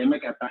enyezi ọ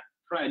dị-emekata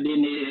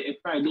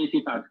Friday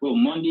sit at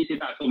home, Monday sit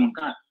at home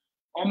ka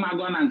ọ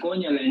mago na nke o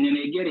nyere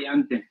egere ya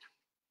ntị.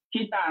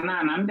 Kita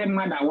na ndị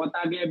mmadụ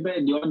aghọtago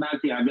ebe dị ọda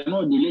si abịa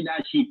n'ụdị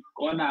leadership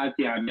ka ọda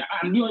si abịa.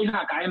 Ndị ihe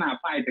a ka anyị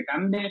na-fight ka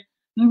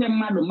ndị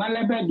mmadụ mara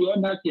ebe dị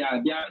ọda si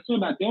abịa so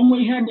that onwe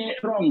ihe dị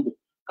wrong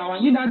ka wa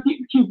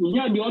leadership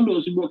nye dị ọda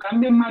ozugbo ka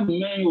ndị mmadụ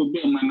mee ya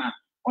obe mana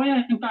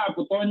onye nke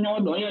apụta onye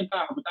ọdọ onye nke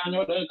apụta onye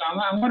ọdọ ka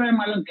nwa nwere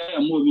mmalụ nke ya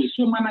ma obi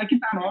so mana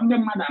kita na ndị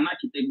mmadụ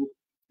anachitego.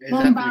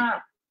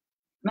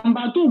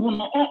 Number 2 bụ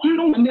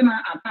na ndị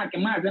na-attack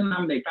Maazị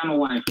Nnamdi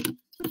Kanu wife.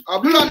 Ọ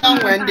bụrụ na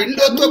nwee ndị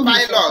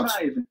autopilot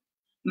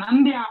na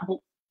ndị abụ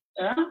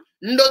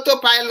ndị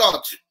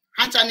autopilot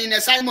ha ncha niile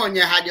Simon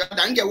nye ha dị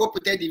ọda m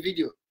ga-ewepụta the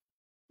video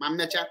ma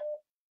mmecha.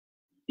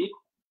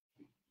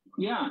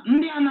 Ya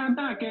ndị a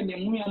na-attack dị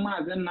nwunye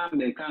Maazị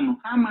Nnamdi Kanu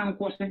ha ma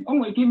nkwụsị o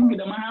nwere ike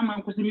ibugide ma ha ma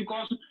nkwụsị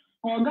because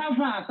ọ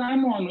gafe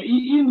Simon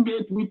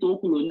ịga Twitter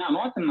okwuru nya na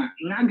ọ sị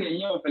na ha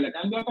ga-enye ofele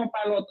ka ndị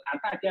autopilot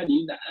attack ya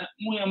dị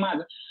nwunye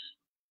Maazị.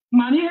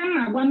 Mana ihe m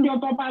na-agwa ndị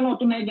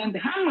autopilot na-ege ntị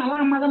ha mara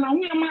amaga na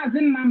nwunye Maazị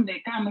Nnamdi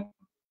Kanu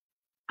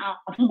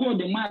afụgo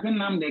dị Maazị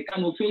Nnamdi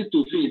Kanu face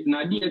to face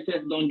na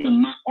DSS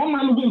dungeon na ọ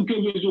malụgo nke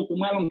bụ eziokwu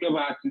malụ nke bụ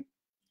asị.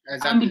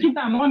 And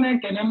kita na ọ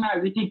na-ekene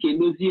Maazị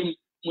Chikedozie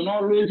m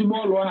n'ọrụ ezigbo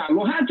ọrụ ọ na-alụ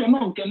ha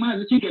chọrọ nke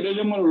Maazị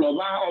Chikedozie m lụrụ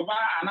ọba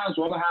anazụ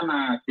ọba ha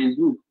na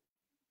Facebook.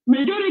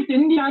 Majority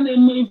ndị a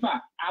na-eme ife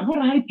a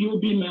abụrụ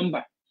IPOB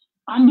member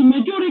and the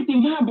majority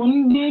ha bụ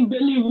ndị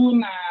believe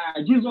na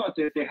Jizọs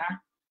ese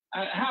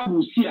ha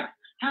bụ sia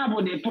ha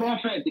bụ the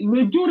prophet.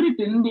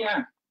 Majority ndị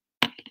a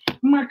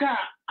maka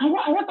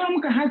aghọtara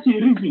m ka ha si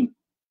reason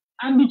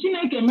and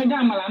Chineke mega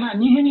amala na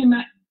ihe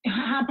niile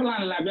ha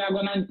plan labịa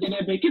go na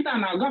njedebe kita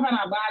na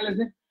gọvanọ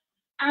Baalizi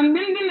and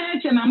ndị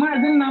na-eche na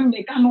Maazị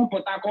Nnamdi Kanu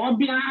pụta ka ọ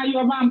bịa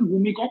ayọba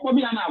Gumi ka ọ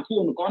kpọbịa na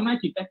fon ka ọ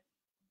nachite.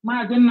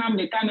 Maazị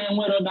Nnamdi Kanu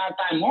enwere that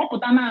time ọ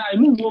pụta na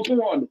move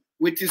forward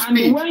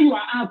and when you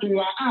are out you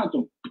are out.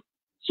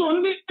 So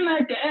ndị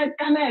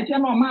na-eche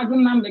na Maazị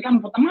Nnamdi Kanu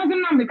pụta Maazị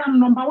Nnamdi Kanu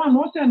number 1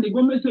 o send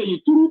go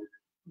message through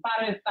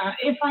Barrister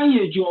Ifeanyi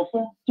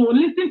Ejiofor to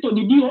listen to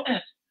the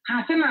DOS.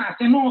 Ha sị na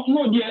asị no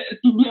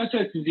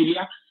DSS ziri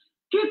ya.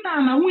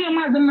 Kita na nwunye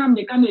Maazị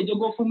Nnamdi Kanu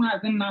ejego fụ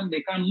Maazị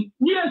Nnamdi Kanu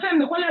DSS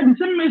ndekwa ya the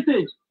same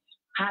message.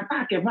 Ha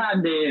attack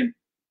about the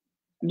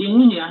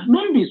nwunye ya.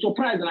 Don't be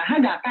surprised na ha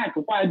ga-attack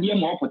kwa die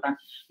ma ọ pụta.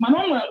 Mana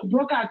o nwere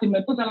broadcast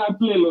metụtala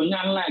play onye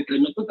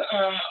unlikely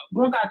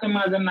broadcast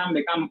Maazị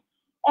Nnamdi Kanu.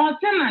 Ọ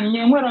sị na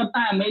nye nwere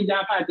time eji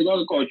afight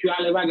gị ka ọ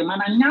chụalịba gị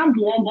mana nya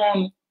bụ ọgụ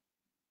ọnụ.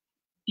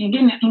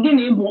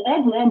 Ngene bụ ọ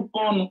bụ ọgụ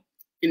ọnụ.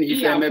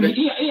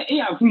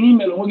 Ihe afụ ihe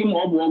imere onwe gị ma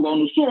ọ bụ ọgụ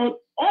ọnụ. So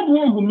ọ bụ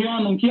ogumi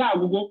ọnụ nke ya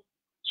agwụgo.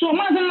 So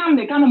Maazị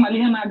Nnamdi Kanu mara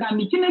ihe na-aga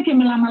ndị Chineke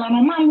mere amala na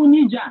ọmanwụ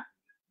n'ije a.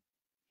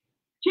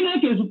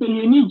 Chineke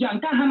zutere n'ije a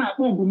nke ha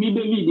na-akpọ Ogumi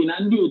David na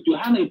ndị otu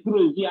ha na-epuru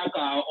ozi ya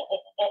ka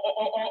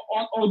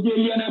o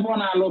jelie n'ebe ọ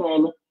na-alụrụ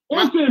ọrụ. O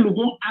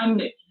felugo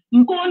and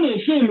nke ọ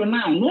na-efe elu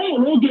na o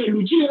nwere oge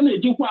elu ji ọ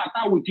na-ejekwa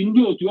ata wuti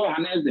ndị otu ọha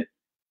na eze.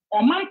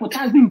 Ọ ma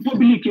mpụtazi m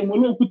public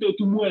nwere okwute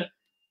tugbuo ya.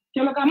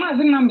 Chelo ka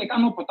Maazị Nnamdi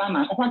Kanu pụta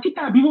na ọkwa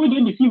kịta bụ ihe o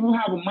ji deceive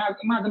ha bụ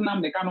Maazị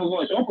Nnamdi Kanu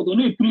voice ọ pụta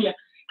na-epuli ya.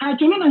 Ha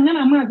chọrọ na ya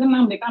na Maazị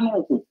Nnamdi Kanu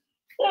ụkwụ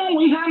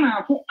onwe ihe a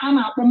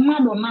na-akpọ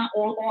mmadụ na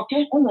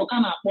oke ụmụ ka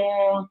na-akpọ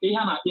ka ihe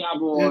a na-akpọ ya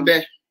bụ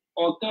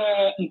oke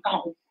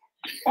nkakwụ.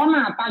 Ọ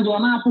na-ata gị ọ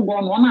na-afụ gị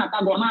ọnụ ọ na-ata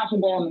gị ọ na-afụ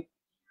gị ọnụ.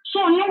 So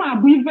you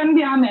are even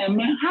the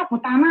anime,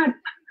 Haputana,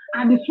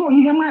 and the so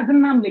you might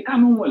name the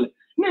Kanu well.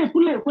 May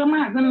pull a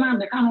Mazi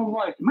Nnamdi Kanu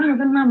voice,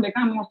 Mazi Nnamdi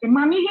Kanu, the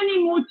man,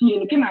 any more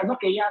tea, can I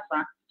look a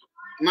yasa.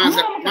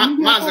 Mazi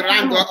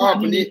Rando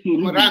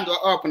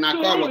up, and I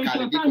call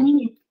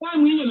locally.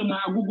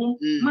 Google,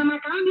 man, I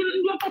can't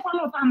do a couple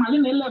of time. I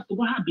left to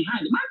go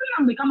behind. Mazi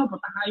Nnamdi Kanu,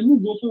 but I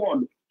move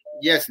forward.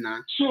 Yes, now.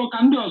 So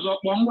can do us up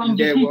one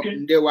day.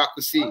 They were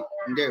to see.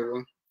 They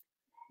were.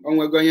 When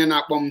we're going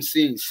up on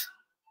scenes,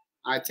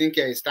 I think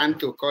it's time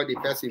to call the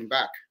person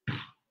back.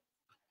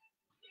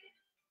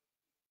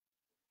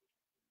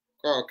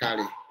 Call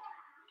Kali.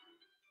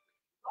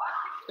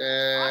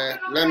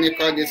 Let me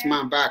call this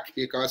man back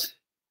because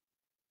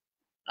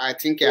I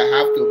think I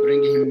have to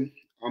bring him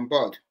on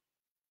board.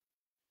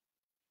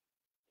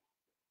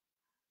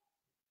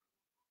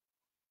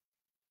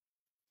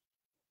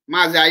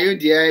 Mazi, are you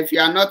there? If you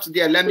are not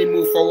there, let me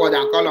move forward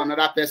and call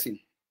another person.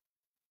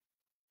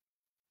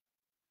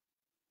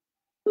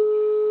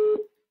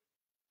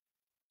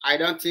 I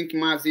don't think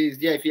Mazi is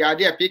there. If you are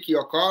there, pick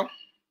your call.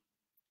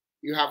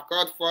 You have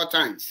called 4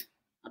 times.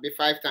 Maybe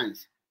 5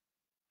 times.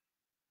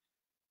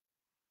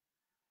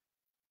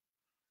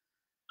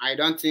 I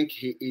don't think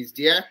he is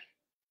there.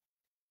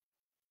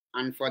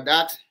 And for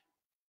that,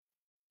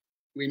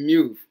 we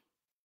move.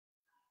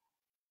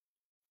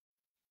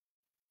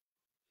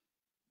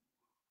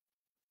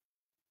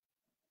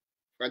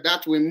 For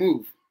that, we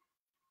move.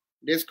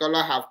 This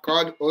caller have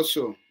called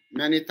also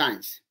many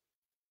times.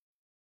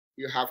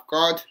 You have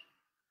called.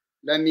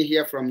 Let me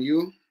hear from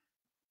you.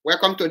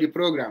 Welcome to the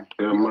program.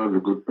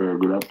 Mazi,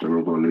 good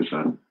afternoon,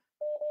 Foundation.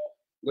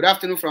 Good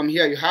afternoon from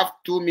here. You have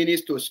 2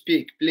 minutes to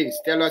speak. Please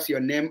tell us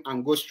your name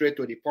and go straight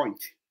to the point.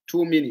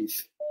 2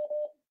 minutes.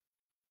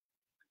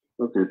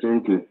 Okay,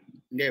 thank you.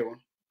 There.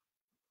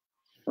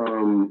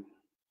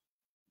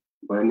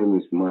 My name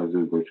is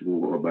Mazi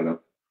Obada.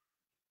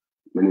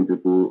 Many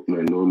people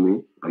may know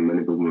me, and many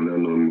people may not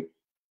know me.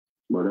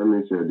 But let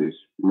me say this.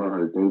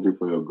 Mazi, thank you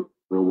for your good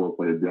work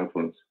for the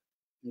Biafrans.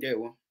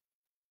 There.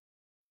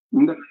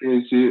 You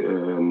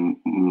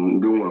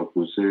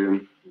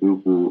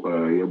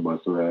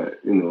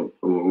know,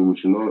 we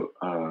should not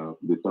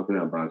be talking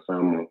about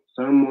Simon.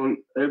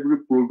 Simon, every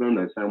program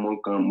that Simon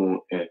come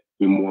on,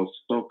 he must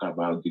talk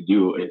about the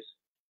DOS.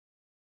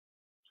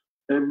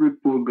 Every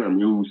program,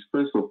 you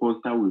first of all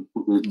start with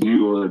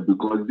DOS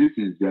because this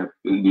is the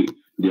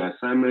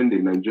assignment the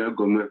Nigerian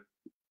government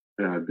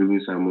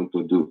giving Simon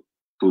to do,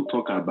 to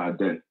talk about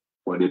them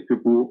for the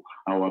people,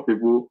 our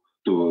people,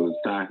 to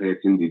start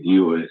hating the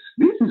DOS.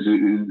 This is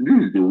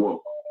the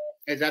work.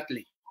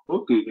 Exactly.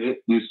 Okay,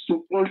 the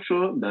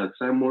structure that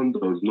Simon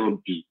does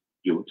not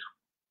build,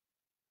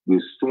 the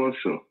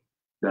structure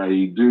that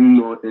he didn't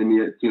know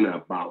anything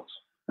about,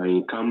 and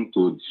he come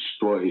to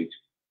destroy it.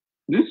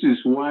 This is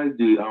why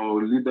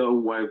our leader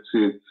wife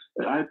said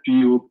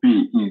IPOP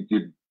is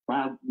the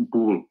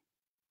backbone.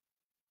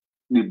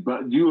 The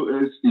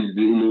DOS is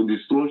the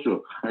structure,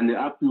 and the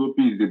IPOP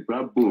is the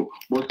backbone.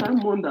 But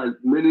Simon, that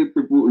many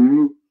people,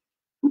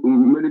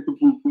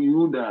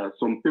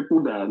 some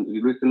people that are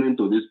listening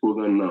to this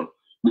program now,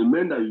 the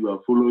men that you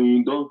are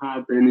following don't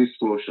have any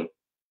structure.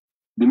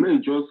 The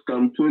men just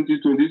come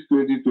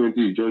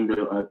 2020, join the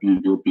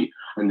IPOP,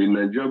 and the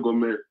Nigerian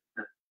government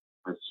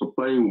is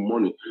supplying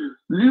money.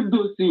 Leave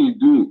those things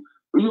doing.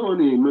 That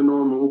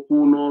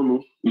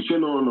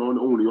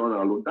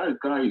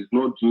guy is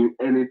not doing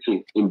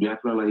anything in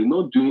Biafra. He's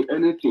not doing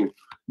anything.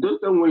 Those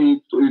times when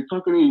he's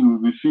talking, you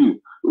will feel.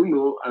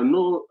 I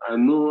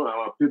know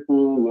our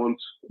people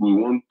we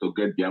want to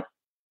get Biafra,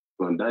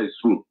 and that is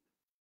true.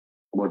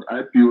 But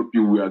IPOP,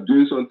 we are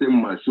doing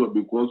something mature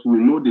because we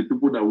know the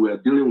people that we are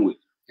dealing with.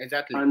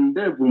 Exactly. And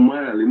Devil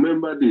Maya,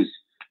 remember this.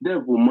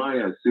 Devil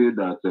Maya said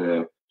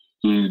that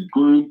he's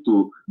going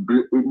to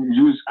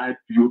use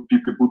IPOP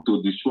people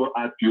to destroy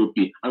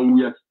IPOP. And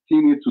we are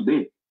seeing it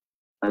today.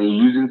 And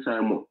using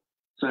Simon.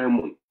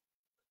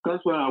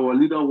 That's why our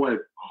leader wife,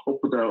 I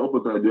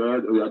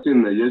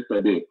think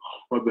yesterday,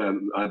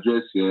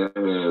 addressed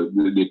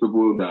the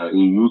people that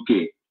in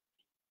UK.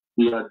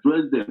 He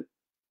addressed them.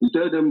 He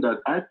told them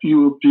that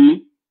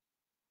IPOP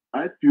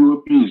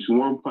is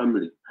one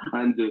family.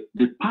 And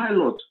the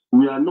pilot,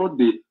 we are not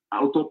the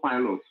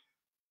autopilot.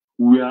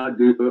 We are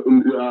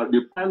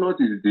the pilot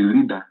is the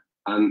leader,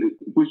 and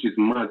which is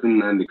Mazi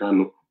Nnamdi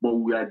Kanu. But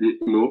we are we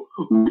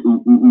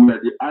are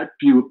the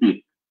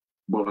IPOP.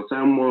 But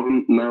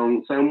Simon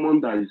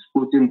that is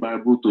quoting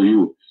Bible to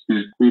you,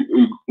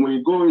 when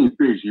you go on his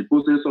page, he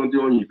posted something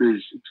on his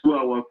page 2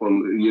 hours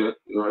from here,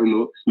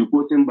 you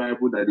quoting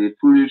Bible that a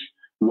foolish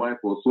wife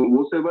or so,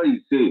 whatever he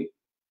say.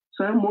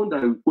 Simon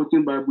that is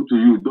quoting Bible to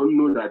you don't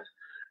know that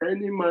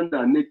any man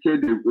that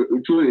naked,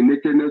 show a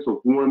nakedness of a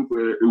woman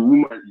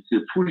is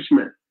a foolish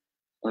man.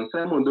 And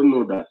Simon don't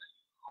know that.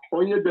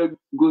 Only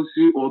go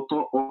see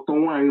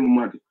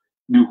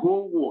the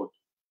whole world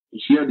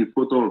share the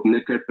photo of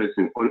naked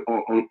person on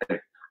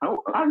earth.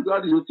 How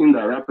do you think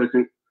that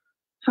person?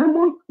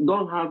 Simon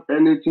don't have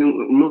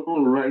anything, no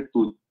right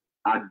to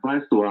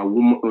advice to our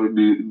woman,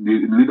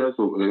 the leaders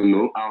of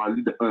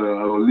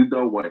our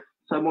leader wife.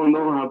 Simon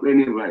don't have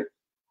any right.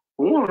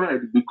 One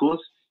right because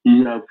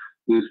he has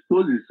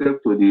exposed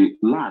himself to the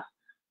last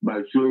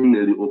by showing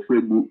the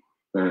Ofebu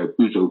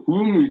picture.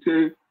 Whom he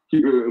say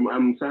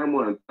I'm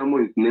Simon and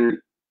Simon is Nelly.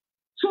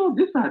 So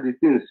these are the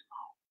things.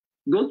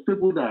 Those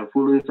people that are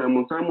following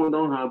Simon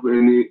don't have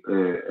any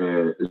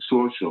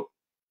structure.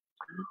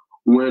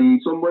 When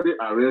somebody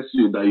arrests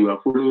you that you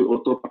are following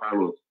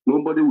autopilot,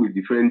 nobody will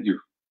defend you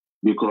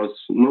because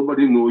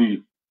nobody knows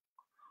you.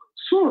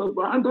 So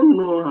but I don't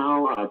know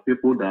how our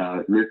people that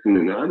are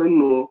listening. I don't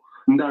know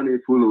Nnamdi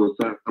follow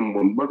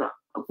someone, but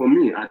for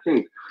me, I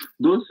think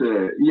those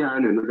do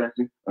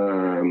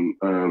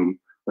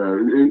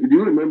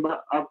you remember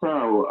after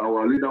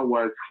our leader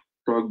wife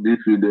talked this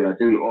day, I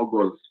think in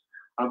August,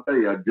 after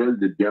he addressed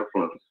the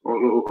Biafrans,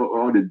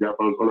 all the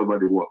Biafrans all over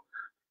the world,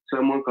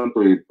 someone come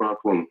to his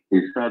platform,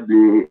 he start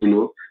doing,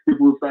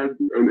 people start,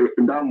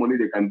 that money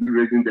they can be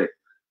raising there.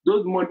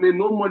 Those money,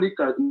 they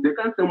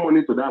can't send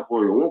money to that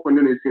boy. One point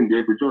they send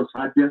there,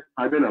 just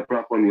having a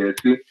platform here,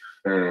 see,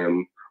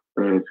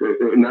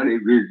 nobody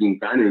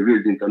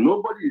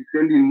is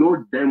sending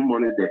no damn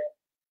money there.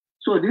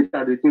 So these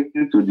are the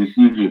things to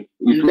deceive you.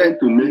 He's trying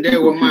to make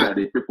people feel that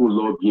the people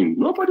love him.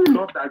 Nobody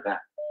loves that guy.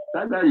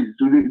 That guy is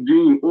doing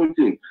his own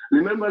thing.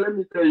 Remember, let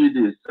me tell you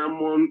this.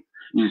 Someone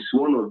is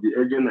one of the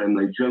agents that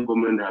Nigerian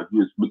government have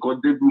used because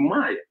David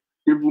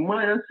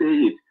Maya say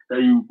it,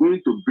 that you're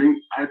going to bring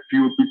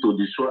IPOB to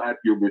destroy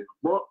IPOB.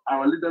 But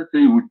our leader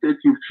say it will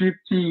take you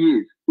 50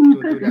 years. It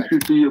will take you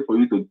 50 years for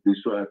you to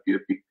destroy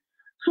IPOB.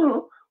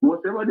 So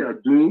whatever they are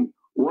doing,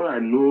 what I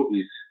know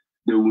is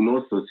they will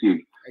not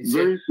succeed.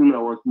 Very soon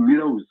our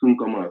leader will soon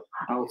come out.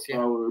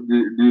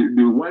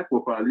 The wife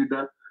of our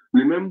leader,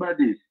 remember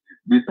this,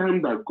 the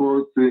time that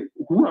God said,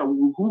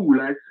 who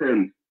will I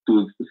send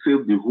to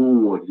save the whole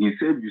world? He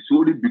saved his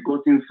only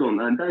begotten son,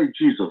 and that is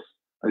Jesus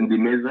and the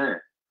Messiah.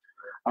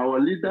 Our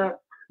leader,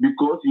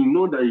 because he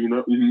know that he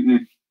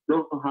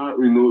don't have,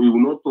 he will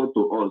not talk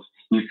to us.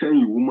 He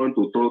sent a woman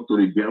to talk to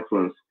the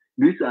Biafrans.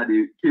 These are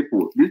the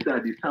people, these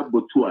are the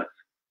saboteurs.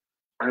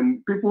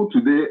 And people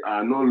today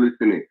are not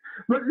listening.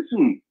 But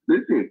listen,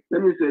 let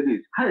me say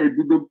this. How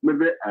did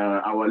maybe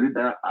our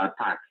leader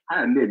attack?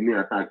 How did me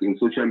attack in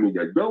social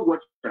media? Don't watch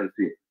and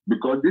see,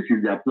 because this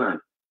is their plan.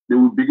 They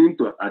will begin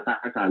to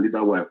attack our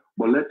leader wife.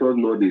 But let us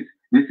know this.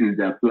 This is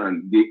their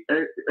plan. The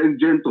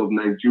agent of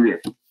Nigeria.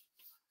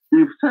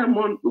 If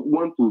someone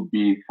wants to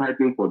be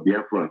fighting for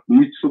Biafra,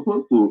 he's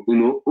supposed to,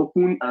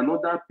 open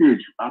another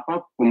page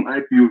apart from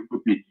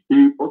IPOB.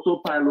 He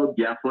also pilot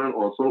Biafra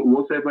or so,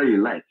 whatever he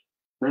likes.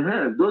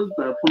 Those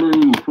that are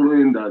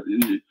following that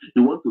he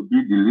wants to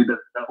be the leader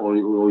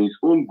or his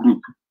own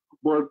group,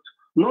 but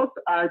not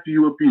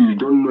IPOB. You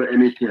don't know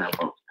anything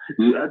about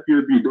the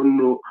IPOB. You don't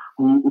know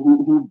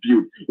who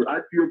built the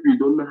IPOB. You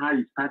don't know how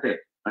he started,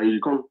 and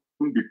you can't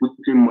be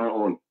putting more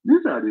on.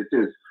 These are the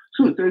things.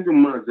 So thank you,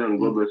 Mazi, and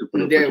God bless you for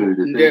the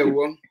opportunity.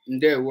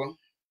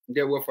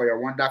 There were for your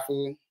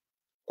wonderful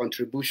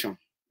contribution.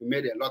 You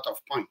made a lot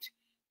of points.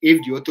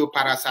 If the auto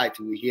parasite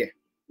will hear.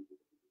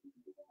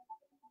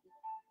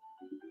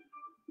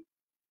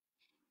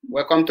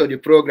 Welcome to the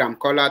program.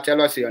 Caller,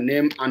 tell us your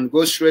name and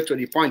go straight to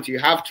the point. You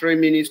have 3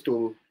 minutes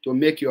to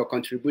make your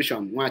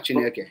contribution.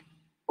 Okay,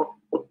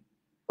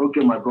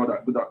 my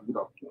brother. Good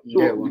afternoon.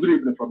 So, good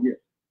evening from here.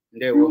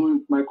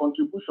 My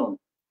contribution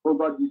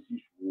over this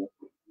issue.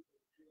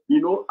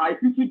 I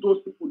pity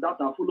those people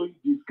that are following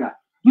this guy.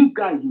 This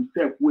guy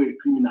himself was a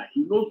criminal.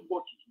 He knows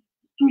what he's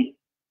doing.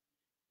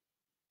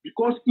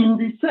 Because in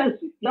the sense,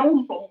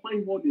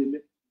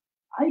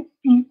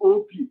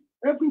 IPOB,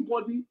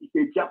 everybody is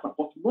a Biafra,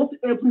 but not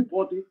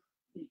everybody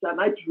is an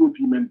IPOB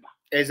member.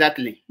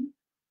 Exactly.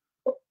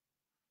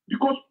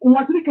 Because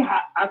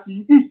Uwatrika, as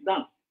he is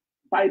now,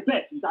 by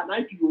birth, is an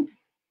IPOB.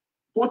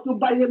 But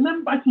by a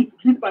membership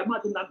led by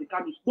Nnamdi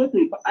Kanu, is not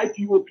an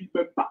IPOB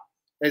member.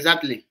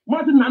 Exactly.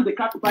 Nnamdi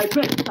Kanu, by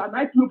birth, is an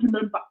IPOB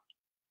member.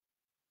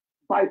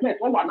 By birth,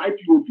 or an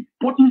IPOB.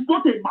 But he's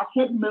not a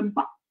massive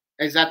member.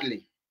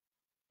 Exactly.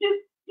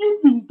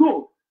 Even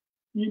though,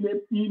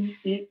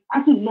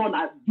 as known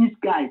as this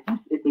guy, this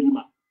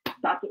Ebenima,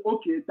 that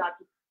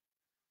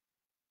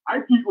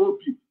IPOB,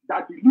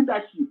 that the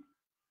leadership,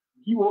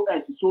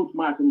 DOS, sold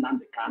Mazi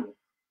Nnamdi Kanu,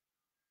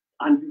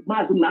 and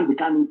Mazi Nnamdi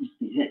Kanu is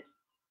the head.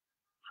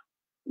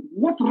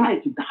 What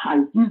right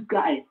has this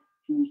guy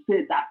to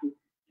say that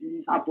he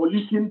is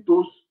abolishing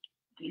those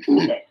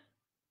DOS?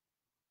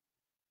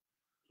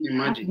 He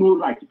has no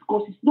right,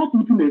 because he's not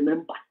even a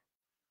member.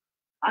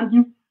 And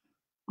you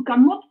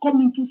cannot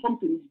come into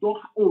something you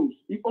don't own.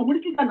 He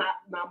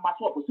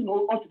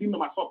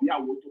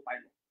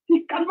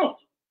cannot.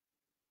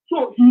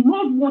 So he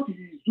knows what he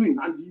is doing,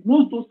 and he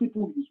knows those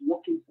people he is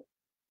working for.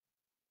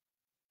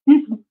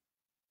 If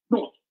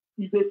not,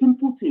 it's a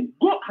simple thing.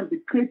 Go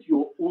and create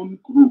your own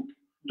group.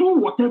 Do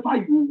whatever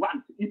you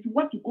want. If you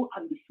want to go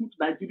and shoot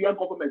Nigerian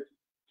government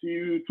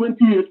to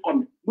 20 years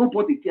coming,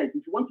 nobody cares.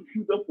 If you want to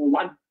shoot them for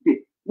 1 day,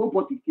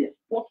 nobody cares.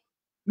 But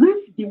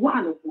if the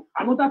one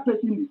another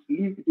person is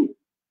leaving,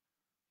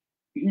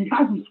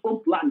 has his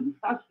own plan, he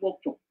has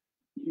structure.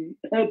 He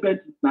helped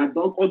that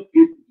don't want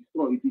to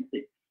destroy this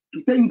thing.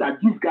 To tell you that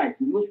this guy,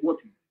 he knows what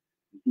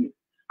he's doing.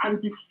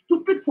 And the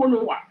stupid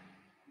followers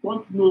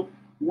don't know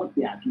what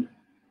they are doing.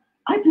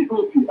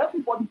 IPOB,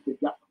 everybody says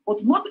that,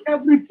 but not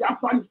every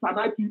Biafran is an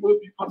IPOB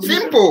family.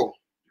 Simple.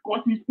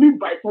 Because he's lived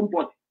by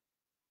somebody.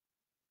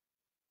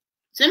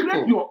 Simple.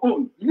 Create your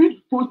own. Live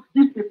for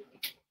these people.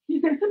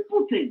 It's a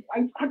simple thing.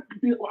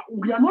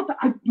 We are not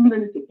arguing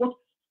anything, but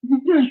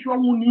we are sure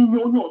we need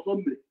or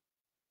something.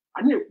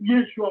 And yet we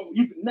are sure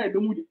even now they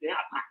will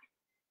attack.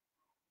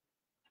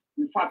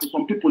 In fact,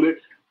 some people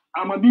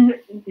are being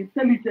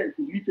intelligence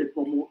is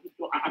from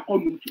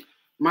according to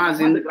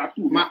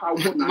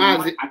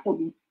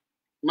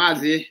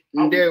Mazi,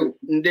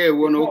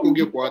 ndewo n'okwu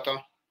gị kwa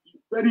ọtọ.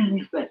 Very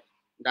useless.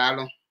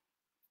 Daalụ.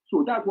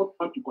 So that's what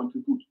I have to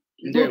contribute.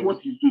 He knows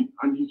what he's doing,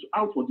 and he's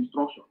out for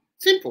destruction.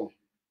 Simple.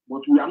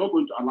 But we are not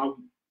going to allow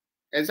him.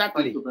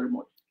 Exactly. Thank you very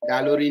much.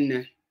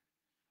 Daalụ.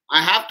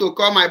 I have to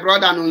call my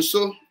brother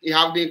Nonso. He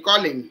have been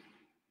calling.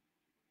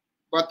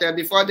 But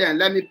before then,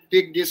 let me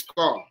pick this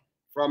call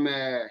from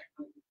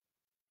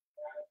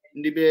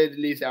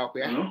Ndibedlis out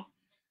here. Hello?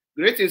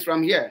 Greetings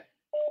from here.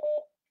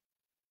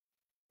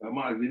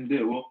 Mazi,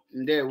 ndewo.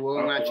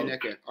 Ndewo na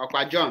Chineke.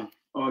 Okwa John.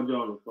 Oh,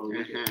 John.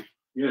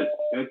 Yes,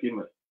 thank you,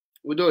 man.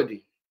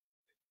 Udodi.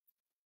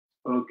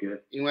 Okay.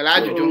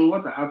 So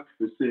what I have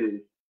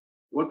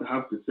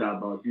to say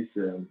about this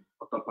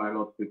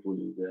autopilot people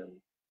is,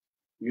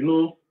 you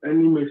know,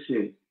 any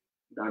message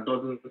that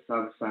doesn't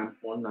satisfy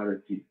one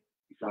narrative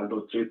is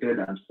adulterated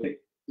and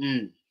fake.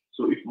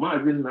 So if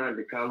Mazi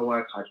Nnamdi Kanu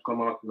had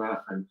come out now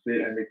and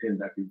say anything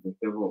that is in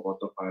favor of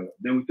autopilot,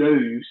 they will tell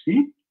you,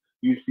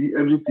 you see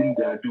everything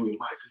they are doing,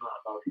 Mazi know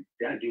about it.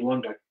 They are the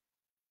one that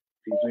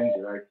is doing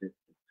the right thing.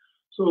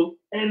 So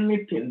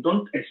anything,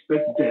 don't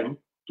expect them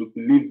to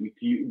believe with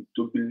you,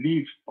 to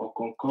believe or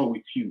concur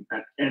with you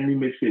at any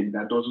message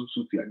that doesn't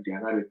suit their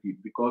narrative,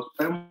 because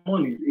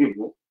Simon is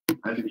able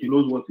and he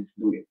knows what he's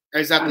doing.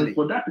 Exactly. And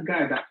for that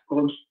guy that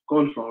comes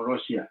from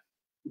Russia,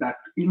 that,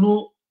 you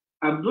know,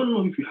 I don't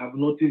know if you have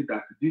noticed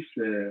that this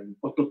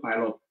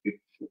autopilot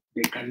people,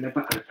 they can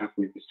never answer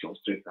questions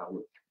straight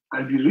away.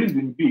 And the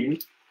reason being,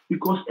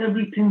 because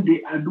everything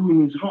they are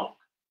doing is wrong.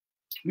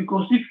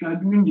 Because if you are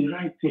doing the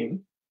right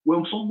thing,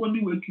 when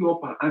somebody wakes you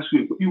up and asks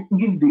you, you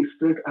give the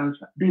straight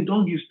answer. They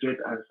don't give straight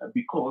answer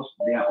because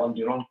they are on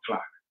the wrong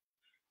track.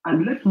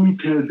 And let me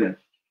tell them,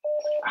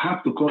 I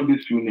have to call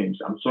these few names.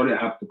 I'm sorry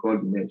I have to call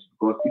the names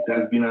because it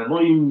has been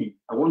annoying me.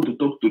 I want to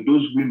talk to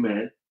those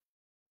women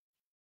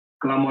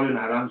clamoring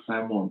around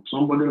Simon.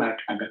 Somebody like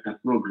Agatha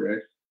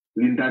Progress,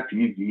 Linda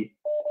TV,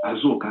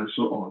 Azok, and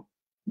so on.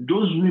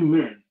 Those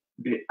women,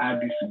 they are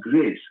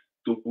disgrace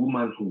to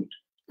womanhood.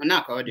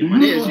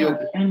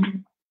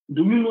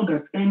 Do you know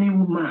that any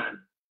woman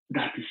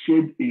that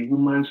shed a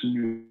woman's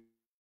nude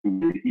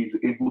is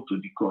able to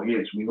declare?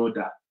 Yes, we know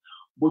that.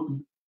 But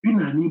being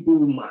an Igbo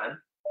woman,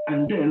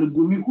 and then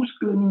Gumi, who's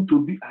claiming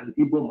to be an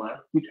Igbo man,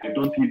 which I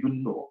don't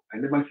even know. I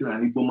never seen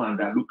an Igbo man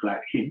that look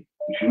like him.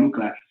 If you look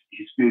like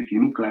his face, he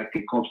look like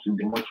a corpse in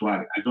the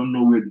mortuary. I don't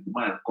know where the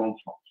man comes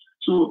from.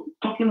 So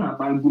talking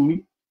about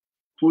Gumi,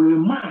 for a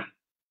man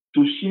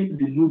to shed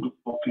the nude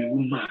of a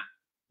woman,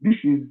 this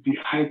is the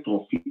height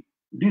of it.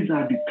 These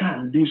are the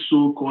times these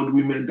so-called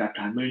women that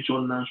I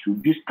mentioned now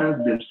should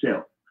distance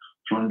themselves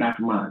from that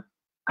man.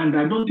 And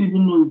I don't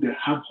even know if they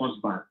have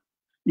husband.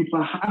 If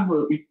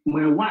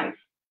my wife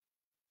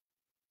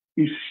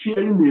is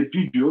sharing a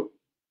video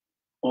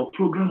or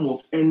program of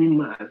any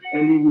man,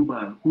 any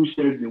woman who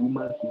shares a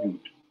woman's nude,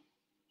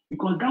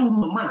 because that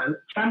woman,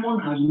 Simon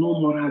has no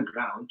moral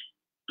ground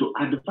to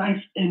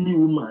advise any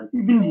woman,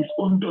 even his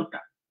own daughter.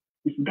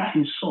 If that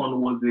his son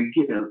was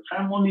a girl,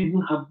 Simon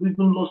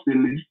even lost the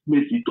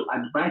legitimacy to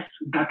advise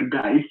that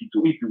guy if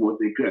he was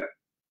a girl.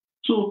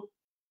 So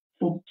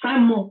for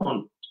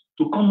Simon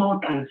to come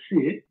out and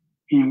say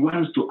he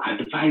wants to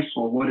advise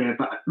or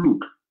whatever,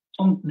 look,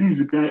 this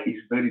guy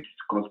is very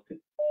disgusting.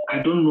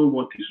 I don't know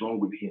what is wrong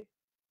with him.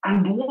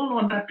 And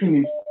one other thing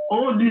is,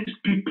 all these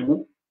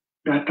people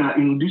that are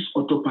in this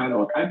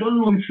autopilot, I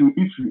don't know if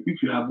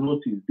you have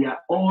noticed, they are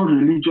all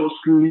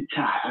religiously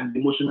charged and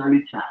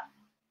emotionally charged.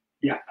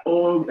 They are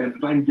all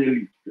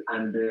evangelists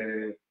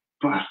and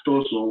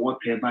pastors or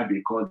whatever they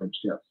call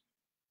themselves.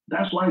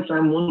 That's why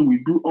Simon will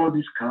do all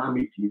these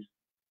calamities,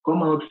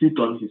 come out, sit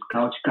on his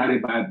couch, carry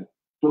Bible,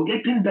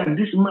 forgetting that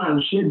this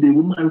man shared the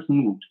woman's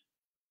nude.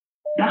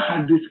 That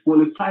has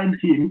disqualified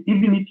him,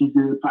 even if he's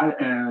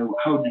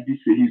how did he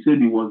say? He said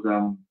he was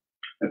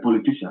a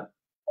politician.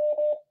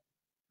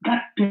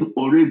 That thing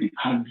already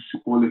has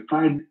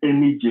disqualified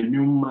any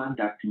genuine man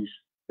that is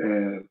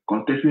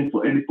contesting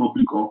for any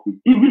public office.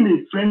 Even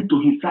a friend to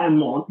his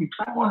Simon, if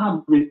Simon has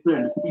a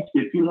friend who is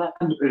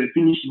a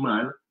Finnish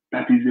man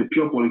that is a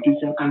pure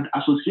politician and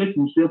associates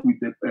himself with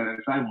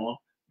Simon,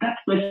 that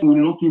person will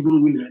not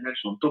even win the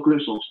election, talk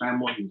less of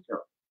Simon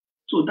himself.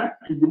 So that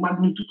is the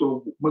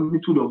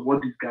magnitude of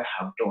what this guy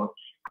have done.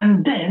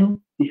 And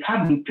then he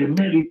had the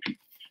temerity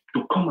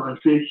to come and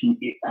say he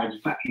is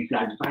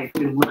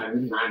advising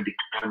Mazi Nnamdi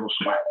Kanu.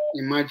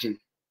 Imagine.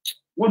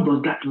 What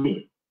does that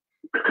mean?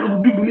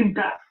 Can we believe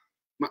that?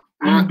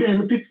 And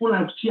then people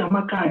like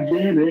Chiamaka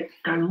Ajere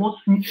cannot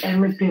see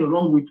anything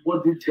wrong with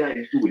what this guy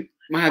is doing.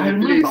 I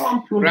remember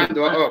one program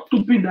as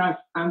stupid as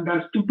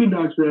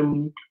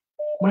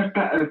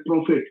Master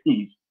Prophet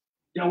is.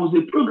 There was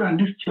a program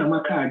this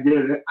Chiamaka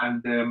Ajere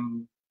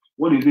and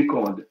what is it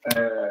called?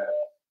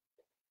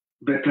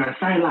 Veteran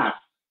Silas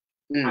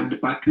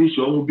and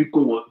Patricia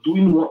Onwubiko was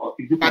doing what?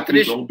 Is it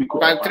Patricia Onwubiko?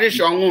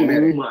 Patricia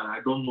Onwumere. I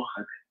don't know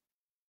how.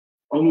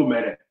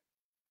 Onwumere.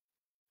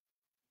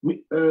 This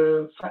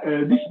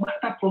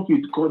Master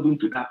Prophet called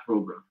into that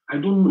program. I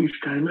don't know if you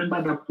can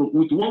remember that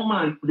program. With one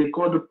man, they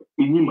called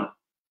Inima,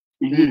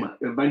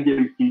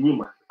 Evangelist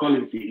Inima, call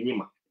him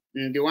Inima.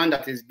 The one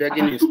that is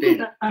begging in Spain.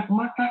 As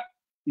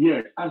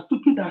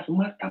stupid as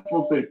Master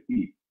Prophet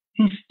is,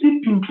 he still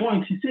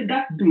pinpoints. He said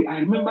that day, I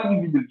remember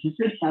vividly, he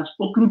said he has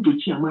spoken to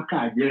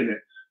Chiamaka Ajere,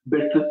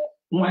 but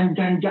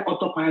Wanjanja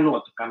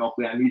autopilot cannot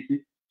be an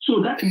easy.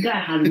 So that guy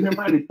has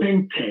never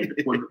repented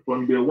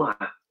from day one.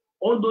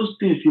 All those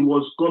things, he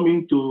was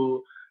coming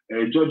to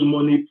Judge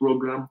Money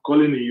program,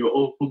 calling in your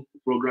own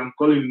program,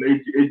 calling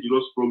in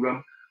Ejiro's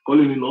program,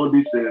 calling in all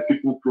these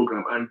people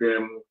program, and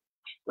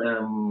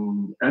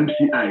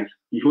MCIs.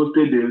 He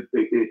hosted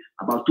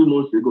about 2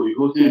 months ago. He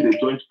hosted a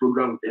joint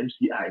program with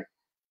MCI.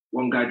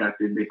 One guy that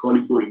they call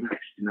it in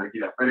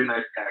Nigeria, very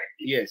nice guy.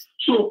 Yes.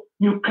 So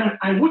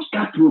I watched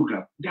that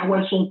program. There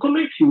were some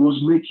comments he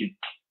was making.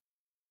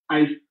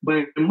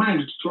 My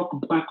mind struck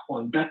back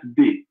on that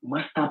day,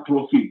 Master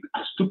Prophet,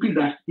 as stupid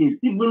as he is,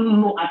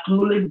 even though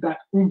acknowledge that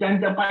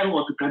Njanja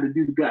pilot can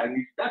this guy.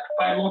 And that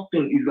pilot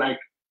thing is like,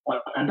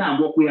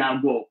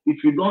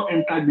 if you don't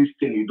enter this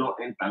thing, you don't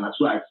enter. That's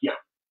why I fear.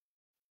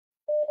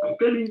 I'm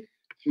telling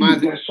you,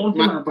 there's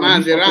something about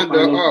Mazi, round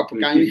up.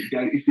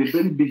 It's a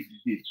very big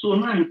disease. So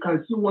now you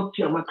can see what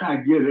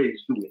Chiamaka Ajere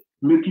is doing,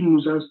 making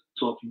nuisance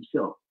of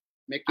himself.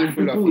 Making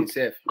fool of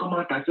himself. Come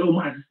out and say, oh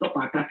man, stop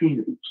attacking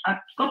him.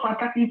 Stop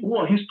attacking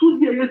what? He stood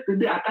there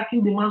yesterday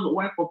attacking the man's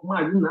wife of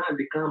Mazi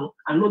Nnamdi Kanu,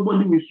 and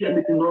nobody will see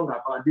anything wrong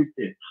about this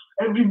thing.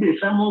 Every day,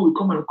 someone will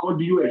come and call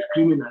the US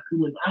criminal.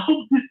 I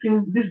hope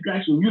these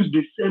guys will use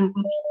the same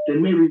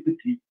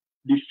temerity,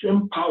 the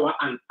same power,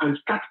 and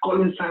start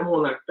calling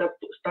Simon and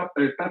start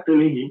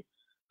telling him,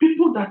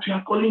 people that you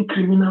are calling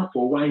criminal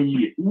for 1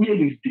 year, where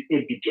is the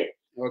evidence?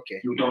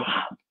 Okay. You don't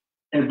have.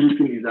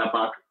 Everything is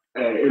about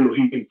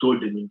Elohim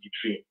told them in the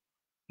dream.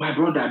 My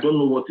brother, I don't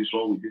know what is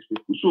wrong with these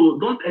people. So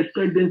don't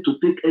expect them to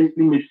take any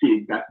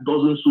message that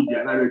doesn't suit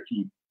their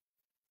narrative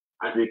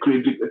as a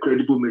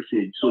credible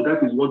message. So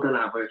that is what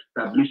I've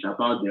established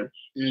about them.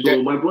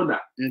 So my brother,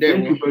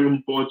 thank you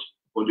very much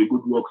for the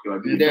good work you are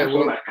doing. That's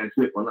all I can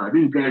say for now.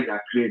 These guys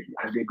are crazy,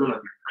 and they're gonna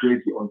be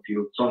crazy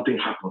until something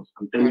happens.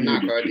 I'm telling you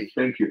the truth.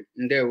 Thank you.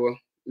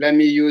 Let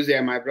me use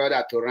my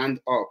brother to round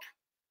up.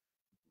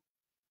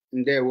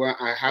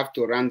 I have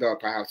to round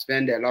up. I have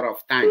spent a lot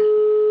of time.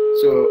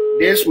 So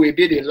this will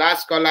be the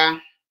last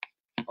caller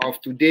of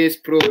today's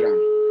program,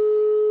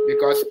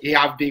 because he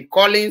has been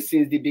calling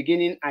since the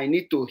beginning. I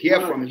need to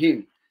hear from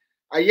him.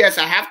 Yes,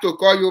 I have to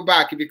call you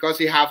back because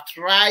you have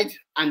tried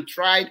and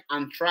tried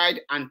and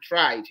tried and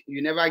tried.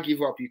 You never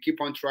give up. You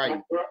keep on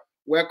trying.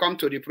 Welcome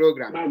to the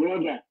program. My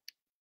brother,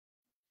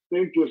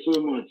 thank you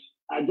so much.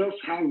 I just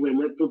have a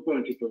little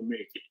point to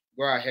make.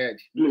 Go ahead.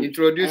 Please.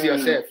 Introduce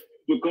yourself.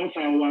 Because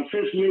our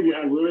first lady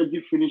has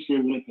already finished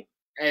everything.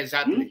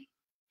 Exactly.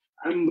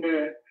 And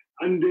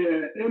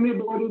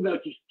anybody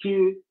that is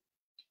still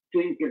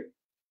thinking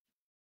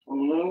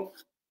or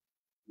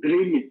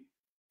dreaming,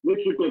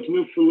 let's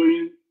continue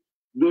following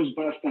those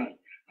bastards.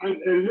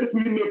 And let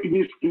me make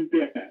this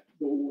clear.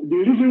 The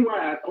reason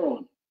why I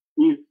called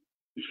is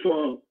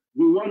for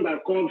the one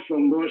that called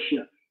from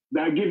Russia. They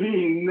are giving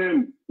him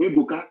name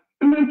Ebuka.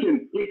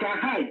 Mention, he can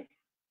hide,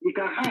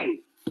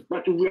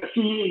 but we are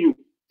seeing you.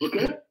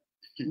 Okay?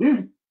 This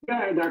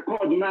guy that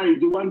called now is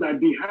the one that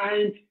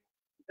behind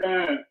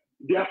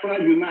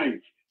Biafra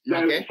Unite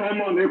that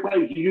Simon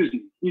Ekpa is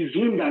using. It's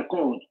him that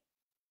called.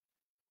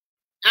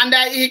 And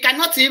he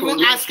cannot even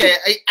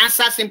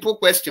answer simple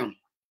question.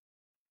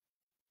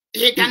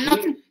 He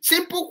cannot.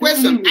 Simple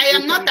question. I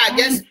am not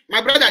against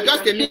my brother.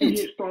 Just a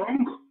minute.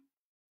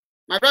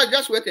 My brother,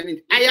 just wait a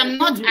minute. I am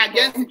not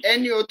against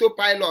any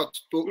autopilot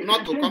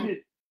not to come.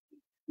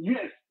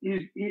 Yes,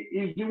 is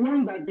the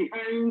one that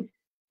behind.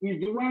 Is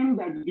the one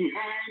that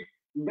behind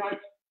that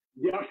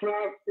Biafra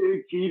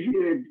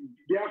TV,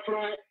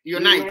 Biafra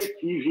Unite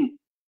TV.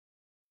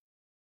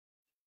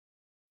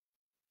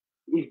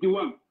 Is the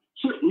one.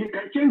 So he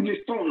can change his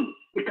tone.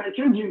 He can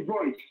change his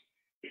voice.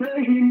 Tell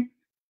him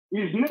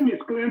his name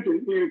is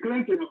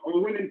Clinton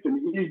or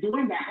Wellington. He is the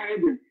one that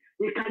hides him.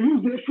 He can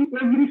use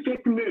every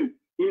fake name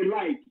he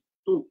likes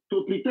to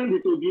pretend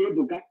it will be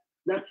able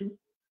that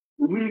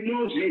we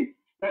know him,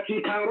 that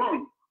he can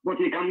run, but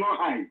he cannot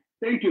hide.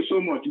 Thank you so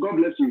much. God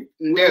bless you.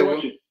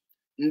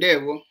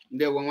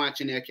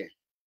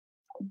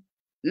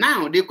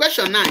 Now, the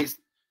question now is,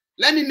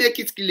 let me make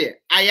it clear.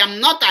 I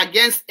am not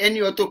against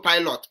any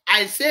autopilot.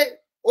 I say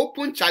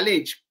open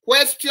challenge,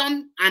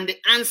 question and the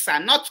answer,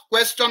 not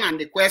question and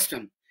the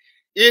question.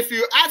 If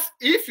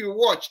you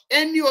watch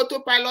any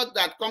autopilot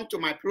that come to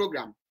my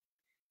program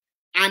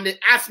and they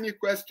ask me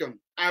question,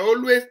 I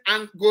always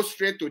go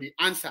straight to the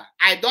answer.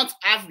 I don't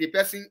answer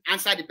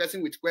the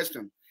person with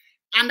question.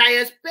 And I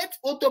expect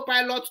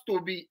autopilot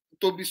to be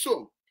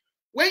so.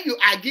 When you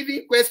are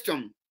giving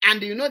question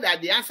and you know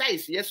that the answer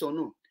is yes or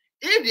no.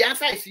 If the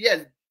answer is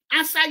yes,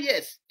 answer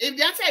yes. If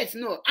the answer is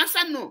no,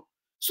 answer no.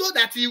 So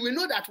that you will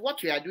know that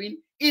what you are doing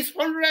is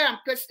 100%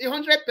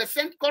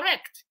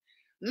 correct.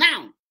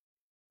 Now,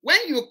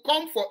 when you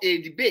come for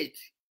a debate,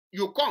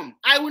 you come.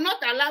 I will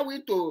not allow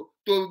you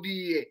to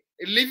be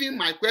leaving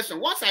my question.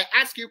 Once I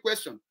ask you a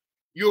question,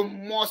 you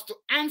must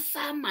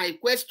answer my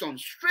question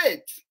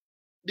straight,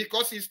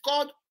 because it's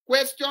called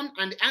question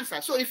and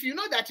answer. So if you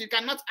know that you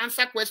cannot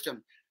answer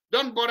question,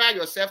 don't bother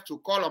yourself to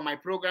call on my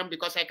program,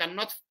 because I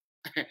cannot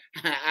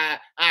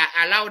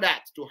allow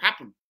that to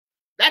happen.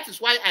 That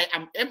is why I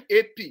am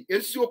MAP,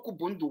 Esioku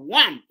Bundu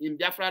 1 in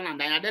Biafra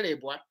land.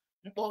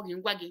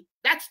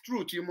 That's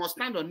truth. You must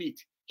stand on it.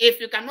 If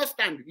you cannot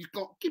stand, you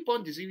can keep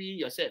on deceiving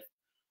yourself.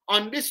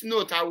 On this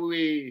note, I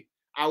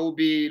will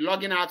be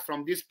logging out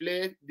from this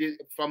place,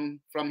 from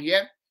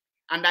here.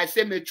 And I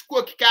say,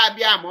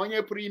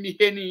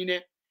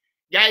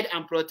 guide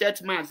and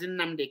protect Mazi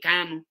Nnamdi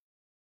Kanu.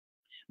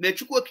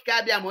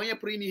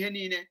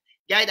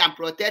 Guide and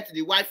protect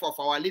the wife of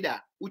our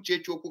leader,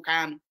 Uche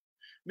Kanu.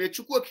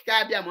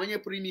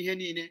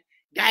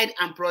 Guide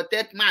and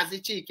protect Mazi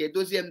Chike,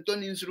 Doziem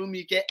Tonin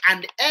Zurumike,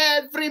 and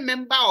every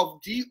member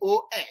of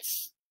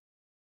DOS.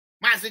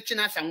 Mazi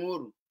China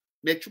Sangoru,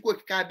 Mechuko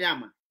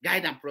Kikabiama,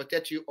 guide and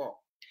protect you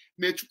all.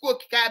 Mechuko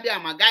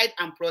Kikabiama, guide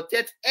and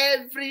protect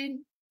every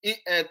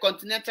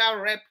continental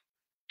rep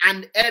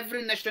and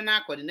every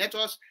national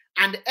coordinators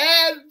and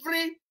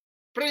every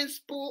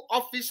principal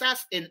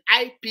officers in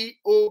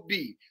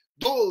IPOB,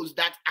 those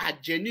that are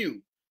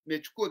genuine.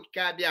 Mechuko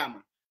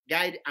Kikabiama,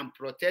 guide and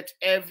protect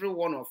every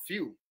one of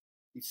you.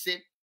 He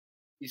said,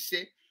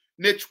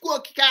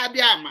 Mechuko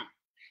Kikabiama,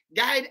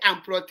 guide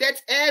and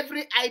protect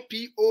every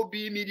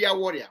IPOB media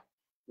warrior,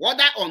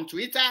 whether on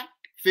Twitter,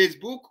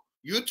 Facebook,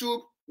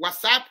 YouTube,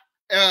 WhatsApp,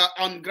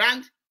 on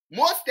ground,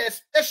 most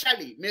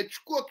especially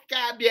Mechuko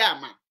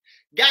Kikabiama,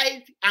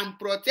 guide and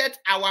protect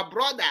our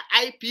brother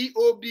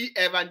IPOB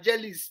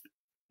evangelist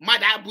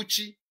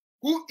Madabuchi,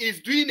 who is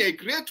doing a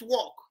great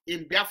work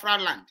in Biafra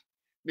land.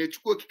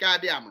 Mechuko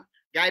Kikabiama,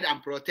 guide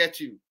and protect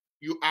you.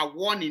 You are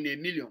 1 in a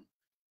million.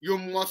 You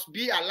must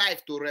be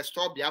alive to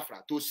restore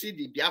Biafra, to see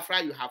the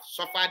Biafra you have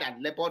suffered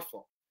and labored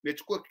for.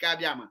 Mechuko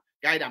Kikabiama,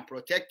 guide and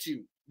protect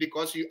you,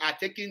 because you are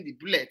taking the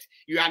bullet.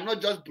 You are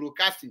not just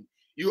broadcasting.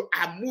 You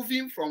are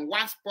moving from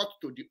one spot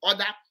to the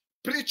other,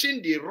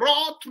 preaching the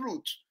raw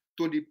truth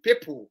to the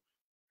people.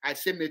 I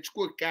say,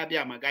 Mechuko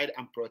Kikabiama, guide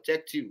and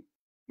protect you,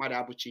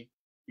 Madabuchi.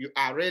 You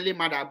are really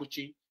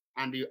Madabuchi,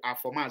 and you are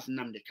for Mazi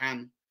Nnamdi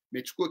Kanu.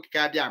 Mechuko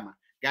Kikabiama,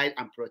 guide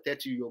and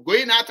protect you. You're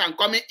going out and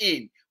coming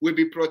in will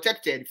be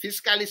protected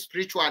physically,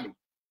 spiritually.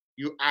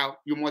 You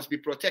must be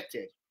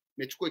protected.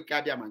 Mechuko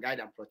Kikabiama, guide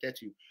and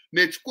protect you.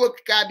 Mechuko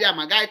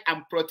Kikabiama, guide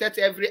and protect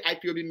every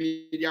IPOB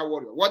media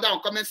warrior, whether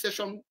on comment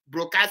section,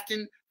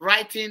 broadcasting,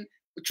 writing,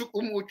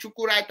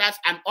 Chuku writers,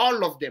 and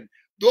all of them.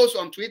 Those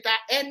on Twitter,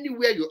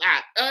 anywhere you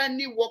are,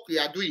 any work you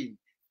are doing,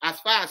 as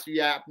far as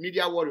you are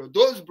media warrior,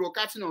 those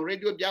broadcasting on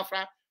Radio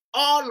Biafra,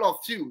 all of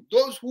you,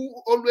 those who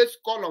always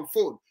call on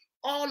phone,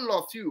 all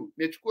of you,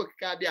 Mechuko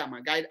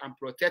Kikabiama, guide and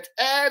protect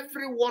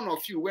every one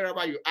of you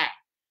wherever you are.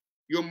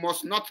 You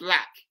must not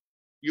lack.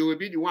 You will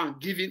be the one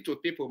giving to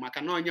people.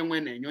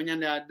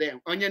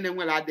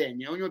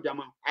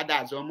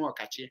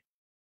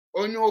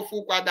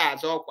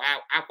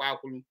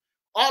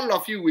 All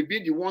of you will be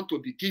the one to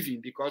be giving,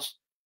 because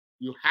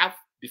you have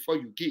before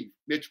you give.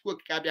 Mechuko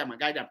Kikabiama,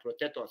 guide and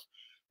protect us.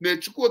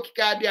 Mechuko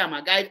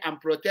Kikabiama, guide and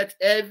protect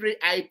every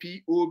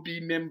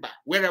IPOB member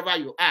wherever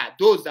you are,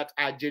 those that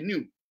are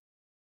genuine.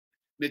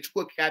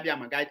 Mechuko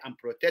Kikabiama, guide and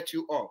protect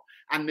you all.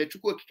 And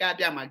Mechuko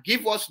Kikabiama,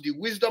 give us the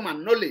wisdom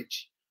and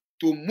knowledge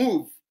to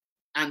move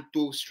and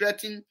to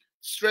strengthen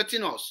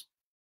us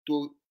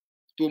to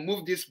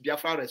move this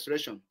Biafra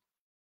restoration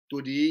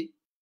to the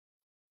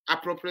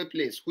appropriate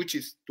place, which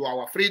is to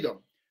our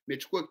freedom.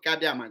 Mechuko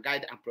Kikabiama,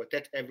 guide and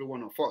protect every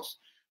one of us.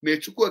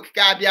 Mechuko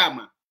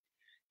Kikabiama,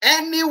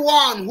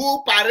 anyone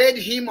who parade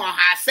him or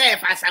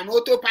herself as an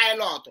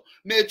autopilot,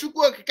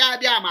 Mechuko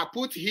Kikabiama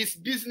put his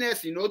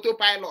business in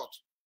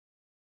autopilot.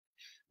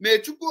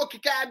 Mechuko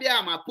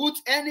Kikabiama put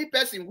any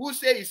person who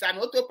says he's an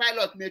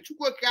autopilot,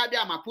 Mechuko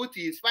Kikabiama put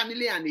his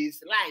family and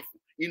his life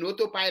in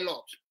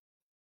autopilot.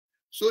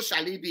 So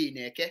shall it be in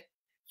Eke,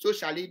 so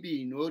shall it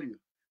be in Orio,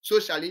 so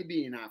shall it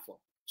be in Afo,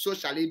 so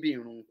shall it be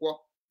in Runkwo.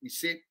 He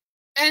said,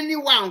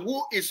 anyone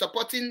who is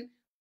supporting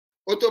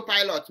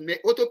autopilot, may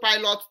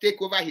autopilot take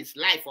over his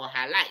life or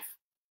her life.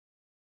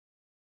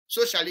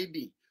 So shall it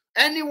be.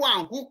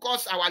 Anyone who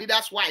calls our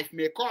leader's wife,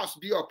 may curse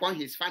be upon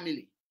his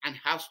family and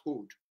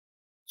household.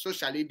 So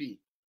shall it be.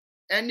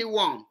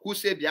 anyone who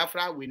say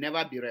Biafra will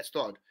never be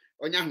restored,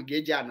 onyahu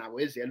geji ana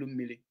wezelu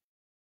mmiri.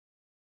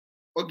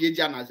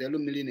 Ogeji ana zelu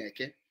mmiri na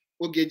Eke,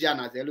 ogeji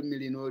ana zelu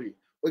mmiri na Orie,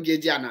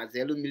 ogeji ana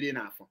zelu mmiri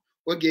na Afọ,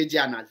 ogeji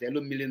ana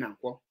zelu mmiri na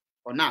Nkwọ.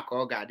 Ona ka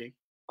ọ ga-adị.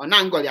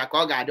 Ona ngoli ka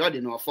ọ ga-adị, ọ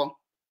dị n'ọfọ.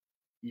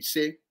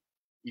 Ise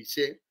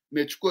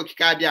Mechukwu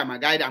okike abịa ma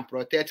guide and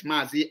protect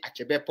Mazi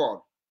Achebe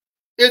Paul.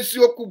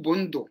 Eziokwu bụ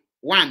ndụ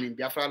one in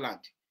Biafra land.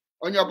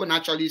 Onye ọbụla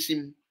chọrọ isi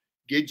m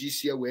ga-eji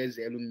isi wee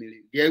zelu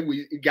mmiri.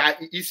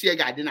 Isi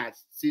ga-adị na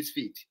 6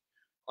 feet.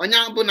 Onye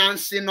ọbụla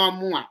nsị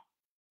n'ọmụnwa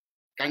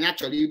ka anya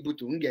chọrọ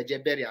ibutu, m ga-eje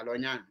burial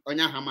onye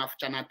ahụ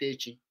amafụchanata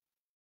echi.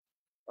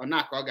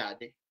 Ona ka ọ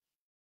ga-adị.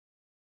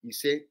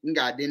 Ise m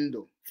ga-adị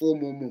ndụ fụ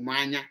ụmụ m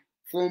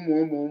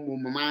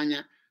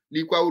anya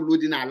likwa ulu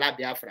dị n'ala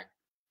Biafra.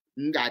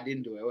 M ga-adị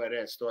ndụ were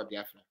restore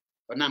Biafra.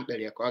 Ona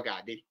mkpere ka ọ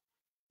ga-adị.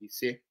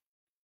 Ise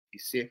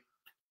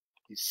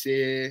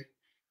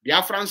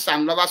Biafrans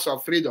and lovers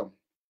of freedom,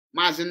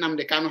 Mazi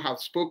Nnamdi Kanu have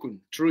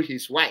spoken through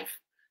his wife.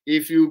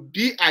 If you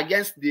be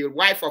against the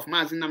wife of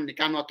Mazi Nnamdi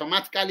Kanu,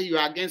 automatically you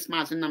are against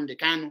Mazi Nnamdi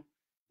Kanu.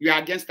 You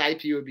are against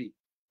IPOB,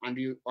 and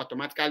you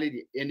automatically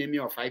the enemy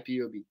of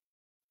IPOB.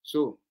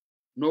 So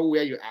know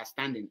where you are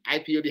standing.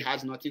 IPOB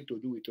has nothing to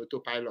do with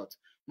autopilot.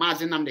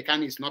 Mazi Nnamdi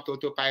Kanu is not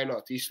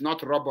autopilot. He's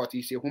not robot.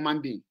 He's a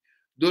human being.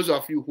 Those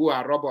of you who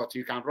are robots,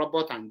 you can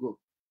robot and go.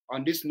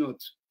 On this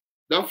note,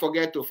 don't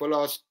forget to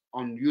follow us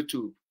on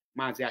YouTube,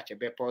 Mazi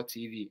Achebe Paul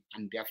TV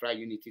and Biafra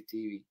Unity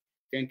TV.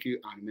 Thank you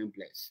and remain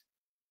blessed.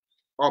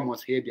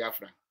 Almost here,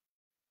 Biafra.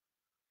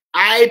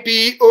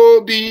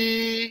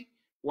 IPOB,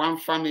 one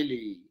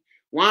family,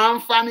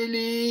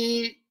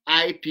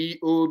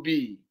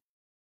 IPOB.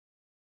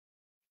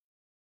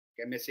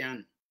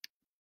 Messian.